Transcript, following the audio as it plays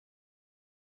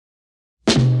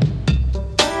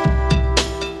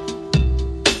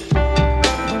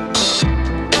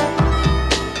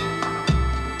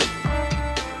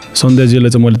सन्ध्याजीलाई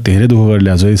चाहिँ मैले धेरै दुःख गरेर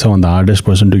ल्याएको छु है सबभन्दा hardest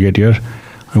person to get here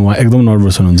उहाँ एकदम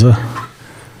नर्भस हुनुहुन्छ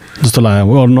जस्तो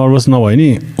लाग्यो नर्भस नभए नि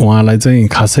उहाँलाई चाहिँ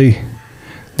खासै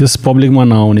त्यस पब्लिकमा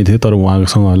नआउने थियो तर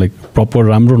उहाँसँग लाइक प्रपर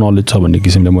राम्रो नलेज छ भन्ने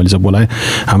किसिमले मैले चाहिँ बोलाएँ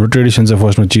हाम्रो ट्रेडिसन चाहिँ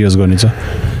फर्स्टमा चियर्स गर्ने छ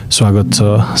स्वागत छ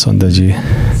सन्ध्याजी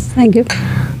थ्याङ्क यू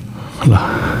ल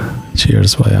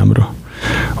चियर्स भयो हाम्रो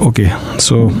ओके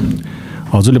सो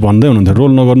हजुरले भन्दै हुनुहुन्थ्यो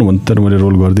रोल नगर्नु भन्नु तर मैले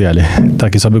रोल गरिदिइहालेँ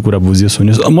ताकि सबै कुरा बुझियोस्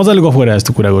सुनियोस् मजाले गफ गरेर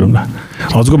जस्तो कुरा गरौँ न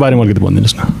हजुरको बारेमा अलिकति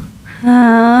भनिदिनुहोस्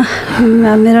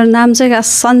न मेरो नाम चाहिँ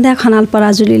सन्ध्या खनाल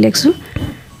पराजुली लेख्छु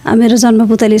मेरो जन्म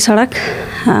पुतली सडक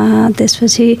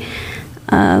त्यसपछि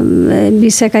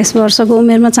 20-21 वर्षको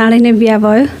उमेरमा चाँडै नै बिहा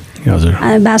भयो हजुर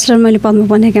ब्याचलर मैले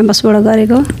पद्मपन्या क्याम्पसबाट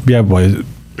गरेको बिहा भयो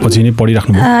पछि नै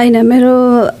पढिराख्नु होइन मेरो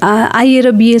आइए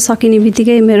र बिए सकिने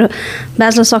बित्तिकै मेरो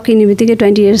ब्याचलर सकिने बित्तिकै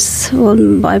 20 इयर्स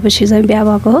भएपछि चाहिँ बिहा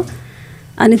भएको हो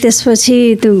अनि त्यसपछि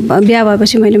त्यो बिहा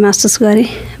भएपछि मैले मास्टर्स गरेँ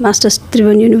मास्टर्स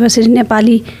त्रिभुवन युनिभर्सिटी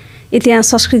नेपाली इतिहास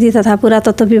संस्कृति तथा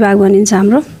पुरातत्व विभाग भनिन्छ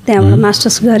हाम्रो त्यहाँबाट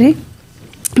मास्टर्स गरेँ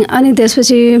अनि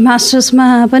त्यसपछि मास्टर्समा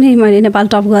पनि मैले नेपाल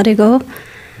टप गरेको हो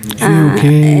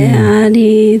अनि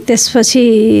त्यसपछि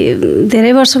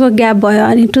धेरै वर्षको ग्याप भयो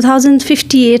अनि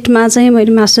 2058 मा चाहिँ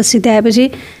मैले मास्टर्स सिद्ध्याएपछि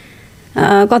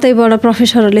कतैबाट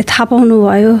प्रोफेसरहरूले थाहा पाउनु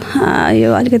भयो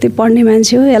यो अलिकति पढ्ने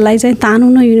मान्छे हो यसलाई चाहिँ तानु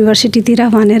न युनिभर्सिटीतिर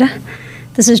भनेर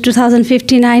त्यसपछि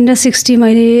 2059 र 60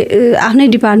 मैले आफ्नै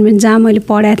डिपार्टमेन्ट जहाँ मैले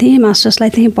पढाएको थिएँ मास्टर्सलाई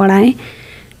त्यहीँ पढाएँ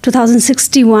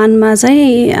 2061 मा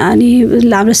चाहिँ अनि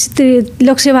हाम्रो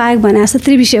लोकसेवा आयोग भने जस्तो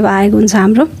त्रिवी सेवा आयोग हुन्छ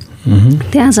हाम्रो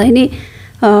त्यहाँ चाहिँ नि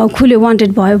खुले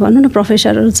वान्टेड भयो भनौँ न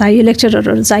प्रोफेसरहरू चाहियो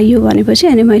लेक्चररहरू चाहियो भनेपछि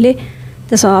अनि मैले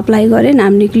त्यसमा अप्लाई गरेँ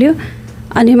नाम निक्ल्यो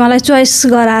अनि मलाई चोइस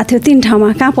गराएको थियो 3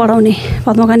 ठाउँमा कहाँ पढाउने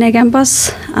पद्मकन्या क्याम्पस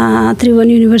त्रिभुवन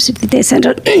युनिभर्सिटी त्यही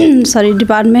सेन्ट्रल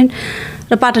डिपार्टमेन्ट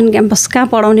र पाटन क्याम्पस कहाँ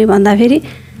पढाउने भन्दाखेरि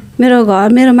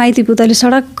मेरो माइती पुतली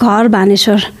सडक घर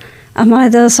भानेश्वर मलाई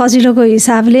त सजिलोको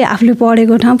हिसाबले आफूले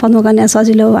पढेको ठाउँ पद्मकन्या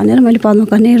सजिलो भनेर मैले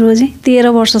पद्मकन्या रोजेँ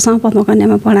 13 वर्षसम्म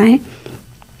पद्मकन्यामा पढाएँ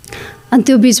अनि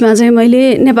त्यो बिचमा चाहिँ मैले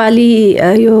नेपाली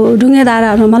यो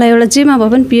ढुङ्गेधाराहरू मलाई एउटा जेमा भए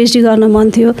पनि पिएचडी गर्न मन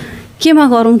थियो केमा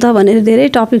गरौँ त भनेर धेरै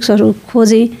टपिक्सहरू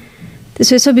खोजेँ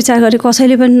त्यसो यसो विचार गरेँ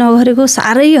कसैले पनि नगरेको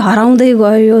साह्रै हराउँदै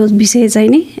गयो यो विषय चाहिँ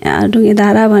नि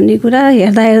ढुङ्गेधारा भन्ने कुरा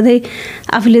हेर्दा हेर्दै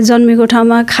आफूले जन्मेको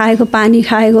ठाउँमा खाएको पानी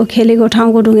खाएको खेलेको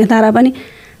ठाउँको ढुङ्गेधारा पनि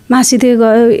मासिँदै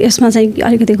गयो यसमा चाहिँ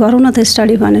अलिकति गरौँ न त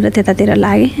स्टडी भनेर त्यतातिर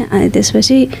लागेँ अनि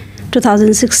त्यसपछि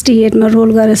 2068 मा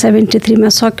रोल गरेर 73 मा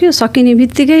सकिने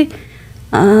बित्तिकै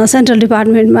सेन्ट्रल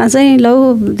डिपार्टमेन्टमा चाहिँ लौ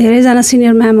धेरैजना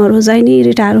सिनियर म्यामहरू चाहिँ नि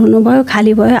रिटायर हुनुभयो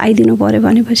खाली भयो आइदिनु पऱ्यो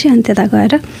भनेपछि अनि त्यता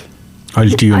गएर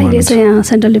अहिले चाहिँ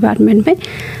सेन्ट्रल डिपार्टमेन्टमै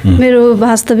मेरो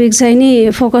वास्तविक चाहिँ नि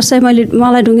फोकस चाहिँ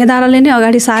मलाई ढुङ्गेधाराले नै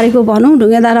अगाडि सारेको भनौँ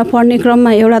ढुङ्गेधारा पढ्ने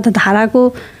क्रममा एउटा त धाराको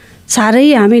साह्रै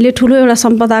हामीले ठुलो एउटा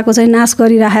सम्पदाको चाहिँ नाश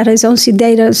गरिराखेर रहेछौँ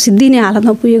सिद्धिने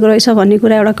हालतमा पुगेको रहेछ भन्ने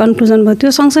कुरा एउटा कन्क्लुजन भयो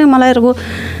त्यो सँगसँगै मलाई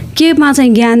केमा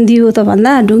चाहिँ ज्ञान दियो त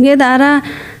भन्दा ढुङ्गेधारा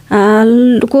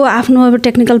को आफ्नो अब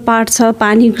टेक्निकल पार्ट छ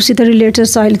पानीसित रिलेटेड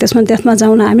छ अहिले त्यसमा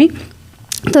जाउँ हामी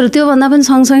तर त्योभन्दा पनि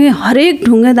सँगसँगै हरेक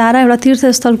ढुङ्गेधारा एउटा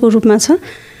तीर्थस्थलको रूपमा छ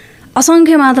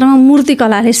असङ्ख्य मात्रामा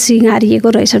मूर्तिकलाले सिँगारिएको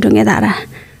रहेछ ढुङ्गेधारा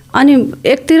अनि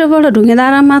एकतिरबाट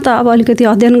ढुङ्गेधारामा त अब अलिकति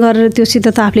अध्ययन गरेर त्योसित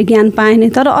त आफूले ज्ञान पाएँ नि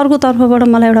तर अर्को तर्फबाट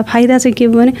मलाई एउटा फाइदा चाहिँ के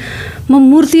भयो भने म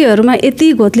मूर्तिहरूमा यति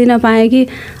घोत्लिन पाएँ कि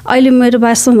अहिले मेरो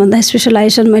वास्तवभन्दा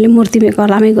स्पेसलाइजेसन मैले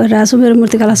मूर्तिकलामै गरिरहेको छु मेरो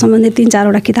मूर्तिकला सम्बन्धी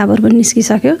 3-4वटा किताबहरू पनि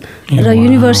निस्किसक्यो र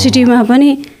युनिभर्सिटीमा पनि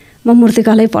म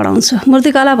मूर्तिकलै पढाउँछु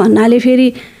मूर्तिकला भन्नाले फेरि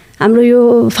हाम्रो यो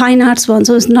फाइन आर्ट्स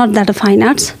भन्छौँ not that a fine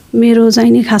arts मेरो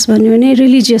चाहिँ नि खास भन्यो भने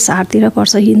रिलिजियस आर्टतिर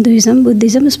पर्छ हिन्दुइजम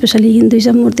बुद्धिज्म स्पेसली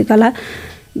हिन्दुइजम मूर्तिकला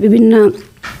विभिन्न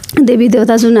देवी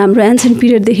देवता जुन हाम्रो एन्सियन्ट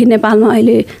पिरियडदेखि नेपालमा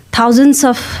अहिले थाउजन्ड्स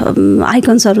अफ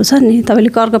आइकन्सहरू छन् नि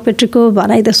तपाईँले कर्कपेट्रीको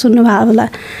भनाइ त सुन्नुभयो होला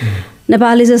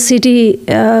Nepal is a city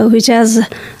which has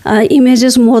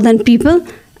images more then people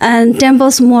and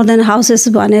temples more than houses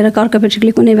भनेर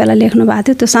कर्कपेट्रीले कुनै बेला लेख्नु भएको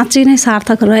थियो त्यो साँच्चै नै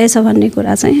सार्थक रहेछ भन्ने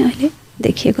कुरा चाहिँ अहिले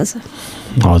देखिएको छ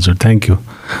हजुर थ्याङ्क यू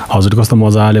हजुर कस्तो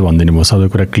मजाले भनिदिनु भयो सबै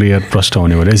कुरा क्लियर प्रष्ट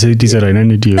हुने भयो यसरी टिचर होइन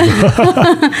नि टियो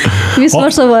 20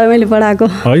 वर्ष भयो मैले पढाएको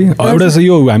है एउटा चाहिँ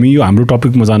यो हामी यो हाम्रो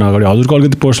टपिकमा जान अगाडि हजुरको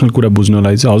अलिकति पर्सनल कुरा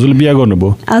बुझ्नलाई चाहिँ हजुरले बिहा गर्नुभयो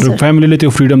र फ्यामिलीले त्यो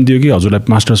फ्रिडम दियो कि हजुरलाई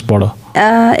मास्टर्स पढ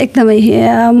एकदमै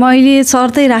मैले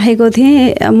शर्तै राखेको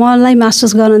थिएँ मलाई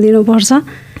मास्टर्स गर्न दिनुपर्छ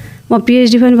म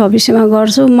पिएचडी पनि भविष्यमा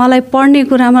गर्छु मलाई पढ्ने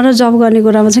कुरामा र जब गर्ने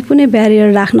कुरामा चाहिँ कुनै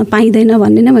ब्यारियर राख्न पाइँदैन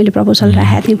भन्ने नै मैले प्रपोजल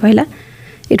राखेको थिएँ पहिला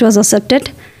इट वाज एक्सेप्टेड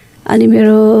अनि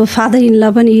मेरो फादर इन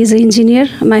ल पनि is engineer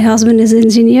my husband is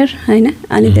engineer होइन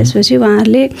अनि त्यसपछि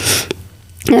उहाँहरूले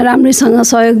राम्रैसँग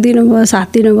सहयोग दिनुभयो,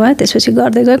 साथ दिनुभयो। त्यसपछि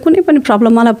गर्दै गयो। कुनै पनि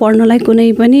प्रब्लम मलाई पढ्नलाई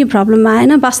कुनै पनि प्रब्लम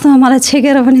आएन। वास्तवमा मलाई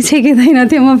छेकेर पनि छेकिँदैन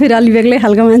थियो। म फेरि अलि बेग्लै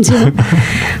खालको मान्छे हो।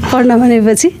 पढ्न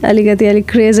भनेपछि अलिक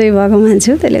क्रेजै भएको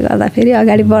मान्छे हो। त्यसले गर्दाखेरि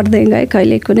अगाडि बढ्दै गएँ।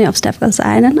 कहिले कुनै अब्स्ट्याकल्स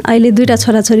आएनन्। अहिले 2टा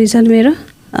छोराछोरी छन् मेरो।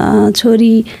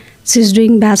 छोरी C is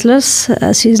doing bachelors,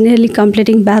 C is nearly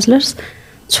completing bachelors.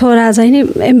 छोरा चाहिँ नि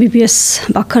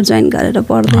MBBS भर्खर जोइन गरेर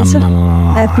पढ्दैछ।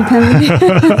 Happy family.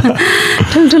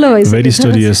 ठुल्ठुलो भइसक्यो। भेरी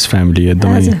स्टुडियस फ्यामिली,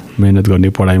 एकदमै मेहनत गर्ने,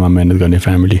 पढाइमा मेहनत गर्ने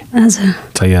फ्यामिली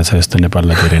चाहिएको छ यस्तो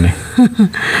नेपाललाई धेरै नै।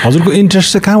 हजुरको इन्ट्रेस्ट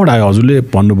चाहिँ कहाँबाट आयो? हजुरले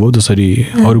भन्नुभयो जसरी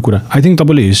अरू कुरा, आई थिङ्क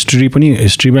तपाईँले हिस्ट्रीमा पनि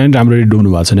राम्ररी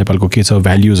डुब्नु भएको छ। नेपालको के छ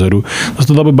भ्याल्युजहरू,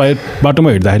 जस्तो तपाईँ बाटोमा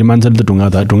हिँड्दाखेरि मान्छेले त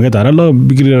ढुङ्गेधारा ल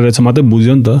बिग्रिरहेको रहेछ मात्रै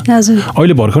बुझ्यो नि त।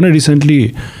 अहिले भर्खर नै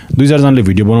रिसेन्टली 2-4जनाले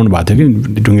भिडियो बनाउनु भएको थियो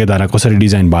कि ढुङ्गेधारा कसरी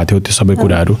डिजाइन भएको थियो, त्यो सबै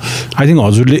कुराहरू। आई थिङ्क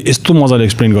हजुरले यस्तो मजाले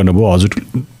एक्सप्लेन गर्नुभयो।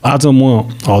 आज म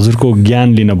हजुरको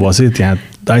ज्ञान लिन बसेँ त्यहाँ।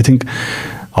 आई थिङ्क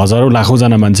हजारौँ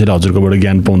लाखौँजना मान्छेले हजुरकोबाट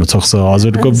ज्ञान पाउन सक्छ।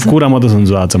 हजुरको कुरा मात्रै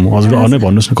सुन्छु आज म। हजुर नै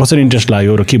भन्नुहोस् न, कसरी इन्ट्रेस्ट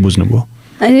लाग्यो र के बुझ्नुभयो?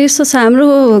 यस्तो छ,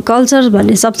 हाम्रो कल्चर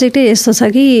भन्ने सब्जेक्टै यस्तो छ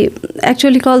कि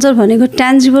एक्चुअली कल्चर भनेको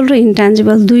ट्यान्जिबल र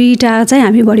इन्ट्यान्जिबल दुईवटा चाहिँ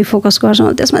हामी बढी फोकस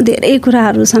गर्छौँ। त्यसमा धेरै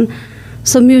कुराहरू छन्।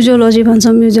 सो म्युजियोलोजी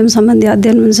भन्छौँ, म्युजियम सम्बन्धी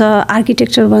अध्ययन हुन्छ।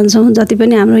 आर्किटेक्चर भन्छौँ, जति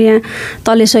पनि हाम्रो यहाँ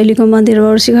तले शैलीको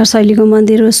मन्दिरहरू, शिखर शैलीको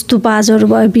मन्दिरहरू, स्तूपाजहरू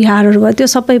भयो, बिहारहरू भयो, त्यो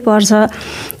सबै पर्छ।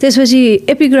 त्यसपछि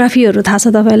एपिग्राफीहरू थाहा छ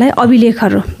तपाईँलाई,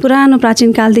 अभिलेखहरू, पुरानो प्राचीन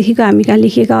कालदेखिको हामी कहाँ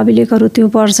लेखिएका अभिलेखहरू त्यो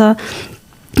पर्छ।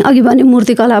 अघि भने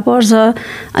मूर्तिकला पर्छ।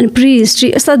 अनि प्री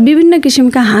हिस्ट्री, यस्ता विभिन्न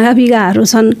किसिमका हाँगाबिगाहरू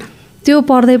छन्। त्यो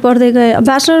पढ्दै गएँ।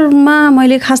 ब्याचलरमा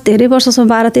मैले खास धेरै वर्षसम्म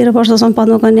 12-13 वर्षसम्म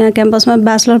पद्मकन्या क्याम्पसमा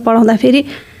ब्याचलर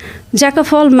पढाउँदाखेरि jack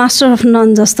of all master of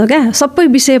non जस्तो क्या, सबै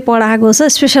विषय पढाएको छ,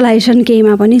 स्पेसलाइजेसन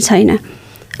केहीमा पनि छैन।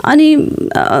 अनि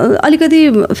अलिकति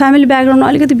फ्यामिली ब्याकग्राउन्डमा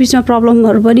अलिकति बिचमा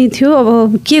प्रब्लमहरू पनि थियो।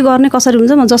 अब के गर्ने कसरी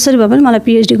हुन्छ, म जसरी भए पनि मलाई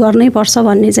PhD गर्नै पर्छ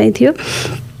भन्ने चाहिँ थियो।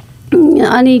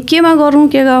 अनि केमा गरौँ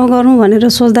भनेर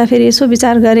सोच्दाखेरि यसो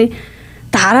विचार गरेँ,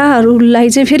 धाराहरूलाई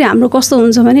चाहिँ फेरि हाम्रो कस्तो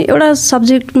हुन्छ भने एउटा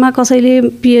सब्जेक्टमा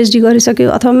कसैले PhD गरिसक्यो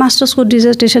अथवा मास्टर्सको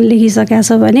डिजर्टेसन लेखिसकेको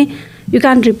छ भने यु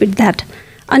क्यान्ट रिपिट द्याट।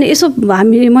 अनि यसो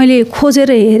मैले खोजेर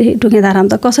हेरेँ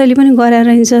ढुङ्गेधारामा त कसैले पनि गरेर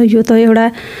रहन्छ। यो त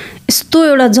यस्तो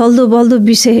एउटा जल्दो बल्दो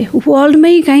विषय,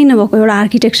 वर्ल्डमै कहीँ नभएको एउटा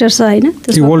आर्किटेक्चर छ होइन,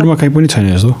 वर्ल्डमा कहीँ पनि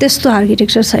छैन त्यस्तो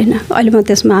आर्किटेक्चर छैन। अहिले म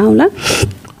त्यसमा आउँला,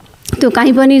 त्यो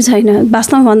कहीँ पनि छैन।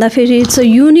 वास्तवमा भन्दाखेरि it's a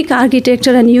unique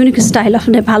architecture and unique style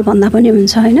of Nepal भन्दा पनि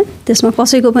हुन्छ होइन, त्यसमा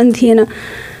कसैको पनि थिएन।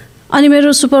 अनि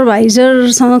मेरो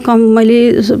सुपरभाइजरसँग मैले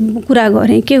कुरा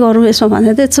गरेँ के गरौँ यसमा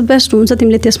भन्दा त इट्स बेस्ट हुन्छ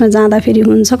तिमीले त्यसमा जाँदाखेरि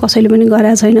हुन्छ, कसैले पनि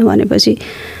गरेको छैन भनेपछि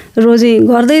रोजी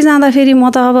गर्दै जाँदाखेरि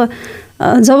म त अब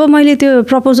जब मैले त्यो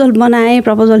प्रपोजल बनाएँ,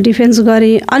 प्रपोजल डिफेन्स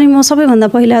गरेँ, अनि म सबैभन्दा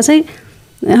पहिला चाहिँ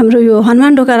हाम्रो यो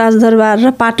हनुमान ढोका राजदरबार र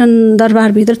पाटन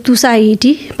दरबारभित्र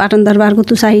तुसाइटी, पाटन दरबारको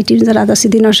तुसाइटी हुन्छ राजा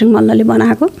सिद्धि नरसिंह मल्लले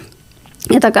बनाएको।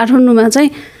 यता काठमाडौँमा चाहिँ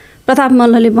प्रताप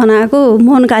मल्लले बनाएको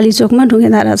मोहन काली चोकमा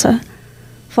ढुङ्गेधारा छ।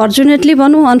 फर्चुनेटली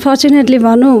भनौँ अनफर्चुनेटली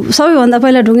भनौँ, सबैभन्दा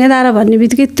पहिला ढुङ्गेधारा भन्ने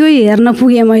बित्तिकै त्यो हेर्न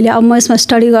पुगेँ मैले। अब म यसमा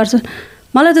स्टडी गर्छु,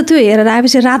 मलाई त त्यो हेरेर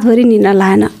आएपछि रातभरि निद्रा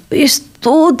लागेन।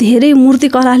 यस्तो धेरै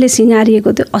मूर्तिकलाले सिँगारिएको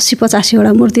त्यो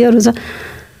 80-85वटा मूर्तिहरू छ।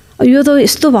 यो त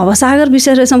यस्तो भवसागर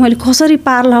विषय रहेछ, मैले कसरी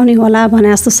पार लाउने होला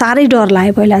भने जस्तो साह्रै डर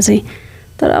लाग्यो पहिला चाहिँ।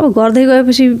 तर अब गर्दै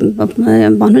गएपछि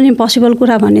भनौँ नि पोसिबल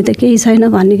कुरा भन्ने त केही छैन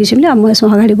भन्ने किसिमले अब म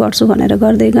यसमा अगाडि बढ्छु भनेर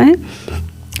गर्दै गएँ।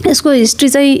 यसको हिस्ट्री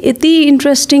चाहिँ यति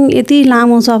इन्ट्रेस्टिङ, यति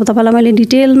लामो छ। अब तपाईँलाई मैले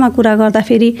डिटेलमा कुरा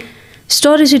गर्दाखेरि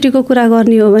हिस्टोरिसिटीको कुरा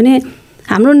गर्ने हो भने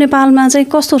हाम्रो नेपालमा चाहिँ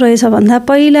कस्तो रहेछ भन्दा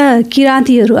पहिला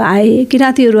किराँतीहरू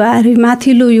आएर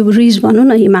माथिल्लो यो रिज भनौँ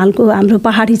न हिमालको हाम्रो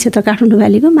पहाडी क्षेत्र काठमाडौँ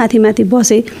भ्यालीको माथि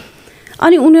बसे।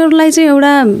 अनि उनीहरूलाई चाहिँ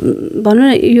एउटा भनौँ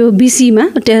न यो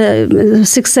BC-मा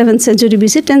 6-7 सेन्चुरी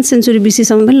BC 10th सेन्चुरी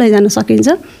BC-सम्म पनि लैजान सकिन्छ।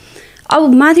 अब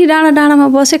माथि डाँडामा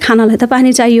बसे, खानालाई त पानी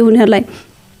चाहियो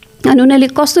उनीहरूलाई। अनि उनीहरूले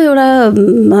कस्तो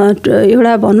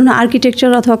एउटा भनौँ न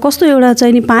आर्किटेक्चर अथवा कस्तो एउटा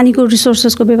चाहिँ नि पानीको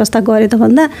रिसोर्सेसको व्यवस्था गरे त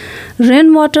भन्दा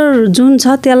रेन वाटर जुन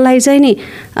छ त्यसलाई चाहिँ नि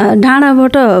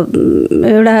डाँडाबाट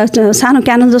एउटा सानो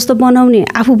क्यानल जस्तो बनाउने,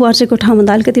 आफू बसेको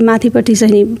ठाउँभन्दा अलिकति माथिपट्टि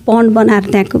चाहिँ नि पन्ड बनाएर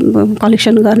त्यहाँ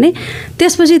कलेक्सन गर्ने,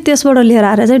 त्यसपछि त्यसबाट लिएर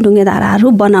आएर चाहिँ ढुङ्गेधाराहरू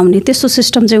बनाउने, त्यस्तो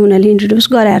सिस्टम चाहिँ उनीहरूले इन्ट्रोड्युस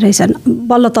गराएर रहेछन्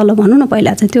बल्ल तल्ल भनौँ न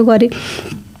पहिला चाहिँ त्यो गरे।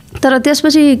 तर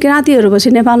त्यसपछि किराँतीहरू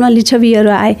पछि नेपालमा लिच्छवीहरू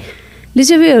आए।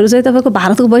 लिच्छवीहरू चाहिँ तपाईँको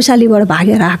भारतको वैशालीबाट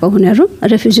भागेर आएको,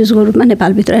 उनीहरू रेफ्युजिजको रूपमा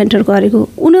नेपालभित्र एन्टर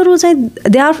गरेको। उनीहरू चाहिँ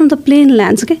they are from the plain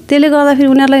lands के, त्यसले गर्दाखेरि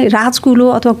उनीहरूलाई राजकुलो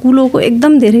अथवा कुलोको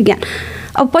एकदम धेरै ज्ञान।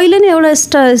 अब पहिले नै एउटा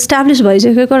इस्टाब्लिस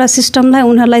भइसकेको एउटा सिस्टमलाई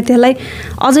उनीहरूलाई त्यसलाई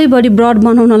अझै बढी ब्रड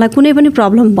बनाउनलाई कुनै पनि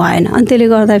प्रब्लम भएन। अनि त्यसले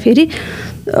गर्दाखेरि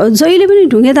जहिले पनि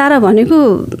ढुङ्गेधारा भनेको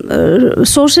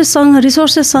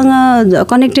रिसोर्सेससँग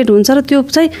कनेक्टेड हुन्छ र त्यो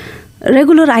चाहिँ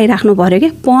रेगुलर आइराख्नु पऱ्यो कि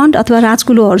पन्ड अथवा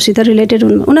राजकुलोहरूसित रिलेटेड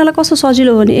उनीहरूलाई कस्तो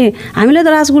सजिलो भने हामीलाई त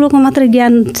राजकुलोको मात्रै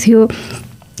ज्ञान थियो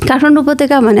काठमाडौँ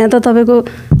उपत्यका भने त तपाईँको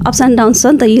अप्स एन्ड डाउन्स छ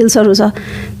नि त हिल्सहरू छ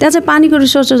त्यहाँ चाहिँ पानीको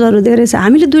रिसोर्सेसहरू धेरै छ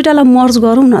हामीले दुईटालाई मर्ज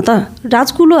गरौँ न त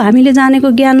राजकुलो हामीले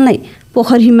जानेको ज्ञानलाई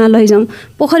पोखरीमा लैजाउँ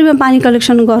पोखरीमा पानी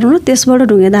कलेक्सन गरौँ र त्यसबाट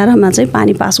ढुङ्गेधारामा चाहिँ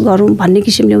पानी पास गरौँ भन्ने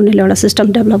किसिमले उनीहरूले एउटा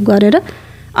सिस्टम डेभलप गरेर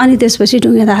अनि त्यसपछि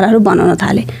ढुङ्गेधाराहरू बनाउन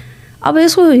थाले अब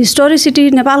यसको हिस्टोरिसिटी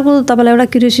नेपालको तपाईँलाई एउटा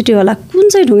क्युरियोसिटी होला कुन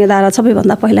चाहिँ ढुङ्गेधारा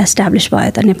सबैभन्दा पहिला इस्टाब्लिस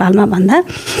भयो त नेपालमा भन्दा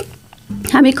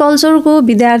हामी कल्चरको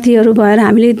विद्यार्थीहरू भएर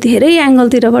हामीले धेरै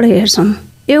एङ्गलतिरबाट हेर्छौँ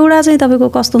एउटा चाहिँ तपाईँको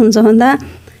कस्तो हुन्छ भन्दा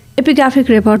एपिग्राफिक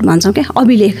रेकर्ड भन्छौँ क्या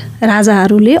अभिलेख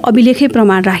राजाहरूले अभिलेखै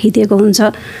प्रमाण राखिदिएको हुन्छ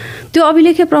त्यो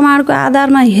अभिलेखे प्रमाणको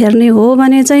आधारमा हेर्ने हो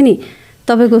भने चाहिँ नि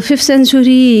तपाईँको 5th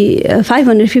सेन्चुरी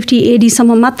 550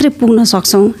 एडीसम्म मात्रै पुग्न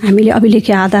सक्छौँ हामीले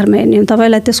अभिलेखे आधारमा हेर्ने हो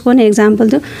तपाईँलाई त्यसको नै एक्जाम्पल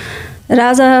थियो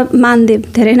राजा मानदेव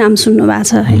धेरै नाम सुन्नुभएको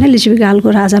छ होइन लिच्छवीकालको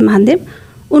राजा मानदेव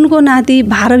उनको नाति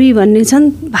भारवी भन्ने छन्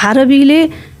भारवीले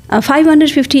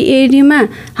 550 एडीमा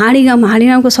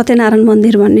हाँडीगाउँको सत्यनारायण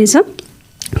मन्दिर भन्ने छ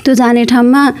त्यो जाने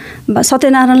ठाउँमा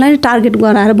सत्यनारायणलाई टार्गेट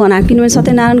गराएर बनाएको किनभने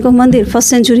सत्यनारायणको मन्दिर 1st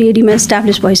सेन्चुरी एडीमा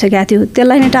इस्टाब्लिस भइसकेको थियो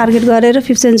त्यसलाई नै टार्गेट गरेर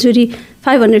 5th सेन्चुरी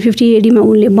 550 एडीमा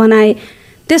उनले बनाए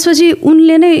त्यसपछि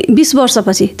उनले नै 20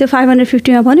 वर्षपछि त्यो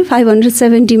 550मा पनि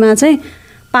 570मा चाहिँ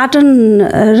पाटन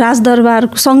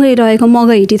राजदरबारसँगै रहेको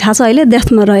मगैहिटी थाहा छ अहिले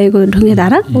देशमा रहेको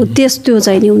ढुङ्गेधारा हो त्यो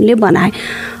चाहिँ नि उनले बनाए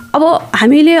अब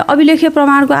हामीले अभिलेखे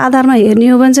प्रमाणको आधारमा हेर्ने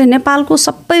हो भने चाहिँ नेपालको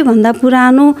सबैभन्दा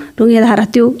पुरानो ढुङ्गेधारा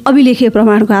त्यो अभिलेखे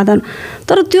प्रमाणको आधारमा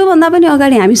तर त्योभन्दा पनि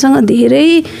अगाडि हामीसँग धेरै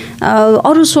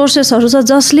अरू सोर्सेसहरू छ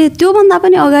जसले त्योभन्दा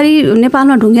पनि अगाडि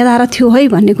नेपालमा ढुङ्गेधारा थियो है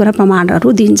भन्ने कुरा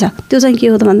प्रमाणहरू दिन्छ त्यो चाहिँ के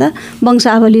हो त भन्दा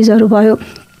वंशावलीजहरू भयो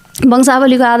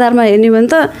वंशावलीको आधारमा हेर्ने भने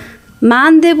त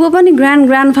मानदेवको पनि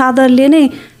ग्रान्डफादरले नै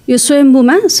यो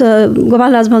स्वयम्भूमा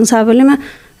गोपालराज वंशावलीमा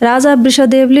राजा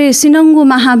वृषदेवले सिनङ्गु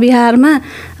महाविहारमा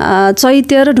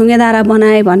चैत्य र ढुङ्गेधारा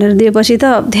बनाए भनेर दिएपछि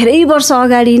त धेरै वर्ष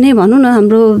अगाडि नै भनौँ न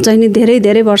हाम्रो चाहिँ नि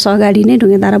धेरै वर्ष अगाडि नै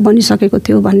ढुङ्गेधारा बनिसकेको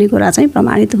थियो भन्ने कुरा चाहिँ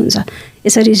प्रमाणित हुन्छ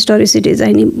यसरी हिस्टोरिसिटी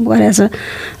चाहिँ नि गरेछ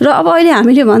र अब अहिले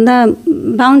हामीले भन्दा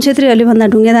बाहुन क्षेत्रीहरूले भन्दा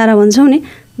ढुङ्गेधारा भन्छौँ नि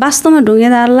वास्तवमा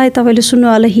ढुङ्गेधारालाई तपाईँले सुन्नु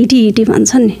होला हिटी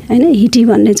भन्छन् नि होइन हिटी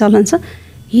भन्ने चलन छ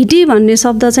हिटी भन्ने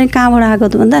शब्द चाहिँ कहाँबाट आएको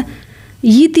त भन्दा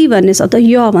यिती भन्ने शब्द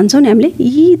य भन्छौँ नि हामीले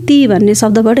यिती भन्ने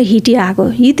शब्दबाट हिटी आएको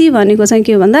हिती भनेको चाहिँ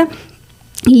के हो भन्दा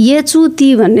येचु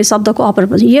ती भन्ने शब्दको अपर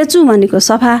येचु भनेको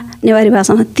सफा नेवारी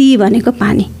भाषामा ती भनेको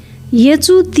पानी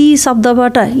येचु ती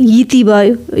शब्दबाट यिती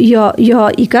भयो य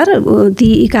इकार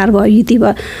ती इकार भयो यिती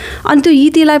भयो अनि त्यो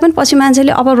यितीलाई पनि पछि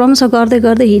मान्छेले अपभ्रंश गर्दै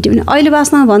गर्दै हिटी भने अहिले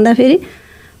वास्तवमा भन्दाखेरि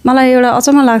मलाई एउटा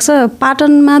अचम्म लाग्छ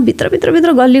पाटनमा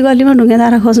भित्र गल्लीमा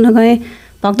ढुङ्गेधारा खोज्न गएँ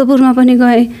भक्तपुरमा पनि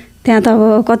गएँ त्यहाँ त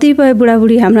अब कतिपय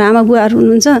बुढाबुढी हाम्रो आमा बुवाहरू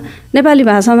हुनुहुन्छ नेपाली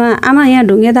भाषामा आमा यहाँ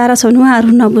ढुङ्गेधारा छन् उहाँहरू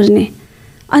नबुझ्ने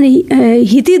अनि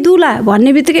हिती दुला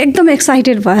भन्ने बित्तिकै एकदम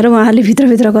एक्साइटेड भएर उहाँहरूले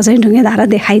भित्रको चाहिँ ढुङ्गेधारा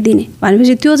देखाइदिने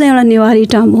भनेपछि त्यो चाहिँ एउटा नेवारी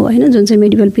टर्म हो होइन जुन चाहिँ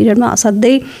मेडिभल पिरियडमा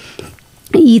असाध्यै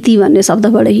हिती भन्ने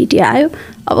शब्दबाट हिटी आयो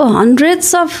अब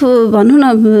हन्ड्रेड्स अफ भनौँ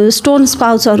न स्टोन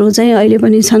स्पाउट्सहरू चाहिँ अहिले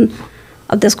पनि छन्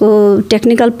अब त्यसको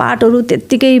टेक्निकल पार्टहरू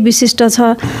त्यत्तिकै विशिष्ट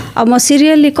छ अब म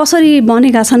सिरियल्ली कसरी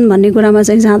बनेका छन् भन्ने कुरामा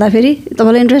चाहिँ जाँदाखेरि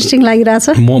तपाईँलाई इन्ट्रेस्टिङ लागिरहेछ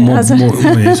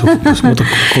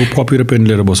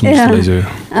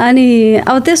अनि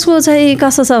अब त्यसको चाहिँ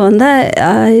कस्तो छ भन्दा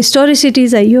हिस्टोरिसिटी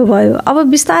चाहिँ यो भयो अब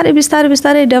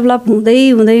बिस्तारै डेभलप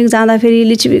हुँदै जाँदाखेरि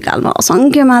लिच्छवीकालमा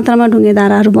असङ्ख्य मात्रामा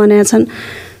ढुङ्गेधाराहरू बनेका छन्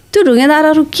त्यो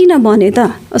ढुङ्गेधाराहरू किन बने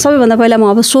त सबैभन्दा पहिला म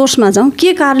अब सोर्समा जाउँ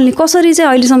के कारणले कसरी चाहिँ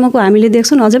अहिलेसम्मको हामीले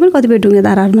देख्छौँ अझै पनि कतिपय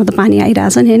ढुङ्गेधाराहरूमा त पानी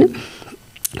आइरहेछ नि होइन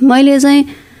मैले चाहिँ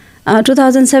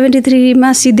 2073मा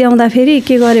सिद्ध्याउँदाखेरि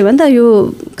के गरेँ भने त यो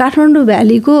काठमाडौँ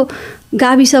भ्यालीको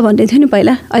गाविस भन्ने थियो नि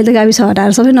पहिला अहिले त गाविस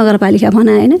हटाएर सबै नगरपालिका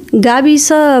बनाए होइन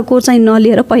गाविसको चाहिँ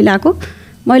नलिएर पहिलाको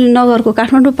मैले नगरको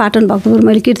काठमाडौँ पाटन भक्तपुर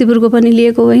मैले कीर्तिपुरको पनि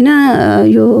लिएको होइन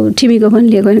यो ठिमीको पनि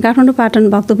लिएको होइन काठमाडौँ पाटन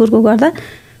भक्तपुरको गर्दा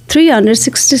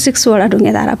 366 वटा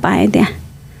ढुङ्गेधारा पाएँ त्यहाँ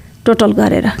टोटल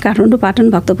गरेर काठमाडौँ पाटन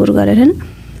भक्तपुर गरेर होइन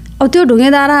अब त्यो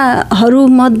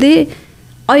ढुङ्गेधाराहरूमध्ये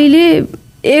अहिले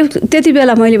त्यति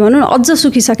बेला मैले भनौँ अझ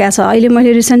सुकिसकेको छ अहिले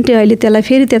मैले रिसेन्टली अहिले त्यसलाई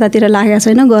फेरि त्यतातिर लागेको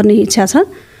छैन गर्ने इच्छा छ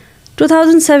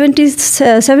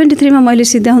 2073मा मैले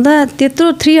सिद्ध्याउँदा त्यत्रो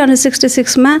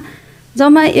 366मा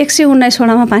जम्मा 119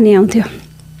 वटामा पानी आउँथ्यो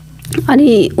अनि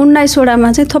 19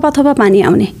 वटामा चाहिँ थोपा पानी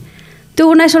आउने त्यो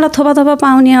 19 वटा थोपा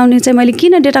आउने चाहिँ मैले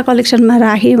किन डेटा कलेक्सनमा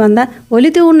राखेँ भन्दा भोलि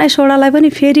त्यो 19 वटालाई पनि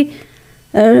फेरि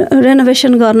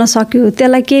रेनोभेसन गर्न सक्यो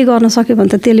त्यसलाई के गर्न सक्यो भने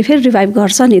त त्यसले फेरि रिभाइभ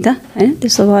गर्छ नि त होइन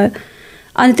त्यस्तो भयो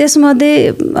अनि त्यसमध्ये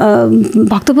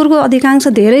भक्तपुरको अधिकांश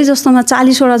धेरै जस्तोमा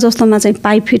 40 वटा जस्तोमा चाहिँ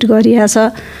पाइप फिट गरिएको छ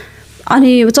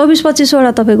अनि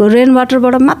 24-25वटा तपाईँको रेन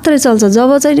वाटरबाट मात्रै चल्छ।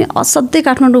 जब चाहिँ नि असाध्यै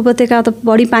काठमाडौँ उपत्यका त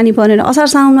बढी पानी परेन, असार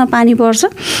साउनमा पानी पर्छ,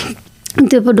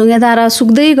 त्यो ढुङ्गेधारा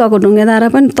सुक्दै गएको ढुङ्गेधारा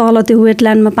पनि तल त्यो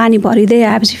वेटल्यान्डमा पानी भरिँदै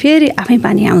आएपछि फेरि आफै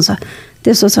पानी आउँछ,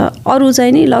 त्यस्तो छ। अरू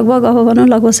चाहिँ नि लगभग अब भनौँ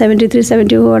लगभग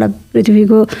 73-74वटा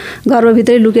पृथ्वीको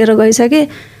गर्भभित्रै लुकेर गइसके,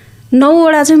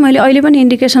 9वटा चाहिँ मैले अहिले पनि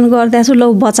इन्डिकेसन गरिदिएको छु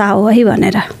लौ बचाओ है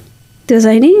भनेर, त्यो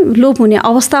चाहिँ नि लोप हुने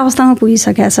अवस्थामा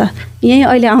पुगिसकेको छ। यहीँ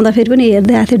अहिले आउँदाखेरि पनि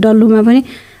हेर्दै आएको थियो डल्लुमा पनि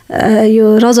यो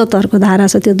रजतहरूको धारा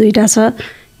छ, त्यो 2टा छ।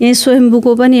 यहीँ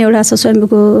स्वयम्भूको पनि एउटा छ,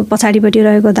 स्वयम्भूको पछाडिपट्टि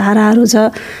रहेको धाराहरू छ,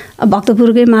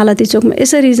 भक्तपुरकै मालती चोकमा,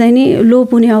 यसरी चाहिँ नि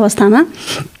लोप हुने अवस्थामा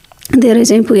धेरै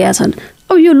चाहिँ पुगेका छन्।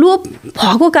 अब यो लोप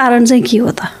भएको कारण चाहिँ के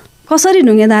हो त, कसरी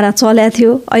ढुङ्गेधारा चलेको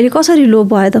थियो, अहिले कसरी लोप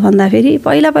भयो त भन्दाखेरि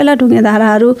पहिला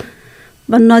ढुङ्गेधाराहरू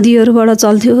नदीहरूबाट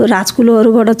चल्थ्यो,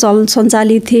 राजकुलोहरूबाट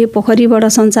सञ्चालित थिए, पोखरीबाट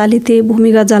सञ्चालित थिए,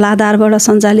 भूमिगत जलाधारबाट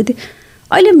सञ्चालित थिए।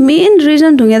 अहिले मेन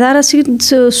रिजन ढुङ्गेधारा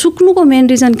सुक्नुको मेन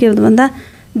रिजन के हो भन्दा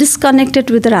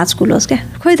डिस्कनेक्टेड विथ राजकुलोस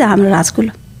क्या। खोइ त हाम्रो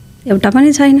राजकुलो एउटा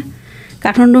पनि छैन।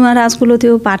 काठमाडौँमा राजकुलो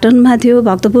थियो, पाटनमा थियो,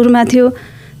 भक्तपुरमा थियो।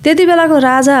 त्यति बेलाको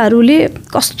राजाहरूले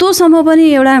कस्तोसम्म पनि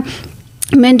एउटा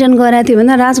मेन्टेन गरेको थियो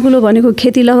भन्दा राजकुलो भनेको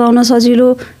खेती लगाउन सजिलो,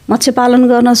 मत्स्य पालन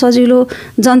गर्न सजिलो,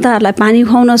 जनताहरूलाई पानी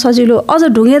खुवाउन सजिलो।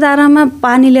 अझ ढुङ्गेधारामा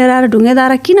पानी लिएर आएर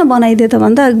ढुङ्गेधारा किन बनाइदियो त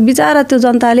भन्दा बिचारा त्यो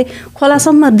जनताले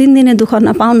खोलासम्म दिनदिनै दुःख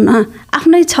नपाउन् न,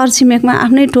 आफ्नै छरछिमेकमा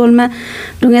आफ्नै टोलमा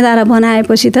ढुङ्गेधारा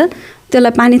बनाएपछि त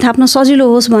त्यसलाई पानी थाप्न सजिलो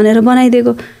होस् भनेर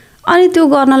बनाइदिएको। अनि त्यो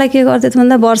गर्नलाई के गर्थ्यो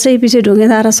भन्दा वर्षै पछि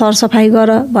ढुङ्गेधारा सरसफाइ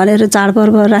गर भनेर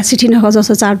चाडपर्व सिठीनख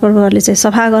जस्तो चाडपर्वहरूले चाहिँ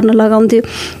सफा गर्न लगाउँथ्यो।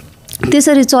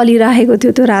 त्यसरी चलिरहेको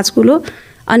थियो त्यो राजकुलो।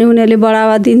 अनि उनीहरूले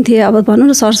बढावा दिन्थे, अब भनौँ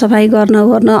न सरसफाइ गर्न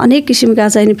अनेक किसिमका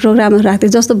चाहिँ प्रोग्रामहरू राख्थे।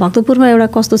 जस्तो भक्तपुरमा एउटा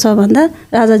कस्तो छ भन्दा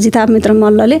राजा जितामित्र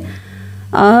मल्लले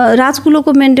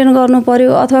राजकुलोको मेन्टेन गर्नु पर्यो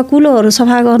अथवा कुलोहरू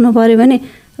सफा गर्नु पर्यो भने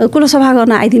कुलो सफा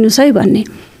गर्न आइदिनुहोस् है भन्ने।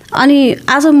 अनि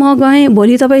आज म गएँ,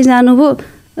 भोलि तपाईँ जानुभयो,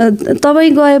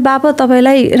 तपाईँ गए बापत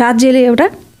तपाईँलाई राज्यले एउटा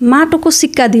माटोको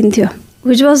सिक्का दिन्थ्यो,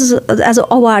 which was as a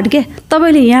award के।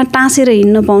 तपाईँले यहाँ टाँसेर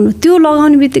हिँड्न पाउनु, त्यो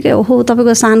लगाउने बित्तिकै ओहो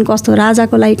तपाईँको सान कस्तो,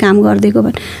 राजाको लागि काम गरिदिएको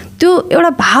भने त्यो एउटा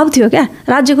भाव थियो क्या,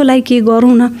 राज्यको लागि के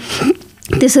गरौँ न।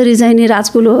 त्यसरी चाहिँ नि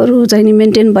राजकुलोहरू चाहिँ नि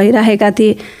मेन्टेन भइरहेका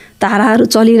थिए, धाराहरू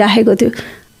चलिरहेको थियो।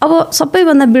 अब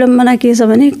सबैभन्दा विडम्बना के छ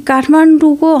भने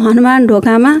काठमाडौँको हनुमान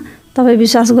ढोकामा तपाईँ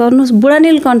विश्वास गर्नुहोस्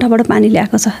बुढानीलकण्ठबाट पानी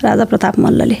ल्याएको छ राजा प्रताप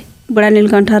मल्लले।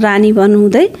 बुढानीलकण्ठ रानी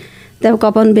बन्नुहुँदै त्यहाँ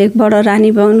कपन बेगबाट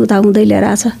रानी बन्नुहुँदा हुँदै लिएर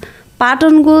आएको छ।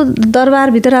 पाटनको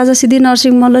दरबारभित्र राजा सिद्धि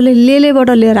नरसिंह मल्लले लेलेबाट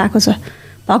लिएर आएको छ।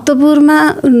 भक्तपुरमा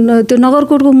त्यो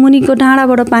नगरकोटको मुनिको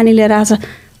डाँडाबाट पानी लिएर आएको छ।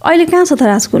 अहिले कहाँ छ त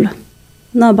राजकुलो?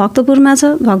 न भक्तपुरमा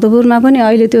छ। भक्तपुरमा पनि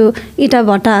अहिले त्यो इँटा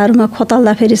भट्टाहरूमा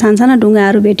खोतल्दा फेरि सानसाना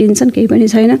ढुङ्गाहरू भेटिन्छन्, केही पनि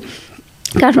छैन।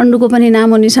 काठमाडौँको पनि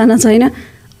नामो निशाना छैन।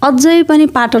 अझै पनि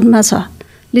पाटनमा छ।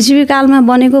 लिच्छवीकालमा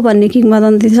बनेको भन्ने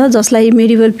किंवदन्ती छ, जसलाई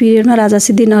मेडिभल पिरियडमा राजा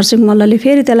सिद्धि नरसिंह मल्लले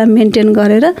फेरि त्यसलाई मेन्टेन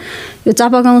गरेर यो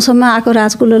चापागाउँसम्म आएको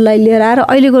राजकुलोलाई लिएर आएर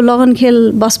अहिलेको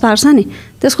लगनखेल बस पार्क छ नि,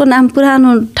 त्यसको नाम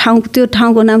पुरानो ठाउँ, त्यो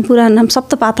ठाउँको नाम पुरानो नाम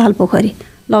सप्तपाताल पोखरी।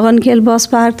 लगनखेल बस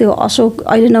पार्क, त्यो अशोक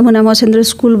अहिले नमुना मसेन्द्र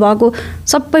स्कुल भएको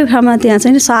सबै ठाउँमा त्यहाँ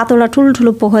चाहिँ 7वटा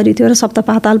ठुल्ठुलो पोखरी थियो र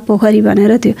सप्तपाताल पोखरी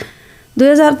भनेर थियो।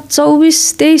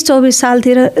 2023-24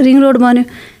 सालतिर रिङ रोड बन्यो।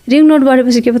 रिङ रोड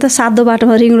बढेपछि के भयो त, सातो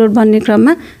बाटोमा रिङ रोड बन्ने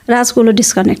क्रममा राजकुलो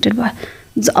डिस्कनेक्टेड भयो।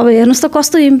 अब हेर्नुहोस् त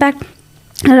कस्तो इम्प्याक्ट।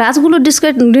 राजकुलो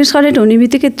डिस्कनेक्ट हुने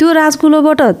बित्तिकै त्यो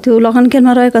राजकुलोबाट त्यो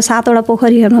लगनखेलमा रहेको 7वटा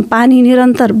पोखरीहरूमा पानी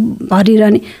निरन्तर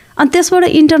भरिरहने। अनि त्यसबाट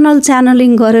इन्टरनल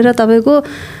च्यानलिङ गरेर तपाईँको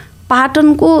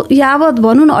पाटनको यावत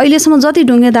भनौँ न अहिलेसम्म जति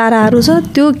ढुङ्गेधाराहरू छ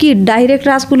त्यो कि डाइरेक्ट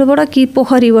राजकुलोबाट कि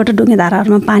पोखरीबाट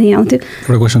ढुङ्गेधाराहरूमा पानी आउँथ्यो।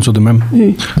 एउटा क्वेसन सोधौँ म्याम,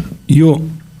 यो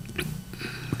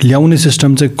ल्याउने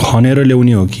सिस्टम चाहिँ खनेर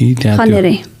ल्याउने हो कि त्यहाँ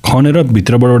खनेर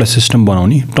भित्रबाट एउटा सिस्टम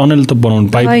बनाउने? टनल त बनाउनु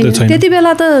पाइप त छैन त्यति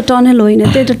बेला, त टनल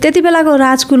होइन। त्यति बेलाको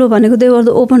राजकुलो भनेको त्यो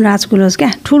ओपन राजकुलोस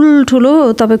क्या,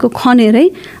 ठुल्ठुलो तपाईँको खनेरै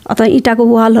अथवा इँटाको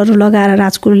वालहरू लगाएर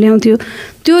राजकुलो ल्याउँथ्यो।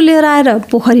 त्यो लिएर आएर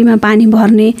पोखरीमा पानी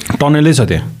भर्ने। टनलै छ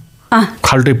त्यहाँ,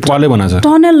 खाल्टे पाले बनाएको छ।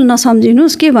 टनल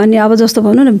नसम्झिनुहोस् के भन्ने, अब जस्तो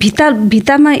भनौँ न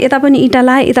भित्तामा यता पनि इँटा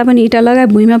लगाए, यता पनि इँटा लगाए,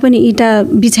 भुइँमा पनि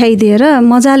इँटा बिछाइदिएर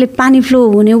मजाले पानी फ्लो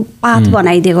हुने पाथ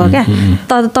बनाइदिएको क्या।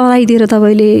 तराईतिर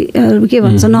तपाईँले के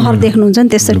भन्छ नहर देख्नुहुन्छ नि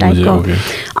त्यस्तो टाइपको।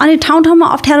 अनि ठाउँमा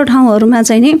अप्ठ्यारो ठाउँहरूमा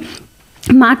चाहिँ नि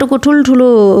माटोको ठुल्ठुलो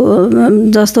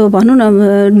जस्तो भनौँ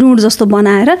न डुँड जस्तो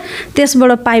बनाएर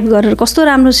त्यसबाट पाइप गरेर कस्तो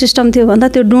राम्रो सिस्टम थियो भन्दा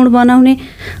त्यो डुँड बनाउने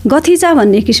गथिचा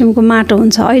भन्ने किसिमको माटो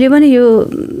हुन्छ। अहिले पनि यो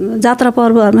जात्रा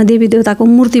पर्वहरूमा देवी देवताको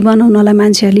मूर्ति बनाउनलाई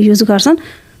मान्छेहरूले युज गर्छन्।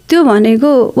 त्यो भनेको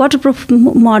वाटरप्रुफ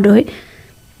मड हो है।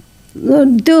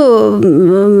 त्यो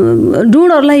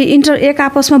डुँडहरूलाई एक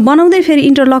आपसमा बनाउँदै फेरि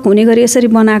इन्टरलक हुने गरी यसरी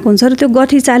बनाएको हुन्छ र त्यो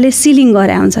गठिचाले सिलिङ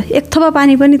गरे हुन्छ, एक थोपा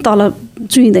पानी पनि तल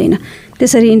चुइँदैन,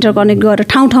 त्यसरी इन्टरकनेक्ट गरेर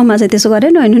ठाउँमा चाहिँ त्यसो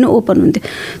गरेर होइन ओपन हुन्थ्यो।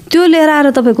 त्यो लिएर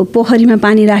आएर तपाईँको पोखरीमा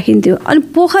पानी राखिन्थ्यो, अनि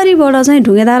पोखरीबाट चाहिँ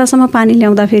ढुङ्गेधारासम्म पानी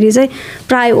ल्याउँदाखेरि चाहिँ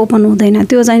प्रायः ओपन हुँदैन,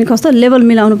 त्यो चाहिँ कस्तो लेभल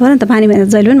मिलाउनु पऱ्यो नि त, पानी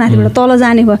भनेर जहिले पनि माथिबाट तल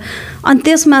जाने भयो। अनि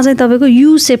त्यसमा चाहिँ तपाईँको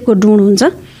यु सेपको डुँड हुन्छ,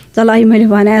 जसलाई मैले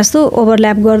भने जस्तो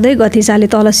ओभरल्याप गर्दै गतिचाले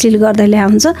तल सिल गर्दै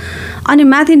ल्याउँछ। अनि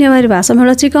माथि नेवारी भाषामा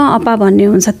एउटा चिक अपा भन्ने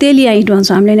हुन्छ, तेलिया इँट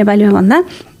भन्छौँ हामीले नेपालीमा भन्दा,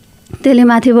 त्यसले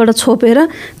माथिबाट छोपेर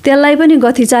त्यसलाई पनि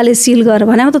गतिचाले सिल गरेर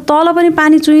भने त तल पनि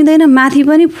पानी चुइँदैन, माथि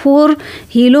पनि फोहोर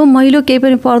हिलो मैलो केही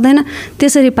पनि पर्दैन,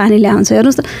 त्यसरी पानी ल्याउँछ।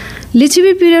 हेर्नुहोस् त,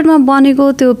 लिच्छवी पिरियडमा बनेको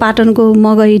त्यो पाटनको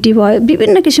मगैटी भयो,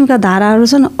 विभिन्न किसिमका धाराहरू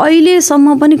छन्,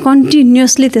 अहिलेसम्म पनि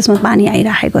कन्टिन्युसली त्यसमा पानी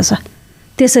आइराखेको छ।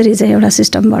 त्यसरी चाहिँ एउटा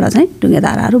सिस्टमबाट चाहिँ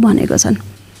ढुङ्गेधाराहरू बनेको छन्।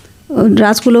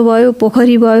 राजकुलो भयो,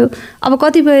 पोखरी भयो, अब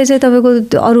कतिपय चाहिँ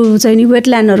तपाईँको अरू चाहिँ नि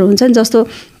वेटल्यान्डहरू हुन्छ नि, जस्तो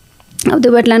अब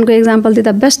त्यो वेटल्यान्डको इक्जाम्पल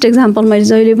दिँदा बेस्ट इक्जाम्पल मैले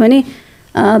जहिले पनि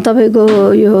तपाईँको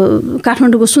यो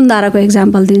काठमाडौँको सुन्दाराको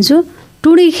इक्जाम्पल दिन्छु।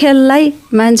 टुडी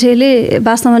खेललाई मान्छेले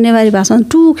वास्तवमा नेवारी भाषामा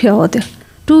टुख्यो हो, त्यो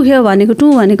टुख्यो भनेको टु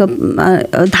भनेको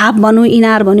धाप भनौँ,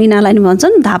 इनार भनौँ, इनारलाई नि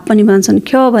भन्छन्, धाप पनि भन्छन्,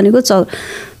 ख्यो भनेको चौर।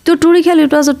 त्यो टुडी खेल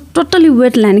it was a totally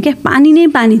wetland क्या, पानी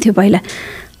नै पानी थियो पहिला।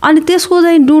 अनि त्यसको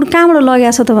चाहिँ डुँड कहाँबाट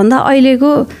लगेको छ त भन्दा अहिलेको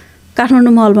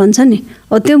काठमाडौँ महल भन्छ नि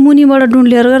हो, त्यो मुनिबाट डुँड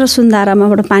लिएर गएर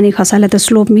सुन्दारामाबाट पानी खसाले, त्यो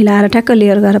स्लोप मिलाएर ठ्याक्क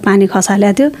लिएर गएर पानी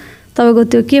खसाले थियो। तपाईँको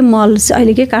त्यो के महल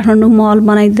अहिले के काठमाडौँ महल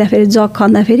बनाइदिँदाखेरि जग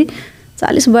खन्दाखेरि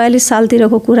 40-42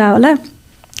 सालतिरको कुरा होला,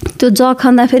 त्यो जग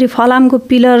खन्दाखेरि फलामको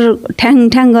पिलर ठ्याङ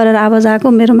ठ्याङ गरेर आवाज आएको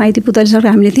मेरो माइती पुतली सरको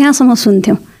हामीले त्यहाँसम्म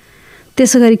सुन्थ्यौँ।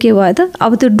 त्यसो गरी के भयो त,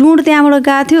 अब त्यो डुँड त्यहाँबाट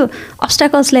गएको थियो,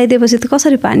 अब्स्ट्याकल्स ल्याइदिएपछि त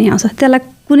कसरी पानी आउँछ, त्यसलाई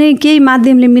कुनै केही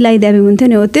माध्यमले मिलाइदिए हुन्थ्यो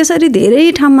नि हो। त्यसरी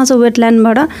धेरै ठाउँमा चाहिँ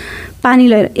वेटल्यान्डबाट पानी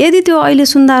लिएर, यदि त्यो अहिले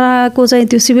सुन्दाराको चाहिँ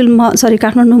त्यो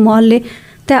काठमाडौँ महलले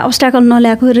त्यहाँ अब्स्ट्याकल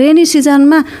नल्याएको, रेनी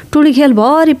सिजनमा टुडी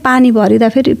खेलभरि पानी भरिँदा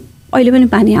फेरि अहिले पनि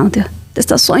पानी आउँथ्यो।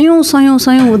 त्यस्ता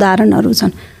सयौँ उदाहरणहरू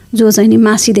छन् जो चाहिँ नि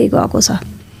मासिँदै गएको छ।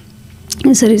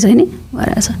 यसरी चाहिँ नि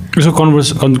भइरहेछ। यसो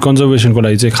कन्जर्भेसनको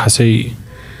लागि चाहिँ खासै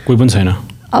कोही पनि छैन।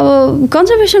 अब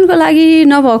कन्जर्भेसनको लागि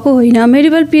नभएको होइन,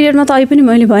 मेडिभल पिरियडमा त अहिले पनि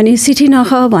मैले भने सिठी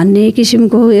नख भन्ने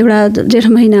किसिमको एउटा जेठ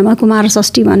महिनामा कुमार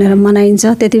षष्ठी भनेर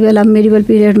मनाइन्छ। त्यति बेला मेडिभल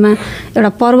पिरियडमा एउटा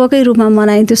पर्वकै रूपमा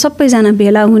मनाइन्थ्यो, सबैजना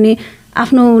भेला हुने,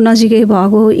 आफ्नो नजिकै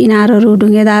भएको इनारहरू,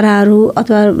 ढुङ्गेधाराहरू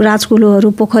अथवा राजकुलोहरू,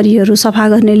 पोखरीहरू सफा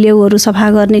गर्ने, लेउहरू सफा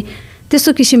गर्ने,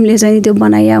 त्यस्तो किसिमले चाहिँ त्यो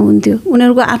बनाइया हुन्थ्यो,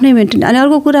 उनीहरूको आफ्नै मेन्टेन। अनि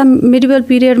अर्को कुरा, मेडिभल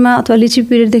पिरियडमा अथवा लिच्छवी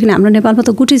पिरियडदेखि हाम्रो नेपालमा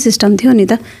त गुठी सिस्टम थियो नि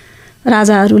त,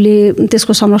 राजाहरूले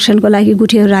त्यसको संरक्षणको लागि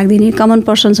गुठीहरू राखिदिने, कमन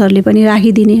पर्सन्सहरूले पनि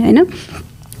राखिदिने, होइन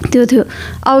त्यो थियो।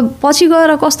 अब पछि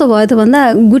गएर कस्तो भयो त भन्दा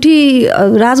गुठी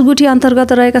राजगुठी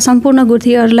अन्तर्गत रहेका सम्पूर्ण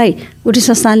गुठीहरूलाई गुठी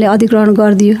संस्थानले अधिग्रहण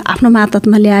गरिदियो, आफ्नो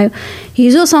मातहतमा ल्यायो।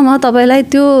 हिजोसम्म तपाईँलाई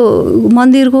त्यो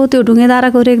मन्दिरको त्यो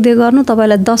ढुङ्गेधाराको रेखदेख गर्नु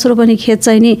तपाईँलाई 10 रुपैयाँ पनि खेत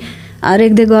चाहिँ नि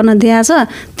रेखदेख गर्न दिएको छ।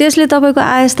 त्यसले तपाईँको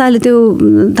आयस्ताले त्यो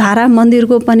धारा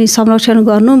मन्दिरको पनि संरक्षण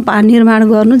गर्नु, निर्माण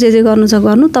गर्नु, जे गर्नु छ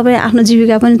गर्नु, तपाईँ आफ्नो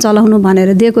जीविका पनि चलाउनु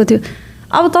भनेर दिएको थियो।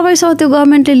 अब तपाईँसँग त्यो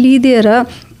गभर्मेन्टले लिइदिएर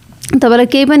तपाईँलाई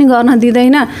केही पनि गर्न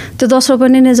दिँदैन, त्यो 10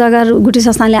 रुपैयाँ नै जग्गा गुठी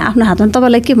संस्थानले आफ्नो हातमा,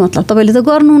 तपाईँलाई के मतलब, तपाईँले त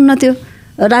गर्नुहुन्न, त्यो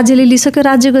राज्यले लिइसक्यो,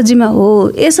 राज्यको जिम्मा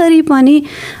हो। यसरी पनि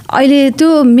अहिले त्यो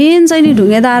मेन चाहिँ नि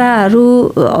ढुङ्गेधाराहरू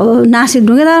नासिक,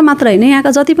 ढुङ्गेधारा मात्र होइन,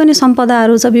 यहाँका जति पनि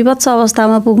सम्पदाहरू छ विभत्स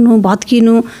अवस्थामा पुग्नु,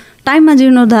 भत्किनु, टाइममा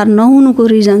जीर्णोद्धार नहुनुको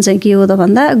रिजन चाहिँ के हो त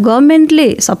भन्दा गभर्मेन्टले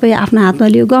सबै आफ्नो हातमा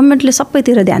लियो, गभर्मेन्टले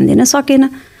सबैतिर ध्यान दिन सकेन,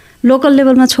 लोकल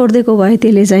लेभलमा छोडिदिएको भए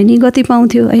त्यसले चाहिँ नि गति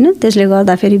पाउँथ्यो, होइन, त्यसले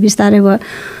गर्दाखेरि बिस्तारै भयो।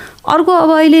 अर्को अब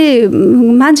अहिले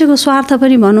मान्छेको स्वार्थ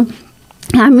पनि भनौँ,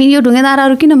 हामी यो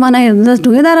ढुङ्गेधाराहरू किन बनायो भन्दा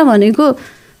ढुङ्गेधारा भनेको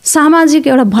सामाजिक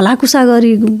एउटा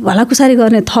भलाकुसारी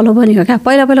गर्ने थलो पनि हो क्या।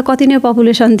 पहिला कति नै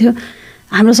पपुलेसन थियो,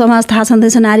 हाम्रो समाज थाहा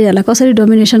छँदैछ नारीहरूलाई कसरी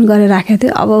डोमिनेसन गरेर राखेको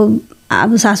थियो। अब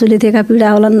सासूले दिएका पीडा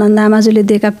होलान्, नन्दामाजुले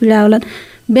दिएका पीडा होलान्,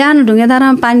 बिहान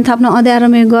ढुङ्गेधारामा पानी थाप्न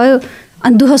अँध्यारोमै गयो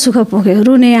अनि दुःख सुख पोख्यो,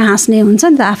 रुने हाँस्ने हुन्छ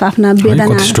नि त, आफ्ना वेदना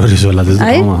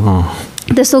है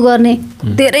त्यस्तो गर्ने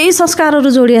धेरै संस्कारहरू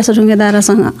जोडिएको छ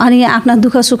ढुङ्गेधारासँग। अनि आफ्ना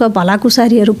दुःख सुख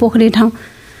भलाकुसारीहरू पोख्ने ठाउँ।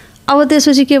 अब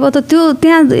त्यसपछि के भयो त, त्यो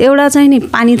त्यहाँ एउटा चाहिँ नि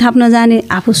पानी थाप्न जाने,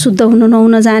 आफू शुद्ध हुन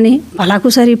नहुन जाने,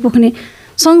 भलाकुसारी पोख्ने,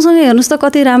 सँगसँगै हेर्नुहोस् त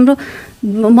कति राम्रो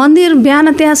मन्दिर,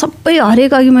 बिहान त्यहाँ सबै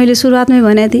हरेक, अघि मैले सुरुवातमै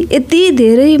भनेको थिएँ, यति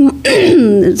धेरै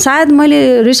सायद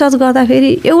मैले रिसर्च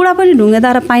गर्दाखेरि एउटा पनि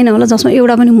ढुङ्गेधारा पाइनँ होला जसमा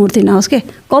एउटा पनि मूर्ति नहोस् के,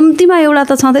 कम्तीमा एउटा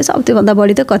त छँदैछ, अब त्योभन्दा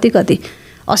बढी त कति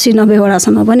 80-90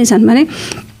 वटासम्म पनि छन्। भने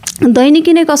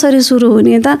दैनिकी नै कसरी सुरु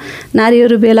हुने त,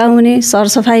 नारीहरू भेला हुने,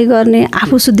 सरसफाइ गर्ने,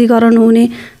 आफू शुद्धिकरण हुने,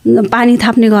 पानी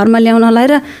थाप्ने घरमा ल्याउनलाई,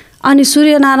 र अनि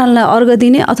सूर्यनारायणलाई अर्घ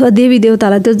दिने अथवा देवी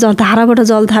देवतालाई त्यो धाराबाट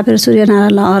जल थापेर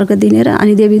सूर्यनारायणलाई अर्घ दिने र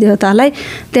अनि देवी देवतालाई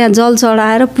त्यहाँ जल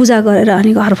चढाएर पूजा गरेर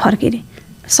अनि घर फर्किने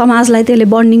समाजलाई त्यसले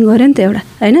बन्डिङ गर्यो नि त एउटा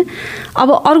होइन। अब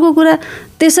अर्को कुरा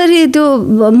त्यसरी त्यो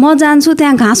म जान्छु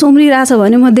त्यहाँ घाँस उम्रिरहेछ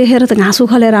भने म देखेर त घाँस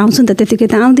उखलेर आउँछु नि त, त्यतिकै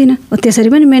त आउँदिनँ। त्यसरी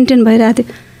पनि मेन्टेन भइरहेको थियो।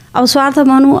 अब स्वार्थ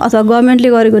भनौँ अथवा गभर्मेन्टले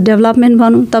गरेको डेभलपमेन्ट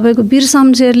भनौँ, तपाईँको वीर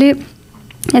शमशेरले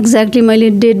एक्ज्याक्टली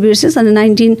मैले डेट बिर्सेँ अनि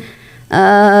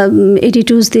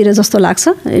 1982तिर जस्तो लाग्छ,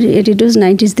 82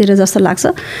 90sतिर जस्तो लाग्छ।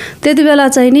 त्यति बेला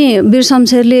चाहिँ नि वीर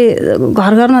शमशेरले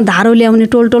घर घरमा धारो ल्याउने,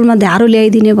 टोल टोलमा धारो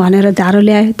ल्याइदिने भनेर धारो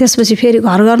ल्यायो। त्यसपछि फेरि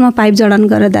घर घरमा पाइप जडान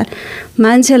गरेर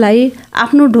मान्छेलाई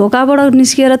आफ्नो ढोकाबाट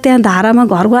निस्किएर त्यहाँ धारामा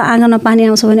घरको आँगनमा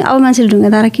पानी आउँछ भने अब मान्छेले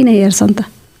ढुङ्गेधारा किन हेर्छन् त?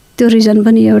 त्यो रिजन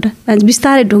पनि एउटा।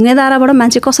 बिस्तारै ढुङ्गेधाराबाट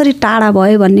मान्छे कसरी टाढा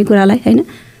भयो भन्ने कुरालाई होइन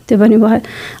त्यो पनि भयो।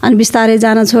 अनि बिस्तारै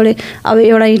जान छोडे। अब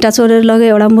एउटा इँटा चोरेर लग्यो,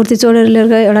 एउटा मूर्ति चोरेर लिएर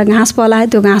गयो, एउटा घाँस पलायो,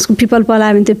 त्यो घाँसको पिपल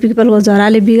पलायो भने त्यो पिपलको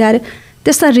झराले बिगाऱ्यो।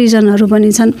 त्यस्ता रिजनहरू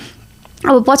पनि छन्।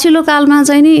 अब पछिल्लो कालमा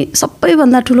चाहिँ नि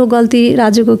सबैभन्दा ठुलो गल्ती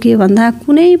राज्यको के भन्दा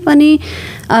कुनै पनि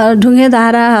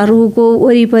ढुङ्गेधाराहरूको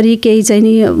वरिपरि केही चाहिँ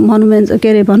नि मोनुमेन्ट के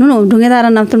अरे भनौँ न, ढुङ्गेधारा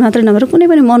मात्रै नभएर कुनै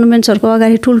पनि मोनुमेन्ट्सहरूको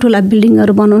अगाडि ठुल्ठुला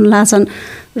बिल्डिङहरू बनाउन लाग्छन्,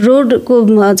 रोडको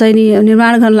चाहिँ नि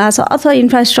निर्माण गर्न लाग्छ अथवा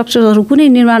इन्फ्रास्ट्रक्चरहरू कुनै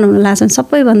निर्माण हुन लाग्छन्।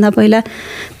 सबैभन्दा पहिला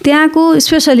त्यहाँको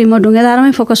स्पेसली म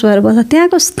ढुङ्गेधारामै फोकस भएर बस्दा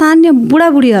त्यहाँको स्थानीय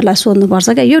बुढाबुढीहरूलाई सोध्नुपर्छ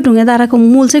क्या यो ढुङ्गेधाराको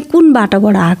मूल चाहिँ कुन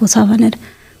बाटोबाट आएको छ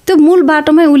भनेर। त्यो मूल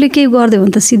बाटोमै उसले केही गरिदियो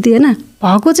भने त सिद्धिएन।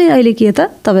 भएको चाहिँ अहिले के त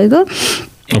तपाईँको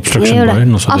एउटा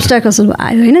अब्स्ट्याकल्स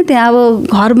आयो होइन। त्यहाँ अब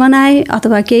घर बनाए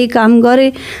अथवा केही काम गरे,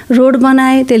 रोड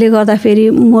बनाए, त्यसले गर्दाखेरि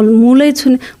मूल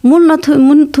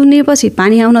थुनिएपछि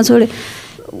पानी आउन छोडे।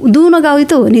 दुहुन गाउँ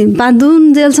त हो नि,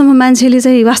 दुहुन जेलसम्म मान्छेले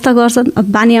चाहिँ वास्ता गर्छन्। अब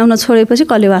पानी आउन छोडेपछि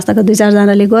कसले वास्ता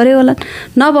 2-4जनाले गरे होला,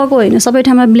 नभएको होइन, सबै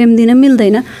ठाउँमा ब्लेम दिन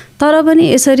मिल्दैन। तर पनि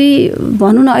यसरी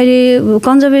भनौँ न अहिले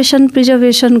कन्जर्भेसन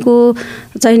प्रिजर्भेसनको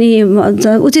चाहिँ नि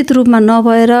उचित रूपमा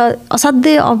नभएर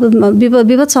असाध्यै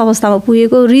विभत्स अवस्थामा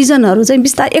पुगेको रिजनहरू चाहिँ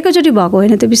बिस्तारै एकैचोटि भएको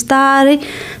होइन, त्यो बिस्तारै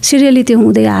सिरियली त्यो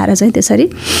हुँदै आएर चाहिँ त्यसरी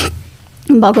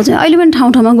भएको चाहिँ अहिले पनि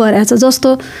ठाउँ ठाउँमा गइरहेको छ। जस्तो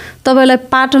तपाईँलाई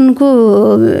पाटनको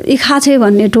इखाछे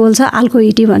भन्ने टोल छ,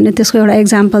 आल्कोइटी भन्ने, त्यसको एउटा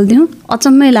इक्जाम्पल दिउँ,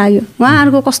 अचम्मै लाग्यो।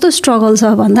 उहाँहरूको कस्तो स्ट्रगल छ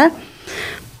भन्दा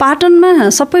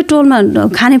पाटनमा सबै टोलमा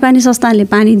खानेपानी संस्थानले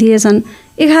पानी दिएछन्।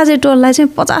 इखाछे टोललाई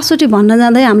चाहिँ 50 चोटि भन्न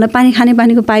जाँदै हामीलाई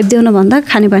खानेपानीको पाइप देऊ न भन्दा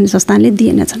खानेपानी संस्थानले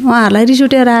दिएनछन्। उहाँहरूलाई रिस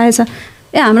उठेर आएछ,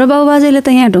 हाम्रो बाबुबाजेले त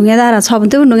यहाँ ढुङ्गेधारा छ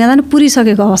भने त्यो ढुङ्गेधारा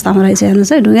पुरिसकेको अवस्थामा रहेछ,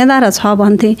 हेर्नुहोस् है, ढुङ्गेधारा छ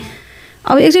भन्थे।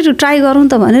 अब एकचोटि ट्राई गरौँ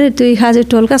त भनेर त्यो इखाछे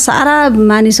टोलका सारा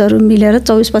मानिसहरू मिलेर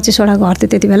 24-25वटा घर थियो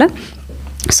त्यति बेला,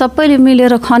 सबैले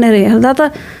मिलेर खनेर हेर्दा त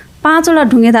 5वटा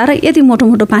ढुङ्गेधारा यति मोटो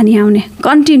मोटो पानी आउने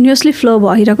कन्टिन्युसली फ्लो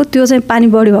भइरहेको। त्यो चाहिँ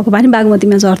पानी बढी भएको पानी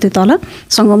बागमतीमा झर्थ्यो, तल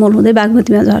सङ्गमोल हुँदै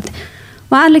बागमतीमा झर्थ्यो।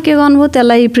 उहाँहरूले के गर्नुभयो,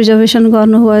 त्यसलाई प्रिजर्भेसन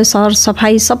गर्नुभयो,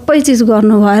 सरसफाइ सबै चिज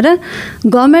गर्नु भएर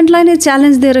गभर्मेन्टलाई नै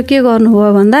च्यालेन्ज दिएर के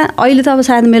गर्नुभयो भन्दा अहिले त अब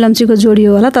सायद मेलम्चीको जोडियो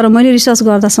होला, तर मैले रिसर्च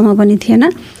गर्दासम्म पनि थिएन।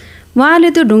 उहाँले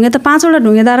त्यो 5वटा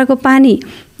ढुङ्गेधाराको पानी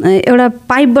एउटा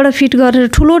पाइपबाट फिट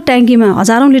गरेर ठुलो ट्याङ्कीमा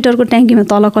 1000औं लिटरको ट्याङ्कीमा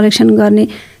तल कलेक्सन गर्ने,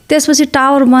 त्यसपछि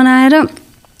टावर बनाएर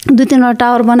 2-3वटा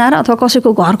टावर बनाएर अथवा कसैको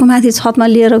घरको माथि छतमा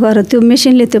लिएर गएर त्यो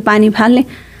मेसिनले त्यो पानी फाल्ने।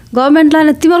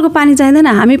 गभर्मेन्टलाई तिमीहरूको पानी चाहिँदैन,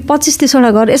 हामी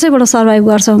 25-30वटा घर यसैबाट सर्भाइभ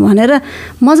गर्छौँ भनेर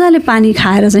मजाले पानी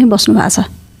खाएर चाहिँ बस्नु भएको छ।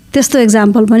 त्यस्तो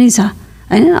इक्जाम्पल पनि छ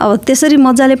होइन। अब त्यसरी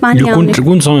मजाले पानी आउने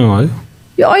कुन समयमा हो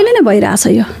यो अहिले नै भइरहेछ।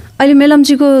 यो अहिले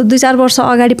मेलम्चीको 2-4 वर्ष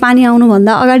अगाडि पानी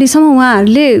आउनुभन्दा अगाडिसम्म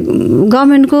उहाँहरूले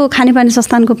गभर्मेन्टको खानेपानी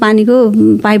संस्थानको पानीको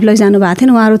पाइप लैजानु भएको थिएन,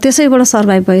 उहाँहरू त्यसैबाट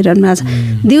सर्भाइभ भइरहनु भएको छ।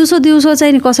 दिउँसो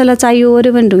चाहिँ कसैलाई चाहियो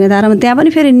ओऱ्यो भने ढुङ्गेधारामा त्यहाँ पनि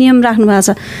फेरि नियम राख्नु भएको छ,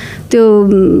 त्यो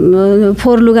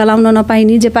फोहोर लुगा लाउन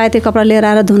नपाइने, जे पाए त्यो कपडा लिएर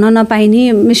आएर धुन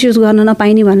नपाइने, मिसयुज गर्न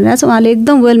नपाइने भनेर चाहिँ उहाँले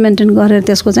एकदम वेल मेन्टेन गरेर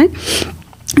त्यसको चाहिँ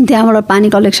त्यहाँबाट पानी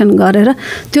कलेक्सन गरेर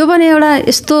त्यो पनि एउटा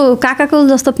यस्तो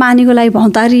काकाकुल जस्तो पानीको लागि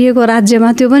भौतारिएको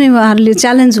राज्यमा त्यो पनि उहाँहरूले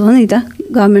च्यालेन्ज हो नि त,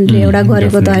 गभर्मेन्टले एउटा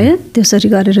गरेको त है, त्यसरी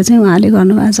गरेर चाहिँ उहाँले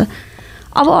गर्नुभएको छ।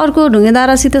 अब अर्को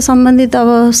ढुङ्गेधारासित सम्बन्धित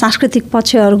अब सांस्कृतिक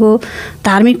पक्षहरूको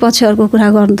धार्मिक पक्षहरूको कुरा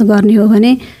गर्ने हो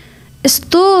भने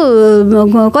यस्तो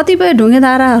कतिपय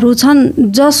ढुङ्गेधाराहरू छन्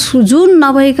जुन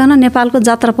नभइकन नेपालको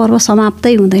जात्रा पर्व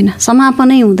समाप्तै हुँदैन,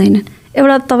 समापनै हुँदैन।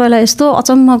 एउटा तपाईँलाई यस्तो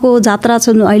अचम्मको जात्रा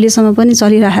छ अहिलेसम्म पनि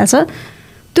चलिरहेको छ,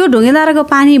 त्यो ढुङ्गेधाराको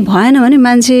पानी भएन भने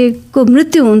मान्छेको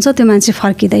मृत्यु हुन्छ, त्यो मान्छे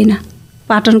फर्किँदैन।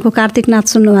 पाटनको कार्तिक नाच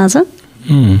सुन्नुभएको छ?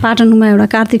 पाटनमा एउटा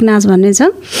कार्तिक नाच भन्ने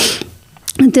छ,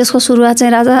 त्यसको सुरुवात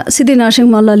चाहिँ राजा सिद्धिनरसिंह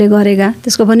मल्लले गरेका,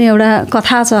 त्यसको पनि एउटा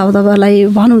कथा छ। अब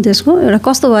तपाईँलाई भनौँ त्यसको एउटा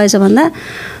कस्तो भएछ भन्दा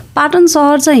पाटन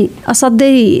सहर चाहिँ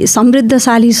असाध्यै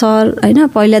समृद्धशाली सहर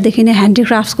होइन, पहिलादेखि नै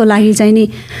ह्यान्डिक्राफ्ट्सको लागि चाहिँ नि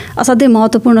असाध्यै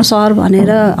महत्त्वपूर्ण सहर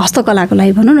भनेर हस्तकलाको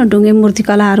लागि भनौँ न, ढुङ्गे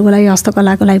मूर्तिकलाहरूको लागि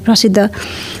हस्तकलाको लागि प्रसिद्ध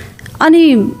अनि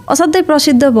असाध्यै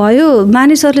प्रसिद्ध भयो,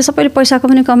 मानिसहरूले सबैले पैसाको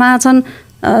पनि कमाएछन्,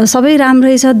 सबै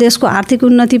राम्रै छ, देशको आर्थिक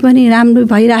उन्नति पनि राम्रो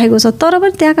भइरहेको छ। तर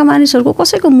पनि त्यहाँका मानिसहरूको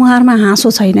कसैको मुहारमा हाँसो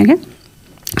छैन क्या,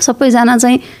 सबैजना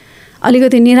चाहिँ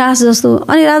अलिकति निराश जस्तो।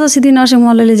 अनि राजा सिद्धि नरसिंह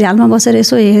मल्लले झ्यालमा बसेर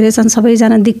यसो हेरेछन्,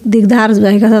 सबैजना दिगदार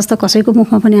भएका जस्तो, कसैको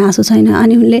मुखमा पनि हाँसो छैन।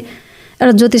 अनि उनले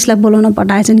एउटा ज्योतिषलाई बोलाउन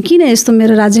पठाएछन्, किन यस्तो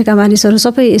मेरो राज्यका मानिसहरू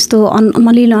सबै यस्तो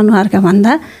मलिलो अनुहारका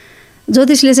भन्दा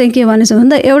ज्योतिषले चाहिँ के भनेछ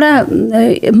भन्दा एउटा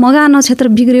मघा नक्षत्र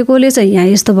बिग्रेकोले चाहिँ यहाँ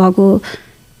यस्तो भएको,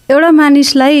 एउटा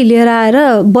मानिसलाई लिएर आएर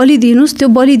बलि दिनुहोस्, त्यो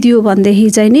बलि दियो भनेदेखि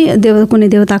चाहिँ नि कुनै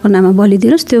देवताको नाममा बलि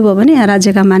दिनुहोस्, त्यो भयो भने यहाँ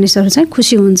राज्यका मानिसहरू चाहिँ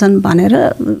खुसी हुन्छन् भनेर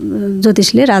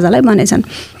ज्योतिषले राजालाई भनेछन्।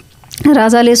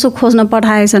 राजाले यसो खोज्न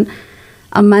पठाएछन्,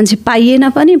 अब मान्छे पाइए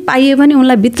पनि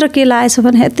उनलाई भित्र के लागेछ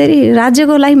भने हेतेरी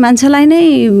राज्यको लागि मान्छेलाई नै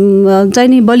चाहिँ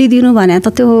नि बलि दिनु भने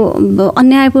त त्यो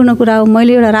अन्यायपूर्ण कुरा हो,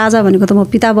 मैले एउटा राजा भनेको त म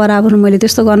पिता बराबर, मैले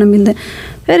त्यस्तो गर्न मिल्दैन।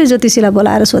 फेरि ज्योतिषीलाई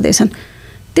बोलाएर सोधेछन्,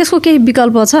 त्यसको केही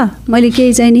विकल्प छ, मैले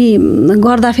केही चाहिँ नि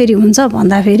गर्दाखेरि हुन्छ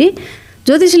भन्दाखेरि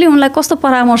ज्योतिषीले उनलाई कस्तो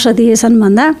परामर्श दिएछन्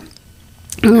भन्दा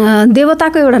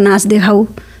देवताको एउटा नाच देखाऊ,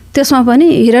 त्यसमा पनि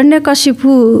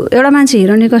हिरण्यकशिपु, एउटा मान्छे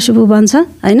हिरण्यकशिपु बन्छ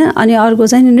हैन, अनि अर्को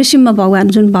चाहिँ नृसिंह भगवान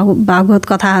जुन भागवत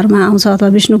कथाहरूमा आउँछ अथवा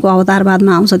विष्णुको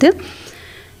अवतारवादमा आउँछ, त्यो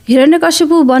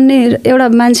हिरण्यकशिपु बन्ने एउटा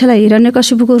मान्छेलाई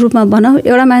हिरण्यकशिपुको रूपमा बनाऊ,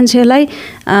 एउटा मान्छेलाई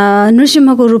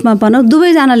नृसिंहको रूपमा बनाऊ,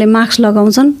 दुवैजनाले मास्क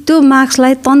लगाउँछन्। त्यो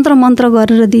मास्कलाई तन्त्र मन्त्र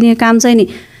गरेर दिने काम चाहिँ नि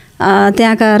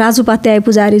त्यहाँका राजुपात्याय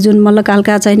पुजारी जुन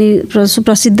मल्लकालका चाहिँ नि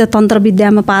सुप्रसिद्ध तन्त्र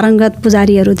विद्यामा पारङ्गत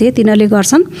पुजारीहरू थिए, तिनीहरूले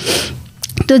गर्छन्।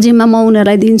 त्यो जिम्मा म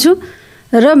उनीहरूलाई दिन्छु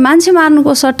र मान्छे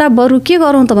मार्नुको सट्टा बरु के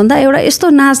गरौँ त भन्दा एउटा यस्तो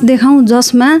नाच देखाउँ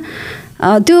जसमा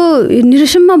त्यो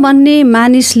नृसिंह बन्ने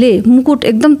मानिसले मुकुट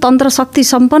एकदम तन्त्र शक्ति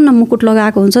सम्पन्न मुकुट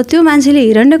लगाएको हुन्छ, त्यो मान्छेले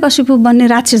हिरण्यकशिपु बन्ने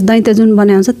राक्षस दैत्य जुन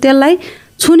बने हुन्छ त्यसलाई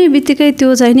छुने बित्तिकै त्यो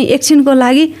चाहिँ नि एकछिनको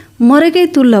लागि मरेकै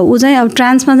तुल्य, ऊ चाहिँ अब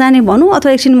ट्रान्समा जाने भनौँ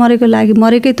अथवा एकछिन मरेको लागि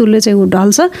मरेकै तुल्य चाहिँ ऊ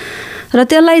ढल्छ र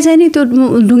त्यसलाई चाहिँ नि त्यो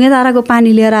ढुङ्गेधाराको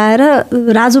पानी लिएर आएर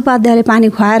राजुपाध्यायले पानी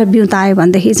खुवाएर बिउतायो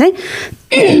भनेदेखि चाहिँ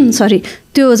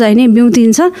त्यो चाहिँ नि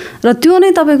बिउतिन्छ र त्यो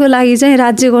नै तपाईँको लागि चाहिँ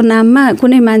राज्यको नाममा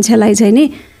कुनै मान्छेलाई चाहिँ नि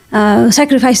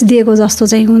सेक्रिफाइस दिएको जस्तो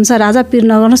चाहिँ हुन्छ। राजा पिर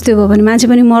नगर्नुहोस्, त्यो भयो भने मान्छे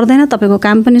पनि मर्दैन, तपाईँको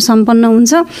काम पनि सम्पन्न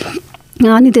हुन्छ।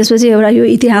 अनि त्यसपछि एउटा यो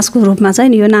इतिहासको रूपमा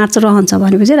चाहिँ यो नाच रहन्छ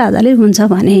भनेपछि राजाले हुन्छ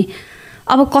भने।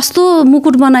 अब कस्तो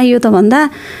मुकुट बनाइयो त भन्दा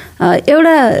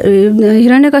एउटा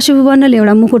हिरण्यकशिपु बन्नेले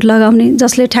एउटा मुकुट लगाउने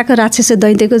जसले ठ्याक्क राक्षस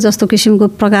दैत्यको जस्तो किसिमको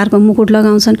प्रकारको मुकुट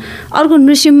लगाउँछन्। अर्को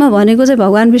नृसिंह भनेको चाहिँ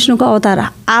भगवान विष्णुको अवतार,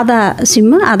 आधा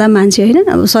सिंह आधा मान्छे होइन,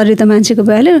 अब शरीर त मान्छेको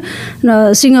भइहाल्यो,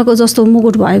 सिंहको जस्तो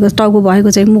मुकुट भएको टाउको भएको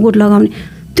चाहिँ मुकुट लगाउने।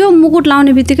 त्यो मुकुट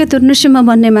लाउने बित्तिकै त्यो नृसिंह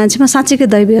बन्ने मान्छेमा साँच्चीकै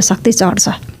दैवीय शक्ति चढ्छ।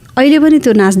 अहिले पनि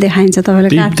त्यो नाच देखाइन्छ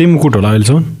तपाईँलाई। त्यो मुकुट होला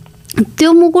अहिलेसम्म,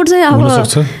 त्यो मुकुट चाहिँ अब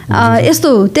यस्तो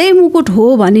त्यही मुकुट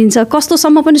हो भनिन्छ।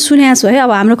 कस्तोसम्म पनि सुनेको छु है,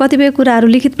 अब हाम्रो कतिपय कुराहरू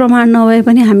लिखित प्रमाण नभए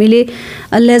पनि हामीले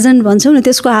लेजेन्ड भन्छौँ नि,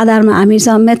 त्यसको आधारमा हामी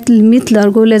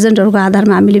मिथहरूको लेजेन्डहरूको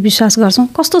आधारमा हामीले विश्वास गर्छौँ।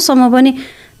 कस्तोसम्म पनि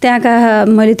त्यहाँका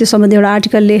मैले त्यो सम्बन्धी एउटा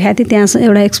आर्टिकल लेखेको थिएँ, त्यहाँ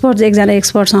एउटा एकजना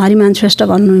एक्सपर्ट छ, हरिमान श्रेष्ठ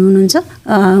हुनुहुन्छ,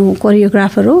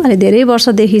 कोरियोग्राफर हो, अहिले धेरै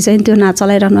वर्षदेखि चाहिँ त्यो नाच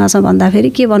चलाइरहनु भएको छ। भन्दाखेरि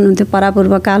के भन्नुहुन्थ्यो,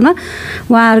 परापूर्व कालमा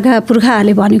उहाँहरूका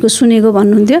पुर्खाहरूले भनेको सुनेको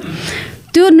भन्नुहुन्थ्यो।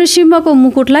 त्यो नृसिंहको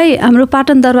मुकुटलाई हाम्रो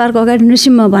पाटन दरबारको अगाडि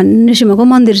नृसिंहको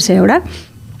मन्दिर छ एउटा,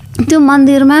 त्यो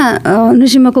मन्दिरमा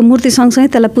नृसिंहको मूर्ति सँगसँगै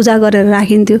त्यसलाई पूजा गरेर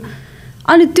राखिन्थ्यो।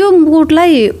 अनि त्यो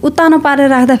मुकुटलाई उत्तानो पारेर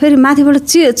राख्दाखेरि माथिबाट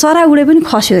चरा उडे पनि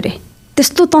खस्यो अरे,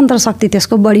 त्यस्तो तन्त्र शक्ति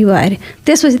त्यसको बढी भयो अरे।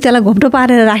 त्यसपछि त्यसलाई घोप्टो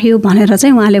पारेर राखियो भनेर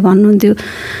चाहिँ उहाँले भन्नुहुन्थ्यो।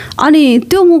 अनि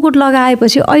त्यो मुकुट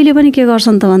लगाएपछि अहिले पनि के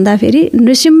गर्छन् त भन्दाखेरि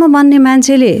नृसिंह बन्ने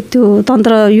मान्छेले त्यो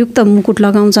तन्त्रयुक्त मुकुट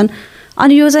लगाउँछन्।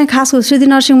 अनि यो चाहिँ खास सिद्धि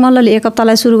नरसिंह मल्लले एक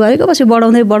हप्तालाई सुरु गरेको, पछि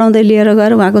बढाउँदै लिएर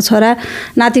गएर उहाँको छोरा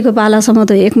नातिको पालासम्म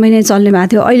त 1 महिना चल्ने भएको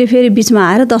थियो। अहिले फेरि बिचमा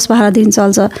आएर 10-12 दिन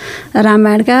चल्छ।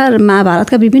 रामायणका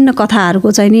महाभारतका विभिन्न कथाहरूको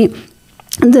चाहिँ नि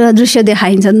दृश्य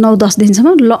देखाइन्छ 9-10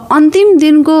 दिनसम्म। अन्तिम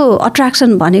दिनको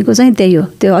अट्र्याक्सन भनेको चाहिँ त्यही हो,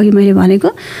 त्यो अघि मैले भनेको।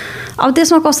 अब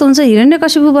त्यसमा कस्तो हुन्छ,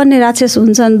 हिरण्यकशिपु बन्ने राक्षस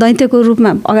हुन्छन्, दैत्यको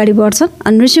रूपमा अगाडि बढ्छन्,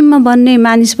 अनि नृसिंह बन्ने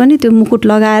मानिस पनि त्यो मुकुट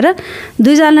लगाएर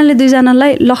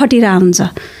दुईजनालाई लखटिरा हुन्छ।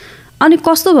 अनि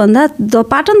कस्तो भन्दा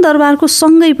पाटन दरबारको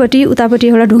सँगैपट्टि उतापट्टि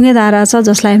एउटा ढुङ्गेधारा छ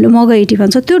जसलाई हामीले मगैटी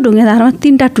भन्छ। त्यो ढुङ्गेधारामा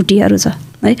 3टा टुटीहरू छ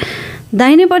है।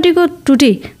 दाहिनेपट्टिको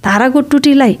टुटी, धाराको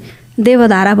टुटीलाई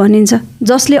देवधारा भनिन्छ,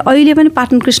 जसले अहिले पनि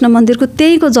पाटन कृष्ण मन्दिरको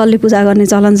त्यहीको जलले पूजा गर्ने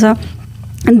चलन छ।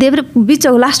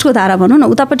 बिचको लास्टको धारा भनौँ न,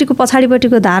 उतापट्टिको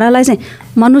पछाडिपट्टिको धारालाई चाहिँ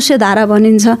मनुष्य धारा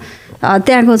भनिन्छ।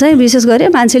 त्यहाँको चाहिँ विशेष गरी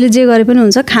मान्छेले जे गरे पनि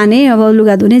हुन्छ, खाने अब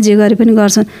लुगा धुने जे गरे पनि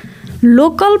गर्छन्।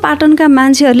 लोकल पाटनका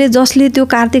मान्छेहरूले जसले त्यो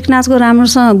कार्तिक नाचको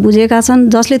राम्रोसँग बुझेका छन्,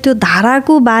 जसले त्यो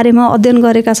धाराको बारेमा अध्ययन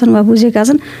गरेका छन् वा बुझेका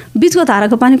छन्, बिचको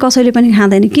धाराको पानी कसैले पनि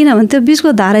खाँदैन, किनभने त्यो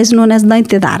बिचको धारा इज नोन एज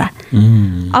दैत्य धारा।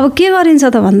 अब के गरिन्छ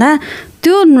त भन्दा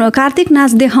त्यो कार्तिक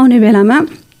नाच देखाउने बेलामा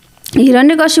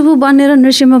हिरण्यकशिपु बन्ने र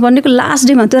नृसिंह बन्नेको लास्ट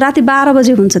डेमा त्यो राति 12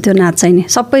 बजे हुन्छ त्यो नाच चाहिँ नि।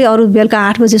 सबै अरू बेलुका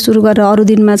 8 बजे सुरु गरेर अरू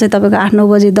दिनमा चाहिँ तपाईँको 8-9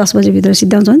 बजे 10 बजेभित्र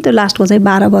सिद्ध्याउँछ भने त्यो लास्टको चाहिँ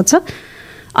 12 बज्छ।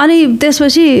 अनि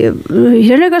त्यसपछि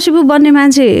हिरण्यकशिपु बन्ने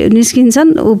मान्छे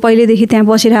निस्किन्छन्, ऊ पहिलेदेखि त्यहाँ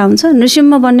बसिरहेको हुन्छ। नृसिंह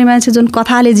बन्ने मान्छे जुन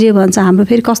कथाले जे भन्छ, हाम्रो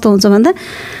फेरि कस्तो हुन्छ भन्दा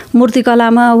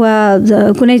मूर्तिकलामा वा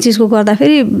कुनै चिजको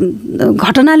गर्दाखेरि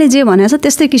घटनाले जे भनेको छ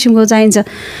त्यस्तै किसिमको चाहिन्छ।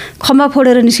 खम्बा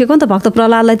फोडेर निस्केको नि त भक्त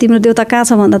प्रहलादलाई तिम्रो देउता कहाँ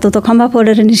छ भन्दा त खम्बा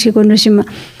फोडेर निस्केको नृसिंह।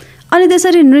 अनि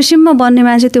त्यसरी नृसिंह बन्ने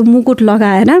मान्छे त्यो मुकुट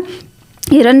लगाएर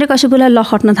हिरण्यकशिपुलाई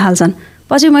लखट्न थाल्छन्।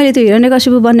 पछि मैले त्यो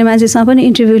हिरण्यकशिपु बन्ने मान्छेसँग पनि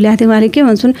इन्टरभ्यू ल्याएको थिएँ। उहाँले के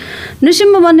भन्छन्,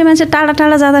 नृसिंह बन्ने मान्छे टाढा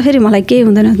टाढा जाँदाखेरि मलाई केही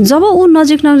हुँदैन, जब ऊ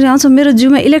नजिक नजिक आउँछ मेरो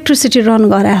जिउमा इलेक्ट्रिसिटी रन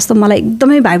गरे जस्तो मलाई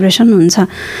एकदमै भाइब्रेसन हुन्छ,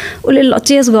 उसले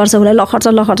चेस गर्छ, उसलाई लखट्छ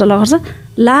लखट्छ लखट्छ।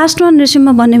 लास्टमा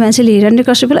नृसिंह बन्ने मान्छेले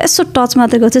हिरण्यकशिपुलाई यसो टच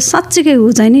मात्रै गर्छ, साँच्चीकै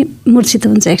ऊ चाहिँ नि मूर्छित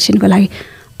हुन्छ एकछिनको लागि।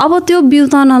 अब त्यो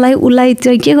बिउतनलाई उसलाई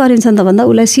चाहिँ के गरिन्छ त भन्दा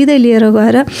उसलाई सिधै लिएर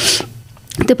गएर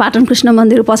त्यो पाटन कृष्ण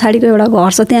मन्दिर पछाडिको एउटा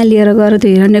घर छ, त्यहाँ लिएर गएर त्यो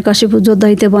हिरण्यकशिपु जो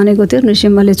दैत्य बनेको थियो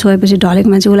नृसिंहले छोएपछि ढलेको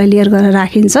मान्छे उसलाई लिएर गएर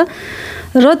राखिन्छ।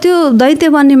 र त्यो दैत्य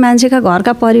बन्ने मान्छेका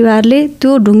घरका परिवारले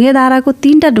त्यो ढुङ्गेधाराको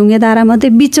 3टा ढुङ्गेधारामध्ये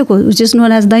बिचको विच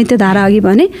नोन एज दैत्य धारा अघि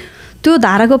भने त्यो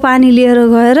धाराको पानी लिएर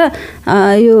गएर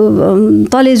यो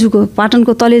तलेजुको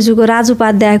पाटनको तलेजुको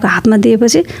राजुपाध्यायको हातमा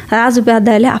दिएपछि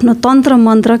राजुपाध्यायले आफ्नो तन्त्र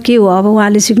मन्त्र के हो, अब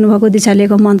उहाँले सिक्नुभएको दिशा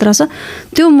लिएको मन्त्र छ,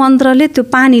 त्यो मन्त्रले त्यो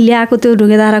पानी ल्याएको त्यो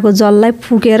ढुङ्गेधाराको जललाई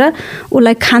फुकेर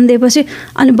उसलाई खानिदिएपछि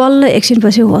अनि बल्ल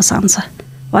एकछिनपछि होस आउँछ।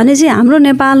 भनेपछि हाम्रो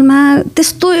नेपालमा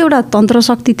त्यस्तो एउटा तन्त्र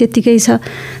शक्ति त्यत्तिकै छ।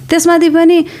 त्यसमाथि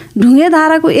पनि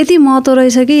ढुङ्गेधाराको यति महत्त्व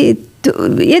रहेछ कि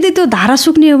यदि त्यो धारा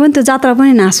सुक्ने हो भने त्यो जात्रा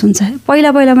पनि नाश हुन्छ। पहिला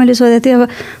मैले सोधेको थिएँ, अब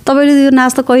तपाईँले यो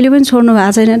नाच त कहिले पनि छोड्नु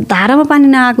भएको छैन, धारामा पानी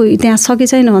नआएको इतिहास छ कि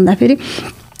छैन भन्दाखेरि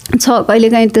छ,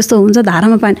 कहिलेकाहीँ त्यस्तो हुन्छ।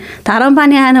 धारामा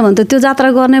पानी आएन भने त त्यो जात्रा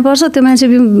गर्नैपर्छ, त्यो मान्छे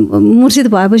मूर्छित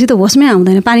भएपछि त होसमै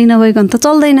आउँदैन, पानी नभइकन त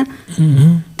चल्दैन,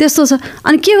 त्यस्तो छ।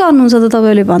 अनि के गर्नुहुन्छ त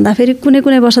तपाईँले भन्दाखेरि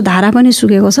कुनै वर्ष धारा पनि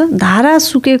सुकेको छ। धारा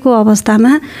सुकेको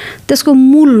अवस्थामा त्यसको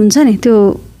मूल हुन्छ नि,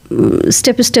 त्यो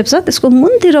स्टेप छ, त्यसको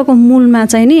मुनतिरको मूलमा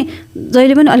चाहिँ नि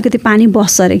जहिले पनि अलिकति पानी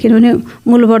बस्छ अरे, किनभने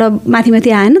मूलबाट माथि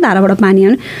आएन धाराबाट पानी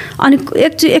आउने। अनि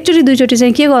एकचोटि दुईचोटि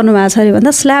चाहिँ के गर्नुभएको छ अरे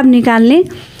भन्दा स्ल्याब निकाल्ने,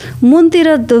 मुनतिर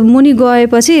मुनि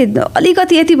गएपछि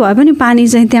अलिकति यति भए पनि पानी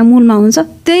चाहिँ त्यहाँ मूलमा हुन्छ,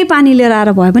 त्यही पानी लिएर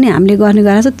आएर भए पनि हामीले गर्ने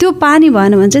गरेको छ। त्यो पानी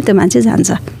भएन भने चाहिँ त्यो मान्छे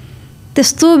जान्छ।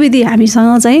 त्यस्तो विधि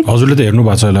हामीसँग चाहिँ हजुरले त हेर्नु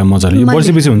भएको छ यसलाई मजाले।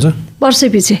 वर्षैपछि हुन्छ,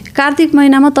 वर्षैपछि कार्तिक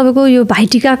महिनामा तपाईँको यो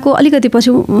भाइटिकाको अलिकति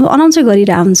पछि अनाउन्सै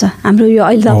गरिरहेको हुन्छ हाम्रो यो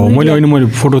अहिले त। मैले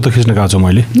फोटो त खिच्न गएको छु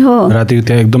मैले, राति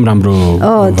त्यहाँ एकदम राम्रो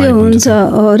त्यो हुन्छ।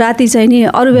 राति चाहिँ नि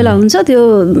अरू बेला हुन्छ त्यो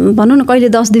भनौँ न,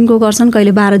 कहिले 10 दिनको गर्छन्,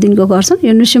 कहिले 12 दिनको गर्छन्।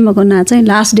 यो नृसिंहको नाच चाहिँ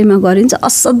लास्ट डेमा गरिन्छ,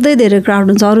 असाध्यै धेरै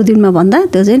क्राउड हुन्छ अरू दिनमा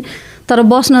भन्दा। त्यो चाहिँ तर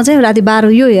बस्न चाहिँ राति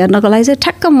 12 यो हेर्नको लागि चाहिँ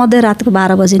ठ्याक्क मध्यरातको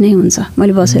 12 बजे नै हुन्छ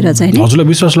मैले बसेर चाहिँ। हजुरलाई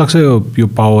विश्वास लाग्छ यो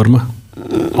पावरमा?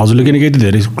 हजुरले किनकि यति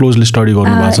धेरै क्लोजली स्टडी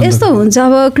गर्नुभएको छ। यस्तो हुन्छ,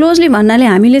 अब क्लोजली भन्नाले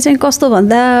हामीले चाहिँ कस्तो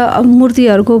भन्दा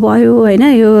मूर्तिहरूको भयो होइन,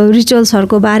 यो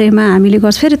रिचुअल्सहरूको बारेमा हामीले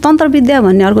गर्छ। फेरि तन्त्रविद्या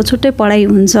भन्ने अर्को छुट्टै पढाइ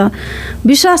हुन्छ।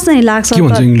 विश्वास चाहिँ लाग्छ। के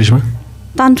भन्छ इङ्ग्लिसमा?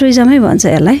 तान्त्रिजमै भन्छ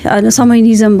यसलाई, होइन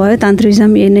समयनिजम भयो,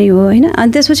 तान्त्रिजम यही नै हो होइन।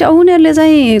 अनि त्यसपछि उनीहरूले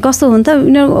चाहिँ कस्तो हुन्छ,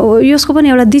 उनीहरू यसको पनि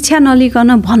एउटा दीक्षा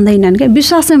नलिकन भन्दैनन् क्या,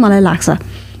 विश्वास चाहिँ मलाई लाग्छ।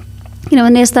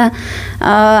 किनभने यस्ता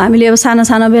हामीले अब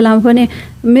सानो बेलामा पनि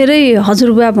मेरै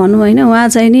हजुरबुवा भनौँ होइन, उहाँ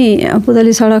चाहिँ नि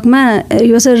पुतली सडकमा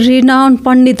यो चाहिँ रिनाउन्ड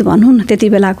पण्डित भनौँ न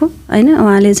त्यति बेलाको होइन,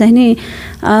 उहाँले चाहिँ नि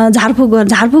झारफुक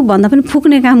भन्दा पनि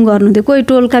फुक्ने काम गर्नुहुन्थ्यो। कोही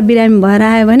टोलका बिरामी भएर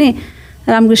आयो भने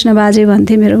रामकृष्ण बाजे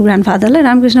भन्थे मेरो ग्रान्डफादरलाई,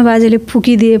 रामकृष्ण बाजेले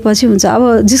फुकिदिएपछि हुन्छ।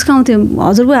 अब जिस्काउँथ्यो,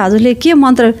 हजुरले के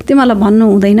मन्त्र तिमीलाई भन्नु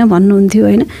हुँदैन भन्नुहुन्थ्यो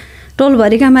होइन।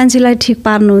 टोलभरिका मान्छेलाई ठिक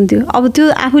पार्नुहुन्थ्यो। अब त्यो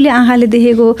आफूले आँखाले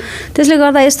देखेको, त्यसले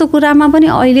गर्दा यस्तो कुरामा पनि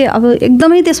अहिले अब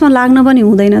एकदमै त्यसमा लाग्न पनि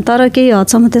हुँदैन। तर केही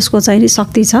हदसम्म त्यसको चाहिँ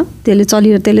शक्ति छ,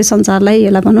 त्यसले संसारलाई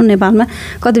यसलाई भनौँ नेपालमा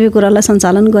कतिपय कुरालाई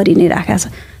सञ्चालन गरि नै राखेको छ।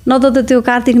 न त त्यो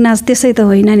कार्तिक नाच त्यसै त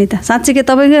होइन नि त। साँच्चीकै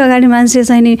तपाईँकै अगाडि मान्छे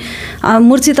चाहिँ नि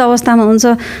मूर्छित अवस्थामा हुन्छ,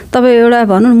 तपाईँ एउटा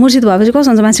भनौँ मूर्छित भएपछि कस्तो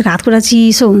हुन्छ, मान्छेको हातखुट्टा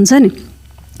चिसो हुन्छ नि,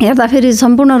 हेर्दाखेरि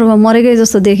सम्पूर्ण रूपमा मरेकै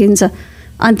जस्तो देखिन्छ।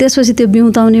 अनि त्यसपछि त्यो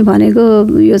बिउताउने भनेको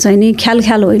यो चाहिँ नि ख्याल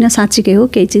होइन, साँच्चीकै हो,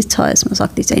 केही चिज छ यसमा,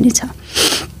 शक्ति चाहिँ नि छ।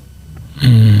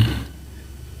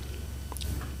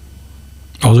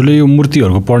 हजुरले यो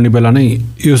मूर्तिहरूको पढ्ने बेला नै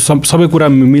यो सबै कुरा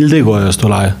मिल्दै गयो जस्तो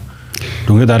लाग्यो?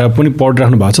 ढुङ्गेधारा पनि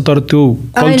पढिराख्नु भएको छ, तर त्यो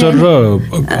कल्चर र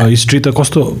हिस्ट्री त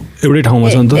कस्तो एउटै ठाउँमा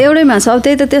छ नि त? एउटैमा छ। अब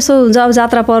त्यही त त्यसो हुन्छ। अब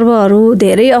जात्रा पर्वहरू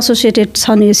धेरै एसोसिएटेड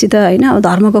छन् योसित होइन। अब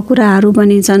धर्मको कुराहरू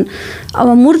पनि छन्। अब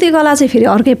मूर्तिकला चाहिँ फेरि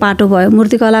अर्कै पाटो भयो।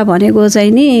 मूर्तिकला भनेको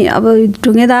चाहिँ नि अब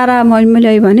ढुङ्गेधारा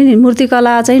मैले भने नि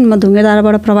मूर्तिकला चाहिँ म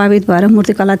ढुङ्गेधाराबाट प्रभावित भएर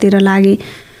मूर्तिकलातिर लागेँ।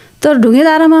 तर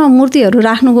ढुङ्गेधारामा मूर्तिहरू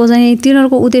राख्नुको चाहिँ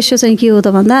तिनीहरूको उद्देश्य चाहिँ के हो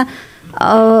त भन्दा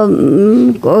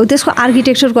त्यसको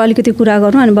आर्किटेक्चरको अलिकति कुरा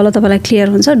गर्नु अनि बल्ल तपाईँलाई क्लियर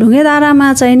हुन्छ।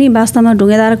 ढुङ्गेधारामा चाहिँ नि वास्तवमा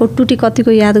ढुङ्गेधाराको टुटी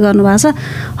कतिको याद गर्नुभएको छ?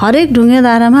 हरेक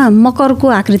ढुङ्गेधारामा मकरको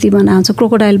आकृति बना हुन्छ,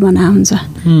 क्रोकोडाइल बना हुन्छ।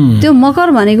 त्यो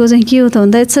मकर भनेको चाहिँ के हो त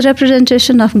भन्दा it's a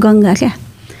representation of Ganga क्या।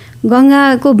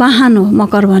 गङ्गाको वाहन हो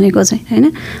मकर भनेको चाहिँ होइन।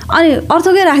 अनि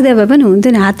अर्थकै राख्दै भए पनि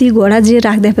हुन्थ्यो नि, हात्ती घोडा जे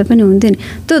राख्दै भए पनि हुन्थ्यो नि।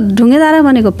 त्यो ढुङ्गेधारा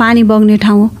भनेको पानी बग्ने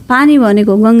ठाउँ हो। पानी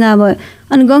भनेको गङ्गा भयो।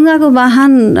 अनि गङ्गाको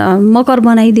वाहन मकर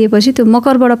बनाइदिएपछि त्यो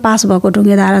मकरबाट पास भएको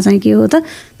ढुङ्गेधारा चाहिँ के हो त?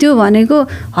 त्यो भनेको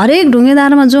हरेक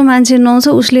ढुङ्गेधारामा जो मान्छे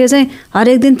नुहाउँछ उसले चाहिँ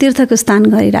हरेक दिन तीर्थको स्नान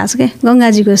गरिरहेछ क्या,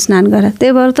 गङ्गाजीको स्नान गरेर।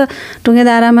 त्यही भएर त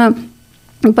ढुङ्गेधारामा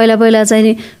पहिला चाहिँ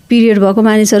नि पिरियड भएको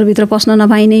मानिसहरूभित्र पस्न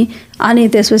नपाइने, अनि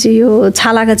त्यसपछि यो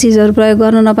छालाका चिजहरू प्रयोग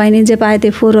गर्न नपाइने, जे पाए त्यो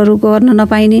फोहोरहरू गर्न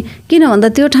नपाइने। किन भन्दा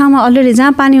त्यो ठाउँमा अलरेडी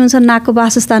जहाँ पानी हुन्छ नागको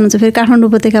वासस्थान हुन्छ। फेरि काठमाडौँ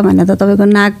उपत्यका भन्दा त तपाईँको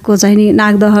नागको चाहिँ नि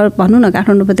नागदह भनौँ न,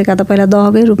 काठमाडौँ उपत्यका त पहिला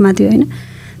दहकै रूपमा थियो होइन।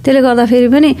 त्यसले गर्दा फेरि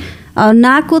पनि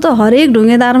नागको त हरेक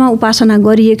ढुङ्गेधारमा उपासना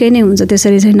गरिएकै नै हुन्छ।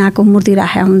 त्यसरी चाहिँ नागको मूर्ति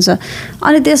राखेको हुन्छ।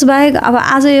 अनि त्यसबाहेक अब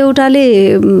आज एउटाले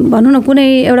भनौँ न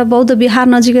कुनै एउटा बौद्ध विहार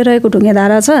नजिकै रहेको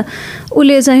ढुङ्गेधारा छ,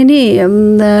 उसले चाहिँ नि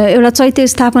एउटा चैत्य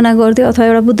स्थापना गर्थ्यो अथवा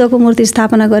एउटा बुद्धको मूर्ति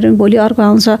स्थापना गऱ्यो भने भोलि अर्को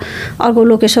आउँछ, अर्को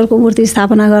लोकेश्वरको मूर्ति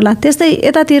स्थापना गर्ला। त्यस्तै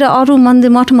यतातिर अरू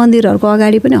मठ मन्दिरहरूको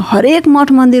अगाडि पनि हरेक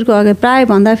मठ मन्दिरको अगाडि प्राय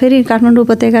भन्दाखेरि काठमाडौँ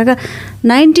उपत्यकाका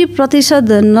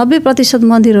 90%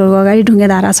 मन्दिरहरूको अगाडि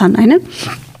ढुङ्गेधारा छन् होइन।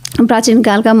 प्राचीन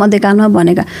कालका मध्यकालमा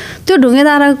बनेका त्यो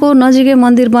ढुङ्गेधाराको नजिकै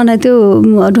मन्दिर त्यो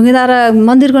ढुङ्गेधारा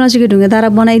मन्दिरको नजिकै ढुङ्गेधारा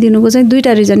बनाइदिनुको चाहिँ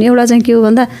दुईवटा रिजन। एउटा चाहिँ के हो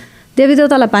भन्दा देवी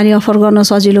देवतालाई पानी अफर गर्न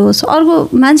सजिलो होस्।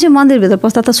 अर्को मान्छे मन्दिरभित्र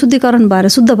पस्दा त शुद्धिकरण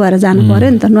भएर शुद्ध भएर जानु पऱ्यो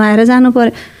नि त, नुहाएर जानु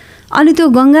पऱ्यो। अनि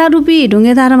त्यो गङ्गा रूपी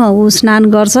ढुङ्गेधारामा ऊ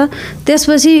स्नान गर्छ।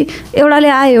 त्यसपछि एउटाले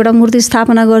आयो एउटा मूर्ति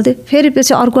स्थापना गरिदियो, फेरि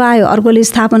पछि अर्को आयो अर्कोले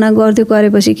स्थापना गरिदियो।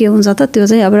 गरेपछि के हुन्छ त त्यो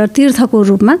चाहिँ अब एउटा तीर्थको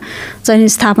रूपमा चाहिँ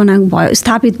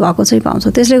स्थापित भएको चाहिँ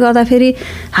पाउँछ। त्यसले गर्दाखेरि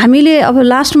हामीले अब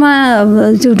लास्टमा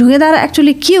त्यो ढुङ्गेधारा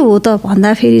एक्चुअली के हो त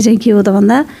भन्दाखेरि चाहिँ के हो त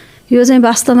भन्दा यो चाहिँ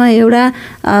वास्तवमा एउटा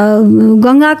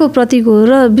गङ्गाको प्रतीक हो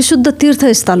र विशुद्ध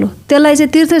तीर्थस्थल हो। त्यसलाई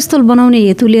चाहिँ तीर्थस्थल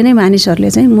बनाउने हेतुले नै मानिसहरूले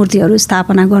चाहिँ मूर्तिहरू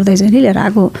स्थापना गर्दै चाहिँ लिएर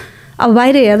आएको हो। अब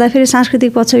बाहिर हेर्दाखेरि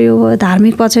सांस्कृतिक पक्ष यो भयो,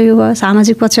 धार्मिक पक्ष यो भयो,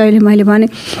 सामाजिक पक्ष अहिले मैले भने।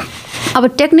 अब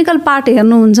टेक्निकल पार्ट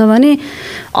हेर्नुहुन्छ भने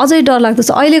अझै डर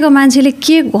लाग्दछ। अहिलेको मान्छेले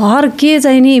के घर के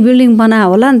चाहिँ नि बिल्डिङ बनायो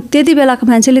होला नि, त्यति बेलाको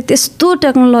मान्छेले त्यस्तो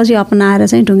टेक्नोलोजी अपनाएर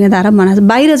चाहिँ ढुङ्गेधारा बनाएको छ।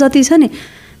 बाहिर जति छ नि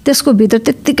त्यसको भित्र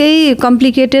त्यत्तिकै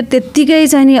कम्प्लिकेटेड, त्यत्तिकै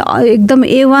चाहिँ नि एकदम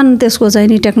A1 त्यसको चाहिँ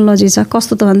नि टेक्नोलोजी छ।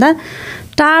 कस्तो त भन्दा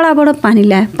टाढाबाट पानी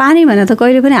ल्याए। पानी भने त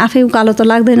कहिले पनि आफै उकालो त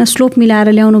लाग्दैन, स्लोप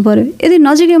मिलाएर ल्याउनु पऱ्यो। यदि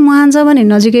नजिकै मुहान छ भने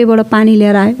नजिकैबाट पानी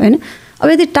लिएर आयो होइन। अब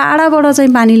यदि टाढाबाट चाहिँ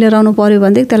पानी लिएर आउनु पऱ्यो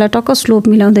भनेदेखि त्यसलाई टक्क स्लोप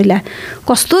मिलाउँदै ल्याए।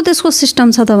 कस्तो त्यसको सिस्टम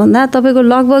छ त भन्दा तपाईँको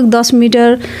लगभग 10 मिटर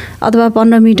अथवा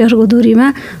 15 मिटरको दूरीमा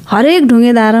हरेक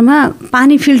ढुङ्गेधारामा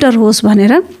पानी फिल्टर होस्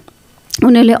भनेर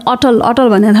उनीहरूले अटल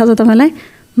भनेर थाहा छ तपाईँलाई?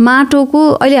 माटोको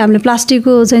अहिले हामीले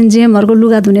प्लास्टिकको चाहिँ जेमहरूको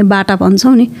लुगा धुने बाटा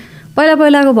भन्छौँ नि,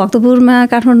 पहिलाको भक्तपुरमा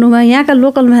काठमाडौँमा यहाँका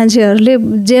लोकल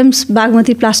मान्छेहरूले जेम्स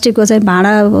बागमती प्लास्टिकको चाहिँ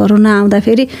भाँडाहरू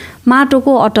नआउँदाखेरि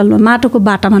माटोको अटलमा माटोको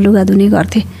बाटामा लुगा धुने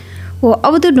गर्थे हो।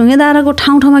 अब त्यो ढुङ्गेधाराको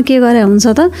ठाउँमा के गरे हुन्छ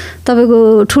त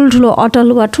तपाईँको ठुल्ठुलो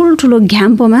अटल वा ठुल्ठुलो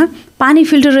घ्याम्पोमा पानी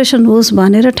फिल्टरेसन होस्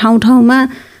भनेर ठाउँमा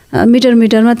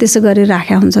मिटरमा त्यसो गरेर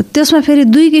राखेको हुन्छ। त्यसमा फेरि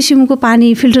दुई किसिमको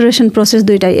पानी फिल्टरेसन प्रोसेस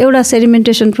दुईटा, एउटा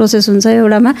सेडिमेन्टेसन प्रोसेस हुन्छ,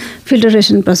 एउटामा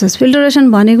फिल्टरेसन प्रोसेस। फिल्टरेसन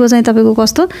भनेको चाहिँ तपाईँको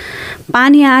कस्तो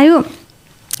पानी आयो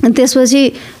त्यसपछि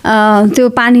त्यो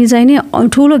पानी चाहिँ नि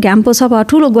ठुलो घ्याम्पो छ वा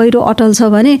ठुलो गहिरो अटल छ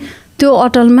भने त्यो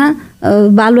अटलमा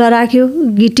बालुवा राख्यो,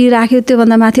 गिटी राख्यो,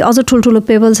 त्योभन्दा माथि अझ ठुल्ठुलो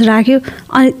पेबल्स राख्यो।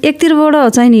 अनि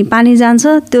एकतिरबाट चाहिँ नि पानी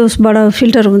जान्छ, त्यसबाट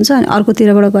फिल्टर हुन्छ, अनि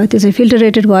अर्कोतिरबाट गयो त्यो चाहिँ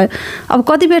फिल्टरेटेड भयो। अब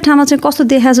कतिपय ठाउँमा चाहिँ कस्तो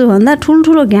देखाएको छु भन्दा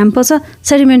ठुल्ठुलो घ्याम्पो छ,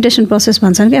 सेडिमेन्टेसन प्रोसेस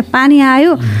भन्छन् क्या। पानी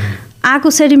आयो, आएको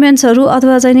सेडिमेन्ट्सहरू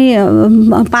अथवा चाहिँ नि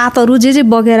पातहरू जे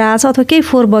बगेर आएछ अथवा केही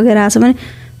फोहोर बगेर आएछ भने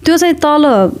त्यो चाहिँ तल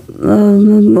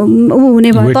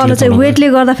हुने भयो, तल चाहिँ वेटले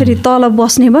गर्दाखेरि तल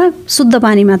बस्ने भयो, शुद्ध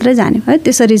पानी मात्रै जाने भयो।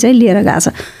 त्यसरी चाहिँ लिएर गएको छ।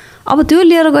 अब त्यो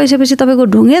लिएर गइसकेपछि तपाईँको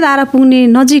ढुङ्गेधारा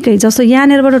पुग्ने नजिकै, जस्तो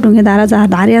यहाँनिरबाट ढुङ्गेधारा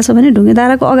धारिया छ भने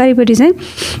ढुङ्गेधाराको अगाडिपट्टि चाहिँ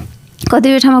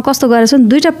कतिपय ठाउँमा कस्तो गरेछ भने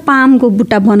दुईवटा पामको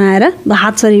बुट्टा बनाएर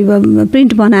हातसरी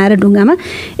प्रिन्ट बनाएर ढुङ्गामा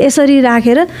यसरी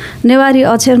राखेर नेवारी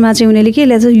अक्षरमा चाहिँ उनीहरूले के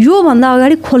लेख्छ, योभन्दा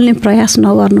अगाडि खोल्ने प्रयास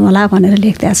नगर्नु होला भनेर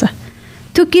लेख्दैछ।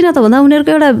 त्यो किन त भन्दा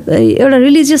उनीहरूको एउटा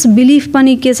रिलिजियस बिलिफ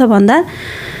पनि के छ भन्दा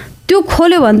त्यो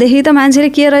खोल्यो भनेदेखि त मान्छेले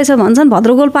के रहेछ भन्छन्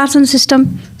भद्रगोल पार्छन् सिस्टम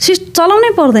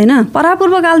चलाउनै पर्दैन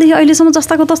परापूर्वकालदेखि अहिलेसम्म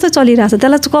जस्ताको तस्तै चलिरहेछ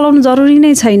त्यसलाई चलाउनु जरुरी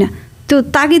नै छैन त्यो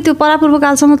ताकि त्यो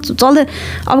परापूर्वकालसम्म चल्दै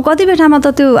अब कतिपय ठाउँमा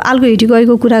त त्यो आलको हिटी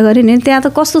गएको कुरा गरेँ नि त्यहाँ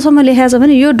त कस्तोसम्म लेखेको छ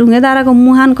भने यो ढुङ्गेधाराको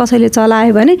मुहान कसैले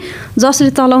चलायो भने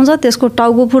जसले चलाउँछ त्यसको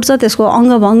टाउको फुट्छ त्यसको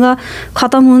अङ्गभङ्ग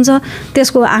खतम हुन्छ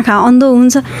त्यसको आँखा अन्धो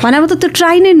हुन्छ भनेको त त्यो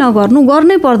ट्राई नै नगर्नु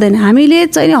गर्नै पर्दैन हामीले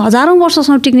चाहिँ हजारौँ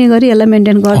वर्षसम्म टिक्ने गरी यसलाई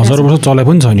मेन्टेन गर्छ हजार वर्ष चले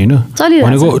पनि छैन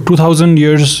भनेको 2000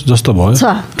 इयर्स जस्तो भयो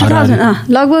छ 2000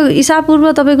 लगभग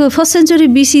ईसापूर्व तपाईँको 1st सेन्चुरी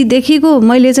BC देखिको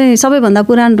मैले चाहिँ सबैभन्दा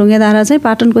पुरानो ढुङ्गेधारा चाहिँ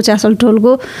पाटनको च्यासल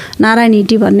टोलको नारायण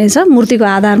हिटी भन्ने छ मूर्तिको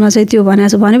आधारमा चाहिँ त्यो भनेको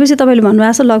छ भनेपछि तपाईँले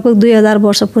भन्नुभएको छ लगभग 2000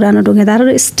 वर्ष पुरानो ढुङ्गेधारा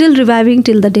र still reviving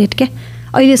till the date क्या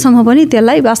अहिलेसम्म पनि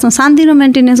त्यसलाई वास्तवमा शान्तिलो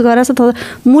मेन्टेनेन्स गरेर छ तर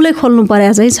मूलै खोल्नु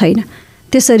परेको चाहिँ छैन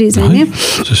त्यसरी चाहिँ नि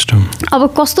अब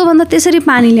कस्तो भन्दा त्यसरी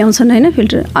पानी ल्याउँछन् होइन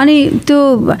फिल्टर अनि त्यो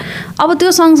अब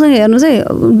त्यो सँगसँगै हेर्नु चाहिँ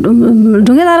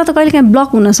ढुङ्गेधारा त कहिले काहीँ ब्लक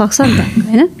हुनसक्छ नि त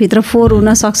होइन भित्र फोहोर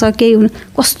हुनसक्छ केही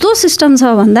कस्तो सिस्टम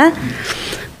छ भन्दा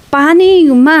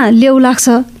पानीमा लेउ लाग्छ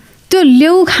त्यो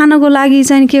लेउ खानको लागि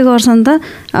चाहिँ के गर्छन् त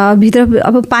भित्र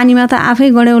अब पानीमा त आफै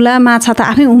गडेउला माछा त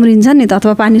आफै उम्रिन्छन् नि त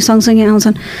अथवा पानी सँगसँगै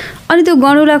आउँछन् अनि त्यो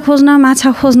गडेउला खोज्न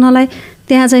माछा खोज्नलाई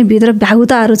त्यहाँ चाहिँ भित्र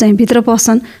भ्यागुताहरू चाहिँ भित्र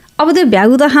पस्छन् अब त्यो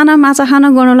भ्यागुता खान माछा खान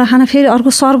गडौला खान फेरि अर्को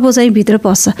सर्पो चाहिँ भित्र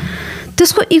पस्छ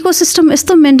त्यसको इकोसिस्टम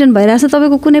यस्तो मेन्टेन भइरहेछ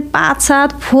तपाईँको कुनै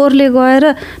पातसात फोहोरले गएर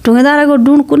ढुङ्गेधाराको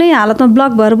डुन कुनै हालतमा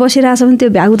ब्लक भएर बसिरहेछ भने त्यो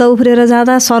भ्यागुता उफ्रेर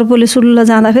जाँदा सर्पोले सुल्ल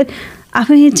जाँदा फेरि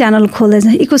आफै च्यानल खोल्दैछ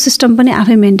इकोसिस्टम पनि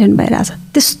आफै मेन्टेन भइरहेछ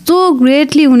त्यस्तो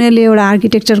ग्रेटली उनीहरूले एउटा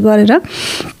आर्किटेक्चर गरेर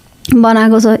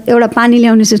बनाएको छ एउटा पानी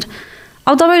ल्याउने सिस्टम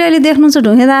अब तपाईँले अहिले देख्नुहुन्छ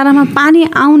ढुङ्गेधारामा पानी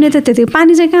आउने त त्यति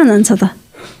पानी चाहिँ कहाँ जान्छ त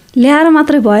ल्याएर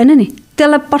मात्रै भएन नि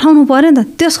त्यसलाई पठाउनु पऱ्यो नि त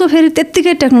त्यसको फेरि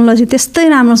त्यत्तिकै टेक्नोलोजी त्यस्तै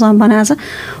राम्रोसँग बनाएको छ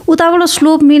उताबाट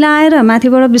स्लोप मिलाएर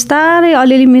माथिबाट बिस्तारै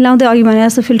अलिअलि मिलाउँदै अघि भने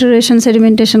जस्तो फिल्टरेसन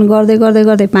सेडिमेन्टेसन गर्दै गर्दै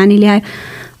गर्दै पानी ल्यायो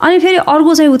अनि फेरि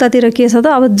अर्को चाहिँ उतातिर के छ त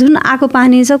अब जुन आएको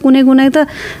पानी छ कुनै कुनै त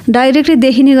डाइरेक्टली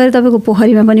देखिने गरी तपाईँको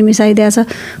पोखरीमा पनि मिसाइदिएको छ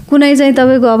कुनै चाहिँ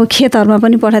तपाईँको अब खेतहरूमा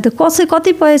पनि पठाइदियो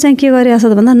कतिपय चाहिँ के गरिरहेको छ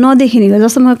त भन्दा नदेखिने गरी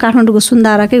जस्तो म काठमाडौँको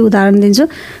सुन्दाराकै उदाहरण दिन्छु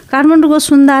काठमाडौँको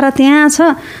सुन्दारा त्यहाँ छ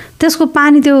त्यसको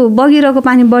पानी त्यो बगिरहेको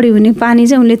पानी बढी हुने पानी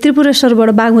चाहिँ उनले त्रिपुरेश्वरबाट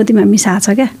बागमतीमा मिसाएको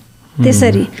छ क्या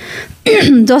त्यसरी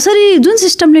जसरी जुन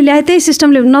सिस्टमले ल्याए त्यही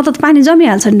सिस्टमले न त पानी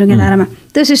जमिहाल्छ नि ढुङ्गेधारामा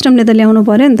त्यो सिस्टमले त ल्याउनु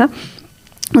पऱ्यो नि त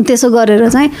त्यसो गरेर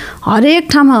चाहिँ हरेक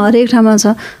ठाउँमा छ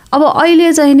अब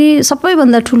अहिले चाहिँ नि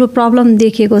सबैभन्दा ठुलो प्रब्लम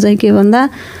देखिएको चाहिँ के भन्दा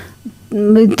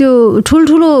त्यो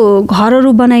ठुल्ठुलो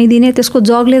घरहरू बनाइदिने त्यसको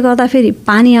जगले गर्दा फेरि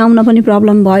पानी आउन पनि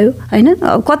प्रब्लम भयो होइन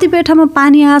कतिपय ठाउँमा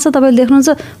पानी आएछ तपाईँले देख्नुहुन्छ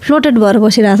फ्लोटेड भएर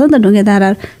बसिरहेको छ नि त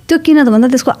ढुङ्गेधाराहरू त्यो किन त भन्दा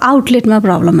त्यसको आउटलेटमा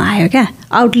प्रब्लम आयो क्या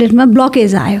आउटलेटमा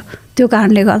ब्लकेज आयो त्यो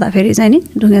कारणले गर्दाखेरि चाहिँ नि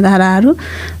ढुङ्गेधाराहरू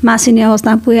मासिने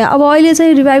अवस्थामा पुग्यो अब अहिले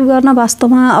चाहिँ रिभाइभ गर्न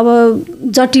वास्तवमा अब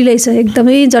जटिलै छ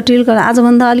एकदमै जटिल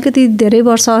आजभन्दा अलिकति धेरै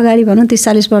वर्ष अगाडि भनौँ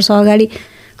 30-40 वर्ष अगाडि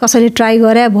कसैले ट्राई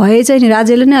गरे भए चाहिँ नि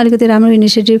राज्यले नै अलिकति राम्रो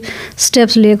इनिसिएटिभ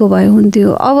स्टेप्स लिएको भए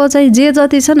हुन्थ्यो अब चाहिँ जे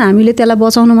जति छन् हामीले त्यसलाई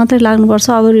बचाउन मात्रै लाग्नुपर्छ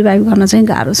अब रिभाइभ गर्न चाहिँ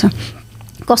गाह्रो छ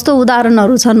कस्तो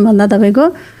उदाहरणहरू छन् भन्दा तपाईँको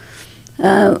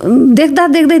देख्दा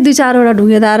 2-4वटा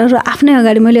ढुङ्गेधाराहरू आफ्नै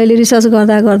अगाडि मैले अहिले रिसर्च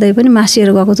गर्दै पनि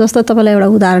मासिएर गएको जस्तो तपाईँलाई एउटा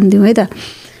उदाहरण दिउँ है त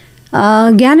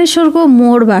ज्ञानेश्वरको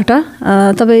मोडबाट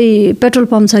तपाईँ पेट्रोल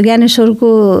पम्प छ ज्ञानेश्वरको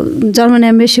जर्मन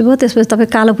एम्बेसी भयो त्यसपछि तपाईँ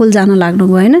कालोपुल जान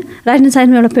लाग्नुभयो होइन राइट ह्यान्ड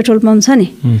साइडमा एउटा पेट्रोल पम्प छ नि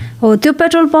हो त्यो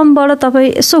पेट्रोल पम्पबाट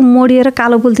तपाईँ यसो मोडिएर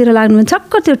कालोपुलतिर लाग्नुभयो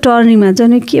ठक्क त्यो टर्निङमा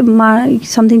जुन के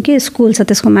समथिङ के स्कुल छ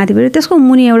त्यसको माथिबाट त्यसको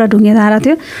मुनि एउटा ढुङ्गेधारा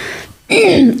थियो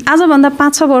आजभन्दा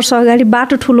 5-6 वर्ष अगाडि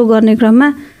बाटो ठुलो गर्ने क्रममा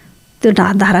त्यो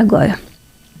धारा गयो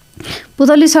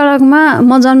पुतली सडकमा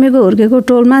म जन्मेको हुर्केको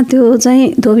टोलमा त्यो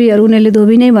चाहिँ धोबीहरू उनीहरूले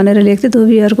धोबी नै भनेर लेख्थ्यो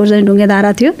धोबीहरूको चाहिँ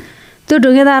ढुङ्गेधारा थियो त्यो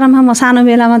ढुङ्गेधारामा म सानो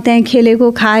बेलामा त्यहाँ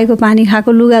खेलेको खाएको पानी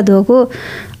खाएको लुगा धोएको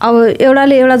अब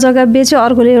एउटाले एउटा जग्गा बेच्यो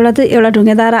अर्कोले एउटा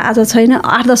ढुङ्गेधारा आज छैन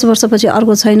 8-10 वर्षपछि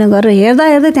अर्को छैन गरेर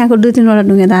हेर्दै त्यहाँको 2-3वटा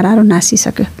ढुङ्गेधाराहरू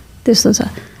नासिसक्यो त्यस्तो छ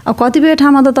अब कतिपय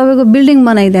ठाउँमा त तपाईँको बिल्डिङ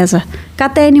बनाइदिएछ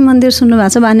कात्यायनी मन्दिर सुन्नुभएको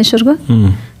छ बानेश्वरको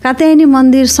कात्यायनी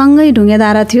मन्दिरसँगै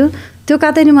ढुङ्गेधारा थियो त्यो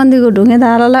कात्यायनी मन्दिरको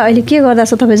ढुङ्गेधारालाई अहिले के गर्दा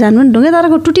छ तपाईँ जान्नु भने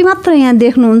ढुङ्गेधाराको टुटी मात्र यहाँ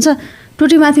देख्नुहुन्छ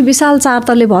टुटीमाथि विशाल 4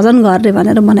 तल्ले भजन गर्ने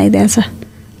भनेर बनाइदिएछ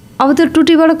अब त्यो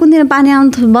टुटीबाट कुन दिन पानी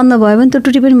आउनु बन्द भयो भने त्यो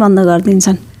टुटी पनि बन्द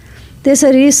गरिदिन्छन्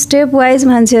त्यसरी स्टेप वाइज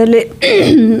मान्छेहरूले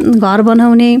घर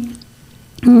बनाउने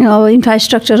अब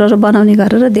इन्फ्रास्ट्रक्चरहरू बनाउने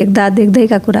गरेर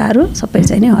देख्दैका कुराहरू सबै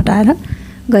चाहिँ नै हटाएर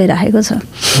गइरहेको छ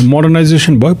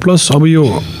मोडर्नाइजेसन भयो प्लस अब यो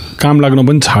काम लाग्न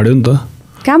पनि छाड्यो नि त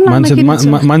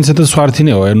मान्छे त स्वार्थी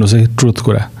नै हो हेर्नुहोस् है ट्रुथ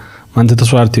कुरा मान्छे त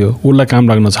स्वार्थी हो उसलाई काम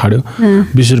लाग्न छाड्यो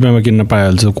 20 रुपियाँमा किन्न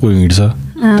पाइहाल्छ कोही हिँड्छ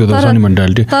त्यो त छ नि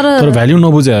मेन्टालिटी तर भ्याल्यु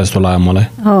नबुझे जस्तो लाग्यो मलाई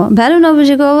हो भ्याल्यु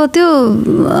नबुझेको अब त्यो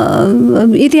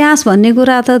इतिहास भन्ने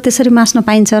कुरा त त्यसरी मास्न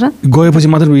पाइन्छ र गएपछि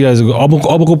मात्रै रियलाइज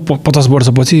अबको 50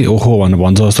 वर्षपछि ओहो भनेर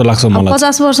भन्छ जस्तो लाग्छ मलाई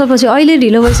 50 वर्षपछि अहिले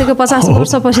ढिलो भइसक्यो 50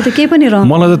 वर्षपछि त केही पनि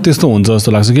रहन्छ मलाई त त्यस्तो हुन्छ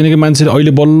जस्तो लाग्छ किनकि मान्छेले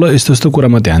अहिले बल्ल यस्तो यस्तो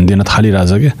कुरामा ध्यान दिन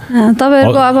थालिरहेछ के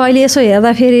तपाईहरुको अब अहिले यसो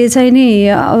हेर्दाखेरि चाहिँ नि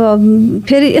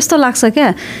फेरि यस्तो लाग्छ क्या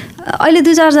अहिले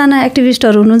 2-4 जना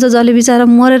एक्टिभिस्टहरु हुनुहुन्छ जसले बिचारा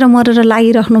मरेर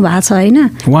लागिराख्नु भएको छ हैन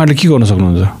उहाँहरुले के गर्न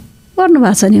सक्नुहुन्छ गर्नु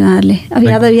भएको छ नि उहाँहरुले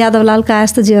अब यादवलाल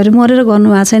कायस्थजीहरु मरेर गर्नु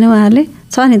भएको छैन उहाँहरुले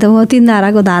छ नि त वो 3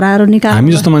 धाराको धाराहरु निकाल्नु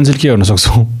हामी जस्तो मान्छेले के गर्न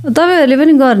सक्छौं तपाईहरुले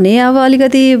पनि गर्ने अब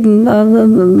अलिकति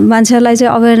मान्छेलाई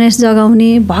चाहिँ अवेयरनेस जगाउने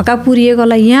भका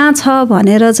पुरिएकोलाई यहाँ छ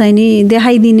भनेर चाहिँ नि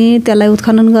देखाइदिने त्यसलाई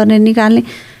उत्खनन गर्ने निकाल्ने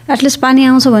एटलिस्ट पानी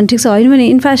आउँछ भने ठीक छ हैन भने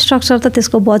इन्फ्रास्ट्रक्चर त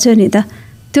त्यसको बच्यो नि त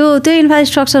त्यो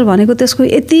इन्फ्रास्ट्रक्चर भनेको त्यसको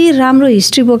यति राम्रो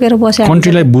हिस्ट्री बोकेर बस्या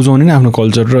कन्ट्रीलाई बुझाउने नि आफ्नो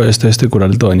कल्चर र यस्तै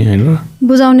कुराले त हो नि हैन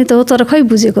बुझाउने त हो तर खै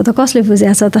बुझेको त कसले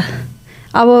बुझ्या छ त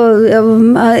अब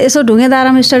यसो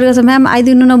ढुङ्गेधारामा स्टार्ट गर्छ म्याम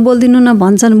आइदिनु न बोल्दिनु न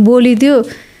भन्छन् बोलिदियो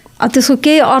त्यसको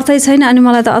केही अर्थै छैन अनि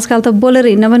मलाई त आजकल त बोलेर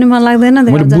हिँड्न पनि मन लाग्दैन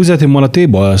मैले बुझेको थिएँ मलाई त्यही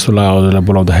भयो जस्तो लाग्यो हजुरलाई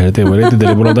बोलाउँदाखेरि त्यही भएर यति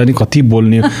धेरै बोलाउँदा नि कति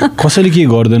बोल्ने कसैले के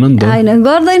गर्दैन नि त हैन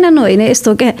गर्दैनन् होइन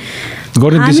यस्तो के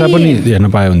गर्ने दिशा पनि हेर्न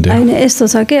पाए हुन्थ्यो हैन यस्तो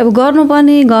छ के अब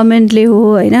गर्नुपर्ने गभर्नमेन्टले हो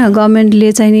हैन गभर्नमेन्टले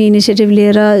चाहिँ नि इनिसिएटिभ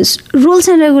लिएर रुल्स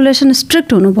एन्ड रेगुलेसन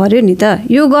स्ट्रिक्ट हुनु पर्यो नि त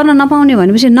यो गर्न नपाउने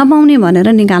भनेपछि नपाउने भनेर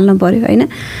निकाल्नु पर्यो हैन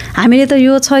हामीले त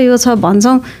यो छ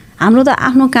भन्छौं हाम्रो त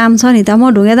आफ्नो काम छ नि त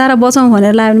म ढुङ्गेधारा बचाउँ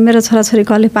भनेर लाग्यो भने मेरो छोराछोरी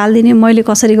कसले पाल्दिने मैले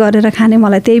कसरी गरेर खाने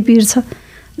मलाई त्यही पिर छ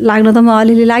लाग्न त म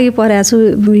अलिअलि लागि परेको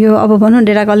छु यो अब भनौँ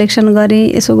डेटा कलेक्सन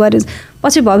गरेँ यसो गरेँ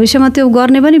पछि भविष्यमा त्यो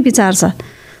गर्ने पनि विचार छ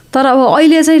तर अब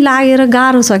अहिले चाहिँ लागेर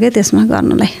गाह्रो छ क्या त्यसमा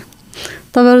गर्नलाई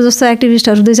तपाईहरु जस्तो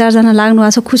एक्टिभिस्टहरु 2-4 जना लाग्नु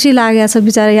भएको छ खुसी लागेको छ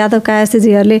बिचारा यादव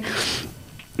कायस्थजीहरुले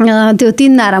त्यो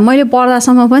 3 धारा मैले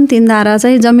पढ्दासम्म पनि 3 धारा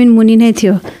चाहिँ जमिन मुनि नै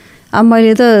थियो अब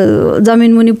मैले त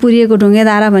जमिन मुनि पुरिएको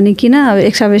ढुङ्गेधारा भने किन अब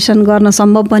एक्सकभेसन गर्न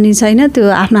सम्भव पनि छैन त्यो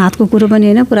आफ्नो हातको कुरो पनि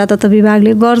हैन पुरातत्व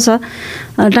विभागले गर्छ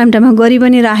टाइममा गरि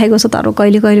पनि राखेको छ तर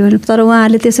कहिले भने तर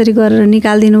उहाँहरूले त्यसरी गरेर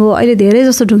निकाल्दिनु भयो अहिले धेरै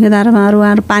जस्तो ढुङ्गेधारामा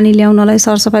उहाँहरू पानी ल्याउनलाई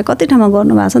सरसफाइ कति ठाउँमा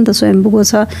गर्नु भएको छ नि त स्वयम्भूको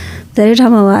छ धेरै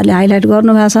ठाउँमा उहाँहरूले हाइलाइट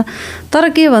गर्नु भएको छ तर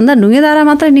के भन्दा ढुङ्गेधारा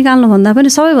मात्रै निकाल्नु भन्दा पनि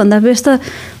सबैभन्दा बेस्ट त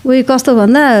उही कस्तो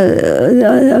भन्दा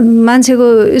मान्छेको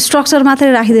स्ट्रक्चर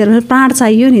मात्रै राखिदिएर प्राण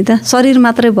चाहियो नि त शरीर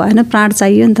मात्रै भएन प्राण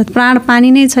चाहियो नि त प्राण पानी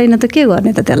नै छैन त के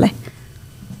गर्ने त त्यसलाई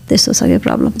त्यस्तो छ के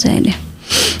प्रब्लम चाहिँ अहिले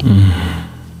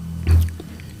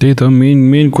त्यही त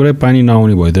मेन कुरा पानी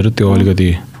नआउने भइदिएर त्यो अलिकति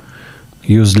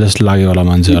युजलेस लाग्यो होला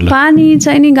मान्छेहरुलाई पानी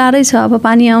चाहिँ नि गाह्रै छ अब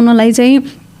पानी आउनलाई चाहिँ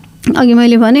अघि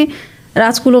मैले भने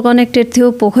राजकुलो कनेक्टेड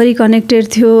थियो पोखरी कनेक्टेड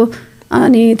थियो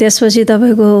अनि त्यसपछि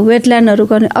तपाईको वेटल्यान्डहरु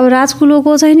गर्ने अब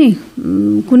राजकुलोको चाहिँ नि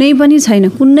कुनै पनि छैन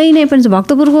कुनै नै पनि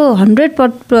भक्तपुरको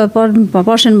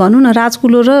 100% भनौं न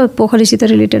राजकुलो र पोखरीसित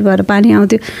रिलेटेड भएर पानी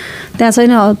आउँथ्यो त्यहाँ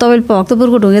छैन तपाईले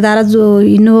भक्तपुरको ढुङ्गेधारा जो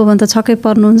हिँड्नु हो भने त छक्कै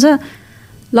पर्नुहुन्छ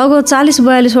लगभग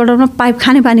 40-42 वटामा पाइप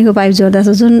खाने पानीको पाइप जोड्दा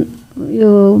छ जुन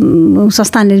यो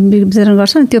संस्थानले वितरण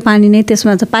गर्छ नि त्यो पानी नै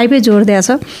त्यसमा चाहिँ पाइपै जोड्दै छ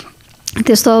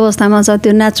त्यस्तो अवस्थामा छ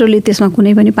त्यो नेचुरली त्यसमा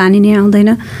कुनै पनि पानी नै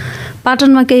आउँदैन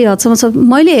पाटनमा केही हदसम्म छ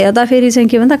मैले हेर्दाखेरि चाहिँ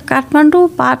के भन्दा काठमाडौँ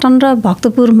पाटन र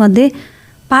भक्तपुर मध्ये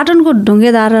पाटनको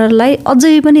ढुङ्गेधारालाई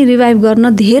अझै पनि रिभाइभ गर्न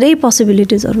धेरै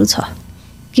पोसिबिलिटिजहरु छ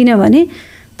किनभने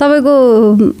तपाईको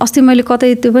अस्ति मैले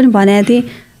कतै त्यो पनि भनेको थिएँ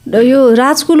यो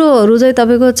राजकुलोहरु चाहिँ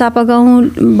तपाईको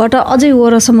चापागाउँबाट अझै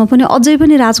वरसम्म पनि अझै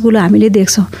पनि राजकुलो हामीले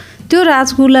देख्छौं त्यो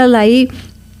राजकुलालाई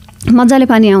मजाले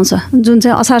पानी आउँछ जुन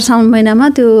चाहिँ असार साउन महिनामा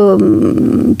त्यो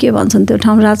के भन्छन् त्यो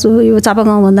ठाउँ यो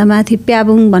चापागाउँ भन्दा माथि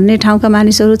प्याबुङ भन्ने ठाउँका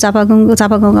मानिसहरू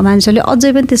चापागाउँका मानिसहरूले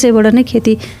अझै पनि त्यसैबाट नै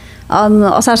खेती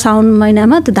असार साउन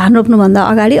महिनामा त्यो धान रोप्नु भन्दा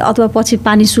अगाडि अथवा पछि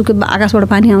पानी आकाशबाट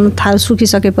पानी आउन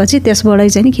सुकिसकेपछि त्यसबाटै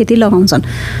चाहिँ नि खेती लगाउँछन्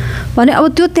भने अब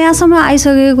त्यो त्यहाँसम्म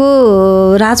आइसकेको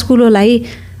राजकुलोलाई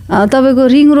तपाईको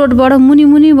रिङ रोडबाट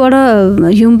मुनिबाट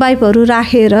ह्युम पाइपहरु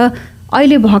राखेर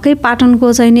अहिले भकै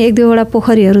पाटनको चाहिँ नि 1-2 वटा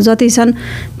पोखरीहरु जति छन्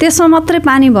त्यसमा मात्रै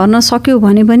पानी भर्न सक्यो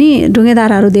भने पनि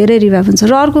ढुङ्गेधाराहरु धेरै रिभाइभ हुन्छ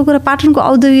र अर्को कुरा पाटनको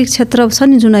औद्योगिक क्षेत्र छ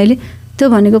नि जुन अहिले त्यो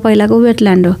भनेको पहिलाको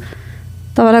वेटल्यान्ड हो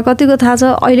तपाईलाई कतिको थाहा छ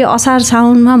अहिले असार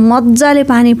साउनमा मज्जाले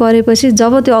पानी परेपछि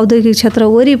जब त्यो औद्योगिक क्षेत्र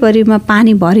वरिपरिमा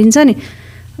पानी भरिन्छ नि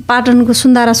पाटनको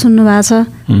सुन्दारा सुन्नु भएको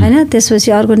छ हैन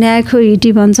त्यसपछि अर्को न्यायखो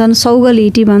हिटी भन्छन् सौगल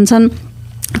हिटी भन्छन्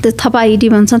त्यो थपा हिटी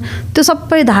भन्छन् त्यो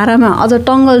सबै धारामा अझ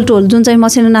टंगल टोल जुन चाहिँ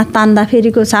मसिनोनाथ तान्दा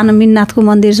फेरिको सानो मिननाथको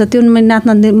मन्दिर छ त्यो मिननाथ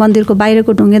मन्दिरको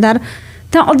बाहिरको ढुङ्गेधार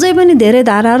त्यहाँ अझै पनि धेरै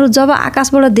धाराहरू जब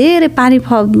आकाशबाट धेरै पानी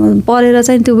परेर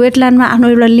चाहिँ त्यो वेटल्यान्डमा आफ्नो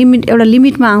एउटा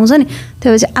लिमिटमा आउँछ नि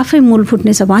त्यसपछि आफै मूल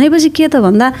फुट्नेछ भनेपछि के त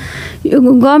भन्दा यो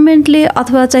गभर्मेन्टले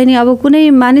अथवा चाहिँ नि अब कुनै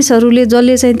मानिसहरूले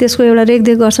जसले चाहिँ त्यसको एउटा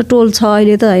रेखदेख गर्छ टोल छ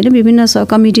अहिले त होइन विभिन्न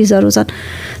कमिटिजहरू छन्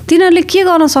तिनीहरूले के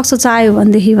गर्न सक्छ चाह्यो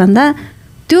भनेदेखि भन्दा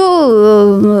त्यो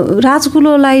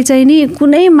राजकुलोलाई चाहिँ नि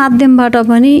कुनै माध्यमबाट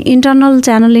पनि इन्टरनल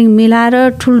च्यानलिङ मिलाएर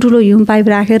ठुल्ठुलो ह्युम पाइप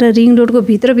राखेर रिङ रोडको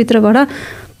भित्रबाट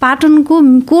पाटनको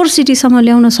कोर सिटीसम्म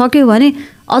ल्याउन सक्यो भने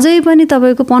अझै पनि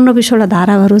तपाईँको 15-20वटा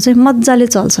धाराहरू चाहिँ मजाले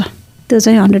चल्छ त्यो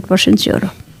चाहिँ 100% स्योर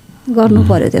हो गर्नु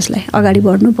पर्यो त्यसलाई अगाडि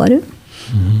बढ्नु पर्यो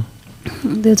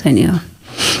त्यो चाहिँ नि हो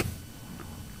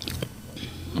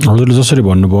हजुरले जसरी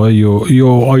भन्नुभयो यो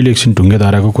अहिले एकछिन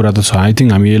ढुङ्गेधाराको कुरा त छ आई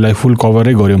थिङ्क हामी यसलाई फुल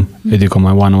कभरै गऱ्यौँ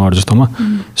यतिकोमा 1 आवर जस्तोमा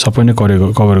सबै नै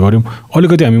कभर गऱ्यौँ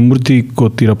अलिकति हामी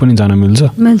मूर्तिकोतिर पनि जान मिल्छ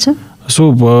सो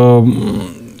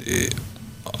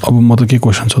अब म त के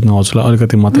क्वेसन सोध्नु हजुरलाई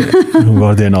अलिकति मात्रै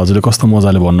गर्दैन हजुरले कस्तो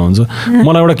मजाले भन्नुहुन्छ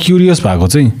मलाई एउटा क्युरियस भएको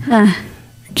चाहिँ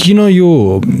किन यो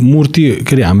मूर्ति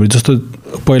के अरे हाम्रो जस्तो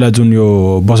पहिला जुन यो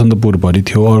बसन्तपुरभरि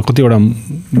थियो अरू कतिवटा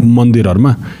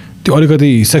मन्दिरहरूमा त्यो अलिकति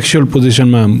सेक्सुअल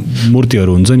पोजिसनमा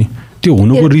मूर्तिहरू हुन्छ नि त्यो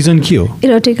हुनुको रिजन के हो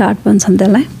इरोटिक आर्ट भन्छन्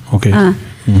त्यसलाई ओके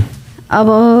अब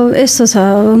यस्तो छ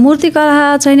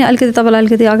मूर्तिकला चाहिँ नि अलिकति तपाईँलाई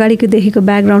अलिकति अगाडिदेखिको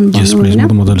ब्याकग्राउन्ड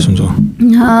मजाले सुन्छु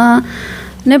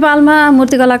नेपालमा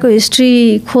मूर्तिकलाको हिस्ट्री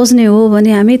खोज्ने हो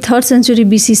भने हामी 3rd सेन्चुरी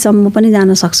BC सम्म पनि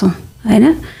जान सक्छौँ होइन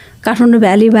काठमाडौँ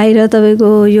भ्याली बाहिर तपाईँको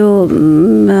यो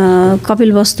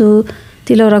कपिलवस्तु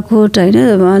तिलौराकोट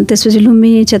होइन त्यसपछि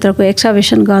लुम्बिनी क्षेत्रको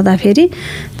एक्सकाभेसन गर्दाखेरि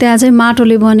त्यहाँ चाहिँ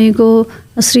माटोले बनेको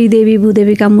श्रीदेवी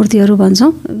भूदेवीका मूर्तिहरू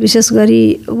भन्छौँ विशेष गरी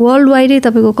वर्ल्ड वाइडै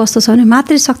तपाईँको कस्तो छ भने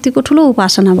मातृशक्तिको ठुलो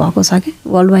उपासना भएको छ कि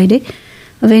वर्ल्ड वाइडै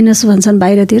भेनस भन्छन्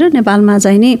बाहिरतिर नेपालमा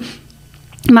चाहिँ नि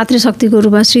मातृशक्तिको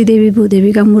रूपमा श्रीदेवी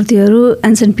भूदेवीका मूर्तिहरू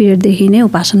एन्सेन्ट पिरियडदेखि नै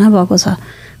उपासना भएको छ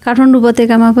काठमाडौँ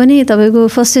उपत्यकामा पनि तपाईँको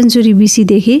 1st सेन्चुरी BC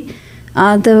देखि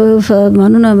त्यो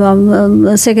भनौँ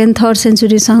न 2nd 3rd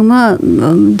सेन्चुरीसम्म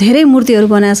धेरै मूर्तिहरू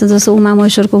बनाएको छ जस्तो उमा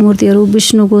महेश्वरको मूर्तिहरू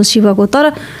विष्णुको शिवको तर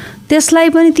त्यसलाई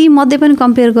पनि ती मध्ये पनि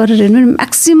कम्पेयर गरेर हेर्नु भने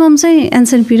म्याक्सिमम चाहिँ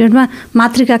एन्सेन्ट पिरियडमा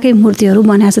मातृकाकै मूर्तिहरू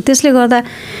बनाएको छ त्यसले गर्दा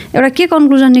एउटा के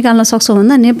कन्क्लुजन निकाल्न सक्छौँ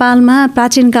भन्दा नेपालमा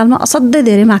प्राचीन कालमा असाध्यै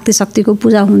धेरै मातृशक्तिको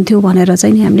पूजा हुन्थ्यो भनेर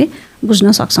चाहिँ नि हामीले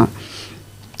बुझ्न सक्छौँ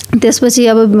त्यसपछि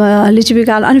अब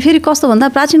लिच्छवीकाल अनि फेरि कस्तो भन्दा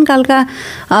प्राचीन कालका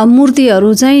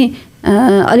मूर्तिहरू चाहिँ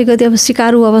अलिकति अब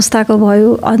सिकारु अवस्थाको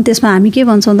भयो अनि त्यसमा हामी के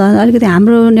भन्छौँ त अलिकति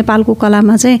हाम्रो नेपालको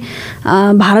कलामा चाहिँ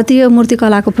भारतीय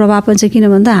मूर्तिकलाको प्रभाव पनि छ किन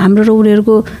भन्दा हाम्रो र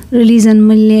उनीहरूको रिलिजन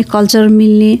मिल्ने कल्चर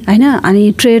मिल्ने होइन अनि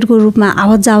ट्रेडको रूपमा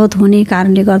आवत जावत हुने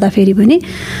कारणले गर्दाखेरि पनि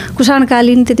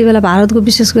कुषाणकालीन त्यति बेला भारतको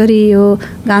विशेष गरी यो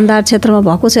गान्धार क्षेत्रमा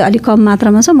भएको चाहिँ अलिक कम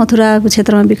मात्रामा छ मथुराको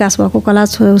क्षेत्रमा विकास भएको कला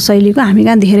शैलीको हामी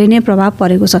कहाँ धेरै नै प्रभाव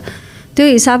परेको छ त्यो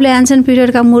हिसाबले एन्सेन्ट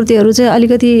पिरियडका मूर्तिहरू चाहिँ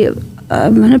अलिकति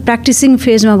प्र्याक्टिसिङ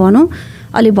फेजमा भनौँ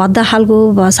अलि भद्दा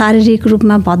खालको शारीरिक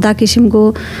रूपमा भद्दा किसिमको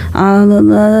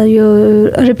यो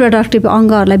रिप्रोडक्टिभ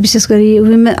अङ्गहरूलाई विशेष गरी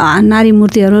नारी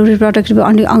मूर्तिहरू रिप्रोडक्टिभ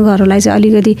अङ्गहरूलाई चाहिँ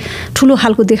अलिकति ठुलो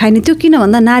खालको देखाइने त्यो किन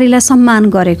भन्दा नारीलाई सम्मान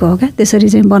गरेको हो क्या त्यसरी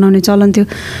चाहिँ बनाउने चलन थियो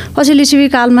पछि लिच्छवी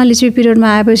कालमा लिच्छवी पिरियडमा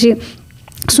आएपछि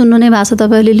सुन्नु नै भएको छ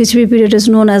तपाईँले Licchavi period is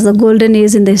known as the golden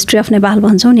as in the history of Nepal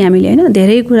भन्छौँ नि हामीले होइन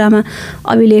धेरै कुरामा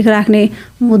अभिलेख राख्ने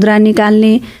मुद्रा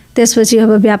निकाल्ने त्यसपछि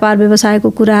अब व्यापार व्यवसायको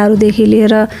कुराहरूदेखि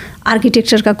लिएर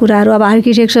आर्किटेक्चरका कुराहरू अब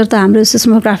आर्किटेक्चर त हाम्रो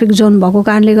सिस्मोग्राफिक जोन भएको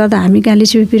कारणले गर्दा हामी कहाँ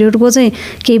लिच्छवी पिरियडको चाहिँ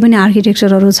केही पनि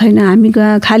आर्किटेक्चरहरू छैन हामी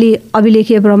खालि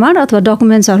अभिलेखीय प्रमाण अथवा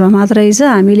डकुमेन्ट्सहरूमा मात्रै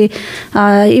छ हामीले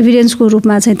इभिडेन्सको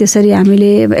रूपमा चाहिँ त्यसरी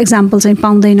हामीले एक्जाम्पल चाहिँ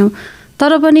पाउँदैनौँ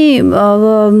तर पनि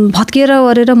भत्किएर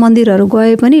गरेर मन्दिरहरू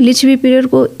गए पनि लिच्छवी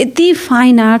पिरियडको यति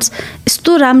फाइन आर्ट्स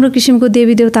यस्तो राम्रो किसिमको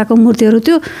देवी देवताको मूर्तिहरू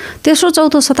त्यो 3औं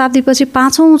 4औं शताब्दीपछि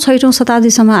 5औं 6औं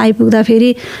शताब्दीसम्म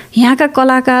आइपुग्दाखेरि यहाँका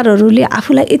कलाकारहरूले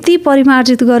आफूलाई यति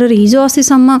परिमार्जित गरेर हिजो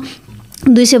अस्तिसम्म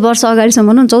 200 वर्ष अगाडिसम्म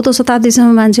भनौँ 4औं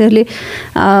शताब्दीसम्म मान्छेहरूले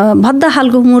भद्दा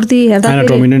खालको मूर्ति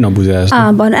हेर्दाखेरि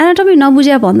एनाटोमी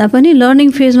नबुझ्या भन्दा पनि लर्निङ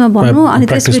फेजमा भनौँ अनि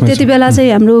त्यसपछि त्यति बेला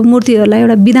चाहिँ हाम्रो मूर्तिहरूलाई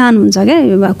एउटा विधान हुन्छ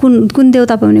क्या कुन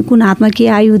देउता पाउने कुन हातमा के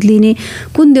आयुध लिने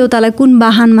कुन देउतालाई कुन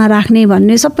वाहनमा राख्ने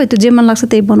भन्ने सबै त्यो जे मन लाग्छ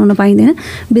त्यही बनाउन पाइँदैन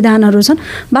विधानहरू छन्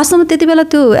वास्तवमा त्यति बेला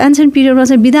त्यो एन्सेन्ट पिरियडमा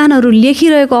चाहिँ विधानहरू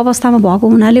लेखिरहेको अवस्थामा भएको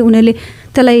हुनाले उनीहरूले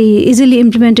त्यसलाई इजिली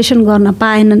इम्प्लिमेन्टेसन गर्न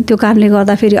पाएनन् त्यो कारणले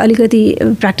गर्दाखेरि अलिकति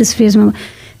प्र्याक्टिस फेजमा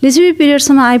लिच्छवी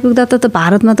पिरियडसम्म आइपुग्दा त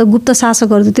भारतमा त गुप्त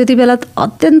शासकहरू त्यति बेला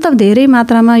अत्यन्त धेरै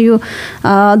मात्रामा यो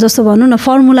जस्तो भनौँ न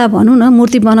फर्मुला भनौँ न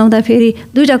मूर्ति बनाउँदाखेरि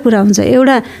दुईवटा कुरा हुन्छ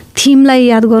एउटा थिमलाई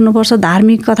याद गर्नुपर्छ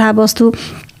धार्मिक कथावस्तु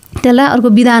त्यसलाई अर्को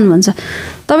विधान भन्छ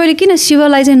तपाईँले किन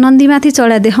शिवलाई चाहिँ नन्दीमाथि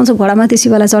चढाएर देखाउँछ, घोडामाथि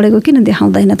शिवलाई चढेको किन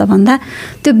देखाउँदैन त भन्दा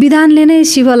त्यो विधानले नै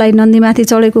शिवलाई नन्दीमाथि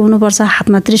चढेको हुनुपर्छ,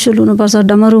 हातमा त्रिशूल हुनुपर्छ,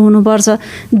 डमरू हुनुपर्छ।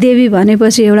 देवी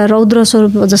भनेपछि एउटा रौद्र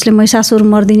स्वरूप जसले महिषासुर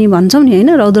मर्दिनी भन्छौँ नि होइन,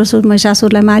 रौद्र स्वरूप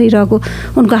महिषासुरलाई मारिरहेको,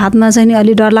 उनको हातमा चाहिँ नि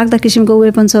अलि डरलाग्दा किसिमको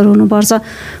वेपन्सहरू हुनुपर्छ,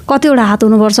 कतिवटा हात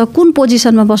हुनुपर्छ, कुन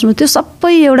पोजिसनमा बस्नु, त्यो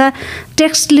सबै एउटा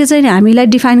टेक्स्टले चाहिँ हामीलाई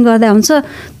डिफाइन गर्दा हुन्छ।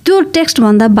 त्यो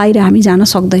टेक्स्टभन्दा बाहिर हामी जान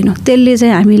सक्दैनौँ, त्यसले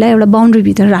चाहिँ हामीलाई एउटा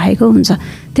बााउन्ड्रीभित्र राखेको हुन्छ।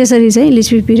 त्यसरी चाहिँ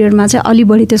लिच्छवी पिरियडमा चाहिँ अलि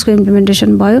बढी त्यसको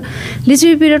इम्प्लिमेन्टेसन भयो।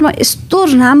 लिच्छवी पिरियडमा यस्तो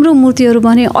राम्रो मूर्तिहरू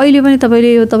बने। अहिले पनि तपाईँले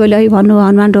अहिले भन्नुभयो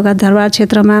हनुमान ढोका दरबार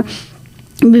क्षेत्रमा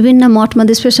विभिन्न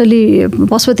मठमध्ये स्पेसली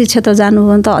पशुपति क्षेत्र जानुभयो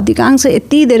भने त अधिकांश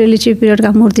यति धेरै लिच्छवी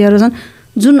पिरियडका मूर्तिहरू छन्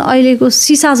जुन अहिलेको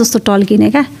सिसा जस्तो टल्किने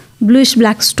क्या, ब्लुइस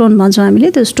ब्ल्याक स्टोन भन्छौँ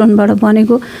हामीले, त्यो स्टोनबाट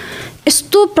बनेको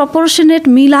यस्तो प्रपोर्सनेट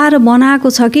मिलाएर बनाएको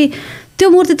छ कि त्यो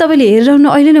मूर्ति तपाईँले हेरेर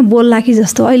अहिले नै बोल्ला कि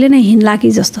जस्तो, अहिले नै हिँड्ला कि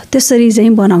जस्तो, त्यसरी चाहिँ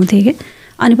बनाउँथे कि।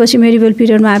 अनि पछि मेडिभल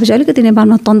पिरियडमा आएपछि अलिकति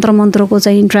नेपालमा तन्त्र मन्त्रको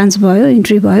चाहिँ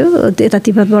इन्ट्री भयो, यता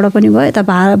तिब्बतबाट पनि भयो, यता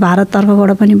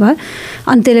भारततर्फबाट पनि भयो।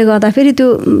 अनि त्यसले गर्दा फेरि त्यो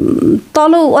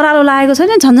तलो ओह्रालो लागेको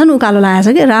छैन, झन्झन उकालो लागेको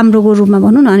छ कि राम्रोको रूपमा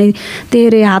भनौँ न। अनि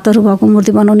धेरै हातहरू भएको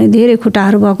मूर्ति बनाउने, धेरै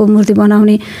खुट्टाहरू भएको मूर्ति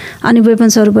बनाउने, अनि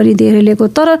वेपन्सहरू पनि धेरै लिएको।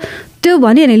 तर त्यो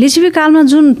भनियो नि लिच्छवी कालमा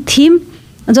जुन थिम,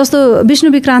 जस्तो विष्णु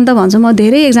विक्रान्त भन्छ, म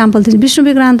धेरै इक्जाम्पल दिन्छु। विष्णु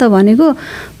विक्रान्त भनेको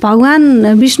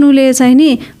भगवान् विष्णुले चाहिँ नि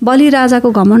बलि राजाको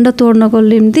घमण्ड तोड्नको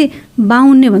निम्ति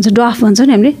बाहुन्ने भन्छ, ड्वाफ भन्छ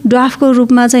नि हामीले, ड्वाफको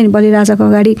रूपमा चाहिँ बलि राजाको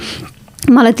अगाडि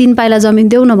मलाई 3 पाइला जमिन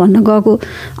देऊ न भन्न गएको।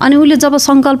 अनि उसले जब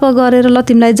सङ्कल्प गरेर ल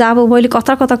तिमीलाई जाब मैले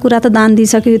कता कुरा त दान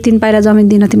दिइसक्यो, 3 पाइला जमिन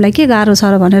दिन तिमीलाई के गाह्रो छ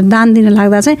र भनेर दान दिन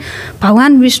लाग्दा चाहिँ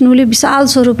भगवान् विष्णुले विशाल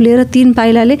स्वरूप लिएर 3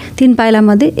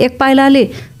 पाइलामध्ये 1 पाइलाले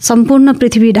सम्पूर्ण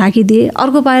पृथ्वी ढाकिदिए,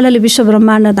 अर्को पाइलाले विश्व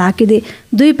ब्रह्माण्ड ढाकिदिए,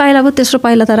 2 पाइला भयो, तेस्रो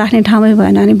पाइला त राख्ने ठाउँमै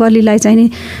भएन। अनि बलिलाई चाहिँ नि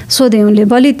सोधे उनले,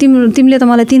 बलि तिमीले त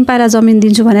मलाई 3 पाइला जमिन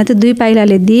दिन्छु भने त 2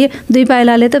 पाइलाले दिए, 2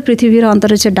 पाइलाले त पृथ्वी र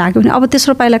अन्तरिक्ष ढाक्यो भने अब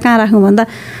तेस्रो पाइला कहाँ राख्नु भन्दा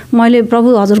मैले प्रभु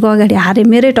हजुरको अगाडि हारे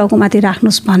मेरै टाउकोमाथि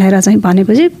राख्नुहोस् भनेर चाहिँ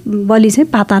भनेपछि बलि चाहिँ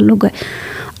पाताल लोक गए।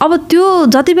 अब त्यो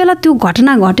जति बेला त्यो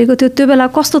घटना घटेको थियो त्यो बेला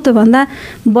कस्तो थियो भन्दा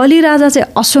बलि राजा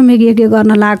चाहिँ अश्वमेघ यज्ञ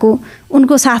गर्न लागेको,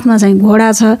 उनको साथमा चाहिँ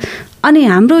घोडा छ। अनि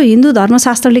हाम्रो हिन्दू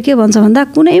धर्मशास्त्रले के भन्छ भन्दा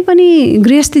कुनै पनि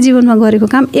गृहस्थी जीवनमा गरेको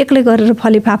काम एक्लै गरेर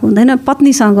फलिफाप हुँदैन,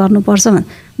 पत्नीसँग गर्नुपर्छ भन्छ,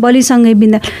 बलिसँगै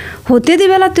बिन्दा हो। त्यति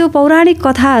बेला त्यो पौराणिक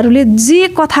कथाहरूले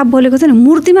जे कथा बोलेको थियो नि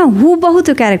मूर्तिमा हुबहु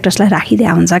त्यो क्यारेक्टर्सलाई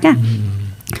राखिदिया हुन्छ क्या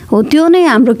हो। त्यो नै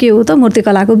हाम्रो के हो त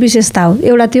मूर्तिकलाको विशेषता हो।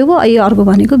 एउटा त्यो हो, अहिले अर्को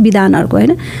भनेको विधानहरूको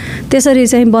होइन। त्यसरी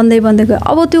चाहिँ बन्दै गयो।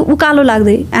 अब त्यो उकालो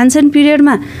लाग्दै एन्सेन्ट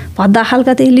पिरियडमा भद्दा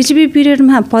खालका त्यही लिच्छवी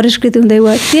पिरियडमा परिष्कृत हुँदै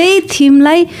गयो। त्यही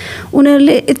थिमलाई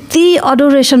उनीहरूले यति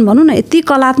अडोरेसन भनौँ न, यति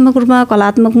कलात्मक रूपमा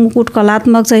कलात्मक मुकुट,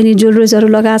 कलात्मक चाहिँ नि ज्वेलरिजहरू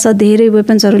लगाएको छ, धेरै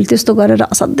वेपन्सहरू त्यस्तो गरेर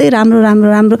असाध्यै राम्रो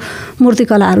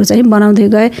मूर्तिकलाहरू चाहिँ बनाउँदै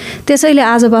गए। त्यसैले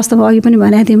आज वास्तवमा अघि पनि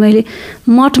भनेको थिएँ मैले,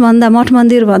 मठ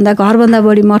मन्दिरभन्दा घरभन्दा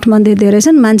बढी मठ मन्दिर धेरै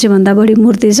छन्, मान्छेभन्दा बढी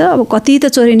मूर्ति छ। अब कति त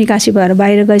चोरी निकासी भएर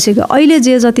बाहिर गइसक्यो, अहिले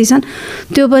जे जति छन्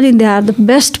त्यो पनि दे आर द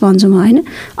बेस्ट भन्छु म होइन।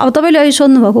 अब तपाईँले अहिले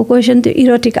सोध्नुभएको क्वेसन त्यो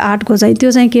इरोटिक आर्टको चाहिँ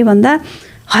त्यो चाहिँ के भन्दा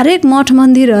हरेक मठ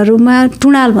मन्दिरहरूमा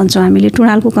टुँडाल भन्छौँ हामीले,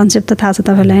 टुँडालको कन्सेप्ट त थाहा छ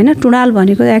तपाईँलाई होइन। टुँडाल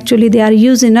भनेको actually they are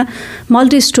use in a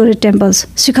multi storey temples,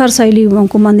 शिखर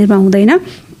शैलीको मन्दिरमा हुँदैन।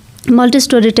 मल्टी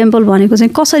स्टोरी टेम्पल भनेको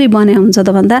चाहिँ कसरी बने हुन्छ त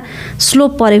भन्दा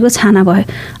स्लोप परेको छाना भयो।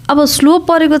 अब स्लोप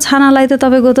परेको छानालाई त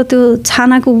तपाईँको त त्यो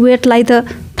छानाको वेटलाई त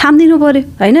थामिदिनु पऱ्यो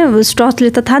होइन, स्ट्रचले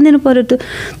त थामिदिनु पऱ्यो।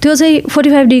 त्यो चाहिँ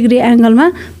 45 डिग्री एङ्गलमा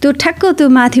त्यो ठ्याक्क त्यो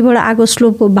माथिबाट आएको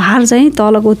स्लोपको भार चाहिँ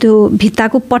तलको त्यो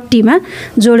भित्ताको पट्टीमा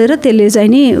जोडेर त्यसले चाहिँ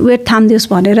नि वेट थामिदियोस्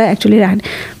भनेर एक्चुअली राख्ने।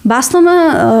 वास्तवमा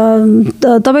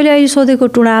तपाईँले अहिले सोधेको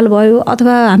टुँडाल भयो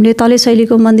अथवा हामीले तले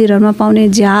शैलीको मन्दिरहरूमा पाउने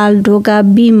झ्याल, ढोका,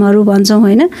 बिमहरू भन्छौँ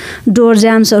होइन, डोर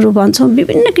ज्याम्सहरू भन्छौँ,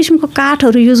 विभिन्न किसिमको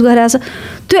काठहरू युज गरेको छ।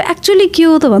 त्यो एक्चुअली के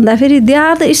हो त भन्दाखेरि they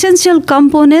are the essential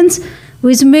components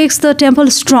which makes the temple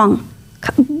strong.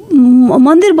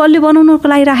 मन्दिर बलियो बनाउनको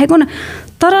लागि राखेको न।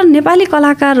 तर नेपाली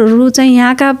कलाकारहरू चाहिँ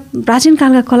यहाँका प्राचीन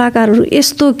कालका कलाकारहरू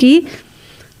यस्तो कि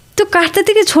त्यो काठ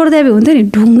त्यतिकै छोडिदिए हुन्थ्यो नि।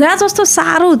 ढुङ्गा जस्तो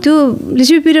साह्रो त्यो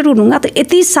लिच्छवी पिरियडको ढुङ्गा त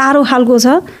यति साह्रो खालको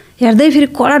छ, हेर्दै फेरि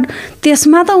कडा।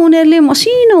 त्यसमा त उनीहरूले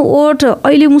मसिनो ओठ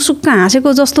अहिले मुसुक्क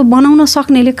हाँसेको जस्तो बनाउन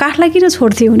सक्नेले काठलाई किन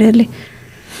छोड्थे उनीहरूले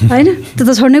होइन? त्यो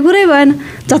त छोड्ने कुरै भएन,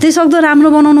 जतिसक्दो राम्रो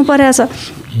बनाउनु परेको छ।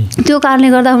 त्यो कारणले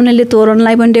गर्दा उनीहरूले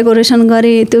तोरणलाई पनि डेकोरेसन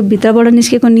गरे, त्यो भित्रबाट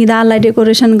निस्केको निधाललाई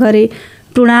डेकोरेसन गरे,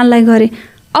 टुँडाललाई गरे।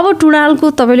 अब टुँडालको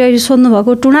तपाईँले अहिले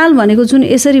सोध्नुभएको टुँडाल भनेको जुन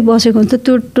यसरी बसेको हुन्छ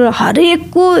त्यो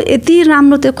हरेकको यति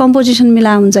राम्रो त्यो कम्पोजिसन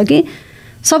मिला हुन्छ कि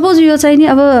सपोज यो चाहिँ नि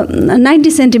अब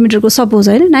 90 सेन्टिमिटरको सपोज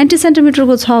होइन 90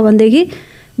 सेन्टिमिटरको छ भनेदेखि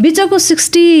बिचको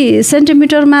 60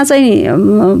 सेन्टिमिटरमा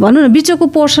चाहिँ भनौँ न बिचको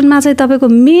पोर्सनमा चाहिँ तपाईँको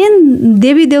मेन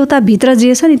देवी देवताभित्र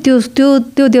जे छ नि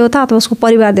त्यो देवता अथवा उसको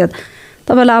परिवार देवता।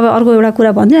 तपाईँलाई अब अर्को एउटा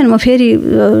कुरा भन्छु अनि म फेरि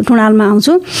टुँडालमा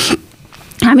आउँछु।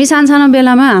 हामी सानो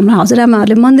बेलामा हाम्रो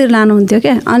हजुरआमाहरूले मन्दिर लानुहुन्थ्यो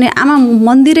क्या, अनि आमा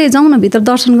मन्दिरै जाउँ न, भित्र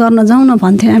दर्शन गर्न जाउँ न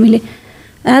भन्थ्यो हामीले।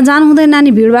 जानु हुँदैन नानी,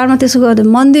 भिडभाडमा त्यसो गर्दै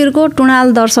मन्दिरको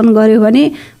टुँडाल दर्शन गऱ्यो भने,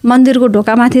 मन्दिरको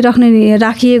ढोकामाथि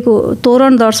राखिएको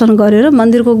तोरण दर्शन गऱ्यो र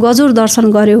मन्दिरको गजुर दर्शन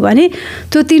गऱ्यो भने,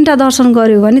 त्यो 3टा दर्शन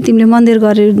गऱ्यो भने तिमीले मन्दिर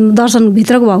दर्शन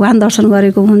भित्रको भगवान् दर्शन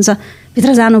गरेको हुन्छ,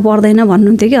 भित्र जानु पर्दैन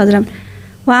भन्नुहुन्थ्यो कि हजुरआमा।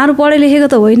 उहाँहरू पढे लेखेको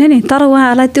त होइन नि, तर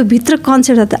उहाँहरूलाई त्यो भित्र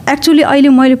कन्सेप्ट त एक्चुअली अहिले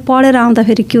मैले पढेर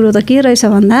आउँदाखेरि कुरो त के रहेछ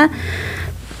भन्दा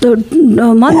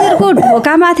मन्दिरको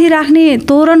ढोकामाथि राख्ने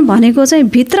तोरण भनेको चाहिँ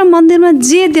भित्र मन्दिरमा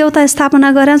जे देवता स्थापना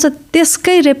गरेर हुन्छ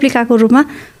त्यसकै रेप्लिकाको रूपमा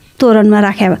तोरणमा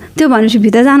राख्या। त्यो भनेपछि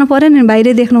भित्र जानु पऱ्यो नि,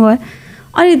 बाहिरै देख्नुभयो।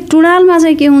 अनि टुँडालमा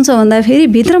चाहिँ के हुन्छ भन्दाखेरि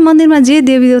भित्र मन्दिरमा जे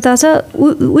देवी देवता छ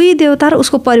उही देवता र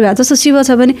उसको परिवार, जस्तो शिव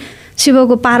छ भने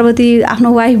शिवको पार्वती आफ्नो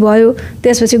वाइफ भयो,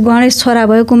 त्यसपछि गणेश छोरा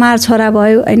भयो, कुमार छोरा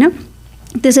भयो होइन,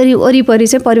 त्यसरी वरिपरि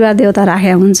चाहिँ परिवार देवता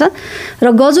राखेको हुन्छ। र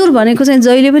गजुर भनेको चाहिँ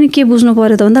जहिले पनि के बुझ्नु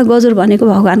पऱ्यो त भन्दा गजुर भनेको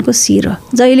भगवान्को शिर हो,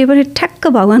 जहिले पनि ठ्याक्क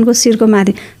भगवान्को शिरको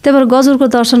माथि। त्यही भएर गजुरको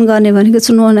दर्शन गर्ने भनेको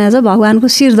नोन एज भगवान्को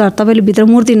शिर तपाईँले भित्र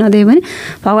मूर्ति नदिए पनि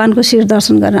भगवान्को शिर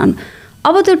दर्शन गरेर आउनु।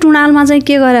 अब त्यो टुँडालमा चाहिँ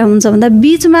के गरे हुन्छ भन्दा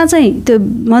बिचमा चाहिँ त्यो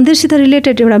मन्दिरसित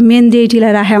रिलेटेड एउटा मेन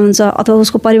डेटीलाई राखेको हुन्छ अथवा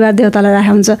उसको परिवार देवतालाई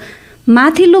राखेको हुन्छ।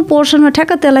 माथिल्लो पोर्सनमा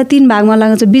ठ्याक्क त्यसलाई 3 भागमा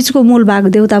लाग्छ। बिचको मूल भाग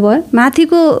देवता भयो,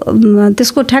 माथिको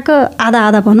त्यसको ठ्याक्क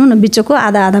आधा भनौँ न, बिचको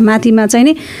आधा माथिमा चाहिँ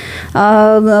नि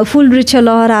फुल वृक्ष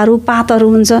लहराहरू पातहरू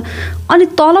हुन्छ। अनि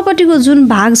तलपट्टिको जुन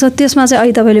भाग छ त्यसमा चाहिँ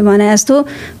अहिले तपाईँले भने जस्तो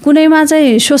कुनैमा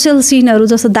चाहिँ सोसल सिनहरू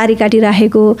जस्तो दारी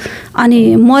काटिराखेको, अनि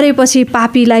मरेपछि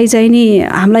पापीलाई चाहिँ नि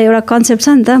हामीलाई एउटा कन्सेप्ट छ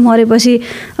नि त, मरेपछि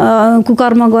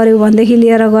कुकर्म गऱ्यो भनेदेखि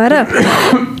लिएर गएर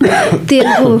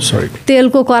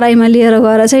तेलको कराईमा लिएर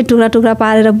गएर चाहिँ टुक्रा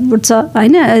पारेर बुट्छ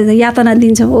होइन, यातना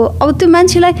दिन्छ। अब त्यो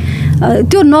मान्छेलाई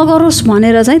त्यो नगरोस्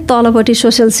भनेर चाहिँ तलपट्टि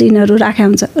सोसल सिनहरू राखेको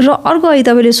हुन्छ। र अर्को अहिले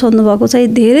तपाईँले सोध्नुभएको चाहिँ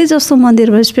धेरै जस्तो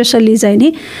मन्दिरमा स्पेसल्ली चाहिँ नि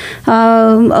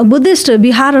बुद्धिस्ट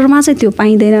बिहारहरूमा चाहिँ त्यो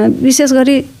पाइँदैन। विशेष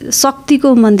गरी शक्तिको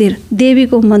मन्दिर,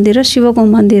 देवीको मन्दिर र शिवको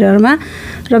मन्दिरहरूमा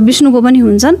र विष्णुको पनि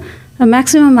हुन्छन्, र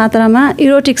म्याक्सिमम मात्रामा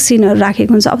इरोटिक सिनहरू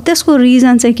राखेको हुन्छ। अब त्यसको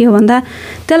रिजन चाहिँ के हो भन्दा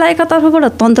त्यसलाई एकातर्फबाट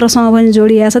तन्त्रसँग पनि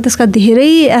जोडिएको छ, त्यसका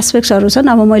धेरै एस्पेक्ट्सहरू छन्।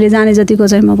 अब मैले जाने जतिको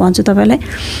चाहिँ म भन्छु तपाईँलाई।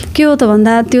 के हो त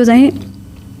भन्दा त्यो चाहिँ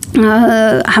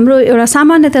हाम्रो एउटा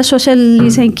सामान्यतया सोसियल्ली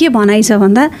चाहिँ के भनाइ छ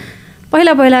भन्दा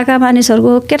पहिलाका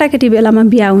मानिसहरूको केटाकेटी बेलामा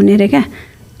बिहा हुने रे क्या,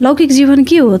 लौकिक जीवन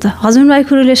के हो त, हस्बेन्ड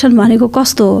वाइफको रिलेसन भनेको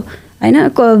कस्तो हो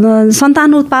होइन,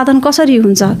 सन्तान उत्पादन कसरी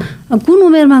हुन्छ, कुन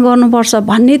उमेरमा गर्नुपर्छ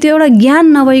भन्ने त्यो एउटा ज्ञान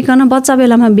नभइकन बच्चा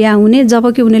बेलामा बिहा हुने,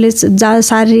 जबकि उनीहरूले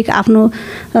शारीरिक आफ्नो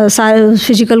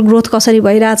फिजिकल ग्रोथ कसरी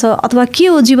भइरहेछ अथवा के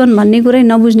हो जीवन भन्ने कुरै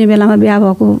नबुझ्ने बेलामा बिहा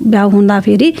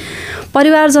हुँदाखेरि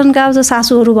परिवारजनका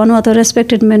सासूहरू भनौँ अथवा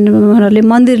रेस्पेक्टेड मेनहरूले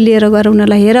मन्दिर लिएर गएर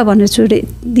उनीहरूलाई हेर भनेर छुट्टी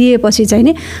दिएपछि चाहिँ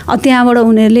नि त्यहाँबाट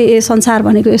उनीहरूले ए संसार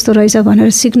भनेको यस्तो रहेछ भनेर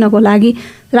सिक्नको लागि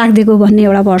राखिदिएको भन्ने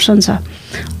एउटा भर्सन छ।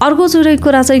 अर्को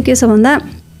कुरा चाहिँ के छ भन्दा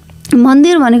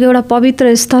मन्दिर भनेको एउटा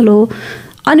पवित्र स्थल हो।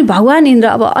 अनि भगवान् इन्द्र,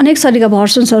 अब अनेक थरीका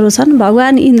भर्सन्सहरू छन्।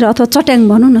 भगवान् इन्द्र अथवा चट्याङ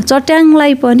भनौँ न,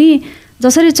 चट्याङलाई पनि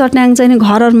जसरी चट्याङ चाहिँ नि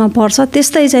घरहरूमा पर्छ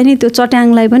त्यस्तै चाहिँ नि त्यो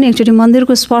चट्याङलाई पनि एकचोटि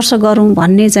मन्दिरको स्पर्श गरौँ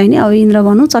भन्ने चाहिँ नि, अब इन्द्र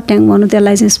भनौँ चट्याङ भनौँ,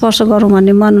 त्यसलाई चाहिँ स्पर्श गरौँ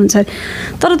भन्ने मन हुन्छ।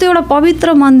 तर त्यो एउटा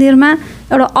पवित्र मन्दिरमा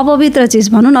एउटा अपवित्र चिज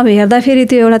भनौँ न, अब हेर्दाखेरि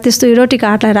त्यो एउटा त्यस्तो इरोटिक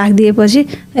आर्टलाई राखिदिएपछि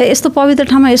यस्तो पवित्र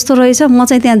ठाउँमा यस्तो रहेछ, म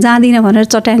चाहिँ त्यहाँ जाँदिनँ भनेर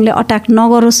चट्याङले अट्याक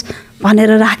नगरोस्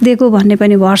भनेर राखिदिएको भन्ने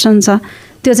पनि भर्सन छ।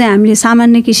 त्यो चाहिँ हामीले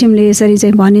सामान्य किसिमले यसरी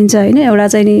चाहिँ भनिन्छ होइन। एउटा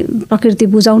चाहिँ नि प्रकृति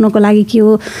बुझाउनको लागि के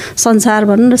हो संसार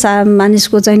भनौँ न,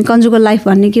 मानिसको चाहिँ कन्जुगल लाइफ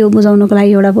भन्ने के हो बुझाउनको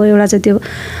लागि एउटा भयो। एउटा चाहिँ त्यो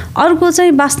अर्को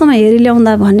चाहिँ वास्तवमा हेरी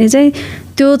ल्याउँदा भन्ने चाहिँ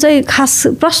त्यो चाहिँ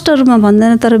खास प्रष्ट रूपमा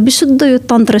भन्दैन, तर विशुद्ध यो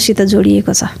तन्त्रसित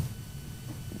जोडिएको छ।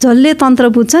 जसले तन्त्र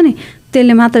बुझ्छ नि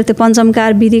त्यसले मात्र त्यो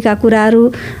पञ्चमकार विधिका कुराहरू,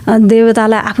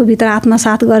 देवतालाई आफूभित्र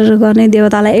आत्मसात गरेर गर्ने,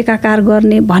 देवतालाई एकाकार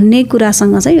गर्ने भन्ने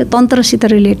कुरासँग चाहिँ यो तन्त्रसित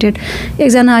रिलेटेड।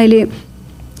 एकजना अहिले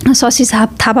शशि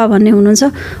थापा भन्ने हुनुहुन्छ,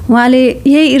 उहाँले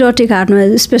यही इरोटिक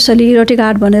आर्टमा स्पेसली इरोटिक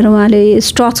आर्ट भनेर उहाँले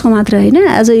स्ट्रक्सको मात्र होइन,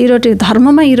 एज अ इरोटिक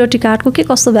धर्ममा इरोटिक आर्टको के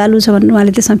कस्तो भ्यालु छ भनेर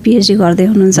उहाँले त्यसमा पिएचडी गर्दै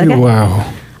हुनुहुन्छ क्या।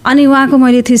 अनि उहाँको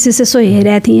मैले थिसिस यसो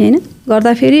हेरेको थिएँ होइन,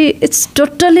 गर्दाखेरि इट्स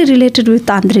टोटल्ली रिलेटेड विथ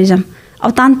तान्त्रिजम।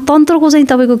 अब तन्त्रको चाहिँ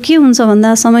तपाईँको के हुन्छ भन्दा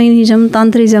समयनिजम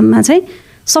तन्त्रिजममा चाहिँ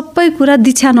सबै कुरा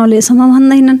दीक्षा नलिएसम्म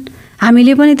भन्दैनन्।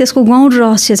 हामीले पनि त्यसको गौण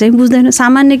रहस्य चाहिँ बुझ्दैनौँ।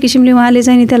 सामान्य किसिमले उहाँले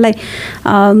चाहिँ नि त्यसलाई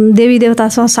देवी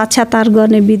देवतासँग साक्षात्कार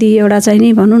गर्ने विधि एउटा चाहिँ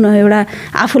नि भनौँ न एउटा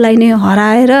आफूलाई नै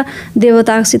हराएर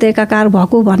देवतासित एकाकार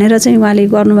भएको भनेर चाहिँ उहाँले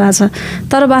गर्नुभएको छ।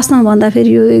 तर वास्तवमा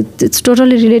भन्दाखेरि यो इट्स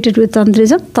टोटली रिलेटेड विथ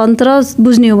तन्त्रिज्म। तन्त्र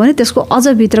बुझ्ने हो भने त्यसको अझ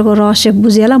भित्रको रहस्य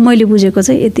बुझेला। मैले बुझेको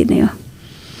चाहिँ यति नै हो।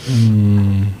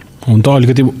 हुन त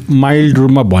अलिकति माइल्ड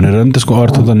रूपमा भनेर पनि त्यसको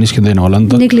अर्थ त निस्किँदैन होला नि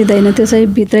त। निक्लिँदैन, त्यो चाहिँ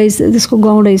भित्रै त्यसको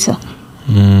गौडै छ।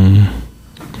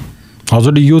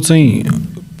 हजुरले यो चाहिँ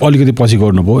अलिकति पछि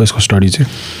गर्नुभयो यसको स्टडी चाहिँ?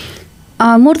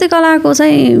 मूर्तिकलाको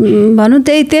चाहिँ भनौँ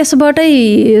त्यसबाटै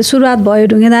सुरुवात भयो।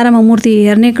 ढुङ्गेधारामा मूर्ति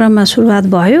हेर्ने क्रममा सुरुवात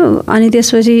भयो। अनि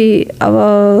त्यसपछि अब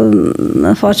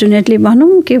फर्चुनेटली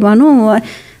भनौँ के भनौँ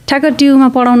ठ्याक्क ट्युमा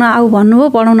पढाउन आऊ भन्नुभयो।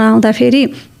 पढाउन आउँदाखेरि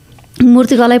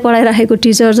मूर्तिकला पढाइराखेको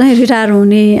टिचर चाहिँ रिटायर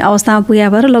हुने अवस्थामा पुगे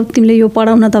भएर ल तिमीले यो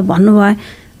पढाउन त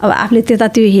भन्नुभयो। अब आफूले त्यता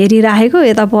त्यो हेरिराखेको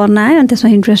यता पढ्न आयो अनि त्यसमा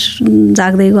इन्ट्रेस्ट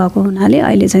जाग्दै गएको हुनाले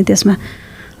अहिले चाहिँ त्यसमा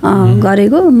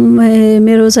गरेको।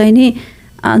 मेरो चाहिँ नि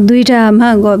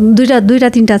दुईवटा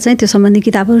तिनवटा चाहिँ त्यो सम्बन्धी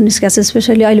किताबहरू निस्केको छ।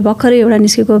 स्पेसली अहिले भर्खरै एउटा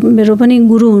निस्केको मेरो पनि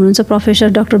गुरु हुनुहुन्छ प्रोफेसर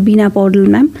डाक्टर बिना पौडेल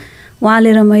म्याम।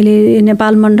 उहाँले र मैले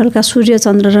नेपाल मण्डलका सूर्य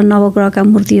चन्द्र र नवग्रहका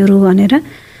मूर्तिहरू भनेर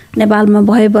नेपालमा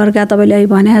भएभरका तपाईँले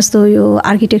अहिले भने जस्तो यो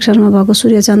आर्किटेक्चरमा भएको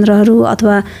सूर्यचन्द्रहरू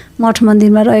अथवा मठ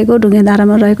मन्दिरमा रहेको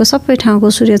ढुङ्गेधारामा रहेको सबै ठाउँको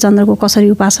सूर्यचन्द्रको कसरी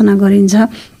उपासना गरिन्छ,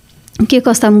 के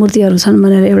कस्ता मूर्तिहरू छन्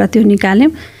भनेर एउटा त्यो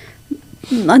निकाल्यौँ।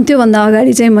 अनि त्योभन्दा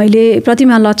अगाडि चाहिँ मैले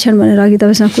प्रतिमा लक्षण भनेर अघि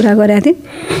तपाईँसँग कुरा गरेको थिएँ।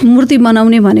 मूर्ति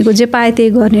बनाउने भनेको जे पाए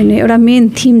त्यही गर्ने नै एउटा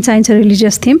मेन थिम चाहिन्छ,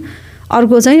 रिलिजियस थिम।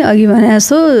 अर्को चाहिँ अघि भने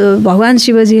जस्तो भगवान्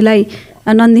शिवजीलाई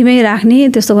नन्दीमै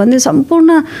राख्ने त्यस्तो भन्दै सम्पूर्ण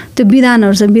त्यो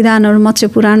विधानहरू छ। विधानहरू मत्स्य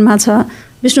पुराणमा छ,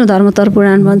 विष्णु धर्मोत्तर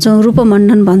पुराण भन्छौँ,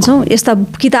 रूपमण्डन भन्छौँ। यस्ता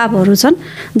किताबहरू छन्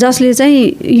जसले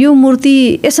चाहिँ यो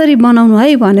मूर्ति यसरी बनाउनु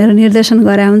है भनेर निर्देशन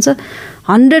गरे हुन्छ।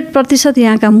 100%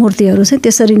 यहाँका मूर्तिहरू चाहिँ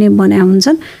त्यसरी नै बना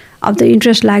हुन्छन्। अब त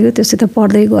इन्ट्रेस्ट लाग्यो त्योसित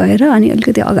पढ्दै गएर अनि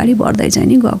अलिकति अगाडि बढ्दै चाहिँ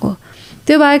नि गएको।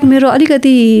 त्यो बाहेक मेरो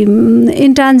अलिकति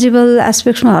इन्टान्जिबल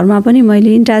एस्पेक्ट्सहरूमा पनि मैले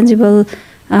इन्टान्जिबल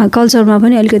कल्चरमा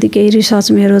पनि अलिकति केही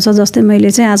रिसर्च मेरो छ। जस्तै मैले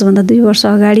चाहिँ आजभन्दा 2 वर्ष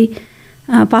अगाडि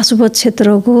पाशुपत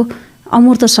क्षेत्रको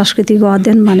अमूर्त संस्कृतिको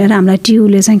अध्ययन भनेर हामीलाई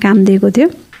टियुले चाहिँ काम दिएको थियो।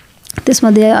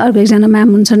 त्यसमध्ये अर्को एकजना म्याम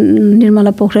हुन्छन्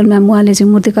निर्मला पोखरेल म्याम, उहाँले चाहिँ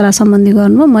मूर्तिकला सम्बन्धी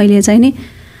गर्नुभयो। मैले चाहिँ नि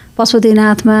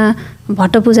पशुपतिनाथमा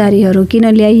भट्ट पुजारीहरू किन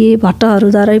ल्याइए,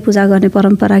 भट्टहरूद्वारै पूजा गर्ने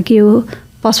परम्परा के हो,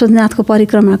 पशुपतिनाथको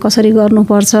परिक्रमा कसरी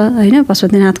गर्नुपर्छ होइन,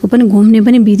 पशुपतिनाथको पनि घुम्ने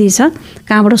पनि विधि छ,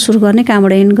 कहाँबाट सुरु गर्ने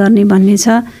कहाँबाट एन्ड गर्ने भन्ने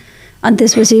छ। अनि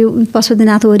त्यसपछि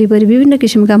पशुपतिनाथ वरिपरि विभिन्न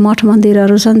किसिमका मठ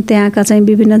मन्दिरहरू छन्, त्यहाँका चाहिँ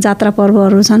विभिन्न जात्रा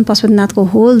पर्वहरू छन्। पशुपतिनाथको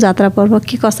होल जात्रा पर्व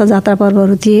के कस्ता जात्रा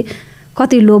पर्वहरू थिए,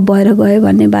 कति लोप भएर गयो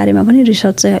भन्ने बारेमा पनि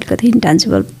रिसर्च चाहिँ अलिकति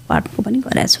इन्टान्जिबल पार्टको पनि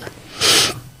गरेको छु।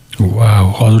 वाह,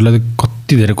 हजुरलाई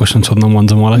कति धेरै क्वेसन सोध्न मन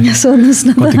छ मलाई। सोध्नुहोस्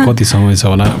न। कति समय छ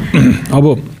होला। अब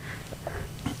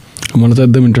मलाई त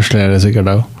एकदम इन्ट्रेस्ट लागेको छ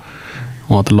केटा हो,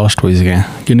 म त लस्ट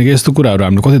भइसकेँ। किनकि यस्तो कुराहरू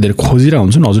हामीले कति धेरै खोजिरहेको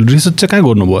हुन्छ नि। हजुर रिसर्च चाहिँ कहाँ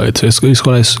गर्नुभयो? यसको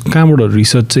लागि कहाँबाट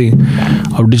रिसर्च चाहिँ?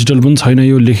 अब डिजिटल पनि छैन,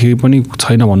 यो लेखेको पनि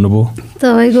छैन भन्नुभयो।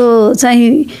 तपाईँको चाहिँ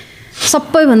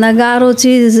सबैभन्दा गाह्रो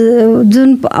चिज जुन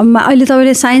अहिले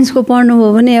तपाईँले साइन्सको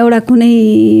पढ्नुभयो भने एउटा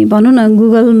कुनै भनौँ न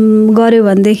गुगल गऱ्यो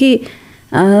भनेदेखि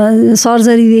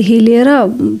सर्जरीदेखि लिएर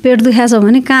पेट दुखेको छ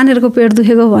भने कहाँनिरको पेट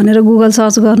दुखेको भनेर गुगल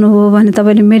सर्च गर्नुभयो भने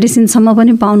तपाईँले मेडिसिनसम्म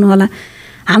पनि पाउनु होला।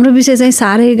 हाम्रो विषय चाहिँ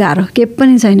साह्रै गाह्रो, के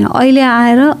पनि छैन। अहिले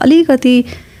आएर अलिकति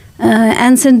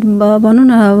एन्सेन्ट भनौँ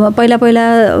न पहिला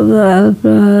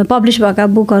पब्लिस भएका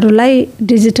बुकहरूलाई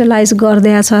डिजिटलाइज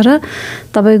गरिदिएको छ र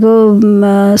तपाईँको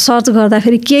सर्च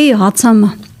गर्दाखेरि केही हदसम्म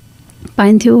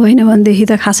पाइन्थ्यो। होइन भनेदेखि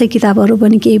त खासै किताबहरू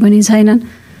पनि केही पनि छैनन्।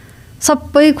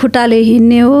 सबै खुट्टाले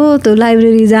हिँड्ने हो, त्यो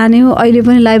लाइब्रेरी जाने हो। अहिले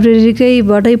पनि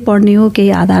लाइब्रेरीकैबाटै पढ्ने हो, केही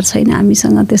आधार छैन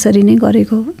हामीसँग, त्यसरी नै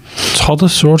गरेको हो। छ त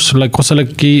सोर्स, लाइक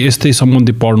कसैलाई केही यस्तै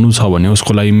सम्बन्धी पढ्नु छ भने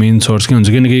उसको लागि मेन सोर्स के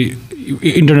हुन्छ? किनकि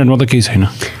इन्टरनेटमा त केही छैन।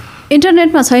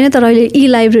 इन्टरनेटमा छैन, तर अहिले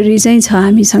लाइब्रेरी चाहिँ छ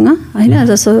हामीसँग होइन।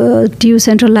 जस्तो टियु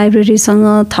सेन्ट्रल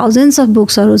लाइब्रेरीसँग थाउजन्ड्स अफ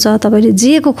बुक्सहरू छ, तपाईँले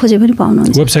जे को खोजे पनि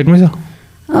पाउनुहुन्छ। वेबसाइटमै छ?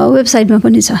 वेबसाइटमा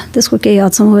पनि छ, त्यसको केही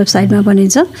हदसम्म वेबसाइटमा पनि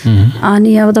छ।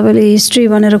 अनि अब तपाईँले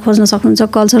हिस्ट्री भनेर खोज्न सक्नुहुन्छ,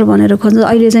 कल्चर भनेर खोज्नु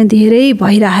अहिले चाहिँ धेरै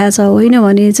भइरहेको छ। होइन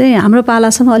भने चाहिँ हाम्रो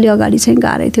पालासम्म अलि अगाडि चाहिँ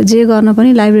गाह्रै थियो, जे गर्न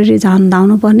पनि लाइब्रेरी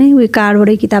धाउनु पर्ने, उयो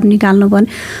कार्डबाटै किताब निकाल्नु पर्ने।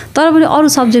 तर पनि अरू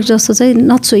सब्जेक्ट जस्तो चाहिँ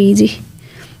नट सो इजी,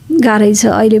 गाह्रै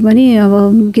छ। अहिले पनि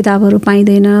अब किताबहरू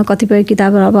पाइँदैन, कतिपय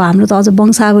किताबहरू अब हाम्रो त अझ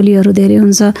वंशावलीहरू धेरै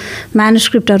हुन्छ,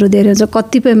 म्यानुस्क्रिप्टहरू धेरै हुन्छ।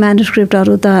 कतिपय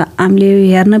म्यानुस्क्रिप्टहरू त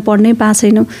हामीले हेर्न पढ्नै पाएको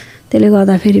छैनौँ। त्यसले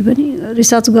गर्दाखेरि पनि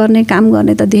रिसर्च गर्ने काम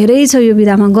गर्ने त धेरै छ यो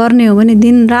विधामा गर्ने हो भने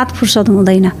दिन रात फुर्सद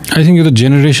हुँदैन आई थिंक यो त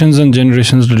जेनेरेशन्स एन्ड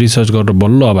जेनेरेशन्स रिसर्च गरेर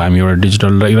बल्ल अब हामी एउटा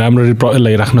डिजिटललाई राम्ररी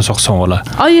यसलाई राख्न सक्छौँ होला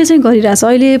अहिले चाहिँ गरिरहेछ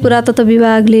अहिले पुरातत्व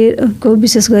विभागले को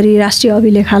विशेष गरी राष्ट्रिय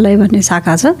अभिलेखालय भन्ने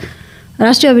शाखा छ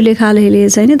राष्ट्रिय अभिलेखालयले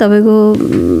चाहिँ नि तपाईँको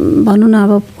भनौँ न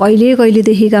अब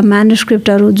कहिलेदेखिका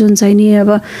म्यानुस्क्रिप्टहरू जुन चाहिँ नि अब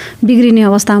बिग्रिने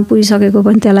अवस्थामा पुगिसकेको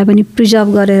पनि त्यसलाई पनि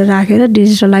प्रिजर्भ गरेर राखेर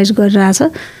डिजिटलाइज गरिरहेछ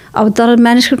अब तर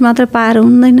म्यानुस्क्रिप्ट मात्र पाएर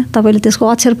हुँदैन तपाईँले त्यसको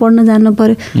अक्षर पढ्न जान्नु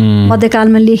पर्यो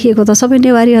मध्यकालमा लेखिएको त सबै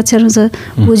नेवारी अक्षर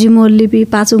हुन्छ भुजी मोल लिपि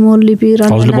पाचु मोल लिपि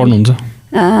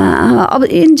अब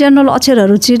इन जेनरल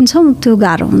अक्षरहरू चिन्छौँ त्यो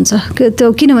गाह्रो हुन्छ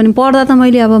त्यो किनभने पढ्दा त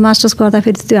मैले अब मास्टर्स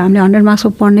गर्दाखेरि त्यो हामीले 100 मार्क्सको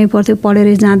पढ्नै पर्थ्यो पढेर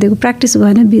जाँदिएको प्र्याक्टिस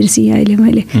भएन बिर्सिएँ अहिले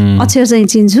मैले अक्षर चाहिँ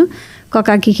चिन्छु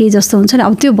कका के जस्तो हुन्छ नि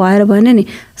अब त्यो भएर भएन नि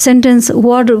सेन्टेन्स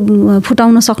वर्ड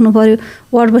फुटाउन सक्नु पऱ्यो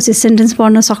वर्डपछि सेन्टेन्स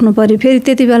पढ्न सक्नु पऱ्यो फेरि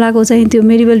त्यति बेलाको चाहिँ त्यो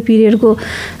मेडिभल पिरियडको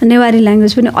नेवारी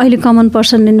ल्याङ्ग्वेज पनि अहिले कमन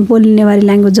पर्सनले बोल्ने नेवारी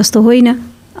ल्याङ्ग्वेज जस्तो होइन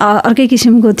अर्कै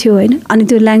किसिमको थियो होइन अनि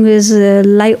त्यो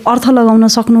ल्याङ्ग्वेजलाई अर्थ लगाउन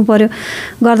सक्नु पऱ्यो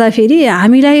गर्दाखेरि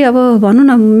हामीलाई अब भनौँ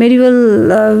न मेडिभल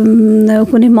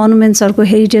कुनै मोनुमेन्ट्सहरूको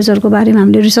हेरिटेजहरूको बारेमा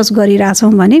हामीले रिसर्च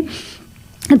गरिरहेछौँ भने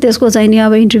त्यसको चाहिँ नि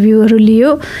अब इन्टरभ्यूहरू लियो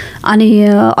अनि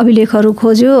अभिलेखहरू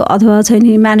खोज्यो अथवा चाहिँ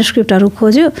नि म्यानुस्क्रिप्टहरू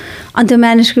खोज्यो अनि त्यो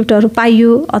म्यानुस्क्रिप्टहरू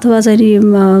पाइयो अथवा चाहिँ नि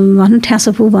भनौँ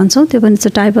ठ्यासफु भन्छौँ त्यो पनि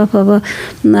चाहिँ टाइप अफ अब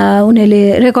उनीहरूले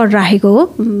रेकर्ड राखेको हो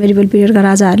मेडिभल पिरियडका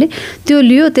राजाहरूले त्यो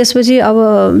लियो त्यसपछि अब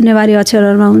नेवारी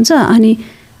अक्षरहरूमा हुन्छ अनि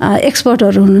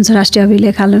एक्सपर्टहरू हुनुहुन्छ राष्ट्रिय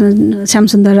अभिलेखालयमा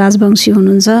श्यामसुन्दर राजवंशी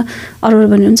हुनुहुन्छ अरू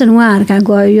पनि हुन्छन् उहाँहरू कहाँ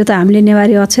गयो यो त हामीले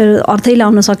नेवारी अक्षर अर्थै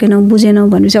लाउन सकेनौँ बुझेनौँ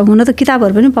भनेपछि अब हुन त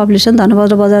किताबहरू पनि पब्लिस छ नि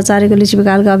धनबहादुर बजाचार्यको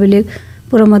लिच्छवीकालका अभिलेख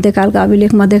पूर्व मध्यकालका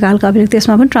अभिलेख मध्यकालका अभिलेख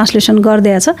त्यसमा पनि ट्रान्सलेसन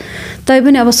गरिदिएछ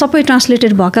तैपनि अब सबै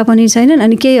ट्रान्सलेटेड भएका पनि छैनन्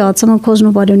अनि केही हदसम्म खोज्नु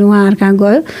पऱ्यो भने उहाँहरू कहाँ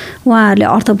गयो उहाँहरूले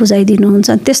अर्थ बुझाइदिनुहुन्छ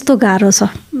त्यस्तो गाह्रो छ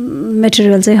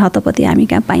मेटेरियल चाहिँ हतपति हामी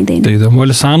कहाँ पाइँदैन त्यही त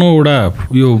मैले सानो एउटा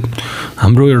यो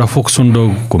हाम्रो एउटा फोक सुन्डो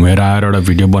घुमेर आएर एउटा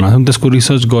भिडियो बनाएको थियौँ त्यसको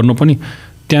रिसर्च गर्नु पनि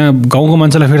त्यहाँ गाउँको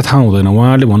मान्छेलाई फेरि थाहा हुँदैन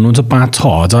उहाँले भन्नुहुन्छ 5-6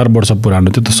 हजार वर्ष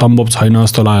पुरानो त्यो त सम्भव छैन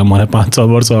जस्तो लाग्यो मलाई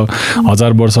 5-6 वर्ष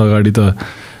 1000 वर्ष अगाडि त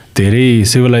धेरै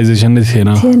सिभिलाइजेसन नै थिएन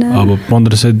अब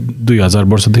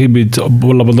 1500-2000 वर्षदेखि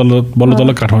बल्ल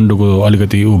तल्ल काठमाडौँको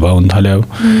अलिकति उभा हुन थाल्यो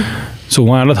सो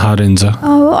उहाँहरूलाई थाहा रहन्छ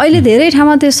अहिले धेरै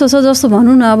ठाउँमा त्यस्तो छ जस्तो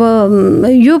भनौँ न अब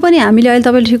यो पनि हामीले अहिले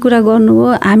तपाईँले ठिक कुरा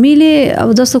गर्नुभयो हामीले अब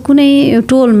जस्तो कुनै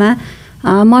टोलमा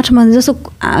मठ मन्दिर जस्तो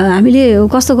हामीले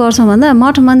कस्तो गर्छौँ भन्दा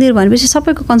मठ मन्दिर भनेपछि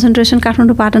सबैको कन्सन्ट्रेसन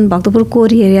काठमाडौँ पाटन भक्तपुर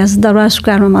कोरी एरिया दरबार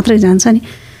स्क्वायरमा मात्रै जान्छ नि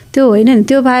त्यो होइन नि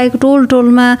त्यो बाहेक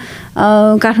टोलमा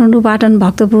काठमाडौँ पाटन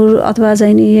भक्तपुर अथवा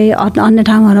चाहिँ नि यही अन्य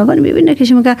ठाउँहरूमा पनि विभिन्न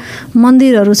किसिमका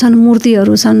मन्दिरहरू छन्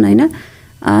मूर्तिहरू छन् होइन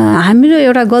हाम्रो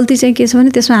एउटा गल्ती चाहिँ के छ भने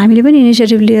त्यसमा हामीले पनि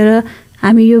इनिसिएटिभ लिएर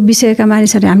हामी यो विषयका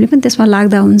मानिसहरू हामीले पनि त्यसमा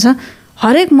लाग्दा हुन्छ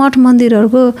हरेक मठ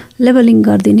मन्दिरहरूको लेबलिङ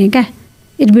गरिदिने क्या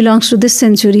it belongs to this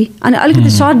century अनि अलिकति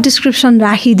सर्ट डिस्क्रिप्सन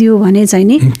राखिदियो भने चाहिँ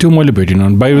नि त्यो मैले भेटिनँ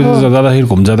बाहिर जाँदाखेरि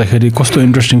घुम जाँदाखेरि कस्तो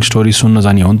इन्ट्रेस्टिङ स्टोरी सुन्न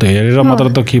जाने हो नि त हेरेर मात्र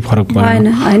त के फरक परेन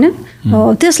होइन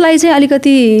त्यसलाई चाहिँ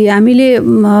अलिकति हामीले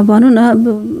भनौँ न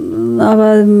अब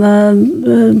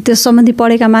त्यस सम्बन्धी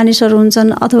पढेका मानिसहरू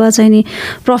हुन्छन् अथवा चाहिँ नि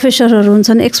प्रोफेसरहरू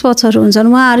हुन्छन् एक्सपर्ट्सहरू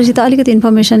हुन्छन् उहाँहरूसित अलिकति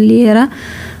इन्फर्मेसन लिएर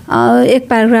एक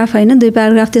प्याराग्राफ होइन 2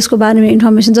 प्याराग्राफ त्यसको बारेमा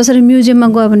इन्फर्मेसन जसरी म्युजियममा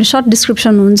गयो भने सर्ट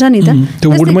डिस्क्रिप्सन हुन्छ नि त त्यो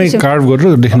वुडमै कार्भ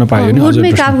गरेर देख्न पायो नि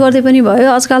वुडमै कार्भ गर्दै पनि भयो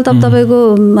आजकल त तपाईँको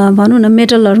भनौँ न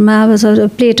मेटलहरूमा अब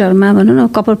प्लेटहरूमा भनौँ न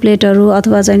कपर प्लेटहरू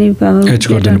अथवा चाहिँ नि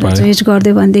हेच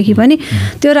गरिदियो भनेदेखि पनि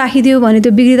त्यो राखिदियो भने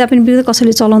त्यो बिग्रिँदा पनि बिग्रिँदा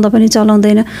कसैले चलाउँदा पनि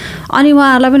चलाउँदैन अनि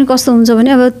उहाँहरूलाई पनि कस्तो हुन्छ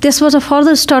भने अब त्यसबाट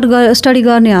फर्दर स्टडी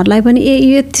गर्नेहरूलाई पनि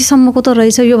यतिसम्मको त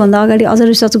रहेछ योभन्दा अगाडि अझ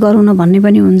रिसर्च गरौँ न भन्ने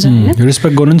पनि हुन्छ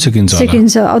रेस्पेक्ट गर्नु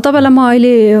सकिन्छ अब तपाईँलाई म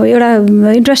अहिले एउटा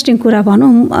इन्ट्रेस्टिङ कुरा भनौँ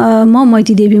म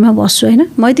मैती देवीमा बस्छु होइन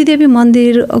मैती देवी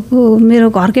मन्दिरको मेरो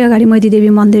घरकै अगाडि मैती देवी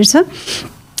मन्दिर छ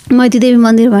मैती देवी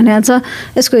मन्दिर भनेको छ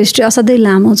यसको हिस्ट्री असाध्यै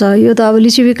लामो छ यो त अब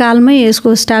लिच्छवीकालमै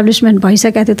यसको इस्टाब्लिसमेन्ट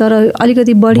भइसकेको थियो तर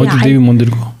अलिकति बढी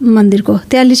मन्दिरको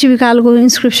त्यहाँ लिच्छवीकालको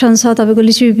इन्स्क्रिप्सन छ तपाईँको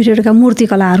लिच्छवी पिरियडका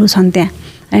मूर्तिकलाहरू छन् त्यहाँ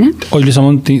होइन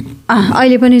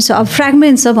अहिले पनि छ अब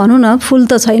फ्रेगमेन्ट छ भनौँ न फुल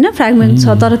त छैन फ्रेगमेन्ट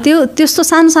छ तर त्यस्तो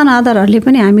सानो आधारहरूले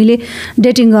पनि हामीले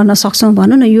डेटिङ गर्न सक्छौँ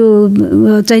भनौँ न यो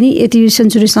चाहिँ नि यति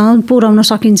सेन्चुरीसँग पुर्याउन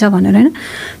सकिन्छ भनेर होइन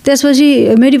त्यसपछि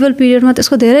मेडिभल पिरियडमा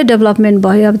त्यसको धेरै डेभलपमेन्ट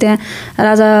भयो अब त्यहाँ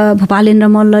राजा भोपालेन्द्र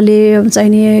मल्लले चाहिँ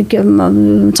नि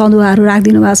चन्दुवाहरू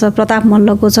राखिदिनु भएको छ प्रताप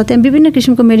मल्लको छ त्यहाँ विभिन्न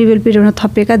किसिमको मेडिभल पिरियडमा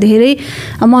थपिएका धेरै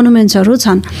मोनुमेन्ट्सहरू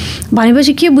छन्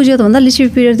भनेपछि के बुझ्यो त भन्दा लिच्छवी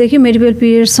पिरियडदेखि मेडिभल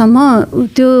पिरियडसम्म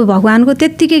त्यो भगवानको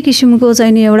त्यत्तिकै किसिमको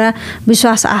चाहिँ नि एउटा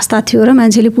विश्वास आस्था थियो र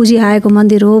मान्छेले पुजिआएको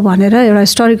मन्दिर हो भनेर एउटा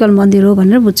हिस्टोरिकल मन्दिर हो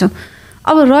भनेर बुझ्छौँ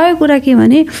अब रहेको कुरा के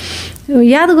भने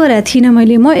याद गरेको थिइनँ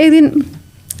मैले म एक दिन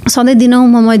सधैँ दिनहुँ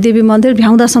म देवी मन्दिर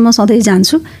भ्याउँदासम्म सधैँ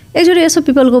जान्छु। एकचोटि यसो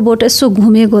पिपलको बोट यसो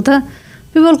घुमेको त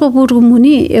पिपलको बोटको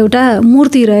मुनि एउटा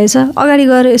मूर्ति रहेछ। अगाडि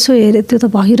गएर यसो हेरेँ, त्यो त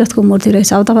भगीरथको मूर्ति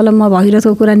रहेछ। अब तपाईँलाई म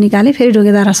भगीरथको कुरा निकालेँ, फेरि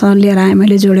ढुङ्गेधारासँग लिएर आएँ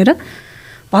मैले जोडेर।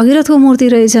 भगीरथको मूर्ति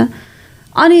रहेछ।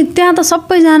 अनि त्यहाँ त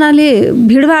सबैजनाले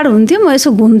भिडभाड हुन्थ्यो। म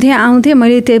यसो घुम्थेँ आउँथेँ,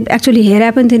 मैले त्यो एक्चुअली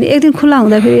हेरेँ पनि थिएँ। एक दिन खुल्ला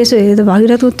हुँदाखेरि यसो हेरेँ त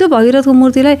भगीरथको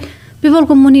मूर्तिलाई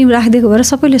पिपलको मुनि राखिदिएको भएर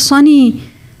सबैले शनि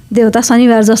देवता,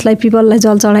 शनिबार जसलाई पिपललाई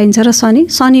जल चढाइन्छ र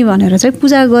शनि भनेर चाहिँ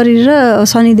पूजा गरेर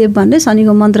शनिदेव भन्ने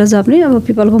शनिको मन्त्र जप्ने, अब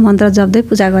पिपलको मन्त्र जप्दै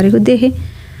पूजा गरेको देखेँ।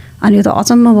 अनि यो त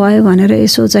अचम्म भयो भनेर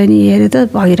यसो चाहिँ नि हेरेँ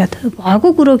त भगीरथ भएको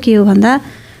कुरो के हो भन्दा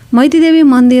मैतीदेवी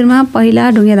मन्दिरमा पहिला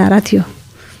ढुङ्गेधारा थियो।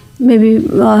 Maybe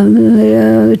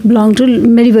it belong to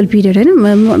मेडिभल period होइन,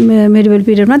 मेडिभल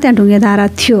पिरियडमा त्यहाँ ढुङ्गेधारा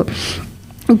थियो।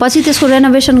 पछि त्यसको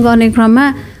रेनोभेसन गर्ने क्रममा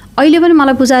अहिले पनि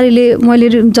मलाई पुजारीले, मैले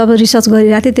जब रिसर्च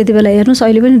गरिरहेको थिएँ त्यति बेला हेर्नुहोस्,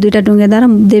 अहिले पनि 2टा ढुङ्गेधारा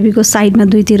देवीको साइडमा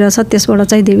दुईतिर छ। त्यसबाट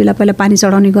चाहिँ देवीलाई पहिला पानी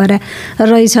चढाउने गरे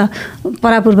रहेछ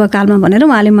परापूर्व कालमा भनेर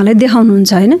उहाँले मलाई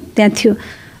देखाउनुहुन्छ होइन। त्यहाँ थियो,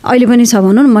 अहिले पनि छ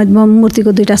भनौँ न।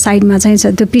 मूर्तिको 2टा साइडमा चाहिँ छ,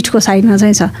 त्यो पीठको साइडमा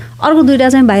चाहिँ छ, अर्को 2टा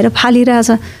चाहिँ बाहिर फालिरहेछ।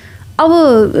 अब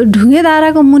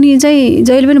ढुङ्गेधाराको मुनि चाहिँ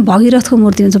जहिले पनि भगीरथको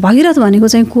मूर्ति हुन्छ। भगीरथ भनेको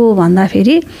चाहिँ को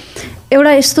भन्दाखेरि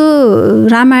एउटा यस्तो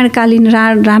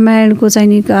रामायणको चाहिँ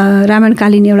नि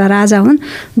रामायणकालीन एउटा राजा हुन्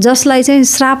जसलाई चाहिँ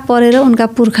श्राप परेर उनका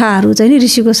पुर्खाहरू चाहिँ नि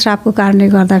ऋषिको श्रापको कारणले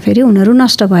गर्दाखेरि उनीहरू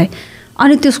नष्ट भए।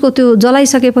 अनि त्यसको त्यो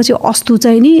जलाइसकेपछि अस्तु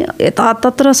चाहिँ नि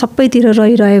यतातत्र सबैतिर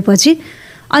रहिरहेपछि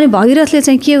अनि भगीरथले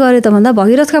चाहिँ के गरे त भन्दा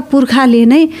भगीरथका पुर्खाले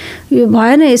नै यो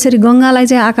भएन, यसरी गङ्गालाई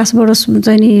चाहिँ आकाशबाट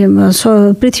चाहिँ नि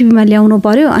पृथ्वीमा ल्याउनु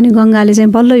पर्यो। अनि गङ्गाले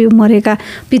चाहिँ बल्ल यो मरेका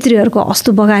पितृहरूको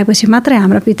अस्तु बगाएपछि मात्रै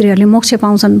हाम्रा पितृहरूले मोक्ष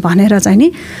पाउँछन् भनेर चाहिँ नि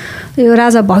यो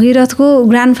राजा भगीरथको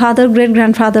ग्रान्डफादर ग्रेट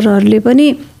ग्रान्डफादरहरूले पनि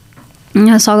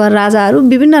सगर राजाहरू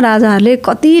विभिन्न राजाहरूले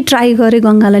कति ट्राई गरे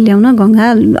गङ्गालाई ल्याउन, गङ्गा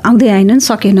आउँदै आएनन्,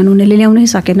 सकेनन्, उनीहरूले ल्याउनै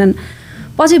सकेनन्।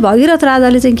 पछि भगीरथ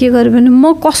राजाले चाहिँ के गर्यो भने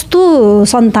म कस्तो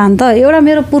सन्तान त, एउटा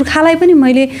मेरो पुर्खालाई पनि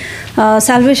मैले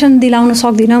साल्भेसन दिलाउन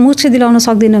सक्दिनँ, मोक्ष दिलाउन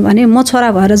सक्दिनँ भने म छोरा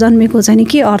भएर जन्मेको चाहिँ नि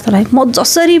के अर्थलाई, म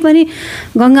जसरी पनि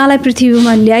गङ्गालाई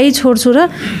पृथ्वीमा ल्याइ छोड्छु र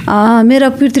मेरा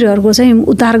पितृहरूको चाहिँ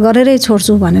उद्धार गरेरै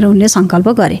छोड्छु भनेर उनले सङ्कल्प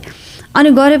गरे। अनि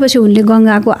गरेपछि उनले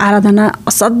गङ्गाको आराधना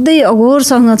असाध्यै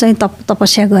अघोरसँग चाहिँ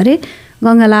तपस्या गरे।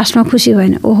 गङ्गा लास्टमा खुसी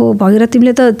भएन, ओहो भगीरथ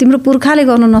तिमीले त तिम्रो पुर्खाले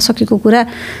गर्न नसकेको कुरा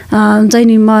चाहिँ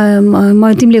नि म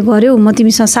तिमीले गर्यौ, म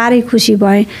तिमीसँग साह्रै खुसी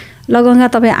भएँ, ल गङ्गा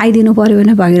तपाईँ आइदिनु पऱ्यो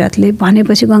भने भगीरथले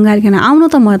भनेपछि गङ्गाले किन आउनु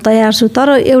त म तयार छु,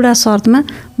 तर एउटा शर्तमा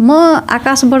म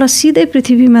आकाशबाट सिधै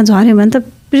पृथ्वीमा झऱ्यो भने त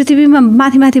पृथ्वीमा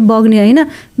माथि माथि बग्ने होइन,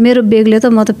 मेरो बेगले त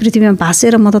म त पृथ्वीमा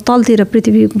भाँसेर म त तलतिर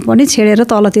पृथ्वी पनि छेडेर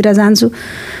तलतिर जान्छु,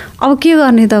 अब के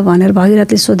गर्ने त भनेर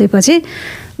भगीरथले सोधेपछि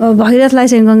भगीरथलाई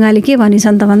चाहिँ गङ्गाले के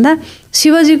भनिन्छन् त भन्दा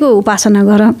शिवजीको उपासना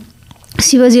गर,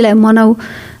 शिवजीलाई मनाऊ।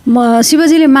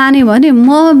 शिवजीले माने भने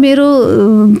म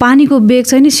मेरो पानीको बेग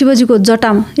चाहिँ नि शिवजीको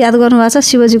जटामा, याद गर्नुभएको छ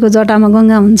शिवजीको जटामा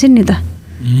गङ्गा हुन्छन् नि त,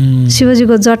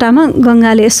 शिवजीको जटामा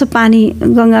गङ्गाले यसो पानी,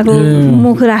 गङ्गाको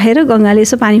मुख राखेर गङ्गाले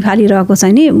यसो पानी फालिरहेको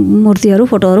चाहिँ नि मूर्तिहरू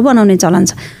फोटोहरू बनाउने चलन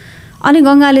छ। अनि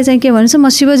गङ्गाले चाहिँ के भन्छ, म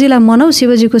शिवजीलाई मनाऊ,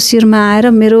 शिवजीको शिरमा आएर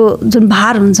मेरो जुन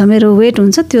भार हुन्छ, मेरो वेट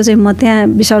हुन्छ, त्यो चाहिँ म त्यहाँ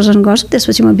विसर्जन गर्छु,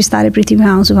 त्यसपछि म बिस्तारै पृथ्वीमा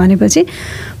आउँछु भनेपछि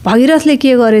भगीरथले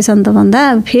के गरेछन् त भन्दा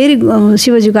फेरि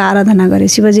शिवजीको आराधना गरे।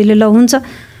 शिवजीले ल हुन्छ,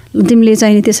 तिमीले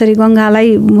चाहिँ नि त्यसरी गङ्गालाई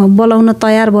बोलाउन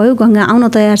तयार भयो, गङ्गा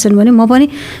आउन तयार छन् भने म पनि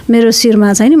मेरो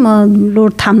शिरमा चाहिँ नि म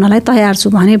लोड थाम्नलाई तयार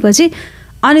छु भनेपछि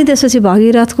अनि त्यसपछि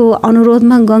भगीरथको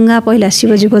अनुरोधमा गङ्गा पहिला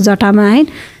शिवजीको जटामा आइन्,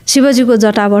 शिवजीको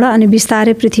जटाबाट अनि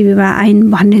बिस्तारै पृथ्वीमा आइन्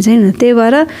भन्ने चाहिँ। त्यही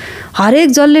भएर हरेक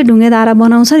जसले ढुङ्गेधारा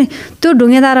बनाउँछ नि त्यो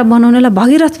ढुङ्गेधारा बनाउनेलाई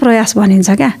भगीरथ प्रयास भनिन्छ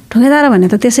क्या। ढुङ्गेधारा भने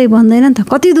त त्यसै बन्दैन नि त,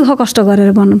 कति दुःख कष्ट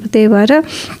गरेर बनाउनु। त्यही भएर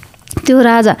त्यो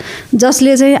राजा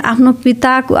जसले चाहिँ आफ्नो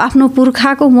पिताको आफ्नो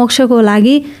पुर्खाको मोक्षको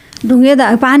लागि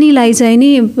पानीलाई चाहिँ नि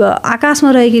आकाशमा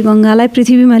रहेकी गङ्गालाई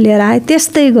पृथ्वीमा लिएर आए,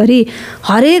 त्यस्तै गरी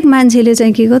हरेक मान्छेले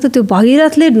चाहिँ के गर्छ, त्यो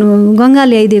भगीरथले गङ्गा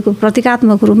ल्याइदिएको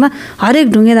प्रतीकात्मक रूपमा हरेक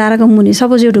ढुङ्गेधाराको मुनि,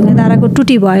 सपोज यो ढुङ्गेधाराको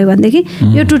टुटी भयो भनेदेखि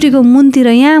यो टुटीको मुनतिर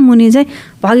यहाँ मुनि चाहिँ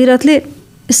भगीरथले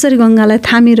यसरी गङ्गालाई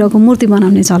थामिरहेको मूर्ति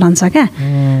बनाउने चलन छ क्या।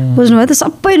 बुझ्नुभयो त,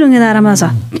 सबै ढुङ्गेधारामा छ।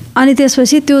 अनि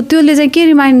त्यसपछि त्यसले चाहिँ के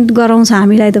रिमाइन्ड गराउँछ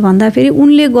हामीलाई त भन्दाखेरि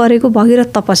उनले गरेको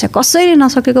भगीरथ तपस्या, कसैले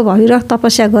नसकेको भगीरथ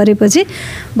तपस्या गरेपछि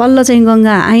बल्ल चाहिँ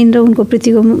गङ्गा आइन् र उनको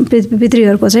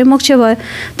पितृहरूको चाहिँ मोक्ष भयो।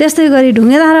 त्यस्तै गरी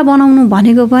ढुङ्गेधारा बनाउनु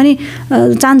भनेको पनि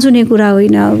चान्चुने कुरा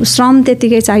होइन, श्रम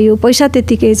त्यत्तिकै चाहियो, पैसा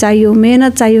त्यत्तिकै चाहियो,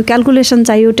 मेहनत चाहियो, क्यालकुलेसन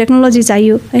चाहियो, टेक्नोलोजी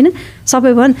चाहियो होइन।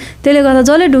 सबै भन् त्यसले गर्दा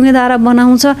जसले ढुङ्गेधारा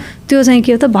बनाउँछ त्यो चाहिँ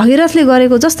के हो त भगीरथले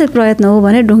गरेको जस्तै प्रयत्न हो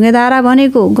भने ढुङ्गेधारा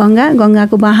भनेको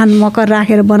गङ्गाको वाहन मकर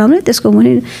राखेर बनाउने त्यसको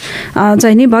मुनि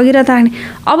चाहिँ नि भगीरथ राख्ने।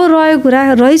 अब रहेको कुरा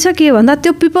रहेछ के भन्दा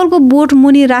त्यो पिपलको बोट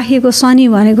मुनि राखिएको शनि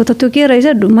भनेको त त्यो के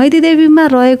रहेछ मैतीदेवीमा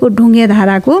रहेको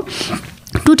ढुङ्गेधाराको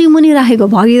टुटी मुनि राखेको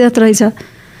भगीरथ रहेछ।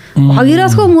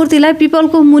 भगीरथको मूर्तिलाई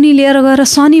पिपलको मुनि लिएर गएर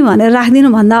शनि भनेर राखिदिनु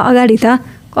भन्दा अगाडि त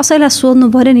कसैलाई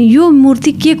सोध्नु पऱ्यो नि यो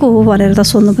मूर्ति के को हो भनेर त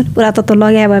सोध्नु पऱ्यो। पुरातत्व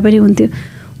लगाए भए पनि हुन्थ्यो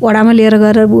वडामा लिएर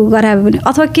गएर गराए भए पनि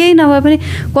अथवा केही नभए पनि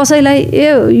कसैलाई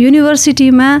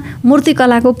युनिभर्सिटीमा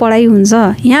मूर्तिकलाको पढाइ हुन्छ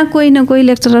यहाँ कोही न कोही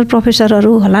लेक्चरर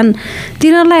प्रोफेसरहरू होलान्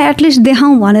तिनीहरूलाई एटलिस्ट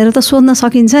देखाउँ भनेर त सोध्न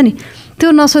सकिन्छ नि। त्यो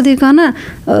नसोधिकन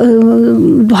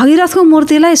भगीरथको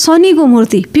मूर्तिलाई शनिको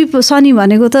मूर्ति शनि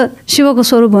भनेको त शिवको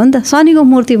स्वरूप हो नि त शनिको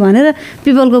मूर्ति भनेर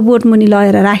पिपलको बोट मुनि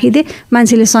लगेर राखिदिए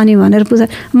मान्छेले शनि भनेर पूजा।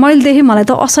 मैले देखेँ मलाई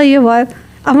त असह्य भयो।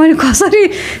 अब मैले कसरी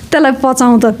त्यसलाई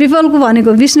पचाउँ त पिपलको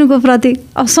भनेको विष्णुको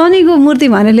प्रतीक अब शनिको मूर्ति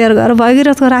भनेर लिएर गएर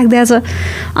भगीरथको राखिदिएछ।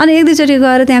 अनि एक दुईचोटि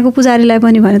गएर त्यहाँको पुजारीलाई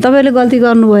पनि भने तपाईँले गल्ती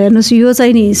गर्नुभयो हेर्नुहोस् यो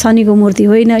चाहिँ नि शनिको मूर्ति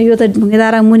होइन यो त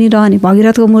ढुङ्गेधारा मुनि रहने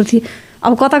भगीरथको मूर्ति।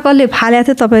 अब कता कसले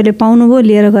फालेको थियो तपाईँले पाउनुभयो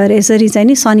लिएर गएर यसरी चाहिँ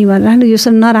नि शनि भनेर राख्नु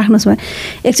यसरी नराख्नुहोस् भने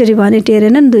एकचोटि भने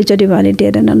टेरेनन् दुईचोटि भने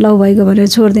टेरेनन् लौ भएको भनेर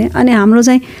छोडिदिएँ। अनि हाम्रो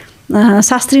चाहिँ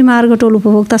शास्त्री मार्ग टोल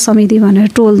उपभोक्ता समिति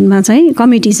भनेर टोलमा चाहिँ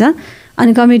कमिटी छ।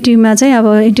 अनि कमिटीमा चाहिँ अब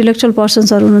इन्टेलेक्चुअल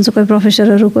पर्सन्सहरू हुनुहुन्छ कोही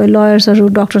प्रोफेसरहरू कोही लयर्सहरू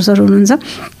डक्टर्सहरू हुनुहुन्छ।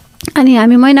 अनि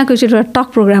हामी महिनाको एकचोटि एउटा टक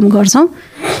प्रोग्राम गर्छौँ।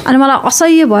 अनि मलाई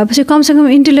असह्य भएपछि कमसेकम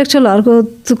इन्टेलेक्चुअलहरूको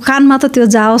कानमा त त्यो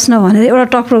जाओस् न भनेर एउटा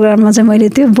टक प्रोग्राममा चाहिँ मैले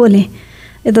त्यो बोलेँ।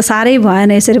 यो त साह्रै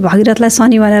भएन यसरी भगीरथलाई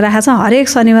शनि भनेर राखेको छ हरेक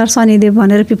शनिबार शनिदेव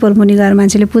भनेर पिपल मुनि गएर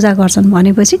मान्छेले पूजा गर्छन्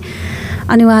भनेपछि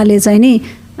अनि उहाँले चाहिँ नि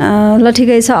ल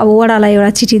ठिकै छ अब वडालाई एउटा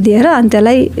चिठी दिएर अनि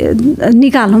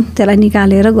त्यसलाई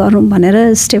निकालेर गरौँ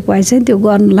भनेर स्टेप वाइज चाहिँ त्यो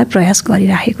गर्नलाई प्रयास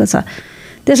गरिराखेको छ।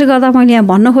 त्यसले गर्दा मैले यहाँ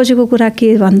भन्न खोजेको कुरा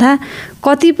के भन्दा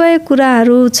कतिपय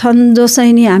कुराहरू छन् जो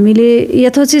चाहिँ नि हामीले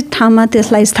यथोचित ठाउँमा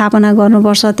त्यसलाई स्थापना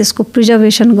गर्नुपर्छ त्यसको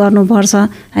प्रिजर्भेसन गर्नुपर्छ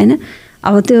होइन।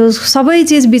 अब त्यो सबै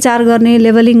चिज विचार गर्ने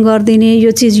लेभलिङ गरिदिने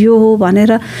यो चिज यो हो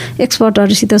भनेर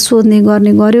एक्सपर्टहरूसित सोध्ने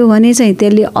गर्ने गर्यो भने चाहिँ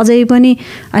त्यसले अझै पनि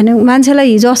होइन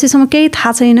मान्छेलाई हिजो अस्तिसम्म केही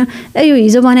थाहा छैन यो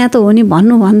हिजो बन्या त हो नि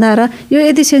भन्नुभन्दा र यो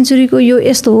यति सेन्चुरीको यो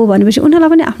यस्तो हो भनेपछि उनीहरूलाई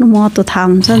पनि आफ्नो महत्त्व थाहा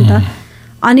हुन्छ नि त।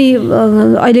 अनि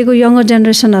अहिलेको यङ्गर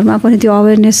जेनेरेसनहरूमा पनि त्यो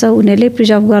अवेरनेस छ उनीहरूले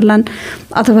प्रिजर्भ गर्लान्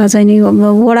अथवा चाहिँ नि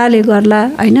वडाले गर्ला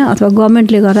होइन अथवा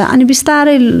गभर्मेन्टले गर्ला अनि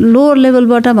बिस्तारै लोवर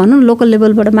लेभलबाट भनौँ लोकल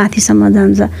लेभलबाट माथिसम्म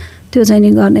जान्छ त्यो चाहिँ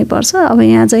नि गर्नै पर्छ। अब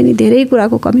यहाँ चाहिँ नि धेरै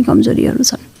कुराको कमी कमजोरीहरू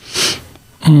छन्।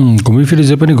 घुमिफिरी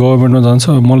जे पनि गभर्मेन्टमा जान्छ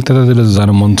मलाई त्यतातिर जान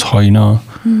मन छैन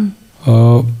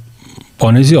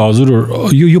भनेपछि हजुर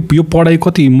यो पढाइ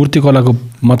कति मूर्तिकलाको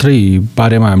मात्रै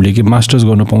बारेमा हामीले कि मास्टर्स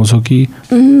गर्न पाउँछौँ कि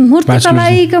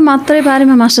मूर्तिकलाको मात्रै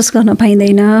बारेमा मास्टर्स गर्न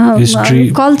पाइँदैन।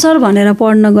 कल्चर भनेर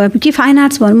पढ्न गए कि फाइन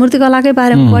आर्ट्स भन्नु मूर्तिकलाकै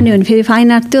बारेमा पढ्ने हो भने फेरि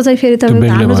फाइन आर्ट त्यो चाहिँ फेरि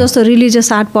तपाईँको हाम्रो जस्तो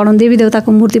रिलिजियस आर्ट पढाउँ देवी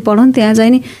देवताको मूर्ति पढाउँ त्यहाँ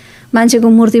चाहिँ नि मान्छेको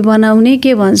मूर्ति बनाउने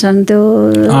के भन्छन् त्यो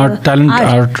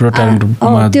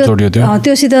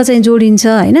त्योसित चाहिँ जोडिन्छ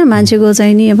होइन मान्छेको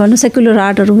चाहिँ नि भनौँ सेक्युलर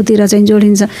आर्टहरूतिर चाहिँ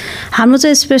जोडिन्छ। हाम्रो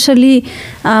चाहिँ स्पेसल्ली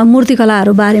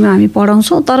मूर्तिकलाहरू बारेमा हामी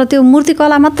पढाउँछौँ तर त्यो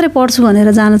मूर्तिकला मात्रै पढ्छु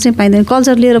भनेर जान चाहिँ पाइँदैन।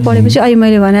 कल्चर लिएर पढेपछि अहिले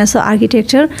मैले भने जस्तो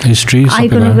आर्किटेक्चर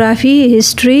आइकोनोग्राफी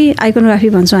हिस्ट्री आइकोनोग्राफी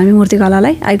भन्छौँ हामी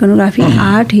मूर्तिकलालाई आइकोनोग्राफी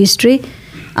आर्ट हिस्ट्री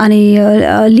अनि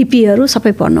लिपिहरू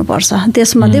सबै पढ्नुपर्छ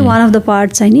त्यसमध्ये वान अफ द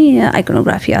पार्ट चाहिँ नि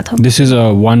आइकोनोग्राफी अथवा this is a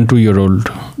 1-2 year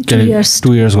old 2 years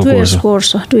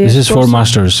course this is for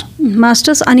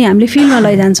masters अनि हामीले फिल्डमा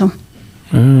लैजान्छौँ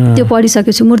त्यो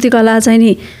पढिसकेपछि मूर्तिकला चाहिँ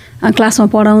नि क्लासमा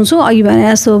पढाउँछु। अघि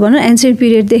भने जस्तो भनौँ एन्सियन्ट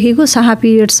पिरियडदेखिको शाह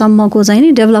पिरियडसम्मको चाहिँ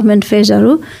नि डेभलपमेन्ट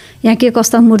फेजहरू यहाँ के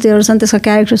कस्ता मूर्तिहरू छन् त्यसका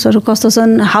क्यारेक्टर्सहरू कस्तो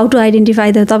छन् हाउ टु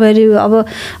आइडेन्टिफाई द तपाईँहरू अब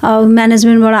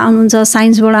म्यानेजमेन्टबाट आउनुहुन्छ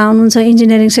साइन्सबाट आउनुहुन्छ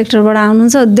इन्जिनियरिङ सेक्टरबाट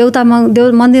आउनुहुन्छ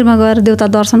मन्दिरमा गएर देउता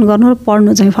दर्शन गर्नु र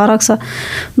पढ्नु चाहिँ फरक छ।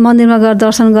 मन्दिरमा गएर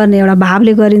दर्शन गर्ने एउटा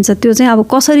भावले गरिन्छ त्यो चाहिँ अब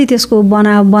कसरी त्यसको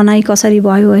बनाइ कसरी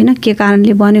भयो होइन के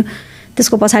कारणले बन्यो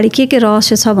त्यसको पछाडि के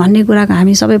रहस्य छ भन्ने कुराको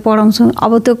हामी सबै पढाउँछौँ।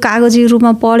 अब त्यो कागजी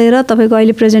रूपमा पढेर तपाईँको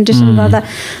अहिले प्रेजेन्टेसन गर्दा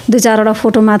 2-4वटा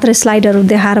फोटो मात्रै स्लाइडहरू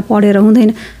देखाएर पढेर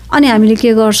हुँदैन। अनि हामीले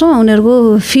के गर्छौँ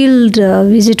उनीहरूको फिल्ड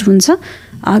भिजिट हुन्छ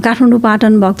काठमाडौँ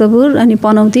पाटन भक्तपुर अनि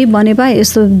पनौती बनेपा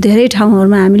यस्तो धेरै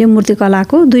ठाउँहरूमा हामीले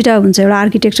मूर्तिकलाको 2टा हुन्छ एउटा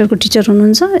आर्किटेक्चरको टिचर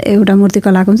हुनुहुन्छ एउटा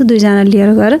मूर्तिकलाको हुन्छ 2जना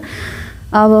लिएर गएर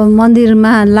अब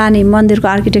मन्दिरमा लाने मन्दिरको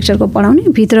आर्किटेक्चरको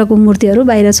पढाउने भित्रको मूर्तिहरू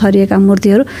बाहिर छरिएका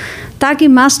मूर्तिहरू ताकि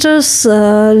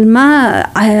मास्टर्समा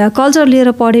कल्चर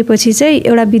लिएर पढेपछि चाहिँ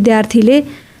एउटा विद्यार्थीले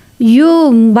यो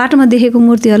बाटोमा देखेको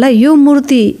मूर्तिहरूलाई यो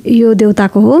मूर्ति यो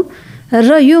देउताको हो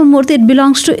र यो मूर्ति it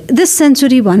belongs to this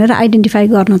century भनेर आइडेन्टिफाई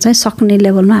गर्न चाहिँ सक्ने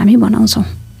लेभलमा हामी बनाउँछौँ।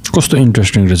 कस्तो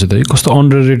इन्ट्रेस्टिङ रहेछ त कस्तो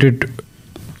अन्डररेटेड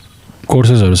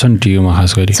कोर्सेसहरू छ नि टियुमा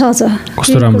खास गरी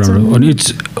कस्तो राम्रो राम्रो अनि इट्स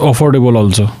अफोर्डेबल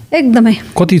अल्सो एकदमै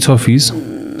कति छ फिस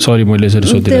सरी मैले यसरी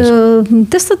सोधिरहेको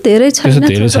त्यस्तो धेरै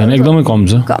छैन एकदमै कम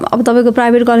छ अब तपाईँको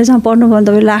प्राइभेट कलेजमा पढ्नु भने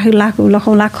तपाईँ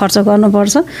लाख खर्च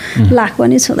गर्नुपर्छ लाख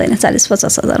पनि छुँदैन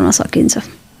 40-50 हजारमा सकिन्छ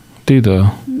त्यही त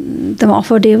एकदम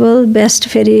अफोर्डेबल बेस्ट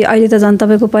फेरि अहिले त झन्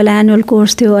तपाईँको पहिला एनुअल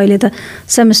कोर्स थियो अहिले त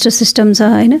सेमेस्टर सिस्टम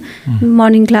छ होइन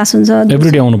मर्निङ क्लास हुन्छ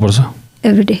एभ्रीडे आउनुपर्छ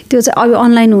एभ्रीडे त्यो चाहिँ अब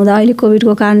अनलाइन हुँदा अहिले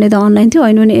कोभिडको कारणले त अनलाइन थियो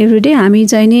होइन भने एभ्रीडे हामी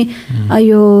चाहिँ नि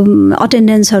यो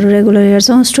अटेन्डेन्सहरू रेगुलर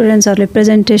हेर्छौँ स्टुडेन्ट्सहरूले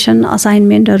प्रेजेन्टेसन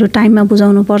असाइनमेन्टहरू टाइममा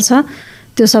बुझाउनुपर्छ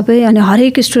त्यो सबै अनि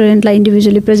हरेक स्टुडेन्टलाई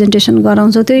इन्डिभिजुअली प्रेजेन्टेसन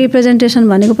गराउँछौँ त्यो प्रेजेन्टेसन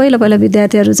भनेको पहिला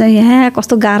विद्यार्थीहरू चाहिँ यहाँ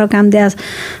कस्तो गाह्रो काम दिए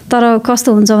तर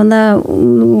कस्तो हुन्छ भन्दा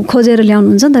खोजेर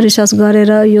ल्याउनुहुन्छ नि त रिसर्च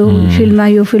गरेर यो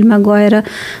फिल्डमा गएर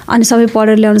अनि सबै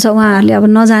पढेर ल्याउनुहुन्छ उहाँहरूले अब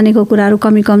नजानेको कुराहरू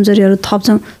कमी कमजोरीहरू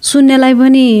थप्छौँ सुन्नेलाई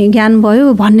पनि ज्ञान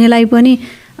भयो भन्नेलाई पनि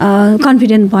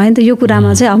कन्फिडेन्ट भयो नि त यो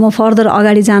कुरामा चाहिँ अब म फर्दर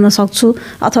अगाडि जान सक्छु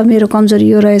अथवा मेरो कमजोरी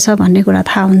यो रहेछ भन्ने कुरा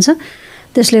थाहा हुन्छ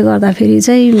त्यसले गर्दाखेरि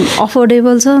चाहिँ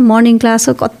अफोर्डेबल छ मर्निङ क्लास छ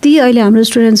कति अहिले हाम्रो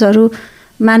स्टुडेन्ट्सहरू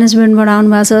म्यानेजमेन्टबाट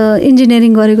आउनुभएको छ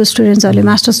इन्जिनियरिङ गरेको स्टुडेन्ट्सहरूले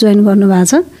मास्टर्स जोइन गर्नुभएको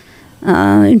छ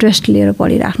इन्ट्रेस्ट लिएर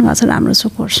पढिराख्नु भएको छ राम्रो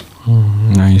छ कोर्स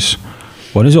नाइस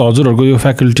भनेपछि हजुरहरूको यो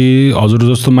फ्याकल्टी हजुर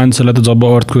जस्तो मान्छेलाई त जब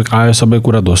अर्थक्वेक आयो सबै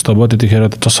कुरा ध्वस्त भयो त्यतिखेर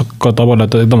त चसक्क तपाईँलाई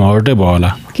त एकदम हर्टै भयो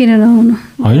होला किन नहुनु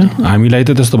होइन हामीलाई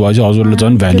त त्यस्तो भएपछि हजुरले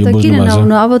झन् भ्याल्यु बुझ्नु भएको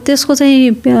छ अब त्यसको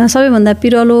चाहिँ सबैभन्दा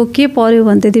पिरलो के पर्यो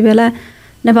भने त्यति बेला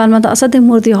नेपालमा त असाध्यै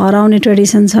मूर्ति हराउने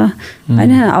ट्रेडिसन छ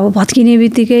होइन अब भत्किने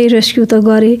बित्तिकै रेस्क्यु त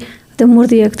गरे त्यो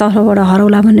मूर्ति एक तर्फबाट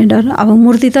हराउला भन्ने डर अब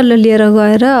मूर्ति त लिएर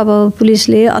गएर अब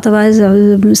पुलिसले अथवा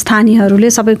स्थानीयहरूले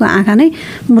सबैको आँखा नै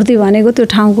मूर्ति भनेको त्यो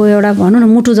ठाउँको एउटा भनौँ न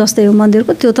मुटु जस्तै हो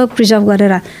मन्दिरको त्यो त प्रिजर्भ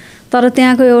गरेर तर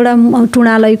त्यहाँको एउटा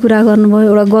टुँडालाई कुरा गर्नुभयो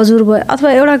एउटा गजुर भयो अथवा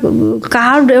एउटा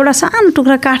कार्ड एउटा सानो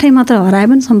टुक्रा काठै मात्र हराए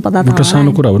पनि सम्पदा त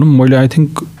सानो कुरा भनौँ मैले आई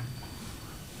थिङ्क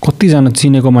कतिजना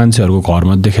चिनेको मान्छेहरूको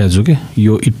घरमा देखाएको छु कि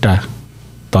यो इट्टा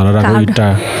धरहराको इट्टा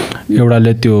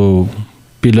एउटाले त्यो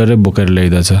पिलरै बोकेर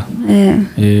ल्याइदिएछ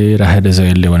ए राखेर छ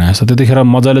यसले भने जस्तो त्यतिखेर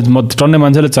मजाले टन्ने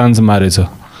मान्छेले चान्स मारेछ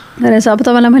अब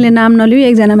तपाईँलाई मैले नाम नलिउँ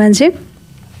एकजना मान्छे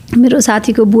मेरो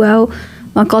साथीको बुवा हो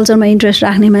उहाँ कल्चरमा इन्ट्रेस्ट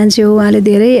राख्ने मान्छे हो उहाँले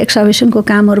धेरै एक्सकभेसनको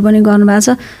कामहरू पनि गर्नुभएको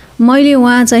छ मैले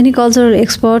उहाँ चाहिँ नि कल्चरल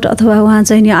एक्सपर्ट अथवा उहाँ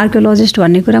चाहिँ नि आर्कियोलोजिस्ट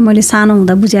भन्ने कुरा मैले सानो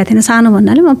हुँदा बुझेको थिएन सानो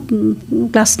भन्नाले म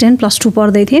क्लास 10+2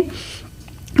 पढ्दै थिएँ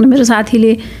मेरो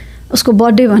साथीले उसको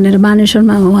बर्थडे भनेर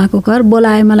बानेश्वरमा उहाँको घर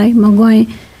बोलाए मलाई म गएँ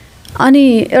अनि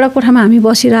एउटा कोठामा हामी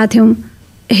बसिरहेको थियौँ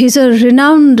हि इज अ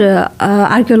रिनाउन्ड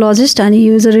आर्कियोलोजिस्ट अनि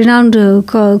he is a renowned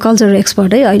cultural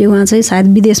expert है अहिले उहाँ चाहिँ सायद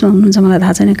विदेशमा हुनुहुन्छ मलाई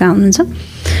थाहा छैन कहाँ हुनुहुन्छ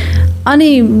अनि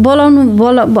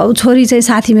छोरी चाहिँ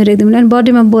साथी मेरो एकदम अनि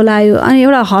बर्थडेमा बोलायो अनि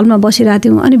एउटा हलमा बसिरहेको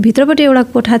थियौँ अनि भित्रपट्टि एउटा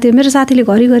कोठा थियो मेरो साथीले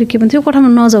घरिघरि के भन्थ्यो कोठामा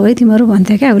नजाऊ है तिमीहरू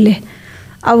भन्थ्यो क्या उसले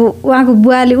अब उहाँको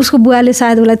बुवाले उसको बुवाले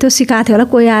सायद उसलाई त्यो सिकाएको थियो होला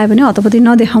कोही आयो भने हतपति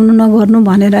नदेखाउनु नगर्नु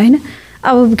भनेर होइन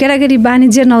अब केटाकेटी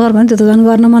वाणिज्य नगर भने त्यो त झन्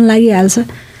गर्न मन लागिहाल्छ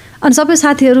अनि सबै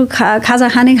साथीहरू खाजा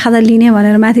लिने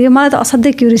भनेर माथि मलाई त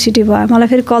असाध्यै क्युरियोसिटी भयो मलाई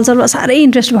फेरि कल्चरमा साह्रै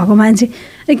इन्ट्रेस्ट भएको मान्छे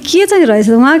के चाहिँ रहेछ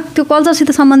उहाँ त्यो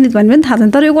कल्चरसित सम्बन्धित भन्ने पनि थाहा छैन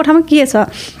तर यो कोठामा के छ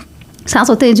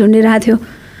साँचो त्यही झुन्डिरहेको थियो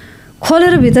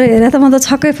खोलेर भित्र हेरेर त म त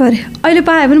छक्कै परेँ अहिले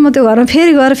पाएँ पनि म त्यो घरमा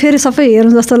फेरि गएर फेरि सबै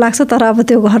हेर्नु जस्तो लाग्छ तर अब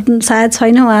त्यो घर सायद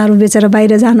छैन उहाँहरू बेचेर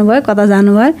बाहिर जानुभयो कता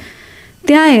जानुभयो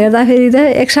त्यहाँ हेर्दाखेरि त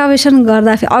एक्सकभेसन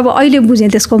गर्दाखेरि अब अहिले बुझेँ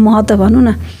त्यसको महत्त्व भनौँ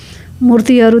न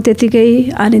मूर्तिहरू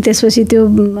त्यतिकै अनि त्यसपछि त्यो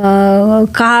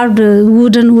कार्ड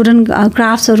वुडन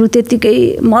क्राफ्ट्सहरू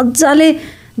त्यतिकै मजाले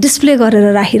डिस्प्ले गरेर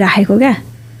राखिराखेको क्या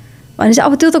भनेपछि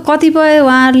अब त्यो त कतिपय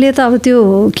उहाँहरूले त अब त्यो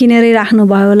किनेरै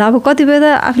राख्नुभयो होला अब कतिपय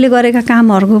त आफूले गरेका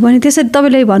कामहरूको पनि त्यसरी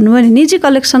तपाईँले भन्नुभयो नि निजी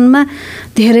कलेक्सनमा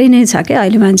धेरै नै छ क्या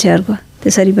अहिले मान्छेहरूको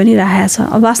त्यसरी पनि राखेको छ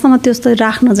अब वास्तवमा त्यस्तो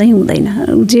राख्न चाहिँ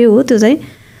हुँदैन जे हो त्यो चाहिँ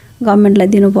गभर्मेन्टलाई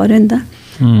दिनु पऱ्यो नि त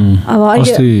अब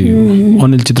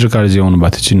अनिल चित्रकारजी आउनु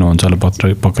भएको थियो चिन्नुहुन्छ होला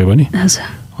पक्कै पनि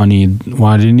अनि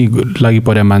उहाँले नि लागि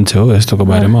परेको मान्छे हो यस्तोको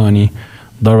बारेमा अनि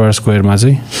दरबार स्क्वायरमा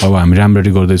चाहिँ अब हामी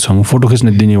राम्ररी गर्दैछौँ फोटो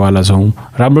खिच्न दिनेवाला छौँ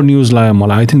राम्रो न्युज लाग्यो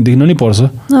मलाई आई थिङ्क देख्न नै पर्छ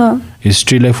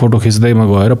हिस्ट्रीलाई फोटो खिच्दैमा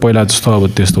गएर पहिला जस्तो अब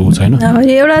त्यस्तो छैन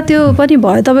एउटा त्यो पनि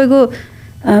भयो तपाईँको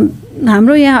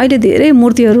हाम्रो यहाँ अहिले धेरै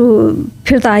मूर्तिहरू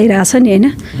फिर्ता आइरहेछ नि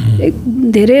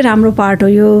होइन धेरै राम्रो पार्ट हो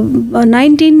यो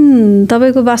 19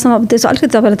 तपाईँको वास्तवमा अब त्यस अलिकति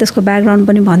तपाईँलाई त्यसको ब्याकग्राउन्ड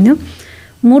पनि भनिदिउँ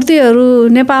मूर्तिहरू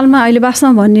नेपालमा अहिले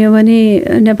वास्तवमा भन्यो भने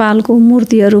नेपालको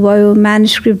मूर्तिहरू भयो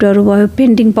म्यानुस्क्रिप्टहरू भयो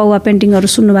पेन्टिङ पौवा पेन्टिङहरू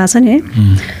सुन्नुभएको छ नि है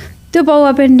त्यो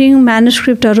पौवा पेन्टिङ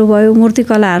म्यानुस्क्रिप्टहरू भयो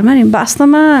मूर्तिकलाहरूमा नि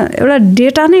वास्तवमा एउटा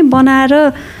डेटा नै बनाएर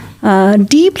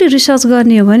डिपली रिसर्च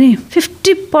गर्ने हो भने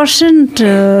 50%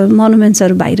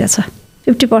 मोनुमेन्ट्सहरू बाहिर छ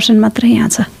 50% मात्रै यहाँ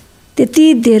छ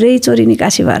त्यति धेरै चोरी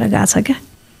निकासी भएर गएको छ क्या।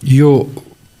 यो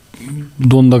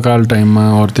द्वन्द्वकाल टाइममा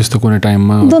अरू त्यस्तो कुनै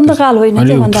टाइममा? द्वन्द्वकाल होइन,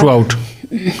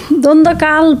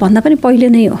 द्वन्द्वकाल भन्दा पनि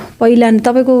पहिले नै हो। पहिला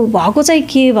तपाईँको भएको चाहिँ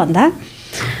के भन्दा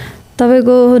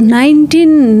तपाईँको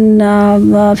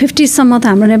 1950सम्म त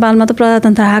हाम्रो नेपालमा त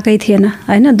प्रजातन्त्र आएकै थिएन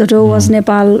होइन। The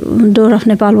door of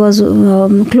Nepal was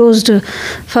closed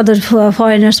for the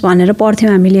foreigners भनेर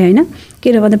पढ्थ्यौँ हामीले होइन।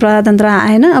 किनभने प्रजातन्त्र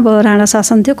आएन, अब राणा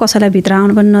शासन थियो, कसैलाई भित्र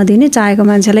आउनु पनि नदिने, चाहेको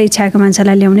मान्छेलाई इच्छाएको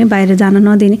मान्छेलाई ल्याउने, बाहिर जान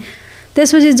नदिने।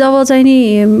 त्यसपछि जब चाहिँ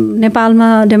नि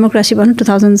नेपालमा डेमोक्रेसी भनौँ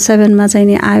 2007मा चाहिँ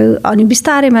नि आयो, अनि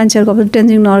बिस्तारै मान्छेहरूको अब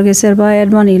तेन्जिङ नोर्गे शेर्पा,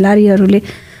 एडमन्ड हिलारीहरूले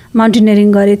माउन्टेनियरिङ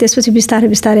गरे। त्यसपछि बिस्तारै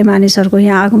बिस्तारै मानिसहरूको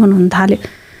यहाँ आगमन हुन थाल्यो।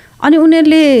 अनि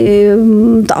उनीहरूले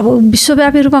अब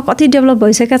विश्वव्यापी रूपमा कति डेभलप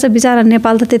भइसकेका छ। बिचरा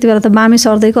नेपाल त त्यति बेला त बामे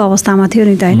सर्दैको अवस्थामा थियो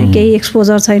नि त होइन, केही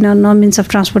एक्सपोजर छैन, न मिन्स अफ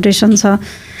ट्रान्सपोर्टेसन छ।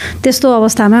 त्यस्तो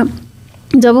अवस्थामा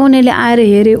जब उनीहरूले आएर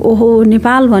हेरे, ओहो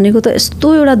नेपाल भनेको त यस्तो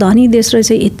एउटा धनी देश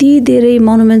रहेछ, यति धेरै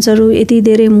मोनुमेन्ट्सहरू, यति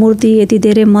धेरै मूर्ति, यति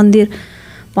धेरै मन्दिर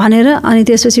भनेर। अनि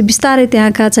त्यसपछि बिस्तारै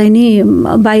त्यहाँका चाहिँ नि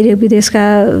बाहिर विदेशका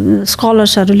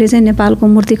स्कलर्सहरूले चाहिँ नेपालको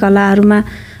मूर्तिकलाहरूमा,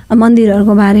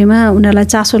 मन्दिरहरूको बारेमा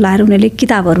उनीहरूलाई चासो लाएर उनीहरूले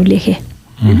किताबहरू लेखे।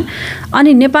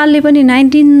 अनि नेपालले पनि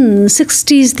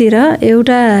 1960sतिर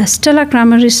एउटा स्टेला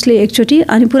क्रामरिसले एकचोटि,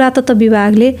 अनि पुरातत्व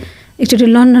विभागले एकचोटि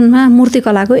लन्डनमा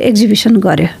मूर्तिकलाको एक्जिबिसन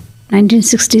गर्यो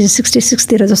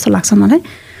 1966तिर जस्तो लाग्छ मलाई।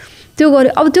 त्यो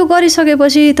गर्यो। अब त्यो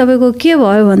गरिसकेपछि तपाईँको के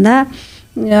भयो भन्दा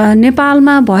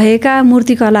नेपालमा भएका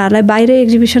मूर्तिकलाहरूलाई बाहिर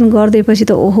एक्जिबिसन गरिदिएपछि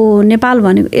त ओहो नेपाल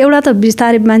भनेको एउटा त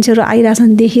बिस्तारै मान्छेहरू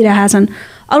आइरहेछन्, देखिरहेछन्।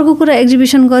 अर्को कुरा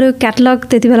एक्जिबिसन गर्यो,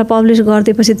 क्याटलग त्यति बेला पब्लिस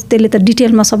गरिदिएपछि त्यसले त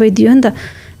डिटेलमा सबै दियो नि त।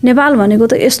 नेपाल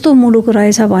भनेको त यस्तो मुलुक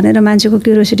रहेछ भनेर मान्छेको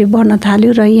क्युरियोसिटी बढ्न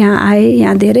थाल्यो र यहाँ आए।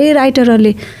 यहाँ धेरै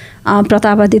राइटरहरूले,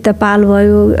 प्रतापादित्य पाल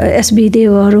भयो, एसबी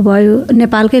देवहरू भयो,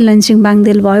 नेपालकै लैनसिंह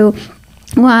बाङदेल भयो,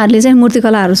 उहाँहरूले चाहिँ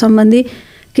मूर्तिकलाहरू सम्बन्धी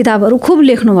किताबहरू खुब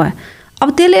लेख्नुभयो। अब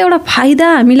त्यसले एउटा फाइदा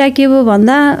हामीलाई के भयो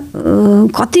भन्दा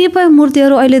कतिपय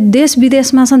मूर्तिहरू अहिले देश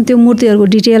विदेशमा छन्, त्यो मूर्तिहरूको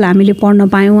डिटेल हामीले पढ्न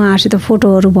पायौँ, उहाँहरूसित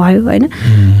फोटोहरू भयो होइन।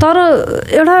 तर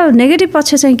एउटा नेगेटिभ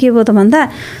पक्ष चाहिँ के भयो त भन्दा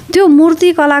त्यो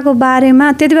मूर्तिकलाको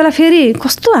बारेमा त्यति बेला फेरि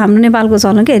कस्तो हाम्रो नेपालको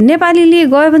चलन के, नेपालीले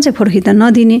गयो भने चाहिँ फोटो खिच्न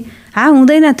नदिने,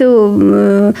 हुँदैन, त्यो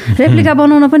रेप्लिका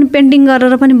बनाउन पनि, पेन्टिङ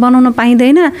गरेर पनि बनाउन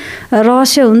पाइँदैन,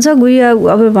 रहस्य हुन्छ, गुह्य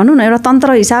अब भनौँ न एउटा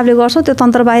तन्त्र हिसाबले गर्छौ, त्यो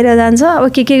तन्त्र बाहिर जान्छ, अब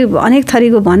के अनेक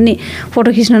थरीको भन्ने,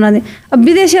 फोटो खिच्न नदिने। अब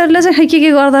विदेशीहरूले चाहिँ खै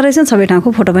के गर्दो रहेछन्, सबै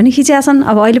ठाउँको फोटो पनि खिचेका छन्,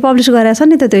 अब अहिले पब्लिस गरेका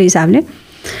छन् नि त त्यो हिसाबले।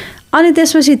 अनि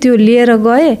त्यसपछि त्यो लिएर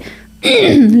गए।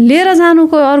 लिएर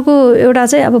जानुको अर्को एउटा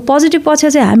चाहिँ अब पोजिटिभ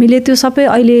पक्ष चाहिँ हामीले त्यो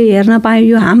सबै अहिले हेर्न पायौँ,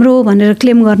 यो हाम्रो हो भनेर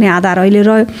क्लेम गर्ने आधार अहिले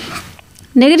रह्यो।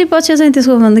 नेगेटिभ पक्ष चाहिँ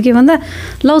त्यसको भन्दा के भन्दा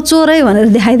ल चोरै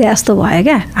भनेर देखाइदिए जस्तो भयो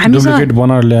क्या। डुप्लिकेट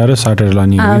बनाएर ल्याएर साटेर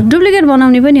लाने, डुप्लिकेट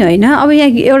बनाउने पनि होइन। अब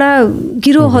यहाँ एउटा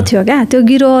गिरोह थियो क्या, त्यो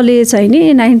गिरोहले चाहिँ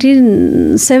नि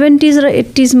 1970s र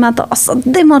 80sमा त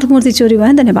असाध्यै मूर्ति चोरी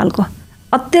भयो नि त नेपालको,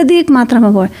 अत्याधिक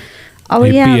मात्रामा भयो। अब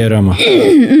यहाँ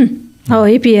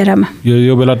हिपी एरामा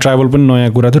यो बेला ट्राभल पनि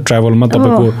नयाँ कुरा थियो। ट्राभलमा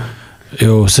तपाईँको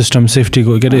यो सिस्टम,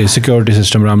 सेफ्टीको के अरे सिक्योरिटी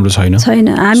सिस्टम राम्रो छैन।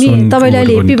 हामी तपाईँले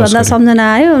अहिले हिप्पी भन्दा सम्झना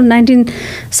आयो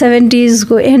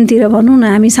 1970s को एन्डतिर भनौँ न,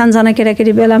 हामी सानसाना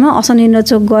केटाकेटी बेलामा असनिन्द्र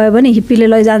चोक गयो भने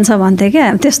हिप्पीले लैजान्छ भन्थे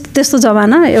क्या। त्यस्तो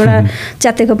जमाना, एउटा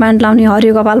च्यातेको प्यान्ट लाउने,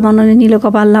 हरियो कपाल बनाउने, निलो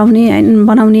कपाल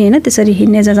बनाउने होइन, त्यसरी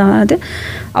हिँड्ने जमाना थियो।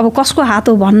 अब कसको हात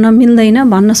हो भन्न मिल्दैन,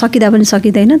 भन्न सकिँदा पनि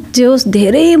सकिँदैन। जे होस्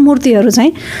धेरै मूर्तिहरू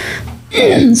चाहिँ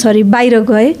बाहिर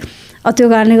गए।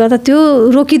 त्यो कारणले गर्दा त्यो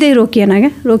रोकिएन क्या,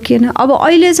 रोकिएन। अब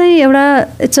अहिले चाहिँ एउटा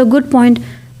इट्स अ गुड पोइन्ट,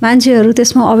 मान्छेहरू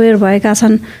त्यसमा अवेर भएका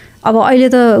छन्। अब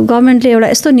अहिले त गभर्मेन्टले एउटा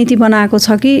यस्तो नीति बनाएको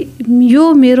छ कि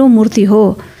यो मेरो मूर्ति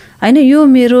हो होइन, यो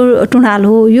मेरो टुँडाल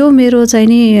हो, यो मेरो चाहिँ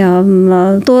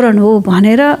नि तोरण हो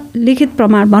भनेर लिखित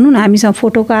प्रमाण भनौँ न, हामीसँग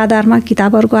फोटोको आधारमा,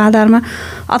 किताबहरूको आधारमा,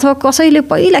 अथवा कसैले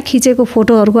पहिला खिचेको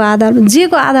फोटोहरूको आधारमा,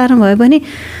 जेको आधारमा भए पनि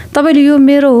तपाईँले यो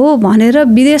मेरो हो भनेर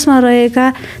विदेशमा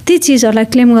रहेका ती चिजहरूलाई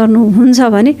क्लेम गर्नुहुन्छ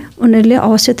भने उनीहरूले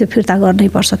अवश्य त्यो फिर्ता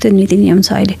गर्नैपर्छ। त्यो नीति नियम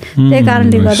छ अहिले। त्यही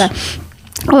कारणले गर्दा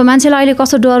अब मान्छेलाई अहिले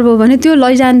कस्तो डर भयो भने त्यो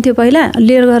लैजान्थ्यो, पहिला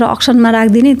लिएर गएर अक्सनमा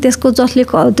राखिदिने, जसले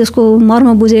त्यसको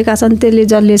मर्म बुझेका छन्,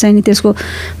 जसले चाहिँ नि त्यसको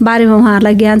बारेमा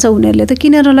उहाँहरूलाई ज्ञान छ, उनीहरूले त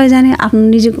किनेर लैजाने, आफ्नो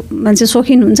निजी मान्छे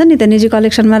सोखिन हुन्छ नि त निजी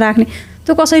कलेक्सनमा राख्ने।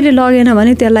 त्यो कसैले लगेन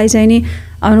भने त्यसलाई चाहिँ नि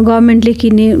गभर्मेन्टले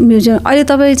किन्ने म्युजियम। अहिले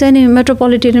तपाईँ चाहिँ नि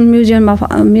मेट्रोपोलिटन म्युजियममा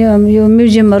यो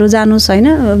म्युजियमहरू जानुहोस्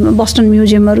होइन, बस्टन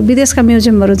म्युजियमहरू, विदेशका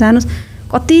म्युजियमहरू जानुहोस्,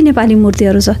 कति नेपाली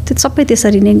मूर्तिहरू छ, त्यो सबै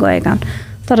त्यसरी नै गएका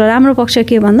हुन्। तर राम्रो पक्ष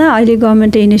के भन्दा अहिले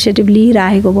गभर्मेन्टले इनिसिएटिभ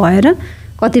लिइरहेको भएर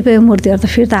कतिपय मूर्तिहरू त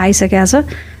फिर्ता आइसकेको छ।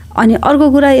 अनि अर्को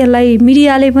कुरा यसलाई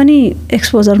मिडियाले पनि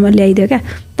एक्सपोजरमा ल्याइदियो क्या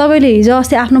तपाईँले हिजो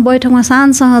अस्ति आफ्नो बैठकमा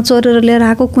सानसँग चोरेर लिएर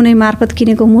आएको कुनै मार्फत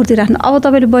किनेको मूर्ति राख्नु अब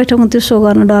तपाईँले बैठकमा त्यो सो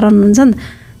गर्न डराउनुहुन्छ नि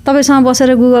तपाईँसँग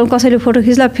बसेर गुगल कसैले फोटो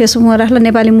खिच्ला फेसबुकमा राख्ला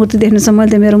नेपाली मूर्ति देख्नु छ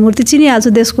मैले त मेरो मूर्ति चिनिहाल्छु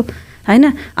देशको होइन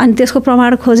अनि त्यसको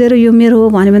प्रमाण खोजेर यो मेरो हो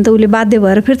भन्यो भने त उसले बाध्य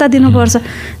भएर फिर्ता दिनुपर्छ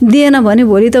दिएन भने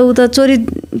भोलि त ऊ त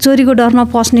चोरीको डरमा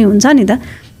पस्ने हुन्छ नि त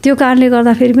त्यो कारणले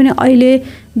गर्दाखेरि पनि अहिले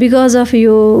बिकज अफ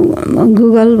यो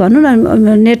गुगल भनौँ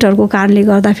न नेटहरूको कारणले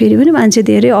गर्दाखेरि पनि मान्छे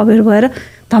धेरै अवेर भएर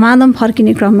धमाधम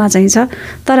फर्किने क्रममा चाहिँ छ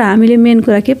तर हामीले मेन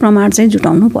कुरा के प्रमाण चाहिँ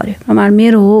जुटाउनु पर्यो प्रमाण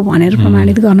मेरो हो भनेर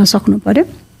प्रमाणित गर्न सक्नु पर्यो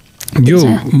यो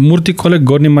मूर्ति कलेक्ट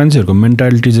गर्ने मान्छेहरूको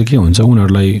मेन्टालिटी चाहिँ के हुन्छ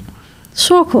उनीहरूलाई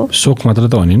सोख हो सोख मात्र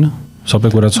त हो नि सबै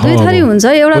कुरा छ दुई थरी हुन्छ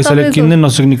एउटा तपाईले किन्नै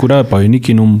नसक्ने कुरा भयो नि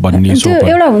किनौँ भन्ने त्यो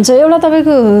एउटा हुन्छ एउटा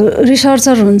तपाईँको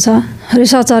रिसर्चर हुन्छ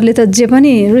रिसर्चरले त जे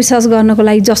पनि रिसर्च गर्नको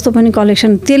लागि जस्तो पनि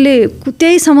कलेक्सन त्यसले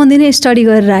त्यही सम्बन्धी नै स्टडी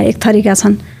गरेर एक थरीका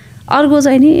छन् अर्को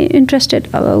चाहिँ नि इन्ट्रेस्टेड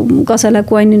अब कसैलाई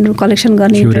कोइन कलेक्सन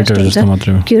गर्ने इन्ट्रेस्ट हुन्छ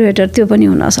क्युरेटर त्यो पनि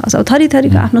हुनसक्छ थरी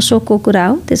थरीको आफ्नो सोखको कुरा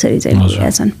हो त्यसरी चाहिँ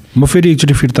छन् म फेरि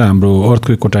एकचोटि फिर्ता हाम्रो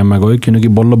अर्थक्वेकको टाइममा गएँ किनकि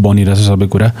बल्ल बनिरहेछ सबै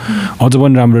कुरा अझ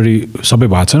पनि राम्ररी सबै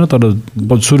भएको छैन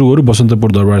तर सुरु गरौँ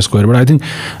बसन्तपुर दरबार स्क्वायरबाट आई थिङ्क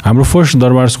हाम्रो फर्स्ट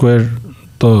दरबार स्क्वायर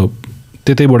त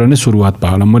त्यतैबाट नै सुरुवात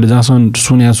भयो होला मैले जहाँसम्म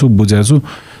सुनेको छु बुझेको छु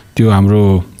त्यो हाम्रो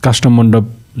काष्ठ मण्डप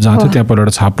जहाँ थियो त्यहाँ पहिला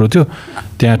एउटा छाप्रो थियो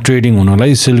त्यहाँ ट्रेडिङ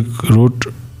हुनलाई सिल्क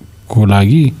रोड को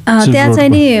लागि त्यहाँ चाहिँ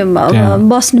नि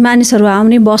बस्ने मानिसहरू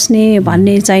आउने बस्ने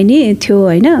भन्ने चाहिँ नि थियो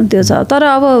होइन त्यो छ तर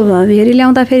अब हेरी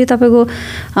ल्याउँदाखेरि तपाईँको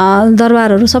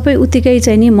दरबारहरू सबै उत्तिकै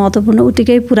चाहिँ नि महत्त्वपूर्ण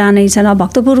उत्तिकै पुरानै छन् अब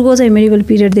भक्तपुरको चाहिँ मेडिभल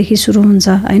पिरियडदेखि सुरु हुन्छ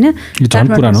होइन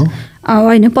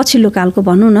होइन पछिल्लो कालको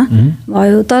भनौँ न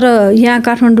भयो तर यहाँ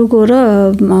काठमाडौँको र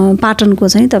पाटनको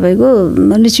चाहिँ तपाईँको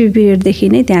लिच्छवी पिरियडदेखि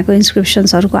नै त्यहाँको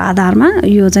इन्स्क्रिप्सन्सहरूको आधारमा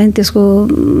यो चाहिँ त्यसको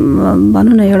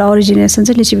भनौँ न एउटा ओरिजिनेसन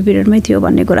चाहिँ लिच्छवी पिरियडमै थियो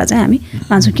भन्ने कुरा चाहिँ हामी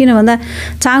मान्छौँ किन भन्दा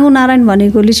चाँगु नारायण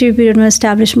भनेको लिच्छवी पिरियडमा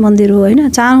इस्टाब्लिस मन्दिर हो होइन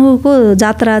चाँगुको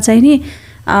जात्रा चाहिँ नि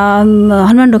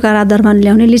हनुमान ढोका राजदरबार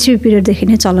ल्याउने लिच्छवी पिरियडदेखि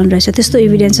नै चलन रहेछ त्यस्तो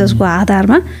इभिडेन्सेसको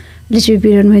आधारमा लिच्छवी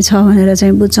पिरियडमै छ भनेर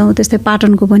चाहिँ बुझ्छौँ त्यस्तै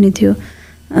पाटनको पनि थियो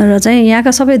र चाहिँ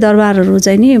यहाँका सबै दरबारहरू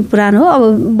चाहिँ नि पुरानो हो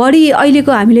अब बढी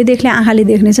अहिलेको हामीले देख्ने आँखाले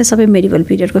देख्ने चाहिँ सबै मेडिभल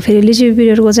पिरियडको फेरि लिच्छवी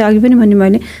पिरियडको चाहिँ अघि पनि भने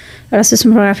मैले एउटा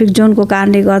सिस्मोग्राफिक जोनको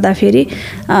कारणले गर्दाखेरि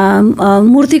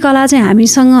मूर्तिकला चाहिँ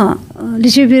हामीसँग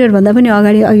लिच्छवी पिरियडभन्दा पनि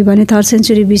अघि भने 3rd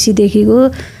century BC-देखिको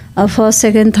first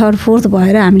second third fourth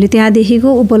भएर हामीले त्यहाँदेखिको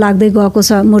उँभो लाग्दै गएको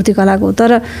छ मूर्तिकलाको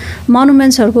तर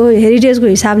मोनुमेन्ट्सहरूको हेरिटेजको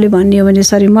हिसाबले भन्ने हो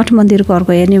भने मठ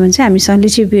मन्दिरकोहरूको हेर्ने भने चाहिँ हामीसँग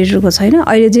लिच्छवी पिरियडको छैन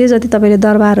अहिले जे जति तपाईँले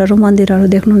दरबारहरू मन्दिरहरू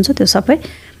देख्नुहुन्छ त्यो सबै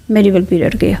मेडिभल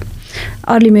पिरियडकै हो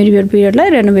अर्ली मेडिभल पिरियडलाई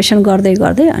रेनोभेसन गर्दै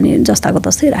गर्दै अनि जस्ताको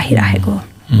तस्तै राखिराखेको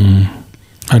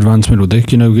एडभान्समेन्ट हुँदै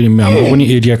किनकि हाम्रो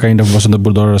पनि एरिया काइन्ड अफ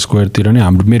बसन्तपुर दरबार स्क्वायरतिर नै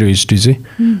हाम्रो मेरो हिस्ट्री चाहिँ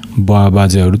बुवा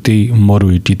बाजेहरू त्यही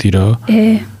मरुहिटीतिर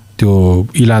त्यो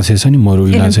इलाछे छ नि मरु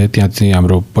इलाछे त्यहाँ चाहिँ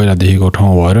हाम्रो पहिलादेखिको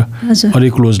ठाउँ भएर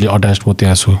अलिक क्लोजली अट्याच म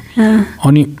त्यहाँ छु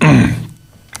अनि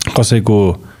कसैको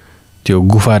त्यो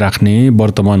गुफा राख्ने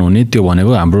वर्तमान हुने त्यो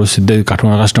भनेको हाम्रो सिधै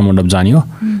काठमाडौँ काष्ठमण्डप जाने हो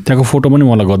त्यहाँको फोटो पनि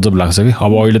मलाई गजब लाग्छ कि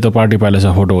अब अहिले त पार्टी प्यालेस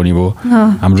फोटो हुने भयो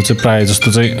हाम्रो चाहिँ प्रायः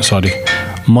जस्तो चाहिँ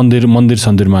मन्दिर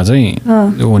सन्दिरमा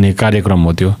चाहिँ हुने कार्यक्रम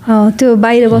हो त्यो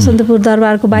बाहिर बसन्तपुर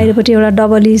दरबारको बाहिरपट्टि एउटा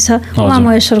डबली छ उमा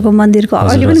महेश्वरको मन्दिरको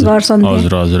अहिले पनि गर्छन्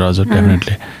हजुर हजुर हजुर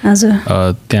डेफिनेटली हजुर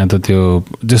त्यहाँ त त्यो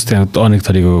जस त्यहाँ अनेक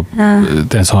थरीको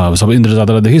त्यहाँ छ अब सबै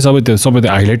इन्द्रजात्रादेखि सबै त्यो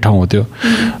हाइलाइट ठाउँ हो त्यो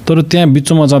तर त्यहाँ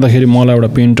बिचमा जाँदाखेरि मलाई एउटा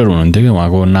पेन्टर हुनुहुन्थ्यो कि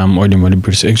उहाँको नाम अहिले मैले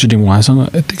बिर्सेँ एकचोटि उहाँसँग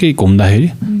यत्तिकै घुम्दाखेरि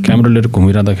क्यामेरा लिएर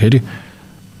घुमिरहँदाखेरि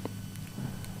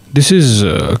दिस इज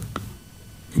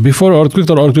बिफोर अर्थक्वेक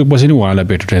तर अर्थक्वेक पछि नि उहाँलाई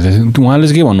भेटिरहेको थियो उहाँले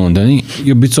चाहिँ के भन्नुहुन्थ्यो नि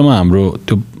यो बिचमा हाम्रो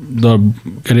त्यो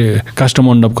के अरे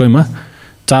काष्ठमण्डपकैमा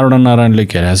 4वटा नारायणले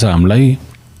घेराएको छ हामीलाई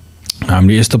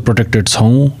हामीले यस्तो प्रोटेक्टेड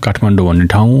छौँ काठमाडौँ भन्ने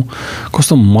ठाउँ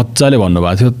कस्तो मजाले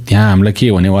भन्नुभएको थियो त्यहाँ हामीलाई के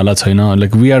हुनेवाला छैन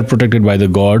like we are protected by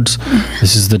the gods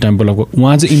this is the temple of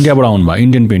उहाँ चाहिँ इन्डियाबाट आउनुभयो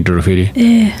इन्डियन पेन्टर हो फेरि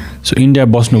सो इन्डिया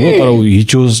बस्नुभयो तर हि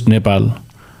चोज नेपाल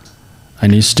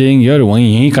अनि स्टेइङ हियर उहाँ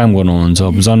यहीँ काम गर्नुहुन्छ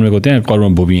जन्मेको त्यहाँ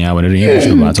कर्मभूमि यहाँ भनेर यहीँ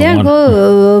बस्नु भएको छ त्यहाँको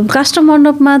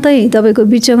काष्ठमण्डपमा चाहिँ तपाईँको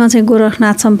बिचमा चाहिँ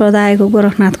गोरखनाथ सम्प्रदायको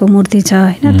गोरखनाथको मूर्ति छ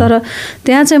होइन तर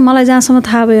त्यहाँ चाहिँ मलाई जहाँसम्म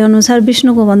थाहा भए अनुसार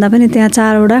विष्णुको भन्दा पनि त्यहाँ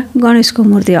 4वटा गणेशको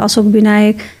मूर्ति अशोक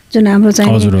विनायक जुन हाम्रो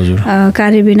चाहिँ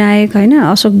कार्य विनायक होइन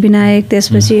अशोक विनायक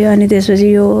त्यसपछि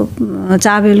यो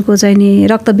चाबेलको चाहिँ नि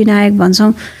रक्त विनायक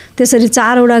भन्छौँ त्यसरी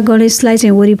 4वटा गणेशलाई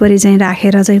चाहिँ वरिपरि चाहिँ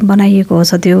राखेर चाहिँ बनाइएको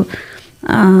छ त्यो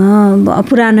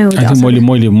पुरानो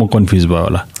म कन्फ्युज भयो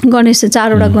होला गणेश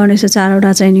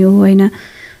 4वटा चाहिँ नि हो होइन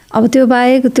अब त्यो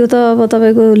बाहेक त्यो त अब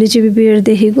तपाईँको लिचिबी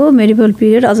पिरियडदेखिको मेडिभल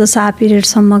पिरियड अझ सा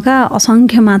पिरियडसम्मका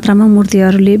असङ्ख्य मात्रामा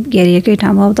मूर्तिहरूले घेरिएकै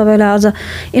ठाउँमा अब तपाईँलाई अझ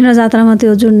इन्द्र जात्रामा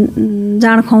त्यो जुन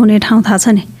जाँड खुवाउने ठाउँ थाहा छ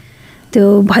नि त्यो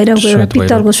भैरवको एउटा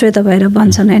पित्तलको श्वेत भैरव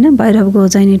भन्छन् होइन भैरवको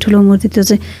चाहिँ नि ठुलो मूर्ति त्यो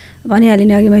चाहिँ भनिहालेँ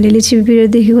नि अघि मैले लिचिबी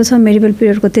पिरियडदेखिको छ मेडिभल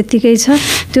पिरियडको त्यत्तिकै छ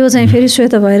त्यो चाहिँ फेरि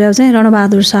श्वेत भैरव चाहिँ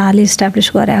रणबहादुर शाहले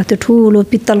इस्टाब्लिस गराएको त्यो ठुलो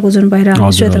पित्तलको जुन भैरव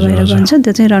श्वेत भैरव भन्छ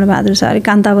त्यो चाहिँ रणबहादुर शाहले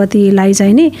कान्तावतीलाई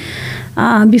चाहिँ नि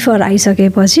बिफोर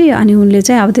आइसकेपछि अनि उनले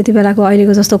चाहिँ अब त्यति बेलाको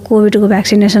अहिलेको जस्तो कोभिडको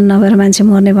भ्याक्सिनेसन नभएर मान्छे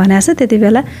मर्ने भनेको छ त्यति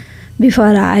बेला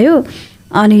बिफोर आयो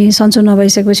अनि सन्चो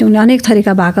नभइसकेपछि उनले अनेक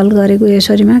थरीका भाकल गरेको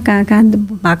यसरीमा कहाँ कहाँ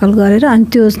भाकल गरेर अनि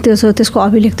त्यसको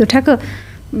अभिलेख त्यो ठ्याक्क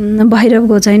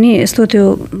भैरवको चाहिँ नि यस्तो त्यो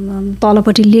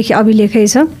तलपट्टि अभिलेखै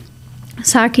छ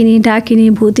साकिनी डाकिनी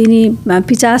भूतिनी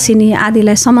पिचासिनी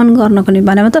आदिलाई समन गर्नको नि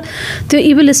भनेमा त त्यो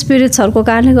इभिल स्पिरिट्सहरूको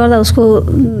कारणले गर्दा उसको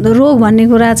रोग भन्ने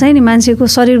कुरा चाहिँ नि मान्छेको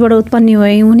शरीरबाट उत्पन्न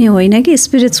हुने होइन कि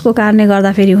स्पिरिट्सको कारणले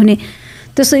गर्दाखेरि हुने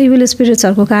त्यस्तो इभिल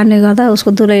स्पिरिट्सहरूको कारणले गर्दा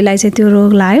उसको दुलैलाई चाहिँ त्यो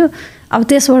रोग लाग्यो अब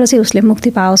त्यसबाट चाहिँ उसले मुक्ति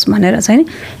पाओस् भनेर चाहिँ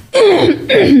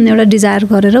एउटा डिजायर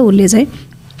गरेर उसले चाहिँ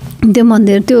त्यो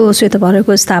मन्दिर त्यो श्वेत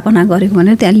भैरवको स्थापना गरेको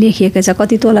भनेर त्यहाँ लेखिएकै छ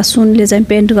कति तोला सुनले चाहिँ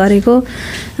पेन्ट गरेको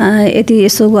यति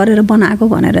यसो गरेर बनाएको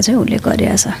भनेर चाहिँ उसले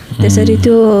गरिरहेको छ त्यसरी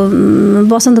त्यो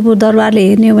बसन्तपुर दरबारले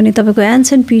हेर्ने हो भने तपाईँको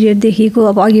एन्सेन्ट पिरियडदेखिको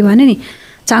अब अघि भने नि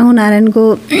चाङु नारायणको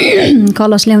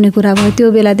कलश ल्याउने कुरा भयो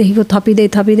त्यो बेलादेखिको थपिँदै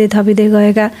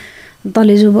गएका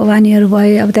तलेजु भवानीहरू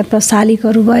भए अब त्यहाँ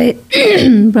शालिकहरू भए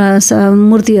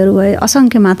मूर्तिहरू भए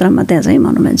असङ्ख्य मात्रामा त्यहाँ चाहिँ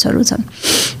मोनुमेन्ट्सहरू छन्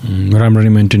राम्ररी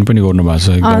मेन्टेन पनि गर्नुभएको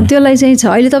छ त्यसलाई चाहिँ छ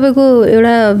अहिले तपाईँको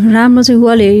एउटा राम्रो चाहिँ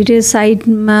वर्ल्ड हेरिटेज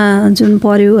साइटमा जुन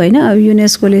पर्यो होइन अब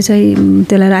युनेस्कोले चाहिँ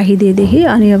त्यसलाई राखिदिएदेखि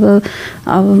अनि अब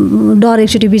डर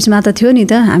एकचोटि बिचमा त थियो नि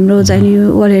त हाम्रो चाहिँ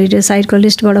वर्ल्ड हेरिटेज साइटको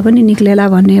लिस्टबाट पनि निक्लेला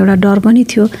भन्ने एउटा डर पनि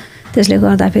थियो त्यसले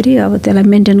गर्दाखेरि अब त्यसलाई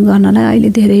मेन्टेन गर्नलाई अहिले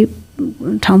धेरै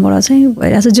ठाउँबाट चाहिँ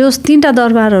भइरहेछ जो 3टा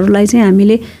दरबारहरूलाई चाहिँ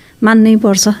हामीले मान्नै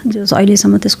पर्छ जो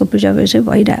अहिलेसम्म त्यसको प्रिजर्भेसन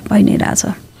भइ नै रहेछ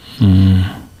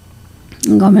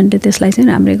गभर्मेन्टले त्यसलाई चाहिँ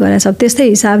राम्रै गरेछ त्यस्तै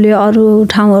हिसाबले अरू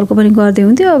ठाउँहरूको पनि गर्दै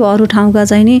हुन्थ्यो अब अरू ठाउँका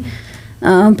चाहिँ नि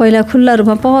पहिला खुल्ला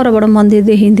रूपमा परबाट मन्दिर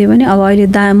देखिन्थ्यो भने अब अहिले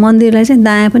मन्दिरलाई चाहिँ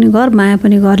दायाँ पनि घर बायाँ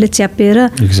पनि घरले च्यापेर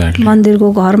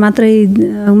मन्दिरको घर मात्रै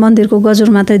मन्दिरको गजुर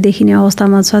मात्रै देखिने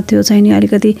अवस्थामा छ त्यो चाहिँ नि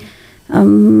अलिकति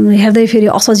हेर्दै फेरि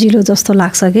असजिलो जस्तो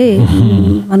लाग्छ कि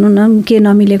भनौँ न के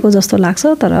नमिलेको जस्तो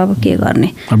लाग्छ तर अब के गर्ने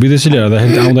विदेशीले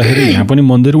हेर्दाखेरि आउँदाखेरि यहाँ पनि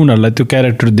मन्दिर उनीहरूलाई त्यो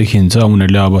क्यारेक्टर देखिन्छ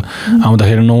उनीहरूले अब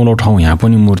आउँदाखेरि नौलो ठाउँ यहाँ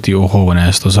पनि मूर्ति ओहो भने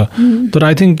जस्तो छ तर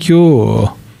आई थिङ्क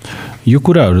यो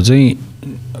कुराहरू चाहिँ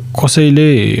कसैले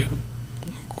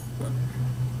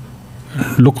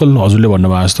लोकल हजुरले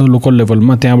भन्नुभएको जस्तो लोकल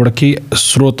लेभलमा त्यहाँबाट केही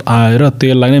स्रोत आएर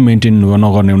त्यसलाई नै मेन्टेन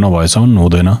नगर्ने नभएसम्म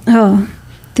हुँदैन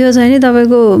त्यो चाहिँ नि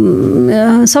तपाईँको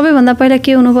सबैभन्दा पहिला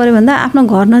के हुनु पऱ्यो भन्दा आफ्नो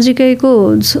घर नजिकैको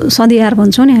सदिहार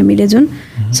भन्छौँ नि हामीले जुन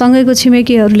सँगैको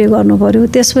छिमेकीहरूले गर्नु पऱ्यो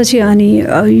त्यसपछि अनि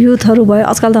युथहरू भयो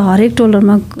आजकल त हरेक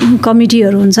टोलरमा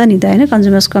कमिटीहरू हुन्छ नि त होइन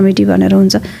कन्ज्युमर्स कमिटी भनेर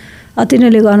हुन्छ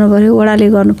तिनीहरूले गर्नु पऱ्यो वडाले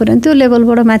गर्नु पऱ्यो अनि त्यो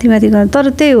लेभलबाट माथि गर्नु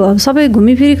तर त्यही हो सबै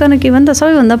घुमिफिरिकन के भन्छ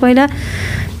सबैभन्दा पहिला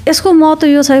यसको महत्त्व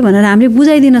यो छ भनेर हामीले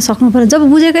बुझाइदिन सक्नु पऱ्यो जब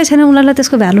बुझेकै छैन उनीहरूलाई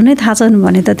त्यसको भ्यालु नै थाहा छैन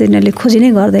भने त तिनीहरूले खोजी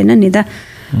नै गर्दैन नि त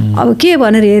अब के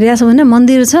भनेर हेरिरहेको छ भने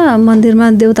मन्दिर छ मन्दिरमा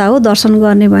देउता हो दर्शन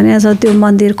गर्ने भनेको छ त्यो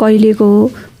मन्दिर कहिलेको हो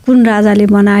कुन राजाले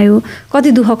बनायो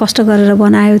कति दुःख कष्ट गरेर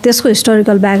बनायो त्यसको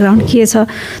हिस्टोरिकल ब्याकग्राउन्ड के छ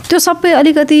त्यो सबै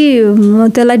अलिकति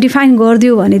त्यसलाई डिफाइन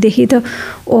गरिदियो भनेदेखि त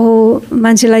ओहो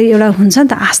मान्छेलाई एउटा हुन्छ नि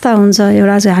त आस्था हुन्छ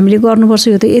एउटा चाहिँ हामीले गर्नुपर्छ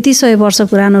यो त यति 100 वर्ष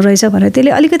पुरानो रहेछ भनेर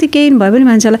त्यसले अलिकति केही भए पनि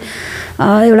मान्छेलाई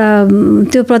एउटा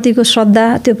त्यो प्रतिको श्रद्धा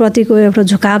त्यो प्रतिको एउटा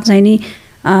झुकाव चाहिँ नि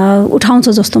उठाउँछ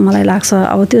जस्तो मलाई लाग्छ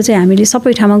अब त्यो चाहिँ हामीले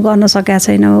सबै ठाउँमा गर्न सकेका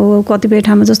छैनौँ कतिपय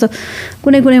ठाउँमा जस्तो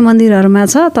कुनै मन्दिरहरूमा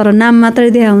छ तर नाम मात्रै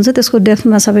दिया हुन्छ त्यसको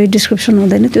डेप्थमा सबै डिस्क्रिप्सन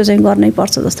हुँदैन त्यो चाहिँ गर्नै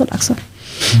पर्छ जस्तो लाग्छ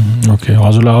ओके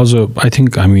हजुरलाई अझ आई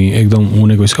थिङ्क हामी एकदम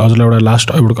हुने गइसक्यो हजुरलाई एउटा लास्ट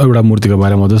एउटा मूर्तिको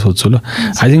बारेमा मात्रै सोध्छु ल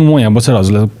आई थिङ्क म यहाँ बसेर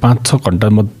हजुरलाई 5-6 घन्टा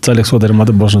मजाले सोधेर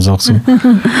मात्रै बस्न सक्छु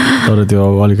तर त्यो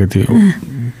अलिकति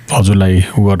हजुरलाई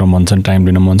उ गर्न मन छ टाइम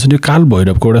लिन मन छ त्यो काल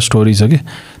भैरवको एउटा स्टोरी छ कि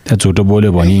त्यहाँ झुटो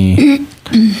बोल्यो भने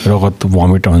रगत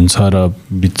भमिट हुन्छ र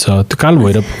बित्छ त्यो काल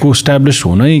भैरवको इस्टाब्लिस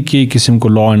हुनै के किसिमको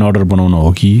ल एन्ड अर्डर बनाउनु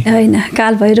हो कि होइन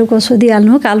काल भैरवको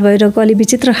सोधिहाल्नु काल भैरवको अलि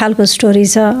विचित्र खालको स्टोरी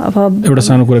छ अब एउटा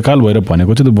सानो कुरा काल भैरव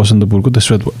भनेको चाहिँ त्यो बसन्तपुरको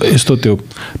त्यो यस्तो त्यो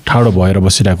ठाडो भएर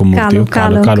बसिरहेको मूर्ति हो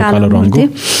कालो रङको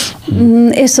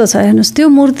यस्तो छ हेर्नुहोस् त्यो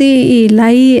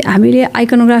मूर्तिलाई हामीले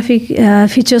आइकोनोग्राफिक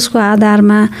फिचर्सको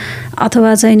आधारमा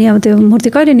अथवा चाहिँ नि अब त्यो मूर्ति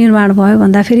कहिले निर्माण भयो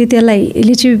भन्दाखेरि त्यसलाई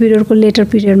लिचिबी पिरियडको लेटर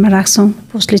पिरियडमा राख्छौँ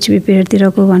पोस्ट लिचिबी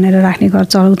पिरियडतिरको भनेर राख्ने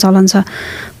चलन छ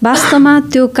वास्तवमा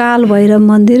त्यो काल भैरव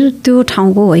मन्दिर त्यो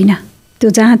ठाउँको होइन त्यो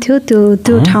जहाँ थियो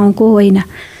त्यो ठाउँको होइन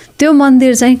त्यो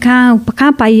मन्दिर चाहिँ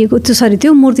कहाँ पाइएको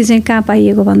त्यो मूर्ति चाहिँ कहाँ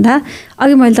पाइएको भन्दा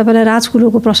अघि मैले तपाईँलाई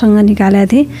राजकुलोको प्रसङ्ग निकालेको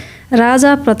थिएँ।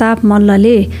 राजा प्रताप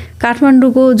मल्लले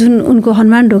काठमाडौँको जुन उनको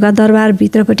हनुमान ढोका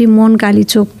दरबारभित्रपट्टि मोहनकाली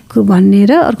चोक भन्ने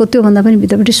र अर्को त्योभन्दा पनि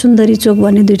भित्रपट्टि सुन्दरी चोक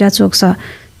भन्ने दुईवटा चोक छ।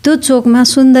 त्यो चोकमा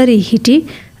सुन्दरी हिटी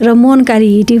र मोहनकाली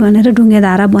हिटी भनेर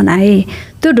ढुङ्गेधारा बनाए।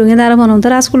 त्यो ढुङ्गेधारा बनाउनु त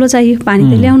राजकुलो चाहियो, पानी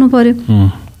त ल्याउनु पर्यो।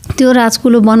 त्यो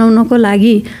राजकुलो बनाउनको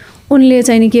लागि उनले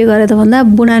चाहिँ नि के गरे त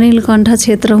भन्दा बुढानीलकण्ठ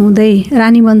क्षेत्र हुँदै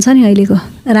रानीवन छ नि अहिलेको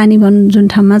रानीवन जुन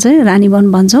ठाउँमा चाहिँ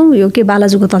रानीवन भन्छौँ, यो के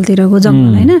बालाजुको तलतिरको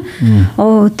जङ्गल होइन हो,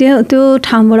 त्यो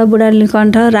ठाउँबाट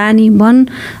बुढानीलकण्ठ रानीवन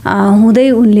हुँदै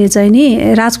उनले चाहिँ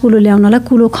नि राजकुलो ल्याउनलाई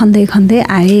कुलो खन्दै खन्दै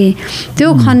आए। त्यो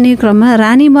खन्ने क्रममा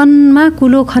रानीवनमा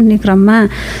कुलो खन्ने क्रममा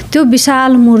त्यो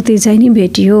विशाल मूर्ति चाहिँ नि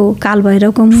भेटियो,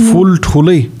 कालभैरवको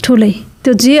ठुलै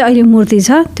त्यो जे अहिले मूर्ति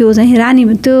छ त्यो चाहिँ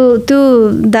त्यो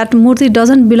द्याट मूर्ति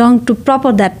doesn't belong to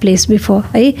proper that place before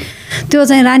है। त्यो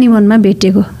चाहिँ रानीवनमा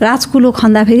भेटिएको। राजकुलो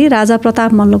खन्दाखेरि राजा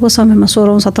प्रताप मल्लको समयमा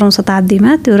 16औं 17औं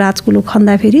शताब्दीमा त्यो राजकुलो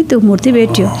खन्दाखेरि त्यो मूर्ति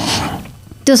भेटियो।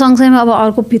 त्यो सँगसँगै अब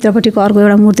अर्को भित्रपट्टिको अर्को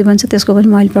एउटा मूर्ति पनि छ, त्यसको पनि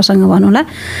मैले प्रसङ्ग भनौँला।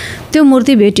 त्यो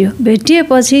मूर्ति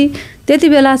भेटिएपछि त्यति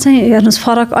बेला चाहिँ हेर्नुहोस्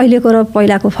फरक अहिलेको र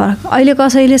पहिलाको फरक। अहिले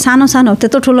कसैले सानो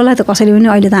त्यत्रो ठुलोलाई त कसैले पनि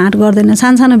अहिले त आँट गर्दैन,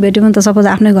 सानो भेट्यो भने त सपोज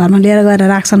आफ्नै घरमा लिएर गएर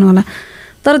राख्छन् होला।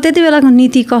 तर त्यति बेलाको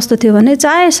नीति कस्तो थियो भने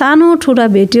चाहे सानो ठुला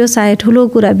भेटियोस् चाहे ठुलो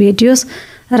कुरा भेटियोस्,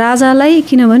 राजालाई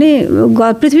किनभने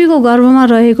पृथ्वीको गर्भमा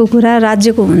रहेको कुरा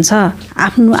राज्यको हुन्छ,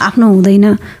 आफ्नो हुँदैन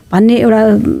भन्ने एउटा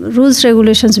रुल्स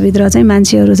रेगुलेसन्सभित्र चाहिँ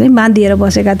मान्छेहरू चाहिँ बाँधिएर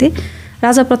बसेका थिए।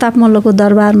 राजा प्रताप मल्लको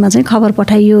दरबारमा चाहिँ खबर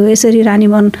पठाइयो यसरी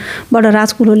रानीवनबाट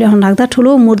राजकुलो ल्याउन लाग्दा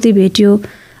ठुलो मूर्ति भेटियो,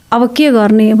 अब के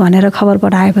गर्ने भनेर खबर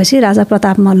पठाएपछि राजा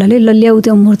प्रताप मल्लले ल ल्याऊ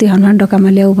त्यो मूर्ति हनुमान ढोकामा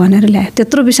ल्याऊ भनेर ल्यायो।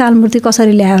 त्यत्रो विशाल मूर्ति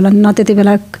कसरी ल्यायो होला, न त्यति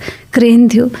बेला क्रेन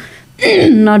थियो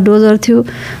न डोजर थियो,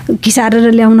 घिसारेर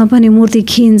ल्याउन पनि मूर्ति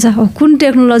खिन्छ, कुन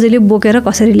टेक्नोलोजीले बोकेर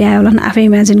कसरी ल्यायो होला आफै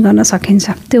इमेजिन गर्न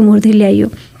सकिन्छ। त्यो मूर्ति ल्याइयो।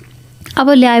 अब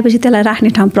ल्याएपछि त्यसलाई राख्ने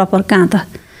ठाउँ प्रपर कहाँ त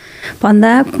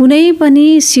भन्दा कुनै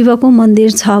पनि शिवको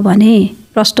मन्दिर छ भने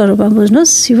प्रष्ट रूपमा बुझ्नुहोस्,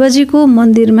 शिवजीको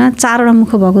मन्दिरमा 4वटा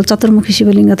मुख भएको चतुर्मुखी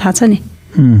शिवलिङ्ग थाहा छ नि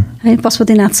है,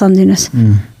 पशुपतिनाथ सम्झिनुहोस्।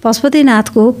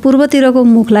 पशुपतिनाथको पूर्वतिरको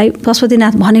मुखलाई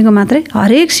पशुपतिनाथ भनेको मात्रै,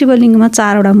 हरेक शिवलिङ्गमा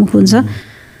 4वटा मुख हुन्छ।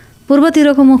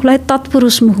 पूर्वतिरको मुखलाई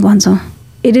तत्पुरुष मुख भन्छौँ,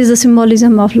 it is the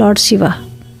symbolism of lord Shiv,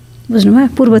 बुझ्नुभयो।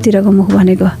 पूर्वतिरको मुख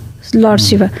भनेको लर्ड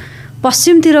शिव,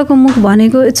 पश्चिमतिरको मुख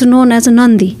भनेको इट्स नोन एज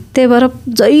नन्दी। त्यही भएर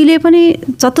जहिले पनि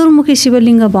चतुर्मुखी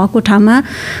शिवलिङ्ग भएको ठाउँमा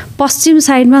पश्चिम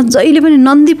साइडमा जहिले पनि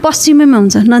नन्दी पश्चिमैमा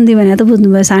हुन्छ। नन्दी भने त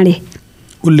बुझ्नुभयो साँढे,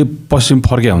 उसले पश्चिम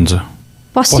फर्किया हुन्छ,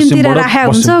 पश्चिमतिर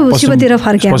राखेको हुन्छ, शिवतिर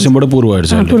फर्किया हुन्छ,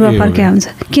 पूर्व फर्किया हुन्छ।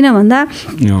 किन भन्दा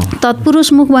तत्पुरुष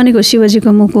मुख भनेको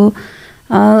शिवजीको मुख हो,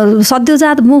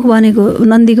 सद्योजात मुख भनेको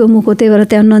नन्दीको मुख हो, त्यही भएर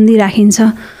त्यहाँ नन्दी राखिन्छ।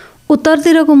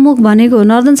 उत्तरतिरको मुख भनेको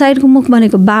नर्दन साइडको मुख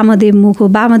भनेको वामदेव मुख हो,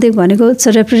 वामदेव भनेको इट्स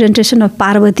रिप्रेजेन्टेसन अफ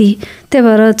पार्वती। त्यही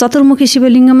भएर चतुर्मुखी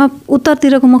शिवलिङ्गमा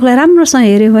उत्तरतिरको मुखलाई राम्रोसँग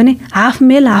हेऱ्यो भने हाफ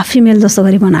मेल हाफ फिमेल जस्तो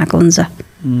गरी बनाएको हुन्छ,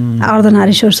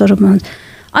 अर्धनारीश्वर स्वरूपमा हुन्छ।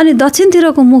 अनि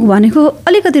दक्षिणतिरको मुख भनेको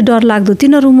अलिकति डरलाग्दो,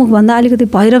 तिनीहरू मुखभन्दा अलिकति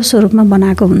भैरव स्वरूपमा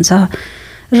बनाएको हुन्छ।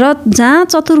 र जहाँ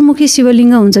चतुर्मुखी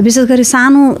शिवलिङ्ग हुन्छ, विशेष गरी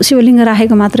सानो शिवलिङ्ग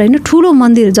राखेको मात्र होइन, ठुलो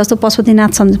मन्दिर जस्तो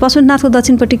पशुपतिनाथ सम्झ, पशुपतिनाथको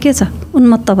दक्षिणपट्टि के छ,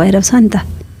 उन्मत्त भैरव छ नि त,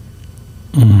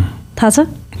 थाहा छ।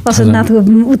 पशुपतिनाथको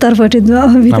उत्तरपट्टि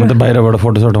बाहिरबाट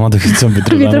फोटो मात्रै खिच्छौँ,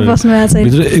 भित्र बस्नु भएको छ,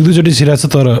 भित्र 1-2 चोटि छिरा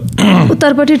छ, तर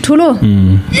उत्तरपट्टि ठुलो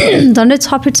झन्डै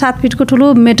 6 फिट 7 फिटको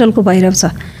ठुलो मेटलको भैरव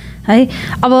छ है।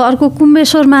 अब अर्को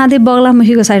कुम्बेश्वर महादेव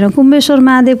बगलामुखीको साइडमा, कुम्बेश्वर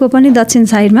महादेवको पनि दक्षिण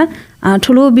साइडमा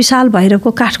ठुलो विशाल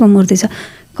भैरवको काठको मूर्ति छ।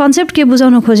 कन्सेप्ट के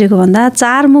बुझाउन खोजेको भन्दा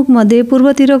 4 मुखमध्ये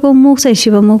पूर्वतिरको मुख चाहिँ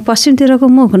शिवमुख, पश्चिमतिरको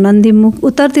मुख नन्दी मुख,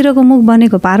 उत्तरतिरको मुख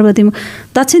भनेको पार्वती मुख,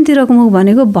 दक्षिणतिरको मुख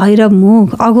भनेको भैरव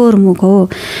मुख, अघोर मुख हो।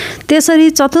 त्यसरी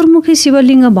चतुर्मुखी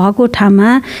शिवलिङ्ग भएको ठाउँमा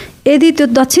यदि त्यो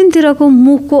दक्षिणतिरको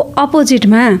मुखको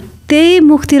अपोजिटमा त्यही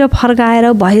मुखतिर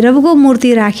फर्काएर भैरवको मूर्ति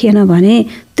राखिएन भने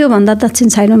त्योभन्दा दक्षिण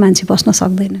साइडमा मान्छे बस्न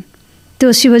सक्दैनन्।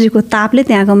 त्यो शिवजीको तापले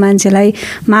त्यहाँको मान्छेलाई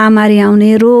महामारी आउने,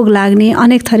 रोग लाग्ने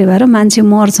अनेक थरी भएर मान्छे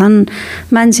मर्छन्,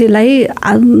 मान्छेलाई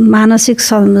मानसिक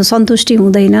सन्तुष्टि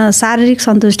हुँदैन, शारीरिक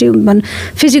सन्तुष्टि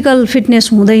फिजिकल फिटनेस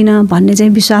हुँदैन भन्ने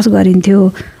चाहिँ विश्वास गरिन्थ्यो।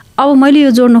 अब मैले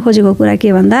यो जोड्न खोजेको कुरा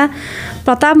के भन्दा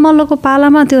प्रताप मल्लको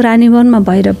पालामा त्यो रानीवनमा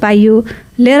भैरव पाइयो,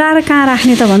 लिएर आएर कहाँ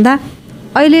राख्ने त भन्दा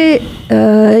अहिले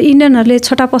इन्डियनहरूले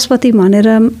छोटा पशुपति भनेर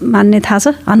मान्ने थाहा छ,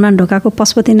 हनुमान ढोकाको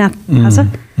पशुपतिनाथ थाहा छ,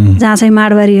 जहाँ चाहिँ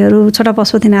माडवारीहरू छोटा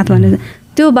पशुपतिनाथ भनेर,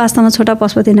 त्यो वास्तवमा छोटा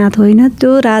पशुपतिनाथ होइन,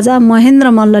 त्यो राजा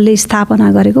महेन्द्र मल्लले स्थापना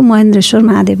गरेको महेन्द्रेश्वर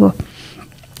महादेव हो।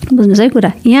 बुझ्नुहोस् है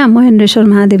कुरा। यहाँ महेन्द्रेश्वर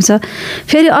महादेव छ,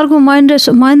 फेरि अर्को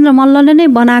महेन्द्र मल्लले नै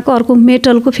बनाएको अर्को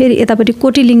मेटलको फेरि यतापट्टि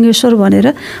कोटिलिङ्गेश्वर भनेर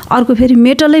अर्को फेरि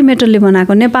मेटलले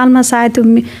बनाएको। नेपालमा सायद त्यो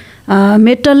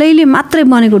मेटलैले मात्रै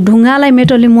बनेको, ढुङ्गालाई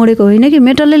मेटलले मोडेको होइन कि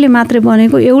मेटलले मात्रै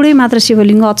बनेको एउटै मात्र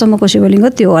शिवलिङ्ग, अचम्मको शिवलिङ्ग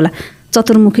त्यो होला,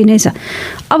 चतुर्मुखी नै छ।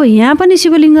 अब यहाँ पनि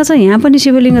शिवलिङ्ग छ, यहाँ पनि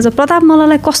शिवलिङ्ग छ। प्रताप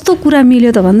मल्ललाई कस्तो कुरा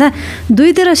मिल्यो त भन्दा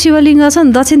दुईतिर शिवलिङ्ग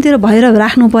छन्, दक्षिणतिर भैरव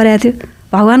राख्नु परेको थियो।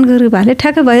 भगवान्को कृपाले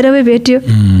ठ्याक्कै भैरवै भेट्यो,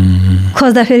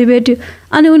 खोज्दाखेरि भेट्यो।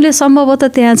 अनि उनले सम्भवतः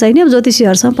त्यहाँ चाहिँ नि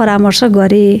ज्योतिषीहरूसँग परामर्श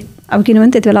गरे। अब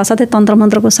किनभने त्यति बेला असाध्यै तन्त्र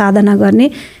मन्त्रको साधना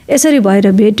गर्ने, यसरी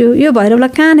भैरव भेट्यो। यो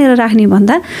भैरवलाई कहाँनिर राख्ने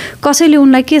भन्दा कसैले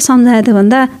उनलाई के सम्झायो त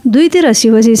भन्दा दुईतिर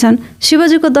शिवजी छन्,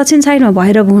 शिवजीको दक्षिण साइडमा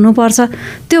भैरव हुनुपर्छ।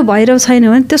 त्यो भैरव छैन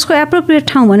भने त्यसको एप्रोप्रिएट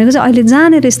ठाउँ भनेको चाहिँ अहिले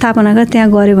जहाँनिर स्थापना गरेर त्यहाँ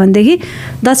गऱ्यो भनेदेखि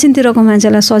दक्षिणतिरको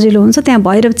मान्छेलाई सजिलो हुन्छ, त्यहाँ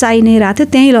भैरव चाहि नै राख्थ्यो,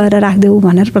 त्यहीँ लगेर राखिदेऊ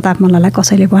भनेर प्रताप मल्ललाई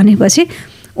कसैले भनेपछि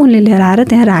उनले लिएर आएर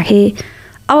त्यहाँ राखे।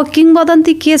 अब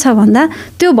किংবदन्ती के छ भन्दा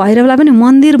त्यो भैरवलाई पनि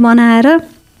मन्दिर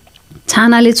बनाएर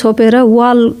छानाले छोपेर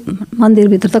वाल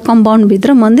मन्दिरभित्र त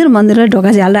कम्पाउन्डभित्र मन्दिरलाई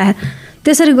ढोका झ्याल राखेर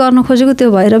त्यसरी गर्न खोजेको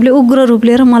त्यो भैरवले उग्र रूप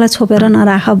लिएर मलाई छोपेर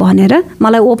नराख भनेर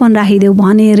मलाई ओपन राखिदेऊ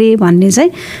भने रे भन्ने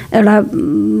चाहिँ एउटा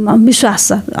विश्वास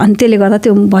छ। अनि त्यसले गर्दा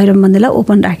त्यो भैरव मन्दिरलाई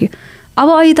ओपन राख्यो। अब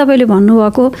अहिले तपाईँले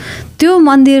भन्नुभएको त्यो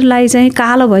मन्दिरलाई चाहिँ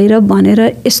कालो भैरव भनेर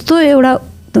यस्तो एउटा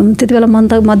त्यति बेला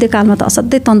मध्यकालमा त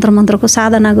असाध्यै तन्त्र मन्त्रको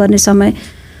साधना गर्ने समय,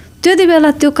 त्यति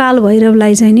बेला त्यो काल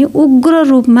भैरवलाई चाहिँ नि उग्र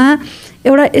रूपमा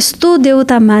एउटा यस्तो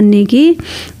देवता मान्ने कि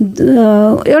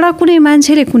एउटा कुनै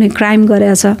मान्छेले कुनै क्राइम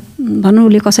गरेछ भनौँ,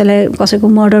 उसले कसैको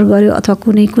मर्डर गर्यो अथवा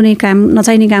कुनै काम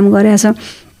नचाहिने काम गरेछ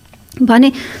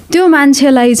भने त्यो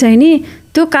मान्छेलाई चाहिँ नि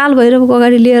त्यो काल भैरवको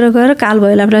अगाडि लिएर गएर काल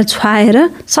भैरवलाई छुवाएर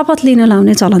शपथ लिन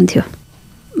लाउने चलन थियो।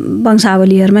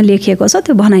 वंशावलीहरूमा लेखिएको छ,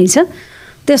 त्यो भनाइ छ,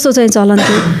 त्यस्तो चाहिँ चलन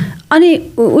थियो। अनि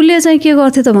उसले चाहिँ के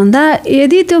गर्थ्यो त भन्दा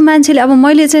यदि त्यो मान्छेले, अब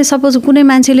मैले चाहिँ सपोज कुनै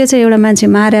मान्छेले चाहिँ एउटा मान्छे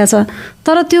मारेको छ,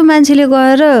 तर त्यो मान्छेले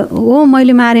गएर हो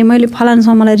मैले मारेँ, मैले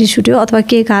फलानासँग मलाई रिस उठ्यो अथवा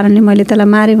केही कारणले मैले त्यसलाई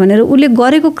मारेँ भनेर उसले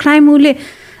गरेको क्राइम उसले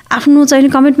आफ्नो चाहिँ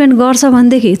कमिटमेन्ट गर्छ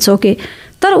भनेदेखि इट्स ओके।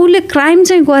 तर उसले क्राइम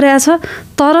चाहिँ गरेछ,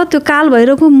 तर त्यो काल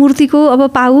भैरवको मूर्तिको अब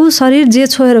पाउ शरीर जे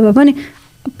छोएर भए पनि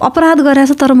अपराध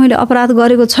गरेछ, तर मैले अपराध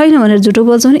गरेको छैन भनेर झुटो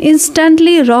बोल्छ भने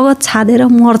इन्स्ट्यान्टली रगत छादेर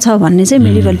मर्छ भन्ने चाहिँ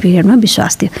मेडिभल पिरियडमा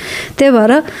विश्वास थियो। त्यही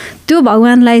भएर त्यो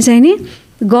भगवान्लाई चाहिँ नि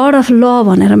गड अफ ल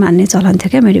भनेर मान्ने चलन थियो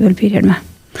क्या मेडिभल पिरियडमा।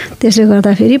 त्यसले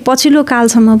गर्दाखेरि पछिल्लो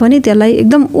कालसम्म पनि त्यसलाई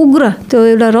एकदम उग्र, त्यो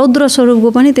एउटा रौद्र स्वरूपको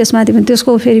पनि त्यसमाथि पनि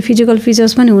त्यसको फेरि फिजिकल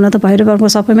फिचर्स पनि हुन त भैरवको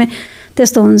सबैमै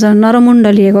त्यस्तो हुन्छ, नरमुण्ड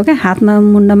लिएको क्या, हातमा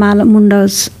मुण्ड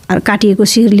काटिएको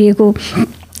शिर लिएको,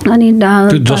 अनि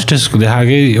त्यो जस्टिस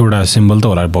देखाएकै एउटा सिम्बल त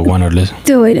होला भगवानहरूले,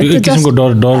 त्यो होइन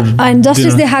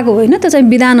जस्टिस देखाएको होइन, त्यो चाहिँ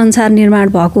विधान अनुसार निर्माण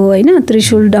भएको होइन।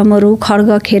 त्रिशूल डमरू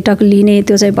खड्ग खेटक लिने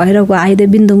त्यो चाहिँ भैरवको आयुध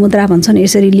बिन्दु मुद्रा भन्छन्,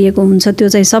 यसरी लिएको हुन्छ। त्यो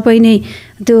चाहिँ सबै नै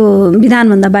त्यो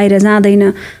विधानभन्दा बाहिर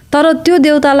जाँदैन। तर त्यो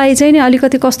देवतालाई चाहिँ नि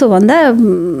अलिकति कस्तो भन्दा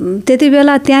त्यति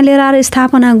बेला त्यहाँ लिएर आएर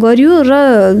स्थापना गरियो र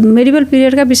मेडिभल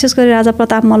पिरियडका विशेष गरी राजा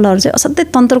प्रताप मल्लहरू चाहिँ असाध्यै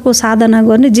तन्त्रको साधना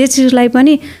गर्ने, जे चिजलाई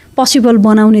पनि पोसिबल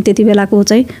बनाउने, त्यति बेलाको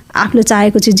चाहिँ आफूले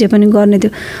चाहेको चिज जे पनि गर्ने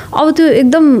थियो। अब त्यो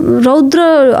एकदम रौद्र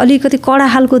अलिकति कडा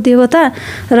खालको देवता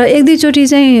र एक दुईचोटि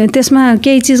चाहिँ त्यसमा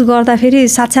केही चिज गर्दाखेरि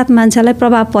साक्षात् मान्छेलाई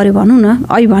प्रभाव पर्यो भनौँ न।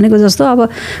 अहिले भनेको जस्तो अब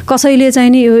कसैले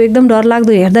चाहिँ नि यो एकदम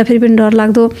डरलाग्दो, हेर्दाखेरि पनि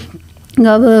डरलाग्दो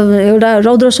अब एउटा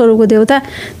रौद्र स्वरूपको देवता,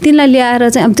 तिनलाई ल्याएर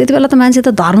चाहिँ अब त्यति बेला त मान्छे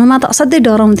त धर्ममा त असाध्यै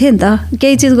डराउँथे नि त,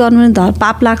 केही चिज गर्नु भने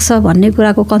पाप लाग्छ भन्ने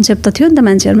कुराको कन्सेप्ट त थियो नि त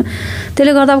मान्छेहरूमा।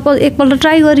 त्यसले गर्दा अब एकपल्ट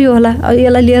ट्राई गरियो होला,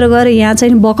 यसलाई लिएर गएर यहाँ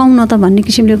चाहिँ बकाउन त भन्ने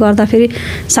किसिमले गर्दाखेरि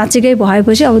साँच्चीकै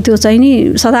भएपछि अब त्यो चाहिँ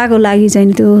नि सदाको लागि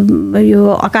चाहिँ त्यो यो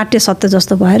अकाट्य सत्य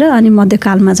जस्तो भएर अनि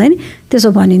मध्यकालमा चाहिँ नि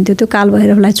त्यसो भनिन्थ्यो। त्यो काल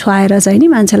भैरवलाई छुवाएर चाहिँ नि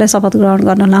मान्छेलाई शपथ ग्रहण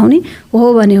गर्न लाउने,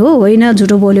 हो भने हो, होइन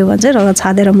झुटो बोल्यो भने चाहिँ रगत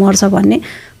छादेर मर्छ भन्ने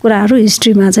कुराहरू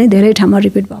हिस्ट्रीमा चाहिँ धेरै ठाउँमा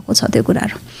रिपिट भएको छ त्यो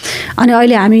कुराहरू। अनि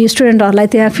अहिले हामी स्टुडेन्टहरूलाई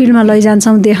त्यहाँ फिल्डमा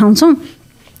लैजान्छौँ, देखाउँछौँ,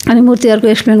 अनि मूर्तिहरूको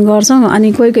एक्सप्लेन गर्छौँ।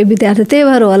 अनि कोही कोही विद्यार्थी त्यही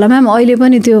भएर होला म्याम अहिले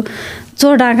पनि त्यो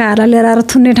चोर डाकाहरूलाई लिएर आएर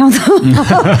थुन्ने ठाउँ त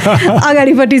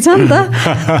अगाडिपट्टि छ नि त।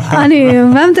 अनि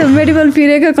म्याम त्यो मेडिभल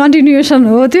पिरियडको कन्टिन्युएसन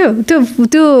हो त्यो त्यो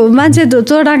त्यो मान्छे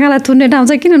चोर डाकालाई थुन्ने ठाउँ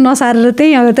चाहिँ किन नसारेर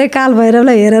त्यहीँ अब त्यही काल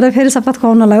भैरवलाई हेरेर फेरि शपथ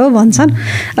खुवाउनलाई हो भन्छन्।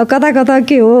 अब कता कता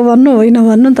के हो भन्नु होइन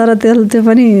भन्नु, तर त्यो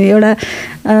पनि एउटा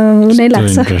नै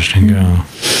लाग्छ।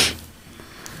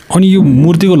 अनि यो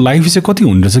मूर्तिको लाइफ चाहिँ कति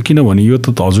हुने रहेछ? किनभने यो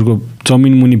त हजुरको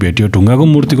जमिन मुनि भेट्यो, ढुङ्गाको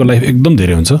मूर्तिको लाइफ एकदम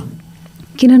धेरै हुन्छ।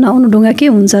 किन नआउनु, ढुङ्गा के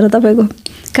हुन्छ र तपाईँको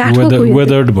काठको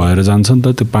वेदर्ड भएर जान्छ नि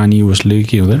त, त्यो पानी उसले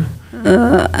के हुँदैन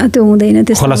त्यो हुँदैन।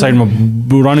 त्यस्तो खोला साइडमा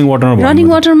रनिङ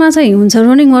वाटरमा चाहिँ हुन्छ।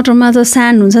 रनिङ वाटरमा त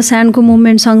स्यान्ड हुन्छ, स्यान्डको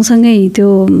मुभमेन्ट सँगसँगै त्यो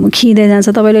खिँदै जान्छ।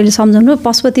 तपाईँले अहिले सम्झाउनु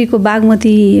पशुपतिको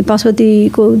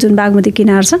पशुपतिको जुन बागमती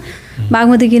किनार छ,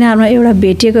 बागमती किनारमा एउटा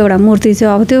भेटिएको एउटा मूर्ति छ।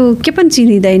 अब त्यो के पनि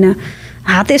चिनिँदैन,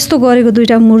 हात यस्तो गरेको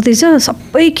दुईवटा मूर्ति छ,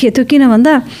 सबै खेत्यो। किन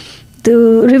भन्दा त्यो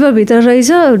रिभरभित्र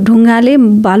रहेछ,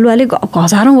 ढुङ्गाले बालुवाले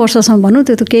हजारौँ वर्षसम्म भनौँ,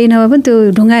 त्यो त केही नभए पनि त्यो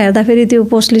ढुङ्गा हेर्दाखेरि त्यो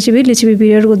पोस्ट लिचिबी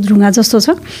पिरियडको ढुङ्गा जस्तो छ।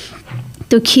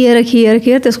 त्यो खिएर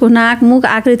त्यसको नाक मुख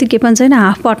आकृति के पनि छैन,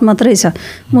 हाफ पार्ट मात्रै छ,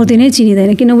 मूर्ति नै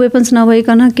चिनिँदैन। किन वेपन्स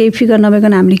नभइकन, केही फिगर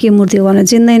नभइकन हामीले के मूर्ति हो भनेर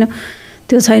चिन्दैन,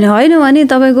 त्यो छैन। होइन भने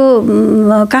तपाईँको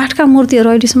काठका मूर्तिहरू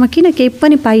अहिलेसम्म किन केही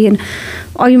पनि पाइएन।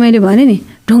 अघि मैले भने नि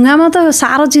ढुङ्गामा त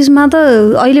सारो चिजमा त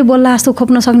अहिले बोल्ला जस्तो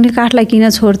खोप्न सक्ने काठलाई किन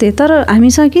छोड्थे, तर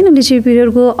हामीसँग किन लिचिबी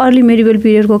पिरियडको अर्ली मेडिभल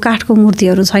पिरियडको काठको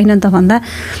मूर्तिहरू छैनन् त भन्दा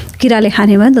किराले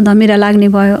खाने भयो नि त, धमिरा लाग्ने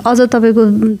भयो। अझ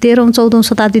तपाईँको 13औं-14औं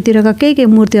शताब्दीतिरका केही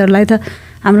मूर्तिहरूलाई त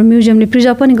हाम्रो म्युजियमले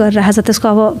प्रिजर्भ पनि गरिरहेको छ। त्यसको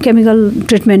अब केमिकल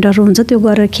ट्रिटमेन्टहरू हुन्छ, त्यो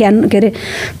गरेर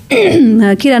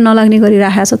किरा नलाग्ने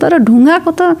गरिरहेको छ। तर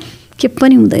ढुङ्गाको त के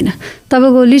पनि हुँदैन।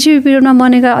 तपाईँको लिचिबी पिरियडमा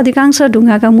बनेका अधिकांश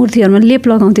ढुङ्गाका मूर्तिहरूमा लेप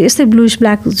लगाउँथे, यस्तै ब्लुइस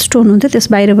ब्ल्याक स्टोन हुन्थ्यो, त्यस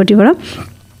बाहिरपट्टिबाट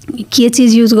के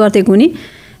चिज युज गर्थे कुनै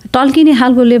टल्किने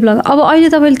खालको लेप लगा। अब अहिले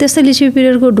तपाईँले त्यस्तै लिचिबी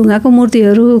पिरियडको ढुङ्गाको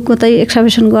मूर्तिहरू कतै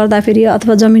एक्सकाभेसन गर्दाखेरि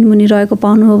अथवा जमिन मुनि रहेको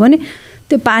पाउनु हो भने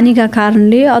त्यो पानीका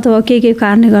कारणले अथवा के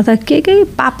कारणले गर्दा के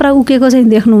पाप्रा उकेको चाहिँ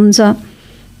देख्नुहुन्छ,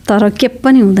 तर के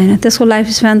पनि हुँदैन। त्यसको लाइफ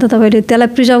स्प्यान त तपाईँले त्यसलाई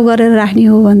प्रिजर्भ गरेर राख्ने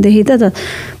हो भनेदेखि त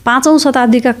 5औं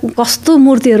शताब्दीका कस्तो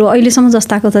मूर्तिहरू अहिलेसम्म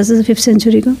जस्ताको त 5th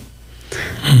सेन्चुरीको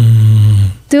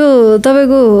त्यो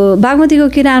तपाईँको बागमतीको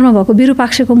किनारमा भएको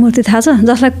विरूपाक्षको मूर्ति थाहा छ,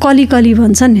 जसलाई कली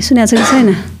भन्छन् नि, सुनेको छ कि छैन?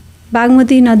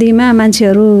 बागमती नदीमा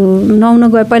मान्छेहरू नुहाउन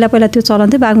गए पहिला त्यो चलन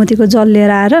थियो, बागमतीको जल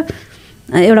लिएर आएर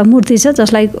एउटा मूर्ति छ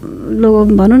जसलाई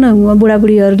भनौँ न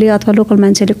बुढाबुढीहरूले अथवा लोकल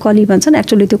मान्छेहरूले कली भन्छन्।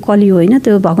 एक्चुअली त्यो कली होइन,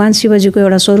 त्यो भगवान् शिवजीको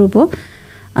एउटा स्वरूप हो।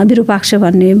 विरूपाक्ष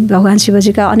भन्ने भगवान्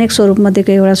शिवजीका अनेक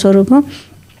स्वरूपमध्येको एउटा स्वरूप हो।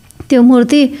 त्यो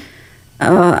मूर्ति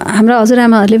हाम्रा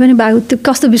हजुरआमाहरूले पनि त्यो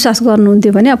कस्तो विश्वास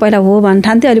गर्नुहुन्थ्यो भने पहिला हो भन्न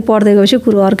ठान्थ्यो, अहिले पढ्दै गएपछि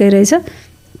कुरो अर्कै रहेछ।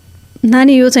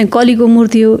 नानी यो चाहिँ कलीको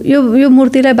मूर्ति हो, यो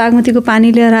मूर्तिलाई बागमतीको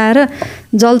पानी लिएर आएर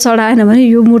जल चढाएन भने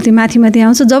यो मूर्ति माथि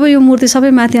आउँछ। जब यो मूर्ति सबै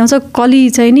माथि आउँछ, कली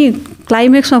चाहिँ नि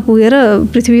क्लाइमेक्समा पुगेर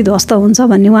पृथ्वी ध्वस्त हुन्छ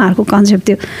भन्ने उहाँहरूको कन्सेप्ट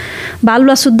थियो।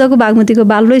 बालुवा शुद्धको बागमतीको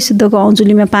बालुवै शुद्धको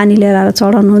औँजुलीमा पानी लिएर आएर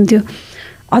चढाउनुहुन्थ्यो।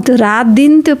 त्यो रात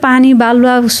दिन त्यो पानी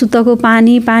बालुवा शुद्धको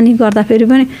पानी गर्दाखेरि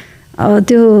पनि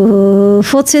त्यो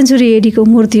 4th सेन्चुरी एडीको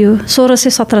मूर्ति हो,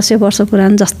 1600-1700 वर्ष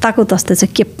पुरानो, जस्ताको तस्तै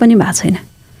चाहिँ के पनि भएको छैन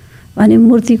भने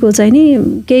मूर्तिको चाहिँ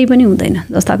नि केही पनि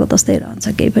हुँदैन, जस्ताको तस्तै रहन्छ,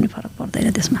 केही पनि फरक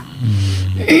पर्दैन त्यसमा।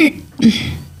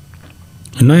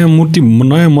 नयाँ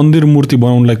मन्दिर मूर्ति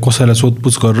बनाउनलाई कसैलाई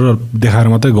सोधपुछ गरेर देखाएर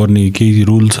मात्रै गर्ने केही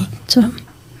रुल छ?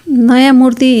 नयाँ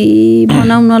मूर्ति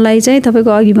बनाउनलाई चाहिँ तपाईँको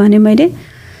अघि भने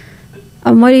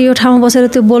अब मैले यो ठाउँमा बसेर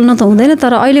त्यो बोल्न त हुँदैन,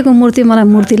 तर अहिलेको मूर्ति मलाई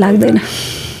मूर्ति लाग्दैन।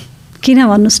 किन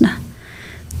भन्नुहोस् न,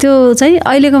 त्यो चाहिँ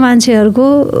अहिलेको मान्छेहरूको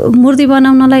मूर्ति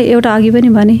बनाउनलाई एउटा अघि पनि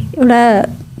भने एउटा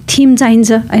थिम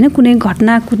चाहिन्छ होइन, कुनै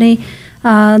घटना, कुनै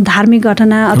धार्मिक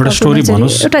घटना अथवा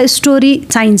एउटा स्टोरी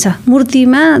चाहिन्छ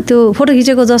मूर्तिमा। त्यो फोटो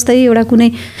खिचेको जस्तै एउटा कुनै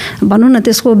भनौँ न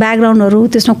त्यसको ब्याकग्राउन्डहरू,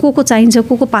 त्यसमा को चाहिन्छ,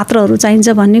 को पात्रहरू चाहिन्छ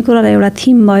भन्ने कुरालाई एउटा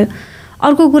थिम भयो।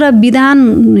 अर्को कुरा विधान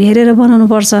हेरेर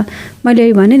बनाउनुपर्छ। मैले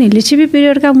यही भने नि लिचिबी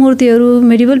पिरियडका मूर्तिहरू,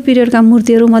 मेडिभल पिरियडका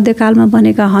मूर्तिहरू मध्यकालमा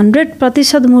बनेका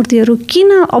 100% मूर्तिहरू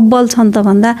किन अब्बल छन् त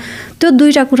भन्दा त्यो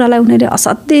दुईवटा कुरालाई उनीहरूले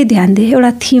असाध्यै ध्यान दिए।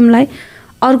 एउटा थिमलाई,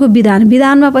 अर्को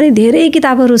विधानमा पनि धेरै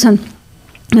किताबहरू छन्,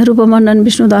 रूपमण्डन,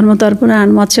 विष्णु धर्मोत्तर पुराण,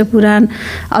 मत्स्य पुराण,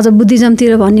 अझ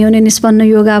बुद्धिज्मतिर भन्ने हो भने निष्पन्न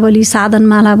योगावली,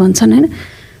 साधनमाला भन्छन् होइन।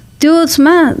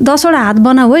 त्यसमा 10वटा हात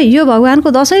बनाऊ है, यो भगवान्को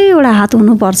 10वटा हात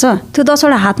हुनुपर्छ, त्यो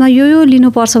 10वटा हातमा यो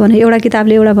लिनुपर्छ भने एउटा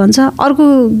किताबले एउटा भन्छ।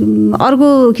 अर्को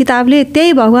किताबले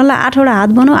त्यही भगवान्लाई 8वटा हात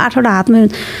बनाऊ, 8वटा हातमा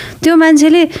त्यो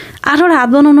मान्छेले 8वटा हात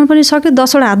बनाउन पनि सक्यो,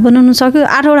 10वटा हात बनाउन सक्यो,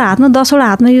 8वटा हातमा 10वटा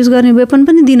हातमा युज गर्ने वेपन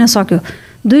पनि दिन सक्यो,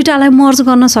 दुईटालाई मर्ज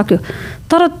गर्न सक्यो।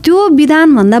 तर त्यो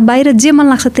विधानभन्दा बाहिर जे मन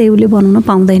लाग्छ त्यही उसले बनाउन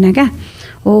पाउँदैन क्या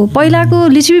हो। पहिलाको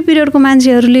लिचिबी पिरियडको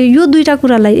मान्छेहरूले यो दुईवटा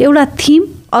कुरालाई, एउटा थिम,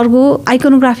 अर्को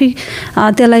आइकोनोग्राफी,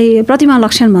 त्यसलाई प्रतिमा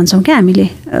लक्षण भन्छौँ क्या हामीले,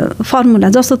 फर्मुला।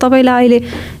 जस्तो तपाईँलाई अहिले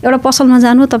एउटा पसलमा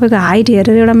जानु, तपाईँको हाइट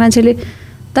हेरेर एउटा मान्छेले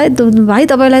भाइ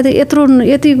तपाईँलाई त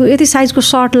यति साइजको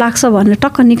सर्ट लाग्छ भनेर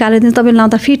टक्क निकालेर तपाईँले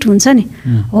लाउँदा फिट हुन्छ नि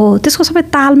हो। त्यसको सबै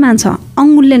तालमा छ,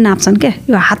 अङ्गुलले नाप्छन् क्या,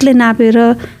 यो हातले नापेर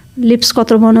लिप्स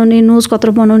कत्रो बनाउने, नोज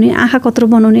कत्रो बनाउने, आँखा कत्रो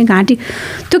बनाउने, घाँटी,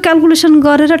 त्यो क्यालकुलेसन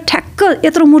गरेर ठ्याक्क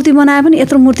यत्रो मूर्ति बनाए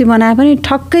पनि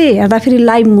ठक्कै हेर्दाखेरि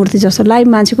लाइभ मूर्ति जस्तो, लाइभ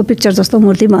मान्छेको पिक्चर जस्तो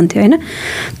मूर्ति भन्थ्यो होइन।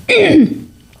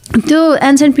 त्यो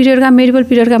एन्सेन्ट पिरियडका, मेडिभल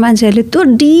पिरियडका मान्छेहरूले त्यो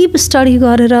डिप स्टडी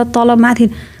गरेर तल माथि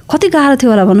कति गाह्रो थियो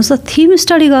होला भन्नुहोस् त। थिम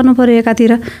स्टडी गर्नु पऱ्यो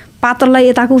एकातिर, पात्रलाई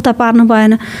यताको उता पार्नु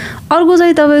भएन। अर्को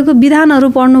चाहिँ तपाईँको विधानहरू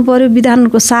पढ्नु पऱ्यो,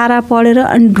 विधानको सारा पढेर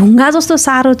अनि ढुङ्गा जस्तो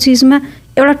सारो चिजमा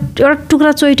एउटा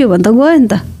टुक्रा चोइट्यो भने त गयो नि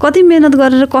त। कति मेहनत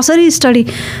गरेर कसरी स्टडी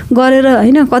गरेर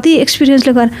होइन, कति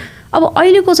एक्सपिरियन्सले गरेर। अब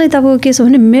अहिलेको चाहिँ तपाईँको के छ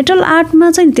भने मेटल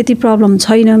आर्टमा चाहिँ त्यति प्रब्लम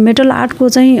छैन। मेटल आर्टको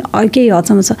चाहिँ केही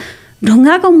हदसम्म छ।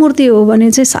 ढुङ्गाको मूर्ति हो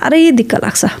भने चाहिँ साह्रै दिक्क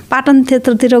लाग्छ। पाटन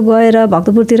क्षेत्रतिर गएर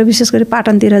भक्तपुरतिर विशेष गरी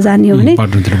पाटनतिर जाने हो भने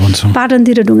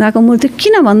पाटनतिर ढुङ्गाको मूर्ति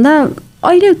किन भन्दा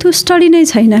अहिले त्यो स्टडी नै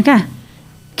छैन क्या।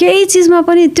 केही चिजमा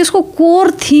पनि त्यसको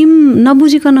कोर थिम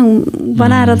नबुझिकन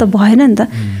बनाएर त भएन नि त।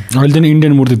 अहिले त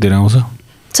इन्डियन मूर्ति धेरै आउँछ,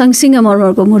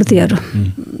 सिङ्गमरमरको मूर्तिहरू।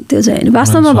 त्यो चाहिँ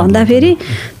वास्तवमा भन्दाखेरि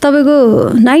तपाईँको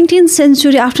 19th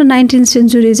century after 19th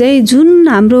century चाहिँ जुन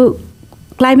हाम्रो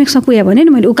क्लाइमेक्समा पुग्यो भने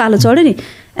नि मैले उकालो चढेँ नि,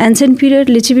 एन्सेन्ट पिरियड,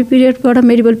 लिचिपी पिरियडबाट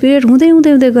मेडिबल पिरियड हुँदै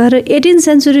हुँदै हुँदै गएर 18th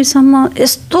सेन्चुरीसम्म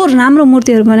यस्तो राम्रो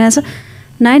मूर्तिहरू बनाएको छ।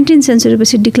 19th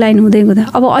सेन्चुरीपछि डिक्लाइन हुँदै हुँदै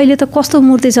अब अहिले त कस्तो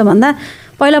मूर्ति छ भन्दा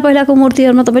पहिलाको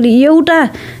मूर्तिहरूमा तपाईँले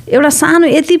एउटा सानो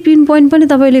यति पिन पोइन्ट पनि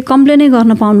तपाईँले कम्प्लेनै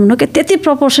गर्न पाउनुहुन्न कि त्यति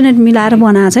प्रपोर्सनेट मिलाएर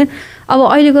बनाएको छ। अब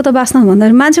अहिलेको त वास्तवमा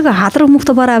भन्दाखेरि मान्छेको हात र मुख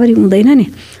त बराबरी हुँदैन नि।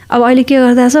 अब अहिले के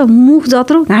गर्दा छ, मुख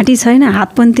जत्रो घाँटी छैन,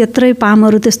 हात पनि त्यत्रै,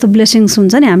 पामहरू त्यस्तो ब्लेसिङ्स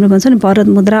हुन्छ नि, हाम्रो भन्छ नि भरत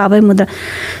मुद्रा अभय मुद्रा,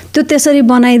 त्यो त्यसरी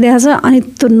बनाइदिएको छ। अनि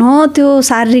त्यो न त्यो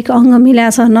शारीरिक अङ्ग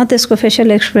मिलाएको छ, न त्यसको फेसियल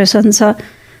एक्सप्रेसन छ।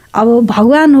 अब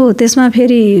भगवान हो, त्यसमा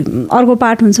फेरि अर्को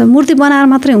पार्ट हुन्छ। मूर्ति बनाएर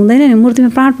मात्रै हुँदैन नि,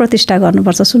 मूर्तिमा प्राण प्रतिष्ठा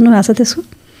गर्नुपर्छ। सुन्नुभएको छ त्यसको?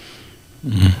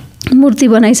 मूर्ति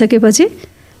बनाइसकेपछि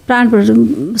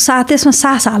त्यसमा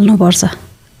सास हाल्नुपर्छ।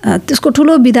 त्यसको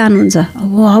ठुलो विधान हुन्छ।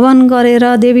 हवन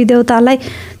गरेर देवी देवतालाई,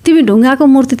 तिमी ढुङ्गाको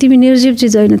मूर्ति, तिमी निर्जीव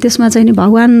चिज होइन, त्यसमा चाहिँ नि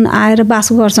भगवान आएर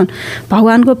बास गर्छन्,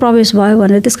 भगवानको प्रवेश भयो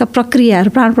भनेर त्यसका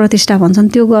प्रक्रियाहरू प्राण प्रतिष्ठा भन्छन्,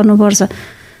 त्यो गर्नुपर्छ।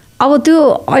 अब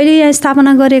त्यो अहिले यहाँ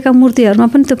स्थापना गरिएका मूर्तिहरूमा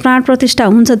पनि त्यो प्राण प्रतिष्ठा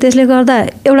हुन्छ। त्यसले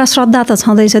गर्दा एउटा श्रद्धा त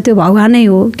छँदैछ, त्यो भगवानै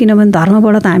हो, किनभने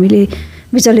धर्मबाट त हामीले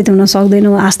विचलित हुन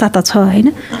सक्दैनौँ, आस्था त छ होइन।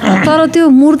 तर त्यो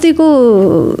मूर्तिको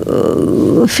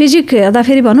फिजिक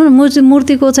हेर्दाखेरि भनौँ न,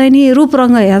 मूर्तिको चाहिँ नि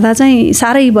रूपरङ्ग हेर्दा चाहिँ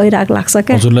साह्रै भइरहेको लाग्छ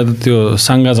क्या। हजुरलाई त त्यो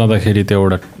साङ्गा जाँदाखेरि त्यो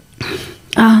एउटा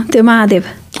त्यो महादेव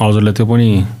हजुरलाई त्यो पनि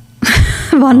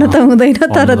भन्न त हुँदैन,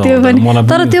 तर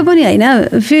त्यो पनि होइन,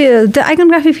 त्यो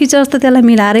आइकनग्राफी फिचर्स त त्यसलाई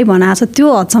मिलाएरै बनाएको छ। त्यो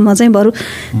हदसम्म चाहिँ बरु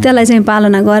त्यसलाई चाहिँ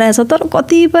पालना गराएको छ। तर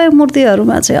कतिपय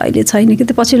मूर्तिहरूमा चाहिँ अहिले छैन कि।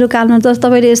 त्यो पछिल्लो कालमा त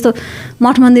तपाईँले यस्तो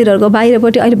मठ मन्दिरहरूको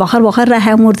बाहिरपट्टि अहिले भर्खर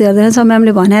राखेको मूर्तिहरू देख्छ,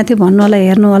 म्यामले भनेको थियो, भन्नु होला,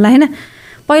 हेर्नु होला होइन।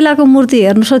 पहिलाको मूर्ति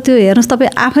हेर्नुहोस्, त्यो हेर्नुहोस्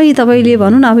तपाईँ आफै, तपाईँले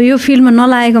भनौँ न, अब यो फिल्डमा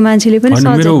नलागेको मान्छेले पनि।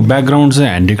 मेरो ब्याकग्राउन्ड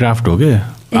चाहिँ ह्यान्डिक्राफ्ट हो कि,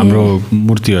 हाम्रो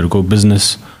मूर्तिहरूको बिजनेस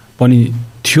पनि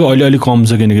थियो। अहिले अलिक कम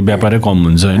छ किनकि व्यापारै कम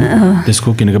हुन्छ होइन त्यसको,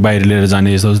 किनकि बाहिर लिएर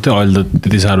जाने यस्तो थियो। अहिले त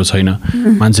त्यति साह्रो छैन,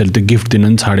 मान्छेहरूले त्यो गिफ्ट दिन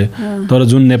पनि छाडे। तर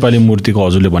जुन नेपाली मूर्तिको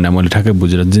हजुरले भने मैले ठ्याक्कै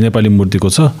बुझेर, जुन नेपाली मूर्तिको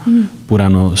छ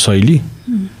पुरानो शैली,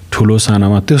 ठुलो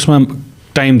सानामा, त्यसमा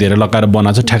टाइम धेरै लगाएर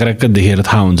बनाएको छ, ठ्याक्राक्कै देखेर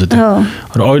थाहा हुन्छ त्यो।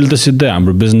 र अहिले त सिधै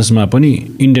हाम्रो बिजनेसमा पनि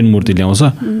इन्डियन मूर्ति ल्याउँछ,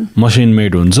 मसिन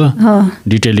मेड हुन्छ,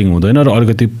 डिटेलिङ हुँदैन, र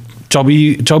अलिकति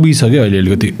चबी छ कि अहिले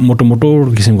अलिकति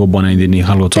मोटो किसिमको बनाइदिने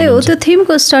खालको छ। त्यो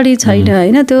थिमको स्टडी छैन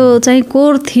होइन, त्यो चाहिँ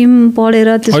कोर थिम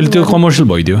पढेर अहिले त्यो कमर्सियल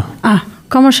भइदियो,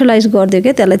 कमर्सियलाइज गरिदियो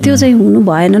क्या त्यसलाई। त्यो चाहिँ हुनु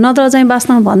भएन। नत्र चाहिँ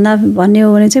वास्तवमा भन्ने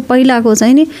हो भने चाहिँ पहिलाको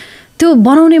चाहिँ नि त्यो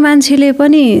बनाउने मान्छेले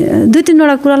पनि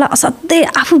 2-3वटा कुरालाई असाध्यै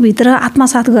आफूभित्र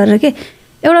आत्मसात गरेर के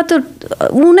एउटा त्यो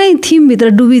उनै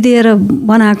थिमभित्र डुबिदिएर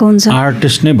बनाएको हुन्छ।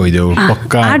 आर्टिस्ट नै भइदियो,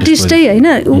 पक्का आर्टिस्टै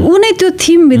होइन, उनै त्यो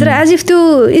थिमभित्र एज इफ त्यो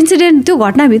इन्सिडेन्ट, त्यो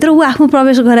घटनाभित्र ऊ आफ्नो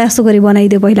प्रवेश गरे जस्तो गरी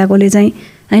बनाइदियो पहिलाकोले चाहिँ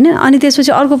होइन। अनि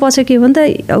त्यसपछि अर्को पछि के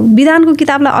भन्छ, विधानको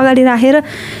किताबलाई अगाडि राखेर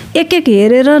एक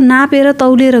हेरेर नापेर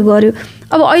तौलेर गर्यो।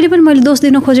 अब अहिले पनि मैले दोष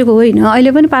दिन खोजेको होइन,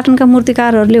 अहिले पनि पाटनका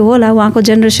मूर्तिकारहरूले होला, उहाँको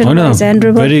जेनेरेसन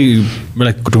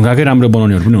ढुङ्गाकै राम्रो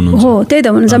बनाउनेहरू पनि हुनुहुन्छ। हो त्यही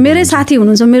त भन्नुहुन्छ। मेरै साथी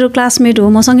हुनुहुन्छ, मेरो क्लासमेट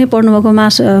हो, मसँगै पढ्नुभएको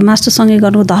मास्टरसँगै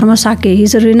गर्नु धर्म साके,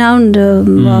 हिज अ रिनाउन्ड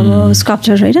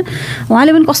स्कल्पचर होइन।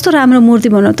 उहाँले पनि कस्तो राम्रो मूर्ति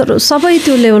बनाउनु, तर सबै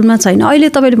त्यो लेभलमा छैन।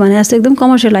 अहिले तपाईँले भने जस्तो एकदम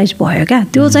कमर्सियलाइज भयो क्या।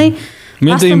 त्यो चाहिँ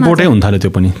मेरो त इम्पोर्टै हुन थाल्यो।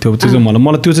 त्यो पनि त्यो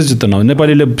मलाई त्यो चाहिँ चित्त नभए,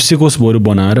 नेपालीले सिकोस् बरु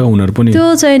बनाएर उनीहरू पनि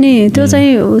त्यो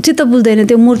चाहिँ चित्त बुझ्दैन।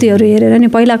 त्यो मूर्तिहरू हेरेर नि,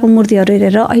 पहिलाको मूर्तिहरू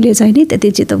हेरेर अहिले चाहिँ नि त्यति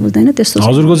चित्त बुझ्दैन। त्यस्तो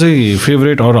हजुरको चाहिँ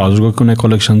फेभरेट अरू हजुरको कुनै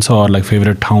कलेक्सन छ, अरू लाइक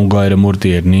फेभरेट ठाउँ गएर मूर्ति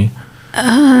हेर्ने?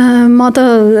 म त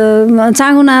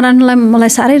चाँगु नारायणलाई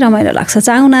मलाई साह्रै रमाइलो लाग्छ।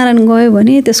 चाँगु नारायण गयो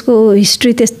भने त्यसको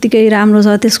हिस्ट्री त्यत्तिकै राम्रो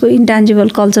छ, त्यसको इन्ट्यान्जिबल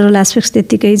कल्चरल एस्पेक्ट्स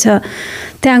त्यत्तिकै छ।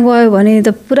 त्यहाँ गयो भने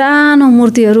त पुरानो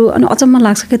मूर्तिहरू, अनि अचम्म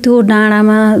लाग्छ क्या त्यो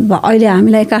डाँडामा। अहिले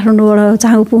हामीलाई काठमाडौँबाट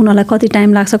चाँगु पुग्नलाई कति टाइम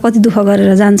लाग्छ, कति दुःख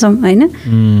गरेर जान्छौँ होइन।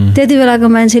 त्यति बेलाको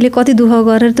मान्छेले कति दुःख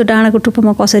गरेर त्यो डाँडाको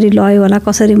टुप्पोमा कसरी लयो होला,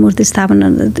 कसरी मूर्ति स्थापना,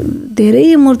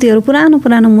 धेरै मूर्तिहरू, पुरानो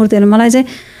मूर्तिहरू। मलाई चाहिँ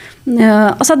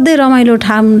असाध्यै रमाइलो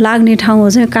ठाउँ लाग्ने ठाउँ हो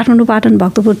चाहिँ काठमाडौँ पाटन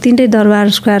भक्तपुर तिनटै दरबार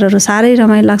स्क्वायरहरू साह्रै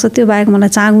रमाइलो लाग्छ। त्यो बाहेक मलाई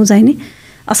चाँगु चाहिँ नि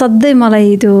असाध्यै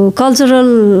मलाई त्यो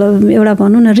कल्चरल एउटा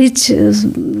भनौँ न रिच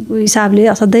हिसाबले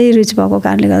असाध्यै रिच भएको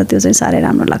कारणले गर्दा त्यो चाहिँ साह्रै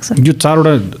राम्रो लाग्छ। यो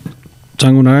चारवटा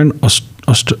चाँगु नारायण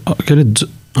के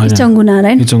अरे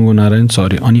इचङ्गु नारायण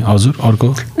सरी अनि हजुर अर्को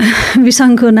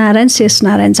विशङ्खु नारायण शेष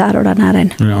नारायण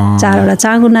चारवटा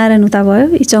चाँगु नारायण उता भयो,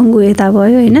 इचङ्गु यता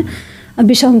भयो होइन,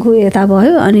 विशङ्खु यता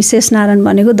भयो अनि शेष नारायण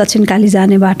भनेको दक्षिणकाली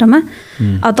जाने बाटोमा।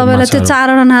 अब तपाईँलाई त्यो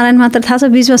चारवटा नारायण मात्र थाहा छ,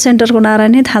 बिचमा सेन्टरको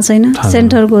नारायण नै थाहा छैन।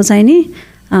 सेन्टरको चाहिँ नि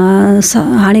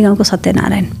हाँडीगाउँको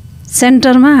सत्यनारायण,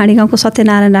 सेन्टरमा हाँडीगाउँको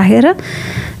सत्यनारायण राखेर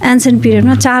एन्सेन्ट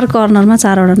पिरियडमा चार कर्नरमा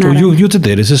चारवटा नारायण। यो चाहिँ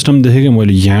धेरै सिस्टम देखेँ कि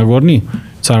मैले यहाँ गर्ने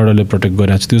चारवटाले प्रोटेक्ट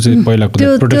गरिरहेको छु, त्यो चाहिँ पहिलाको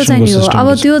प्रोटेक्सनको सिस्टम। अब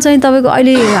त्यो चाहिँ तपाईँको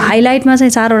अहिले हाइलाइटमा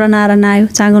चाहिँ चारवटा नारायण आयो,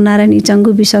 चाँगु नारायण,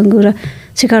 इचङ्गु, विशङ्गु र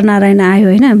शिखर नारायण आयो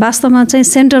होइन। वास्तवमा चाहिँ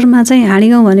सेन्टरमा चाहिँ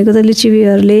हाँडीगाउँ भनेको त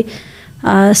लिच्छवीहरूले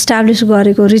इस्टाब्लिस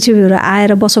गरेको लिच्छवीहरू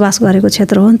आएर बसोबास गरेको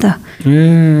क्षेत्र हो नि त।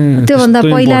 त्योभन्दा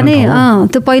पहिला नै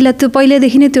त्यो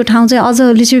पहिल्यैदेखि नै त्यो ठाउँ चाहिँ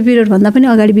अझ लिच्छवी पिरियडभन्दा पनि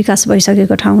अगाडि विकास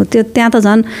भइसकेको ठाउँ हो। त्यो त्यहाँ त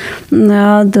झन्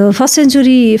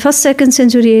फर्स्ट सेकेन्ड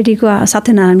सेन्चुरी एडीको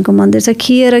सत्यनारायणको मन्दिर चाहिँ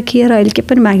खिएर अहिले के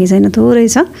पनि बाँकी छैन, थोरै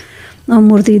छ,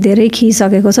 मूर्ति धेरै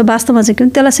खिसकेको छ। वास्तवमा चाहिँ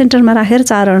के त्यसलाई सेन्टरमा राखेर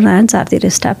चारवटा नारायण चारतिर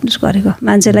इस्टाब्लिस गरेको।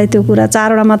 मान्छेलाई त्यो कुरा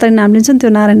चारवटा मात्रै नाम लिन्छन्, त्यो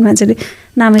नारायण मान्छेले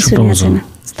नामै सुनेको छैन,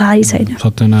 थाहै छैन।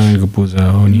 सत्यनारायणको पूजा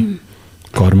हो नि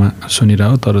घरमा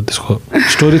सुनिरह, तर त्यसको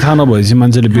स्टोरी थाहा नभएपछि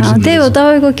मान्छेले बिर्सिन्छ। त्यही हो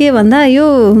तपाईँको के भन्दा यो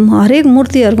हरेक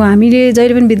मूर्तिहरूको हामीले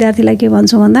जहिले पनि विद्यार्थीलाई के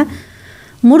भन्छौँ भन्दा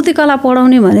मूर्तिकला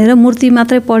पढाउने भनेर मूर्ति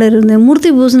मात्रै पढेर हुँदैन, मूर्ति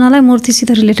बुझ्नलाई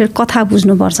मूर्तिसित रिलेटेड कथा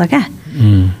बुझ्नुपर्छ क्या।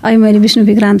 अहिले मैले विष्णु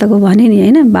विक्रान्तको भने नि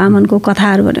होइन, वामनको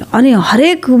कथाहरू भन्यो, अनि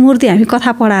हरेक मूर्ति हामी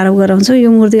कथा पढाएर गराउँछौँ। यो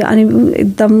मूर्ति अनि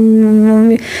एकदम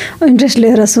इन्ट्रेस्ट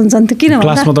लिएर सुन्छन्। त्यो किन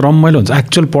क्लासमा त रमाइलो हुन्छ,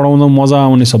 एक्चुअल पढाउन मजा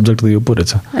आउने सब्जेक्ट त यो पो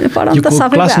रहेछ।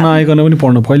 क्लास नआइकन पनि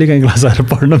पढ्नु, कहिले काहीँ क्लास आएर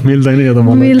पढ्न मिल्दैन, यो त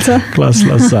मिल्छ। क्लास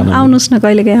आउनुहोस् न,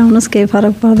 कहिले काहीँ आउनुहोस्, केही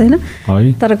फरक पर्दैन।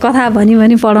 तर कथा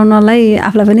भनी पढाउनलाई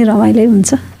आफूलाई पनि रमाइलै हुन्छ।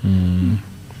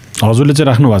 हजुरले चाहिँ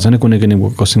राख्नु भएको छ नि कुनै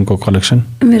किसिमको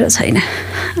कलेक्सन? मेरो छैन।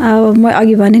 अब म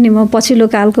अघि भने नि म पछिल्लो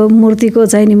कालको मूर्तिको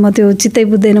चाहिँ नि म त्यो चित्तै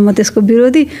बुझ्दैन, म त्यसको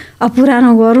विरोधी। अब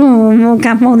पुरानो गरौँ म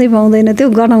कहाँ पाउँदैन,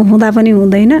 त्यो गर्न हुँदा पनि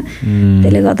हुँदैन,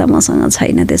 त्यसले गर्दा मसँग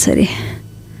छैन त्यसरी।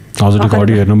 हजुरले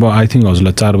घडी हेर्नुभयो, आई थिङ्क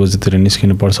हजुरलाई 4 बजीतिर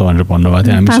निस्किनु पर्छ भनेर भन्नुभएको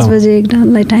थियो। हामी 5 बजे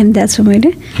एकदमलाई टाइम दिएको छु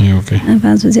मैले।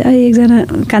 5 बजे एकजना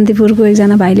कान्तिपुरको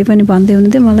एकजना भाइले पनि भन्दै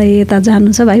हुनुहुन्थ्यो मलाई यता जानु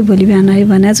छ भाइ भोलि बिहान है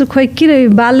भनेको छु। खोइ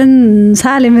किन बालन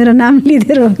शाहले मेरो नाम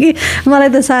लिँदै हो कि मलाई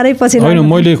त साह्रै पछि होइन,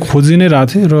 मैले खोजी नै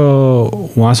रहेको थिएँ र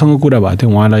उहाँसँग कुरा भएको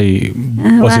थियो। उहाँलाई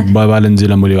पछि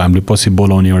बालनजीलाई मैले हामीले पछि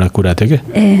बोलाउने एउटा कुरा थियो कि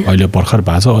अहिले भर्खर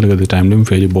भएको छ, अलिकति टाइमले पनि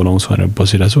फेरि बोलाउँछु भनेर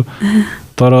बसिरहेको छु।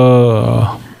 तर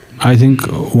आई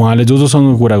थिङ्क उहाँले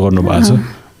जोसँग कुरा गर्नुभएको छ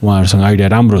उहाँहरूसँग आइडिया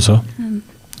राम्रो छ।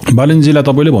 बालनजीलाई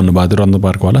तपाईँले भन्नुभएको थियो रत्न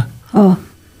पार्कवाला,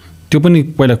 त्यो पनि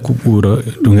पहिला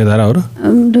ढुङ्गेधारा हो र?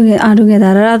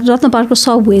 ढुङ्गेधारा रत्न पार्कको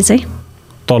सबवे चाहिँ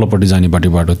तलपट्टि जाने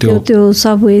बाटो त्यो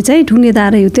सबवे चाहिँ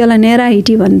ढुङ्गेधारा हो। त्यसलाई नेरा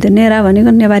हिटी भन्थ्यो। नेरा भनेको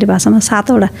नेपाली भाषामा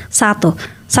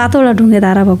सातवटा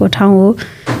ढुङ्गेधारा भएको ठाउँ हो।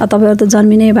 तपाईँहरू त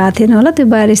जन्मिनै भएको थिएन होला, त्यो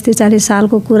 42-43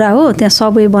 सालको कुरा हो। त्यहाँ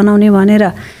सबवे बनाउने भनेर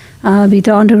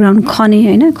भित्र अन्डरग्राउन्ड खने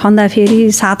होइन, खन्दाखेरि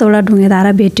 7वटा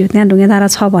ढुङ्गेधारा भेट्यो। त्यहाँ ढुङ्गेधारा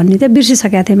छ भन्ने त्यहाँ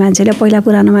बिर्सिसकेका थिए मान्छेले, पहिला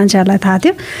पुरानो मान्छेहरूलाई थाहा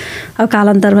थियो, अब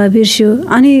कालान्तरमा बिर्स्यो।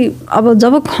 अनि अब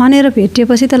जब खनेर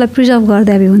भेटिएपछि त्यसलाई प्रिजर्भ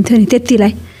गरिदिए हुन्थ्यो नि,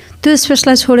 त्यतिलाई त्यो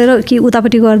स्पेसलाई छोडेर कि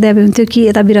उतापट्टि गरिदिए हुन्थ्यो कि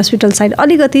यता वीर हस्पिटल साइड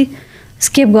अलिकति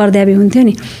स्केप गरिदिए हुन्थ्यो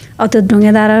नि। अब त्यो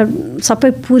ढुङ्गेधारा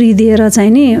सबै पुरिदिएर चाहिँ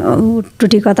नि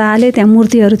टुटी कता हाले, त्यहाँ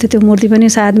मूर्तिहरू थियो, त्यो मूर्ति पनि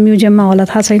सायद म्युजियममा होला,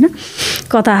 थाहा छैन,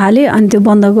 कता हाले। अनि त्यो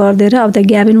बन्द गरिदिएर अब त्यहाँ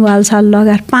ग्याबिन वालसाल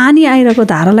लगाएर पानी आइरहेको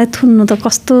धारालाई थुन्नु त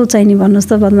कस्तो चाहिँ नि भन्नुहोस्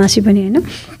त, बदमासी पनि होइन।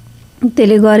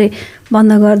 त्यसले गरे,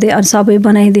 बन्द गरिदिए, अनि सबै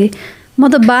बनाइदिए। म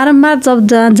त बारम्बार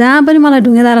जहाँ पनि मलाई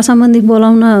ढुङ्गेधारा सम्बन्धी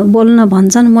बोल्न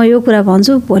भन्छन्, म यो कुरा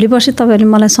भन्छु, भोलि पर्सि तपाईँहरूले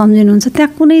मलाई सम्झिनुहुन्छ,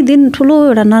 त्यहाँ कुनै दिन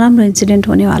ठुलो एउटा नराम्रो इन्सिडेन्ट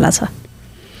हुनेवाला छ।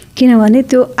 किनभने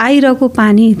त्यो आइरहेको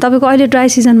पानी तपाईँको अहिले ड्राई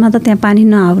सिजनमा त त्यहाँ पानी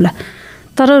नआउला,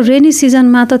 तर रेनी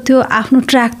सिजनमा त त्यो आफ्नो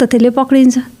ट्र्याक त त्यसले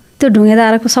पक्रिन्छ। त्यो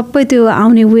ढुङ्गेधाराको सबै त्यो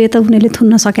आउने वे त उनीहरूले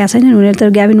थुन्न सकेका छैनन्। उनीहरूले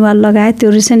त ग्याबिन वाल लगाए, त्यो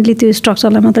रिसेन्टली त्यो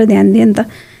स्ट्रक्चरलाई मात्रै ध्यान दिए नि त।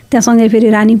 त्यहाँसँगै फेरि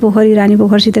रानी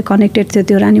पोखरीसित कनेक्टेड थियो।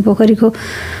 त्यो रानी पोखरीको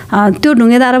त्यो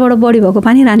ढुङ्गेधाराबाट बढी भएको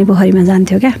पानी रानी पोखरीमा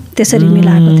जान्थ्यो क्या, त्यसरी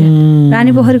मिलाएको थियो।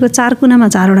 रानी पोखरीको 4 कुनामा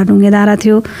 4वटा ढुङ्गेधारा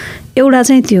थियो। एउटा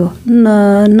चाहिँ त्यो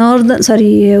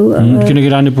किनकि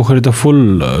रानीपोखरी त फुल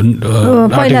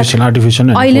आर्टिफिसियल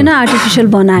अहिले नै आर्टिफिसियल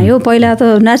बनायो पहिला त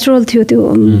नेचुरल थियो त्यो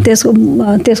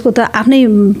त्यसको त आफ्नै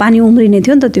पानी उम्रिने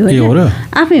थियो नि त त्यो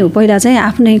आफै हो पहिला चाहिँ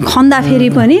आफ्नै खन्दाखेरि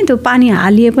पनि त्यो पानी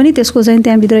हालिए पनि त्यसको चाहिँ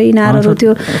त्यहाँभित्र इनारहरू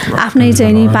थियो आफ्नै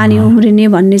चाहिँ नि पानी उम्रिने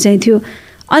भन्ने चाहिँ थियो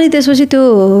अनि त्यसपछि त्यो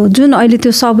जुन अहिले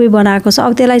त्यो सबवे बनाएको छ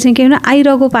अब त्यसलाई चाहिँ के भने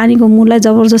आइरहेको पानीको मुललाई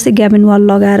जबरजस्ती ग्याबिन वाल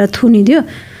लगाएर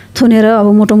थुनेर अब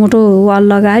मोटो मोटो वाल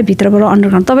लगाए भित्रबाट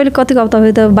अन्डरग्राउन्ड तपाईँले कतिको अब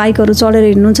तपाईँ त बाइकहरू चढेर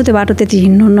हिँड्नुहुन्छ त्यो बाटो त्यति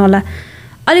हिँड्नुहुन्न होला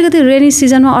अलिकति रेनी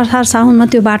सिजनमा असार साउनमा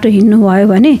त्यो बाटो हिँड्नुभयो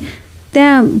भने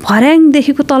त्यहाँ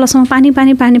भर्याङदेखिको तलसम्म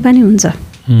पानी हुन्छ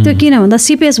त्यो किन भन्दा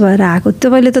सिपेज भएर आएको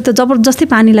तपाईँले त त्यो जबरजस्ती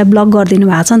पानीलाई ब्लक गरिदिनु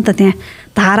भएको छ नि त त्यहाँ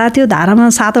धारा त्यो धारामा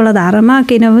 7वटा धारामा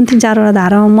केही नभए 3-4वटा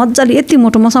धारामा मजाले यति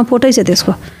मोटो मसँग फोटै छ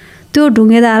त्यसको त्यो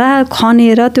ढुङ्गेधारा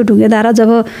खनेर त्यो ढुङ्गेधारा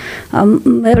जब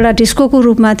एउटा डिस्कोको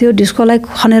रूपमा थियो डिस्कोलाई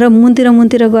खनेर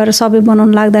मुन्तिर गएर सबै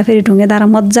बनाउनु लाग्दाखेरि ढुङ्गेधारा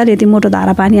मजाले यति मोटो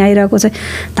धारा पानी आइरहेको छ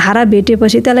धारा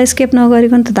भेटेपछि त्यसलाई स्केप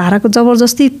नगरिकन त्यो धाराको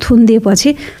जबरजस्ती थुनिदिएपछि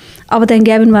अब त्यहाँ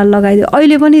ग्याबिन वाल लगाइदियो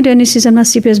अहिले पनि रेनी सिजनमा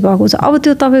सिपेज भएको छ अब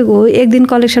त्यो तपाईँको एक दिन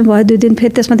कलेक्सन भयो 2 दिन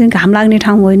फेरि त्यसमा घाम लाग्ने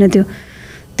ठाउँ होइन त्यो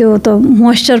त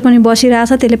मोइस्चर पनि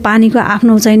बसिरहेछ त्यसले पानीको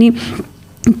आफ्नो चाहिँ नि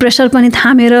प्रेसर पनि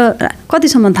थामेर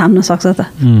कतिसम्म थाम्न सक्छ त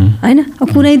हैन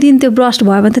कुनै दिन त्यो ब्रस्ट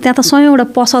भयो भने त त्यहाँ त 100वटा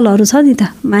पसलहरू छ नि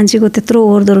त मान्छेको त्यत्रो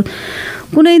ओहोरदोहोर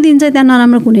कुनै दिन चाहिँ त्यहाँ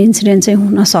नराम्रो कुनै इन्सिडेन्ट चाहिँ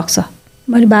हुन सक्छ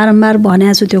मैले बारम्बार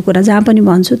भनेको छु त्यो कुरा जहाँ पनि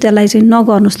भन्छु त्यसलाई चाहिँ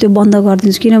नगर्नुहोस् त्यो बन्द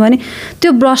गरिदिनुहोस् किनभने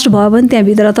त्यो ब्रस्ट भयो भने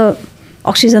त्यहाँभित्र त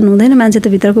अक्सिजन हुँदैन मान्छे त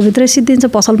भित्रै सिद्धिन्छ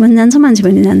पसल पनि जान्छ मान्छे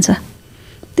पनि जान्छ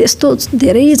त्यस्तो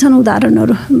धेरै छन्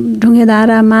उदाहरणहरू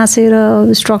ढुङ्गेधारा मासेर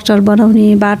स्ट्रक्चर बनाउने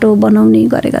बाटो बनाउने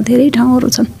गरेका धेरै ठाउँहरू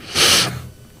छन्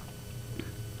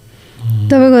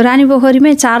तपाईँको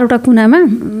रानीपोखरीमै 4वटा कुनामा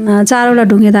 4वटा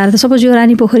ढुङ्गेधारा त सपोज यो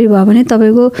रानीपोखरी भयो भने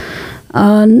तपाईँको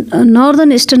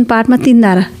नर्दर्न इस्टर्न पार्टमा 3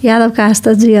 धारा यादव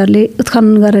कास्ताजीहरूले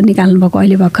उत्खनन गरेर निकाल्नु भएको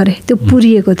अहिले भर्खरै त्यो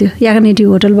पुरिएको थियो यागनेटी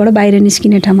होटलबाट बाहिर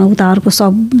निस्किने ठाउँमा उता अर्को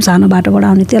सब सानो बाटोबाट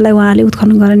आउने त्यसलाई उहाँले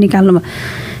उत्खनन गरेर निकाल्नु भयो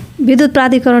विद्युत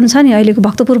प्राधिकरण छ नि अहिलेको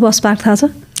भक्तपुर बस पार्क थाहा छ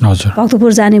हजुर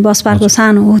भक्तपुर जाने बस पार्कको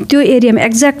सानो हो त्यो एरियामा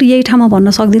एक्ज्याक्ट यही ठाउँमा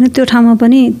भन्न सक्दिनँ त्यो ठाउँमा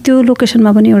पनि त्यो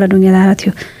लोकेसनमा पनि एउटा ढुङ्गेधारा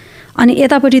थियो अनि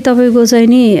यतापट्टि तपाईँको चाहिँ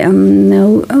नि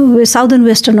साउदर्न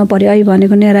वेस्टर्नमा पऱ्यो अहिले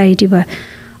भनेको नेराइटी भयो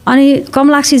अनि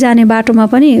कमलाक्सी जाने बाटोमा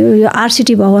पनि यो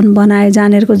आरसिटी भवन बनाए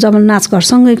जानेरको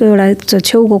जमलनाथघरसँगैको एउटा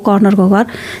छेउको कर्नरको घर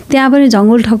त्यहाँ पनि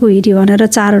झङ्गुल ठकु हिटी भनेर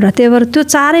 4वटा त्यही भएर त्यो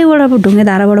 4वटा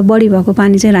ढुङ्गेधाराबाट बढी भएको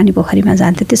पानी चाहिँ रानीपोखरीमा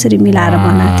जान्थ्यो त्यसरी मिलाएर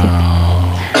बनाएको थियो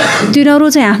तिनीहरू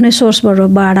चाहिँ आफ्नै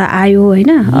सोर्सबाट आयो होइन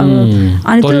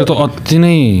अनि त्यो अति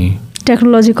नै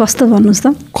टेक्नोलोजी कस्तो भन्नुहोस् त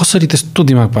कसरी त्यस्तो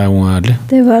दिमाग पायो उहाँहरूले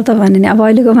त्यही भएर त भने नि अब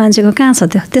अहिलेको मान्छेको कहाँ छ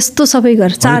त्यो त्यस्तो सबै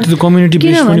गरेर 4 कम्युनिटी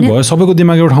बेस पनि भयो सबैको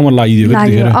दिमाग एउटा ठाउँमा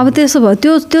लाग्यो अब त्यसो भयो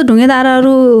त्यो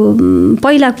ढुङ्गेधाराहरू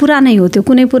पहिला पुरानै हो त्यो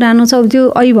कुनै पुरानो छ त्यो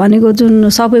अहिले भनेको जुन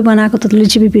सबै बनाएको त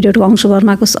लिच्छवी पिरियडको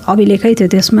अंशवर्माको अभिलेखै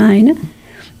थियो त्यसमा होइन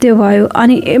त्यो भयो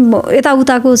अनि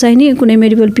यताउताको चाहिँ नि कुनै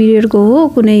मेडिभल पिरियडको हो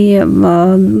कुनै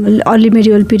अर्ली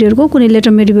मेडिभल पिरियडको कुनै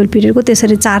लेटर मेडिभल पिरियडको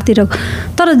त्यसरी 4तिर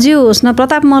तर जे होस् न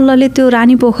प्रताप मल्लले त्यो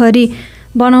रानीपोखरी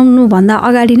बनाउनुभन्दा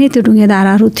अगाडि नै त्यो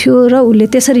ढुङ्गेधाराहरू थियो र उसले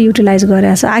त्यसरी युटिलाइज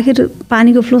गरेको छ आखिर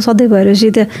पानीको फ्लो सधैँ भएपछि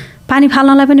त्यो पानी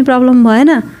फाल्नलाई पनि प्रब्लम भएन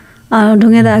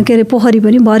ढुङ्गेधारा के अरे पोखरी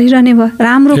पनि भरिरहने भयो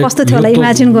राम्रो कस्तो थियो होला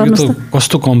इमेजिन गर्नुहोस् त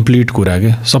कस्तो कम्प्लिट कुरा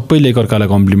के सबैले एकअर्कालाई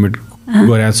कम्प्लिमेन्ट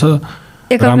गरेको छ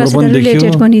राम्रो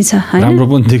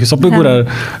पनि देखियो सबै कुरा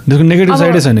नेगेटिभ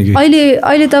साइडै छैन कि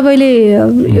अहिले तपाईँले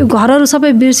घरहरू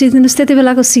सबै बिर्सिदिनुहोस् त्यति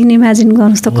बेलाको सिन इमेजिन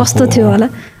गर्नुहोस् त कस्तो थियो होला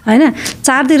होइन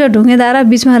 4तिर ढुङ्गेधारा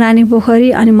बिचमा रानीपोखरी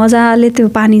अनि मजाले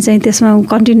त्यो पानी चाहिँ त्यसमा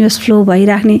कन्टिन्युअस फ्लो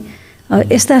भइराख्ने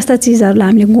यस्ता चिजहरूलाई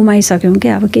हामीले गुमाइसक्यौँ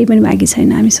क्या अब केही पनि बाँकी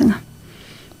छैन हामीसँग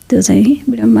त्यो चाहिँ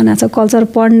विडम्बना छ कल्चर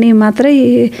पढ्ने मात्रै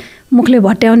मुखले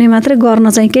भट्याउने मात्रै गर्न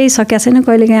चाहिँ केही सकेको छैन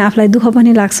कहिलेकाहीँ आफूलाई दुःख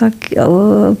पनि लाग्छ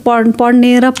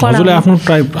पढ्ने र पढाउने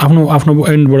आफ्नो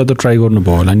एन्डबाट त ट्राई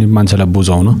गर्नुभयो होला नि मान्छेलाई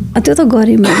बुझाउन त्यो त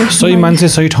गरेँ मैले सही मान्छे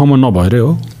सही ठाउँमा नभएरै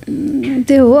हो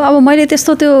त्यो हो अब मैले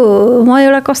त्यस्तो त्यो म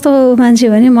एउटा कस्तो मान्छे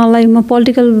भने म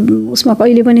पोलिटिकल उसमा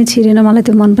कहिले पनि छिरेन मलाई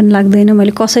त्यो मन पनि लाग्दैन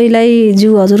मैले कसैलाई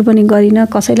जिउ हजुर पनि गरिनँ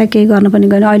कसैलाई केही गर्न पनि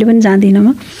गरिनँ अहिले पनि जान्दिनँ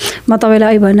म तपाईँलाई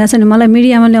अहिले भनिरहेको छु नि मलाई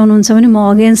मिडियामा ल्याउनुहुन्छ भने म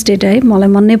अगेन्स्ट इट है मलाई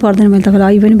मन नै पर्दैन मैले तपाईँलाई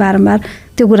अहिले पनि बारम्बार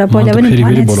त्यो कुरा पहिला पनि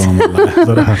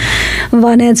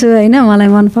भनेको छु होइन मलाई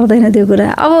मन पर्दैन त्यो कुरा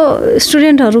अब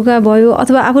स्टुडेन्टहरूका भयो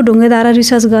अथवा अब ढुङ्गेधारा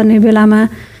रिसर्च गर्ने बेलामा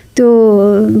त्यो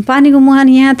पानीको मुहान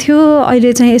यहाँ थियो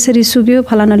अहिले चाहिँ यसरी सुक्यो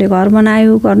फलानाले घर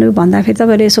बनायो गर्नु भन्दाखेरि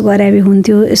तपाईँले यसो गरे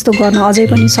हुन्थ्यो यस्तो गर्न अझै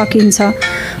पनि सकिन्छ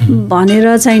भनेर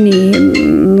चाहिँ नि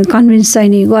कन्भिन्स चाहिँ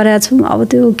नि गरेको छु अब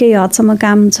त्यो केही हदसम्म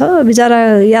काम छ बिचरा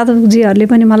यादवजीहरूले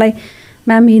पनि मलाई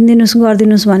म्याम हिँडिदिनुहोस्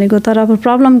गरिदिनुहोस् भनेको तर अब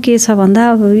प्रब्लम के छ भन्दा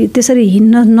अब त्यसरी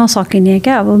हिँड्न नसकिने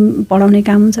क्या अब पढाउने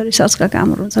काम हुन्छ रिसर्चका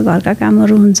कामहरू हुन्छ घरका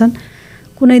कामहरू हुन्छन्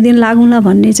कुनै दिन लागौँला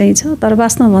भन्ने चाहिँ छ तर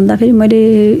वास्तवमा भन्दाखेरि मैले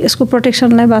यसको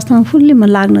प्रोटेक्सनलाई वास्तवमा फुल्ली म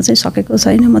लाग्न चाहिँ सकेको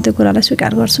छैन म त्यो कुरालाई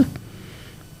स्वीकार गर्छु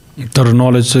तर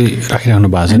नलेज चाहिँ राखिराख्नु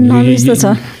भएको छ नलेज त छ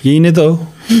यही नै त हो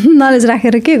नलेज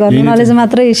राखेर के गर्नु नलेज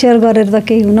मात्रै सेयर गरेर त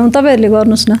केही हुन तपाईँहरूले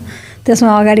गर्नुहोस् न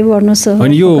त्यसमा अगाडि बढ्नुहोस्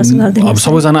होइन यो अब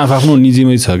सबैजना आफ्नो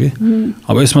निजीमै छ कि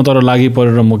अब यसमा तर लागि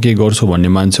परेर म के गर्छु भन्ने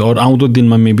मान्छे अरू आउँदो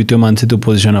दिनमा मेबी त्यो मान्छे त्यो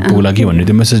पोजिसनमा पुग्ला कि भन्ने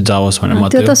त्यो मेसेज जाओस् भनेर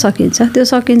मात्रै त्यो त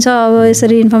सकिन्छ अब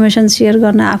यसरी इन्फर्मेसन सेयर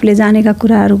गर्न आफूले जानेका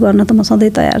कुराहरू गर्न त म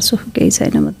सधैँ तयार छु केही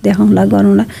छैन म देखाउँला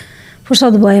गरौँला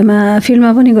फुर्सद भएमा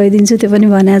फिल्डमा पनि गइदिन्छु त्यो पनि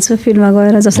भनेको छु फिल्डमा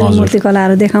गएर जसरी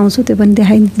मूर्तिकलाहरू देखाउँछु त्यो पनि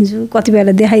देखाइदिन्छु कति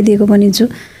बेला देखाइदिएको पनि छु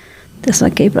त्यसमा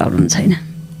केही प्रब्लम छैन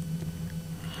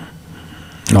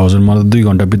हजुर मलाई 2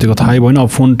 घन्टा बितेको थाहै भएन अब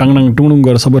फोन टाङटाङ टुङटुङ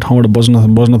गरेर सबै ठाउँबाट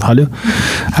बज्न थाल्यो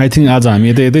आई थिङ्क आज हामी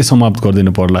यतै समाप्त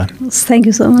गरिदिनु पर्ला थ्याङ्क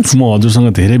यू सो मच म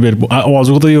हजुरसँग धेरै बेर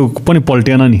हजुरको त यो पनि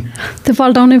पल्टिएन नि त्यो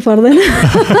पल्टाउनै पर्दैन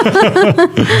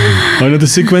होइन त्यो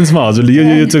सिक्वेन्समा हजुरले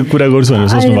यो चाहिँ कुरा गर्छु भनेर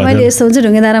सोच्नु भएको मैले यस्तो हुन्छ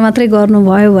ढुङ्गेधारा मात्रै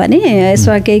गर्नुभयो भने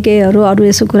यसमा केहीहरू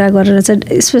अरू यसो कुरा गरेर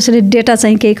चाहिँ स्पेसली डेटा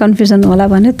चाहिँ केही कन्फ्युजन होला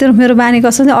भने त्यो मेरो बानी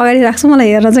कसो चाहिँ अगाडि राख्छु मलाई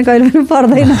हेर्न चाहिँ कहिले पनि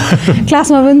पर्दैन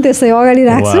क्लासमा पनि त्यस्तै अगाडि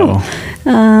राख्छु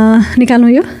निकाल्नु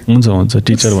यो हुन्छ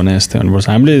टिचर भने यस्तै हुनुपर्छ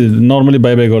हामीले नर्मली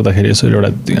बाई बाई गर्दाखेरि यसो एउटा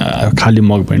खाली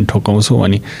मग पनि ठोकाउँछौँ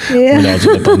अनि मैले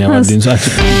हजुरलाई धन्यवाद दिन्छु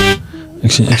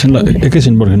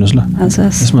एकैछिन पर्खिनुहोस् ल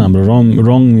यसमा हाम्रो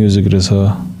रङ म्युजिक रहेछ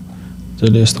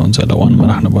जहिले यस्तो हुन्छ होला 1 मा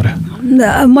राख्नु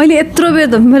पर्यो मैले यत्रो बेर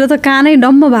त मेरो त कानै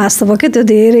डम्म भास भयो क्या त्यो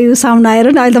धेरै साउन्ड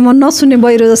आएर नि अहिले त म नसुन्ने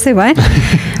बहिरो जस्तै भएँ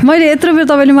मैले यत्रो बेर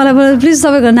तपाईँले मलाई प्लिज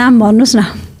तपाईँको नाम भन्नुहोस् न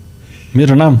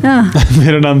मेरो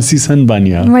नाम सिसन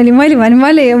बानिया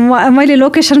मैले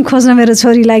लोकेसन खोज्न मेरो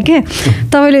छोरीलाई के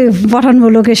तपाईँले पठाउनुभयो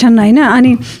लोकेसन होइन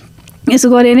अनि यसो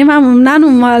गरेँ भने नानु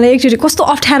मलाई एकचोटि कस्तो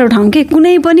अप्ठ्यारो ठाउँ के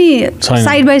कुनै पनि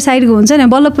साइड बाई साइडको हुन्छ नि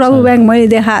बल्ल प्रभु ब्याङ्क मैले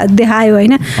देखायो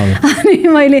होइन अनि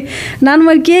मैले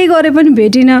केही गरेँ पनि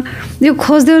भेटिनँ यो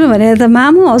खोजिदेऊ भने त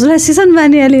मामु हजुरलाई सिसन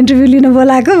बानियाले इन्टरभ्यू लिनु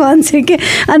बोलाएको भन्छ कि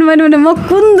अनि मैले भने म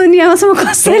कुन दुनियाँमा छु म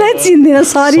कसैलाई चिन्दिनँ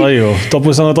सरी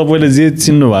तपाईँले जे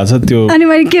चिन्नु भएको छ त्यो अनि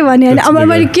मैले के भने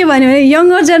भने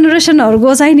यङ्गर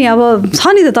जेनेरेसनहरूको चाहिँ नि अब छ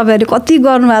नि त तपाईँहरूले कति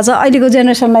गर्नुभएको छ अहिलेको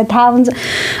जेनेरेसनलाई थाहा हुन्छ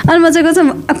अनि म चाहिँ कस्तो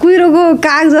कुहिरोको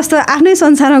काग जस्तो आफ्नै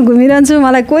संसारमा घुमिरहन्छु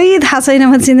मलाई कोही थाहा छैन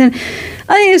म चिन्दैन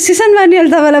अनि सिसन बानियाले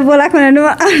तपाईँलाई बोलाएको भने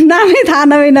नामै थाहा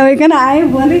नभइकन आयो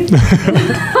भोलि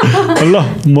ल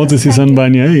म चाहिँ सिसन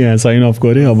बानिया है यहाँ साइन अफ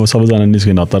गरेँ अब सबैजना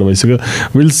निस्किन हतार भइसक्यो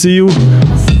will see you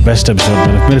best episode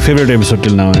मेरो favourite episode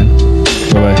till now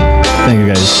by thank you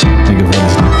guys thank you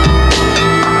for